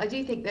makes sense. I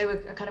do think there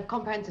were a kind of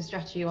comprehensive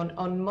strategy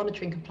on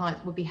monitoring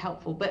compliance would be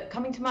helpful. But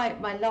coming to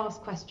my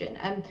last question,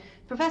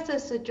 Professor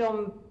Sir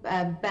John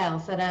Bell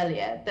said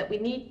earlier that we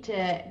need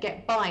to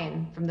get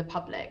buy-in from the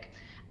public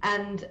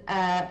and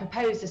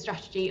proposed a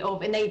strategy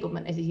of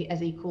enablement, as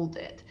he called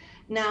it.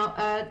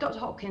 Now, Dr.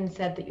 Hopkins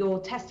said that you're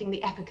testing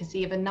the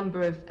efficacy of a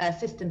number of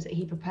systems that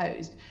he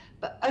proposed.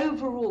 But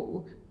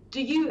overall,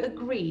 do you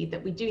agree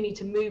that we do need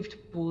to move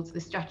towards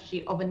the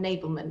strategy of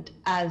enablement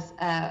as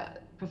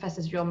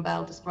Professor John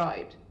Bell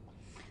described?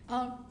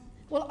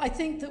 Well, I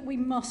think that we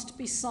must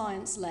be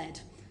science-led.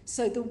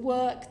 So the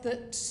work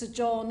that Sir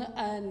John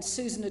and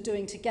Susan are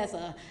doing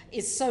together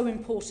is so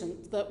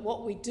important that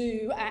what we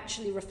do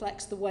actually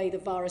reflects the way the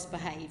virus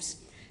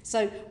behaves.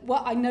 So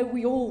I know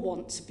we all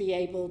want to be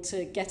able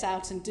to get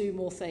out and do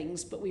more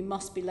things, but we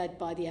must be led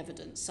by the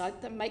evidence. So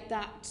I make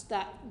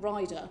that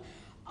rider.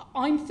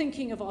 I'm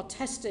thinking of our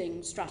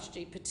testing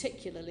strategy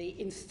particularly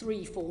in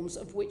three forms,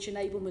 of which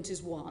enablement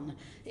is one.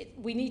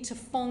 We need to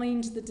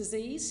find the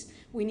disease,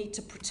 we need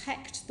to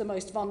protect the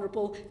most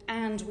vulnerable,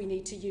 and we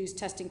need to use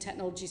testing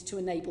technologies to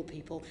enable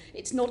people.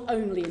 It's not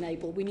only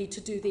enable, we need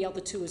to do the other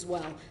two as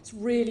well. It's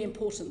really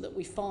important that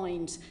we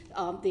find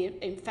the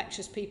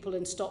infectious people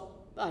and stop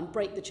and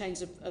break the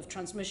chains of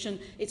transmission.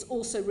 It's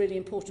also really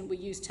important we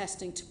use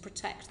testing to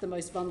protect the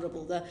most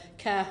vulnerable, the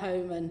care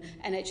home and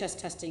NHS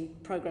testing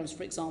programs,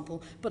 for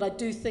example. But I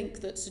do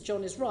think that Sir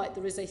John is right.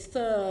 There is a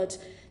third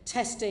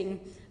testing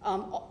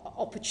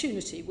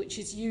opportunity, which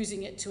is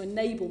using it to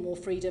enable more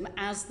freedom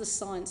as the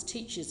science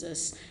teaches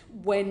us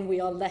when we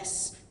are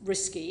less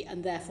risky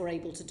and therefore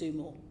able to do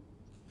more.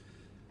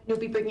 You'll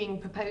be bringing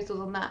proposals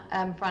on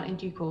that front in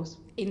due course?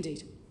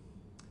 Indeed.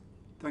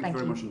 Thank you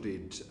very much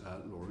indeed,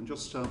 Laura. And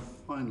just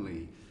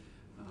finally,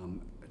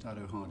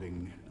 Dido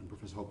Harding and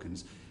Professor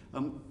Hopkins,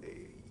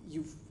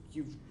 you've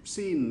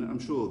seen, I'm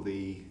sure,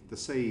 the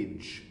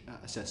SAGE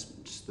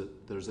assessment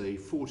that there's a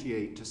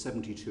 48 to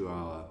 72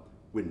 hour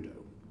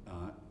window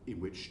in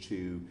which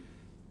to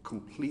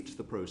complete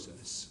the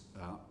process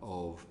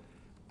of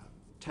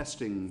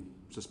testing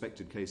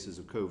suspected cases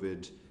of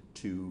COVID,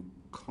 to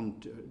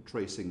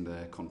tracing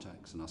their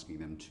contacts and asking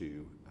them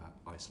to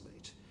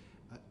isolate.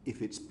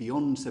 If it's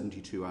beyond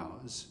 72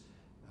 hours,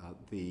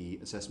 the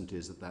assessment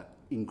is that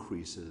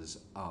increases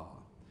are.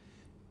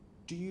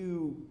 Do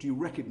you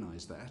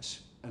recognise that?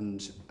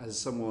 And as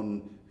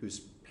someone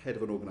who's head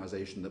of an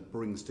organisation that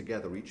brings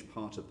together each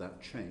part of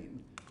that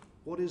chain,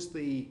 what is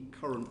the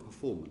current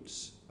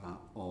performance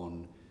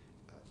on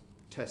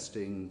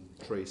testing,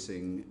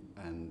 tracing,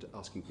 and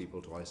asking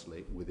people to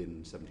isolate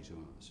within 72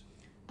 hours?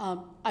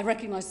 I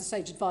recognise the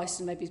SAGE advice,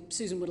 and maybe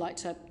Susan would like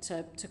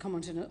to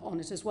comment on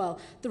it as well.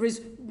 There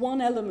is one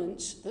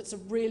element that's a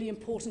really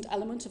important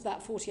element of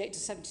that 48 to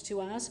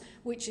 72 hours,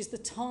 which is the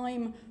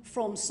time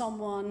from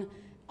someone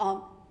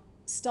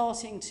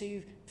starting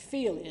to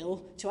feel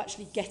ill to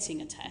actually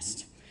getting a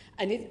test.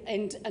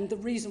 And the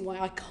reason why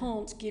I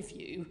can't give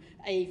you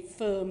a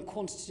firm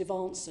quantitative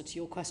answer to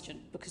your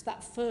question, because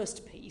that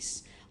first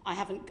piece I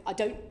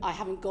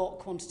haven't got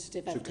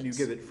quantitative evidence. So can you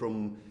give it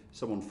from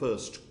someone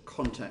first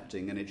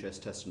contacting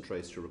NHS Test and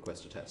Trace to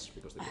request a test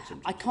because they've got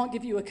symptoms? I can't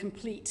give you a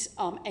complete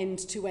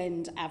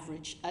end-to-end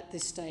average at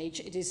this stage.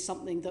 It is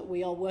something that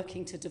we are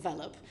working to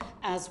develop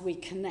as we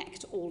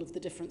connect all of the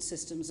different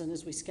systems and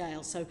as we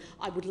scale. So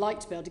I would like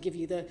to be able to give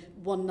you the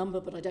one number,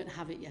 but I don't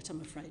have it yet,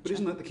 I'm afraid. But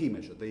isn't that the key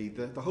measure?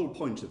 The whole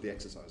point of the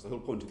exercise, the whole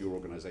point of your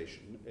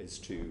organisation is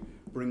to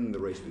bring the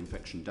rate of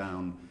infection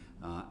down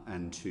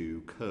and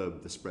to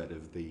curb the spread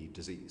of the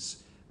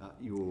disease.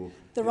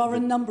 There are a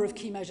number of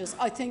key measures.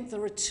 I think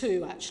there are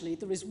two, actually.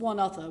 There is one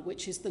other,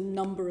 which is the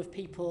number of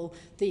people,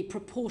 the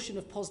proportion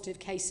of positive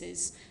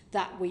cases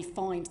that we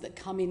find that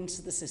come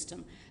into the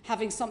system.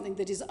 Having something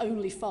that is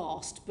only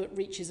fast but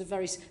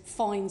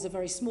finds a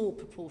very small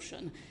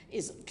proportion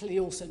is clearly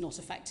also not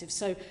effective.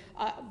 So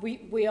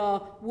we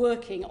are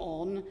working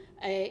on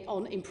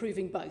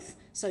improving both.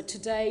 So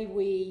today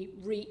we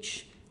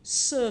reach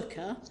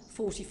circa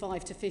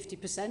 45 to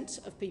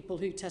 50% of people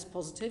who test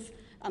positive.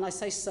 And I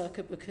say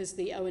circa because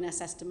the ONS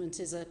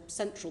estimate is a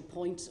central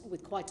point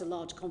with quite a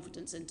large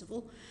confidence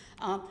interval.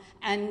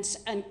 And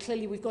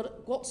clearly we've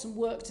got some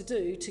work to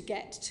do to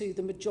get to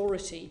the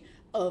majority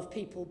of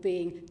people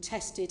being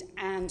tested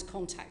and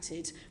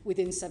contacted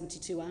within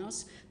 72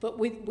 hours. But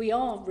we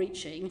are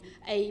reaching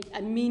a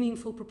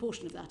meaningful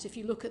proportion of that. If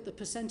you look at the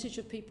percentage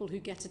of people who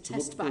get a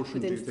test back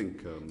within... What proportion do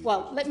you think...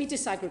 Well, let me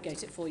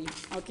disaggregate it for you.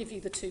 I'll give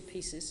you the two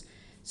pieces.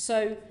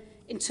 So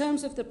in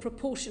terms of the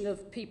proportion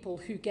of people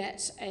who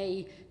get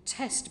a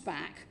test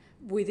back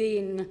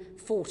within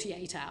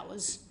 48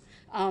 hours,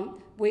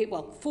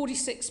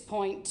 46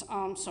 point,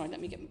 sorry,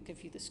 let me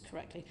give you this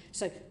correctly.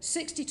 So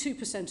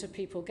 62% of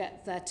people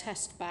get their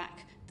test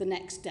back the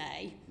next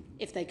day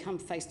if they come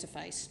face to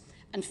face,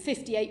 and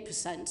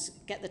 58%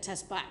 get the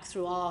test back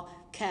through our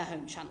care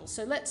home channel.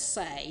 So let's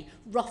say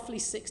roughly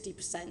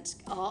 60%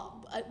 are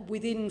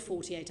within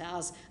 48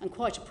 hours, and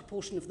quite a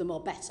proportion of them are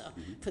better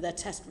for their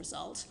test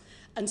result.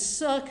 And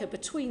circa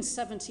between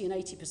 70 and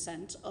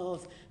 80%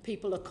 of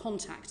people are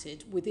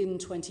contacted within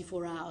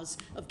 24 hours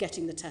of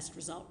getting the test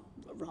result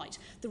right.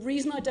 The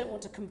reason I don't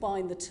want to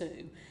combine the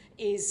two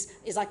is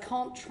I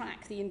can't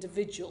track the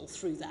individual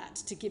through that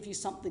to give you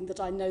something that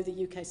I know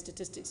the UK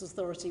Statistics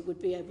Authority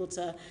would be able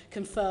to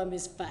confirm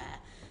is fair.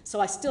 So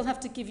I still have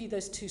to give you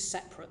those two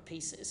separate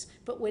pieces,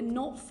 but we're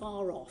not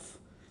far off.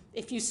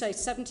 If you say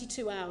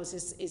 72 hours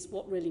is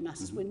what really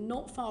matters, we're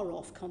not far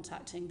off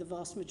contacting the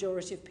vast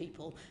majority of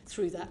people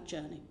through that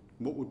journey.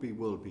 What would be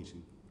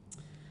world-beating?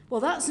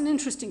 Well, that's an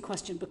interesting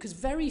question because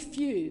very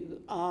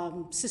few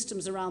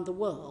systems around the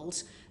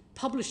world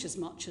publish as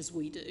much as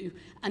we do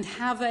and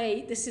have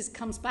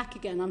comes back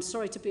again, I'm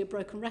sorry to be a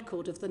broken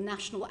record, of the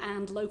national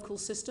and local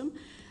system.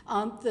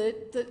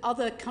 The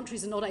other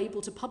countries are not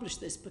able to publish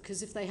this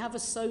because if they have a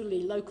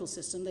solely local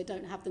system, they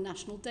don't have the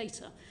national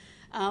data.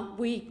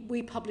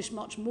 We publish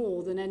much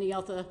more than any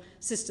other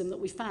system that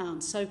we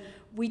found. So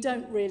we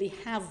don't really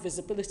have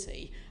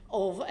visibility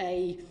of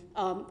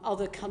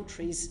other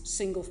countries'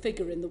 single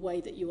figure in the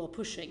way that you are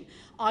pushing.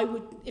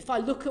 If I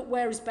look at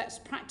where is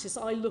best practice,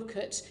 I look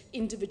at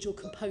individual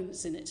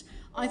components in it.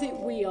 I think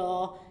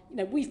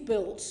we've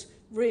built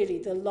really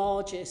the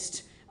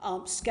largest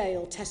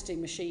scale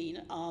testing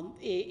machine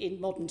in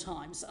modern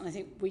times, and I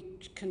think we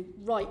can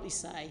rightly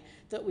say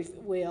that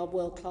we are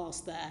world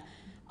class there.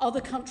 Other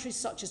countries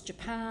such as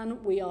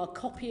Japan, we are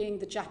copying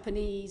the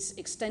Japanese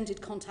extended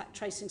contact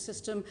tracing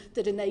system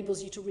that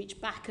enables you to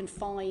reach back and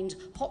find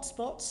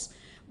hotspots.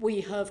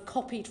 We have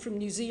copied from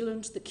New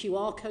Zealand the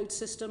QR code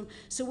system.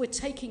 So we're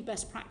taking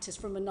best practice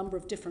from a number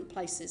of different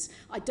places.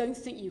 I don't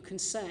think you can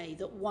say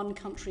that one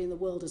country in the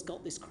world has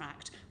got this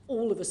cracked.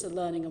 All of us are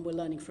learning and we're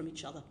learning from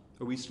each other.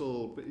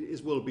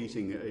 Is world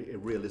beating a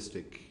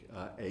realistic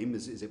aim?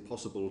 Is it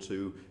possible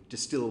to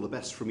distill the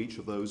best from each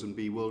of those and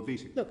be world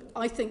beating? Look,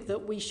 I think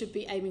that we should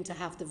be aiming to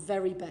have the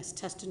very best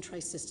test and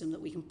trace system that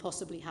we can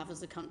possibly have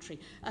as a country.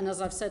 And as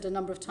I've said a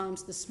number of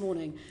times this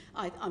morning,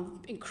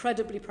 I'm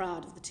incredibly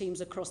proud of the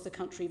teams across the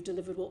country who've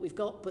delivered what we've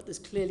got, but there's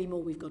clearly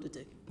more we've got to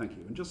do. Thank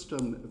you. And just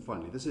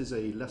finally, this is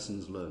a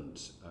lessons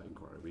learned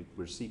inquiry.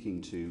 We're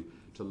seeking to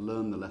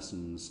learn the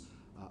lessons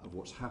of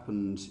what's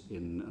happened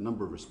in a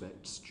number of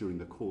respects during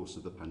the course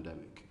of the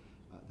pandemic,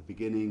 at the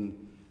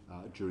beginning,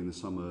 during the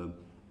summer,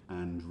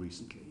 and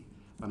recently.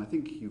 And I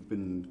think you've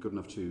been good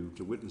enough to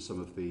witness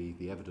some of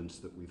the evidence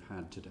that we've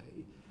had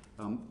today.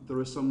 There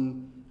are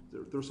some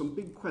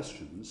big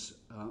questions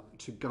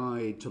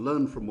to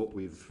learn from what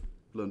we've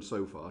learned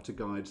so far, to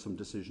guide some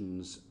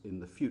decisions in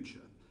the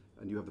future.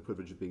 And you have the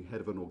privilege of being head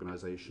of an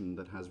organisation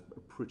that has a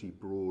pretty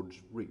broad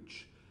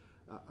reach.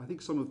 I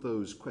think some of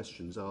those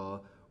questions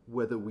are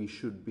whether we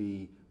should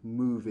be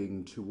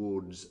moving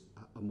towards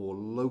a more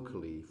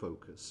locally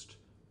focused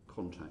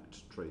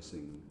contact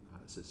tracing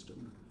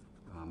system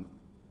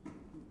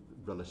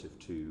relative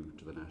to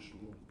the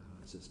national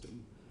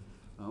system.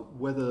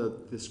 Whether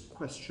this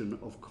question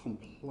of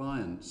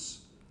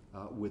compliance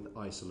with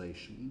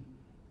isolation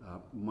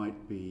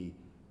might be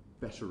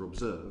better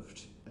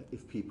observed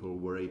if people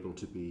were able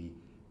to be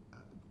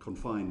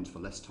confined for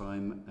less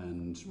time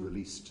and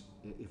released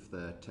if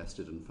they're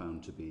tested and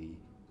found to be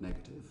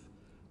negative,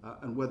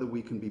 and whether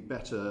we can be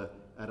better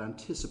at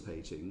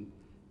anticipating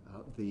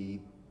the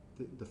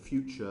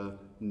future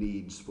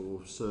needs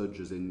for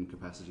surges in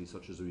capacity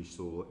such as we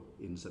saw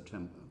in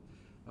September.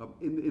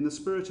 In the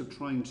spirit of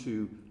trying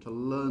to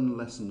learn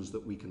lessons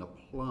that we can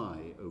apply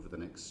over the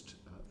next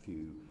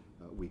few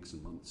weeks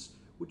and months,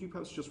 would you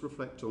perhaps just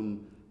reflect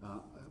on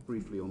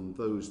briefly on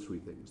those three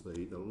things,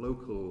 the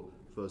local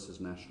versus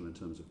national in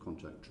terms of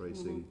contact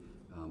tracing,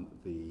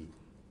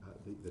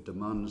 the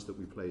demands that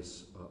we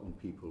place on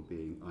people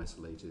being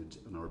isolated,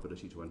 and our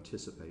ability to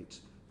anticipate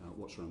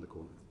what's around the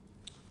corner?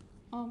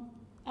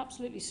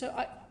 Absolutely. So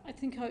I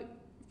think I've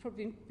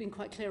probably been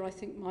quite clear. I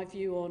think my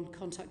view on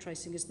contact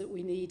tracing is that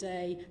we need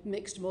a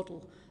mixed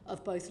model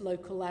of both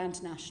local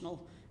and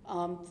national,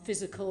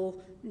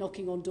 physical,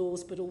 knocking on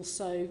doors, but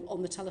also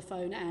on the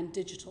telephone and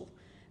digital.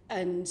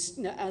 And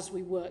as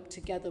we work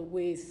together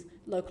with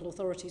local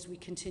authorities, we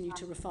continue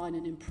to refine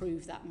and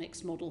improve that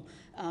mixed model.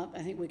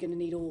 I think we're going to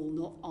need all,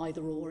 not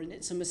either or, and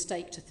it's a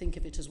mistake to think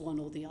of it as one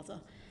or the other.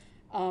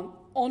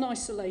 On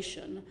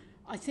isolation,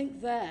 I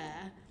think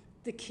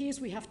the key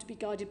is we have to be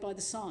guided by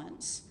the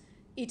science.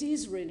 It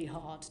is really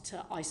hard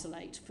to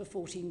isolate for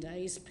 14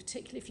 days,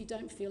 particularly if you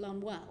don't feel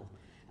unwell.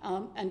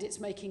 And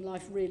it's making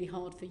life really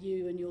hard for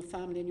you and your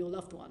family and your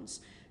loved ones.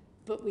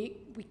 But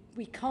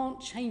we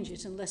can't change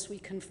it unless we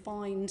can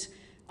find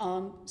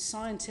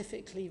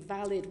scientifically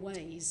valid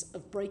ways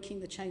of breaking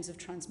the chains of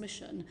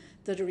transmission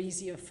that are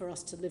easier for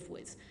us to live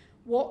with.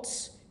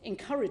 What's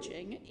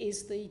encouraging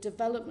is the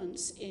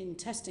developments in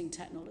testing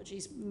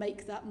technologies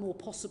make that more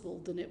possible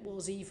than it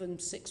was even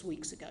 6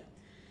 weeks ago.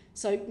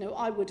 So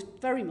I would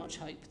very much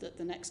hope that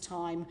the next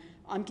time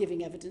I'm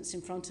giving evidence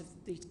in front of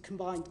the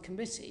combined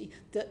committee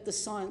that the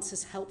science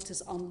has helped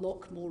us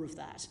unlock more of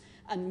that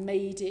and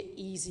made it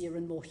easier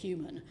and more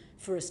human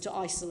for us to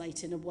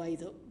isolate in a way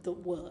that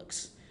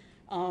works.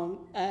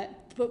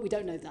 But we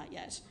don't know that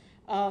yet.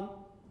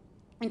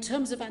 In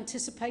terms of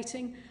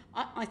anticipating,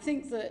 I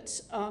think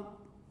that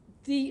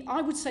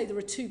I would say there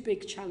are two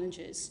big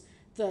challenges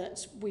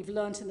that we've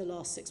learned in the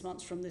last 6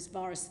 months from this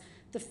virus.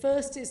 The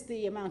first is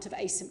the amount of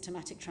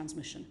asymptomatic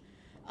transmission.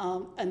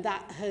 And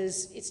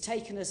it's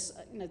taken us,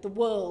 the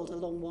world a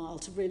long while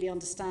to really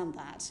understand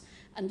that.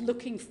 And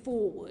looking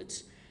forward,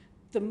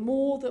 the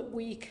more that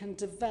we can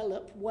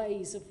develop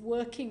ways of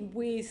working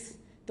with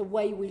the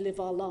way we live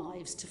our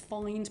lives to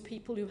find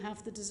people who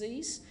have the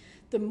disease,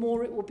 the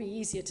more it will be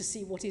easier to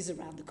see what is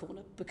around the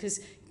corner. Because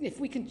if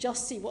we can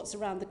just see what's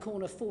around the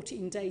corner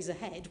 14 days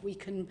ahead, we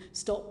can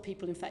stop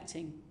people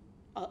infecting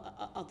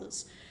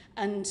others.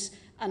 And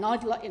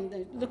I'd like,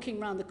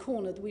 looking around the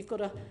corner, we've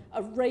got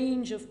a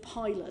range of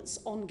pilots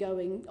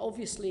ongoing.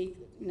 Obviously,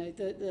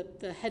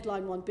 the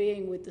headline one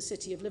being with the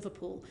City of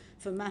Liverpool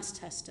for mass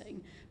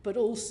testing, but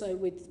also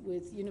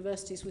with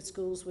universities, with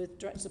schools, with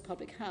directors of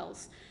public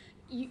health.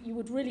 You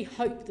would really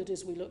hope that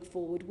as we look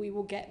forward, we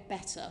will get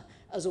better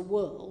as a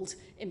world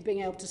in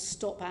being able to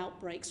stop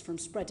outbreaks from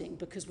spreading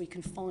because we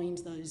can find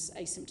those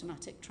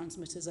asymptomatic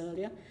transmitters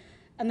earlier.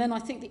 And then I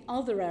think the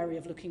other area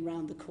of looking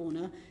around the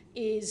corner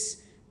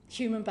is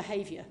human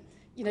behaviour.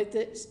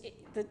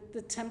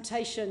 The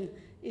temptation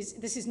is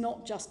this is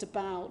not just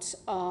about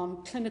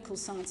clinical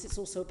science, it's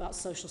also about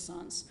social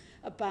science,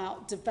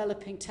 about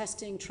developing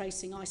testing,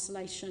 tracing,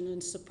 isolation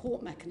and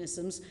support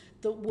mechanisms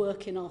that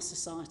work in our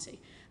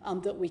society,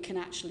 that we can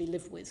actually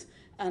live with.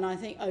 And I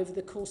think over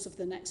the course of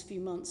the next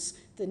few months,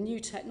 the new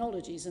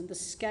technologies and the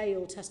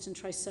scale test and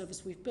trace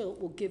service we've built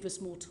will give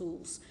us more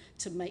tools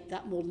to make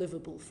that more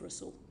livable for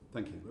us all.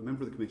 Thank you. A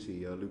member of the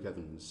committee, Luke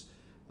Evans,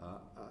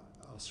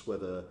 asked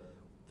whether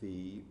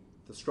the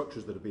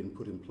structures that have been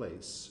put in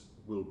place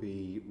will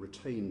be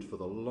retained for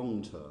the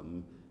long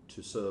term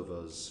to serve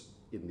us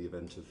in the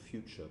event of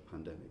future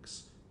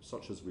pandemics,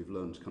 such as we've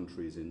learned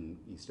countries in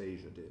East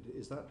Asia did.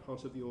 Is that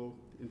part of your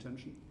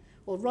intention?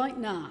 Well, right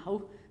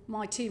now,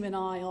 my team and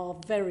I are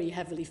very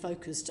heavily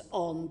focused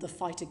on the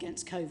fight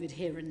against COVID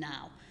here and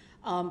now.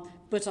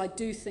 But I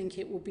do think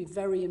it will be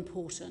very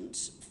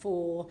important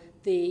for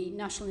the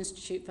National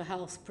Institute for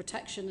Health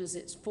Protection as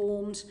it's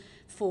formed,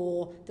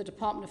 for the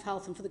Department of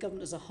Health and for the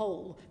government as a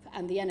whole,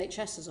 and the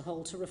NHS as a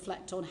whole, to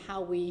reflect on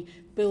how we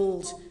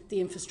build the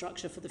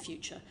infrastructure for the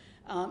future.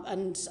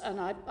 And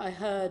I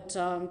heard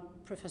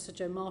Professor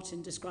Joe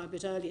Martin describe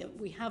it earlier.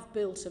 We have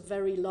built a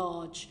very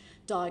large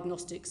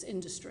diagnostics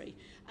industry,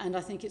 and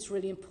I think it's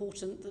really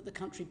important that the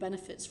country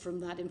benefits from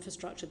that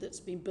infrastructure that's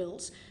been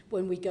built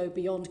when we go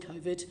beyond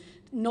COVID,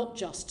 not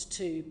just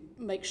to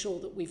make sure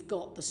that we've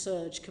got the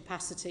surge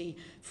capacity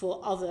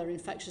for other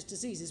infectious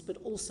diseases, but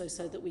also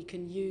so that we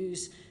can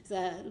use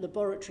their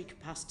laboratory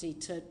capacity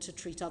to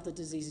treat other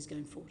diseases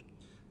going forward.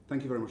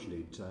 Thank you very much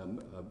indeed.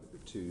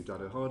 To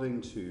Dido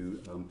Harding,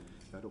 to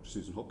Dr.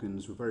 Susan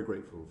Hopkins, we're very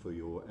grateful for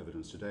your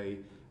evidence today,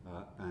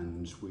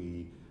 and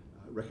we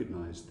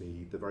recognise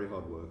the very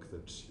hard work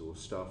that your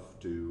staff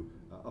do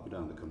up and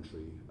down the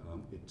country.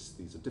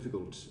 These are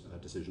difficult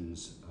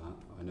decisions.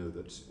 I know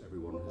that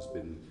everyone has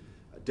been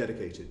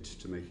dedicated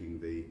to making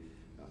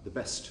the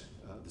best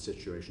the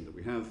situation that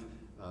we have.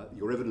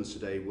 Your evidence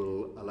today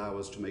will allow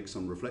us to make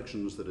some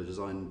reflections that are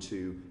designed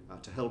to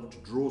help to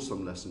draw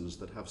some lessons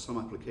that have some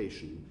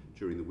application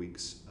during the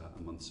weeks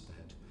and months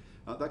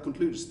ahead. That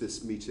concludes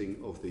this meeting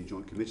of the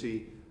Joint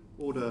Committee.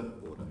 Order,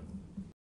 order.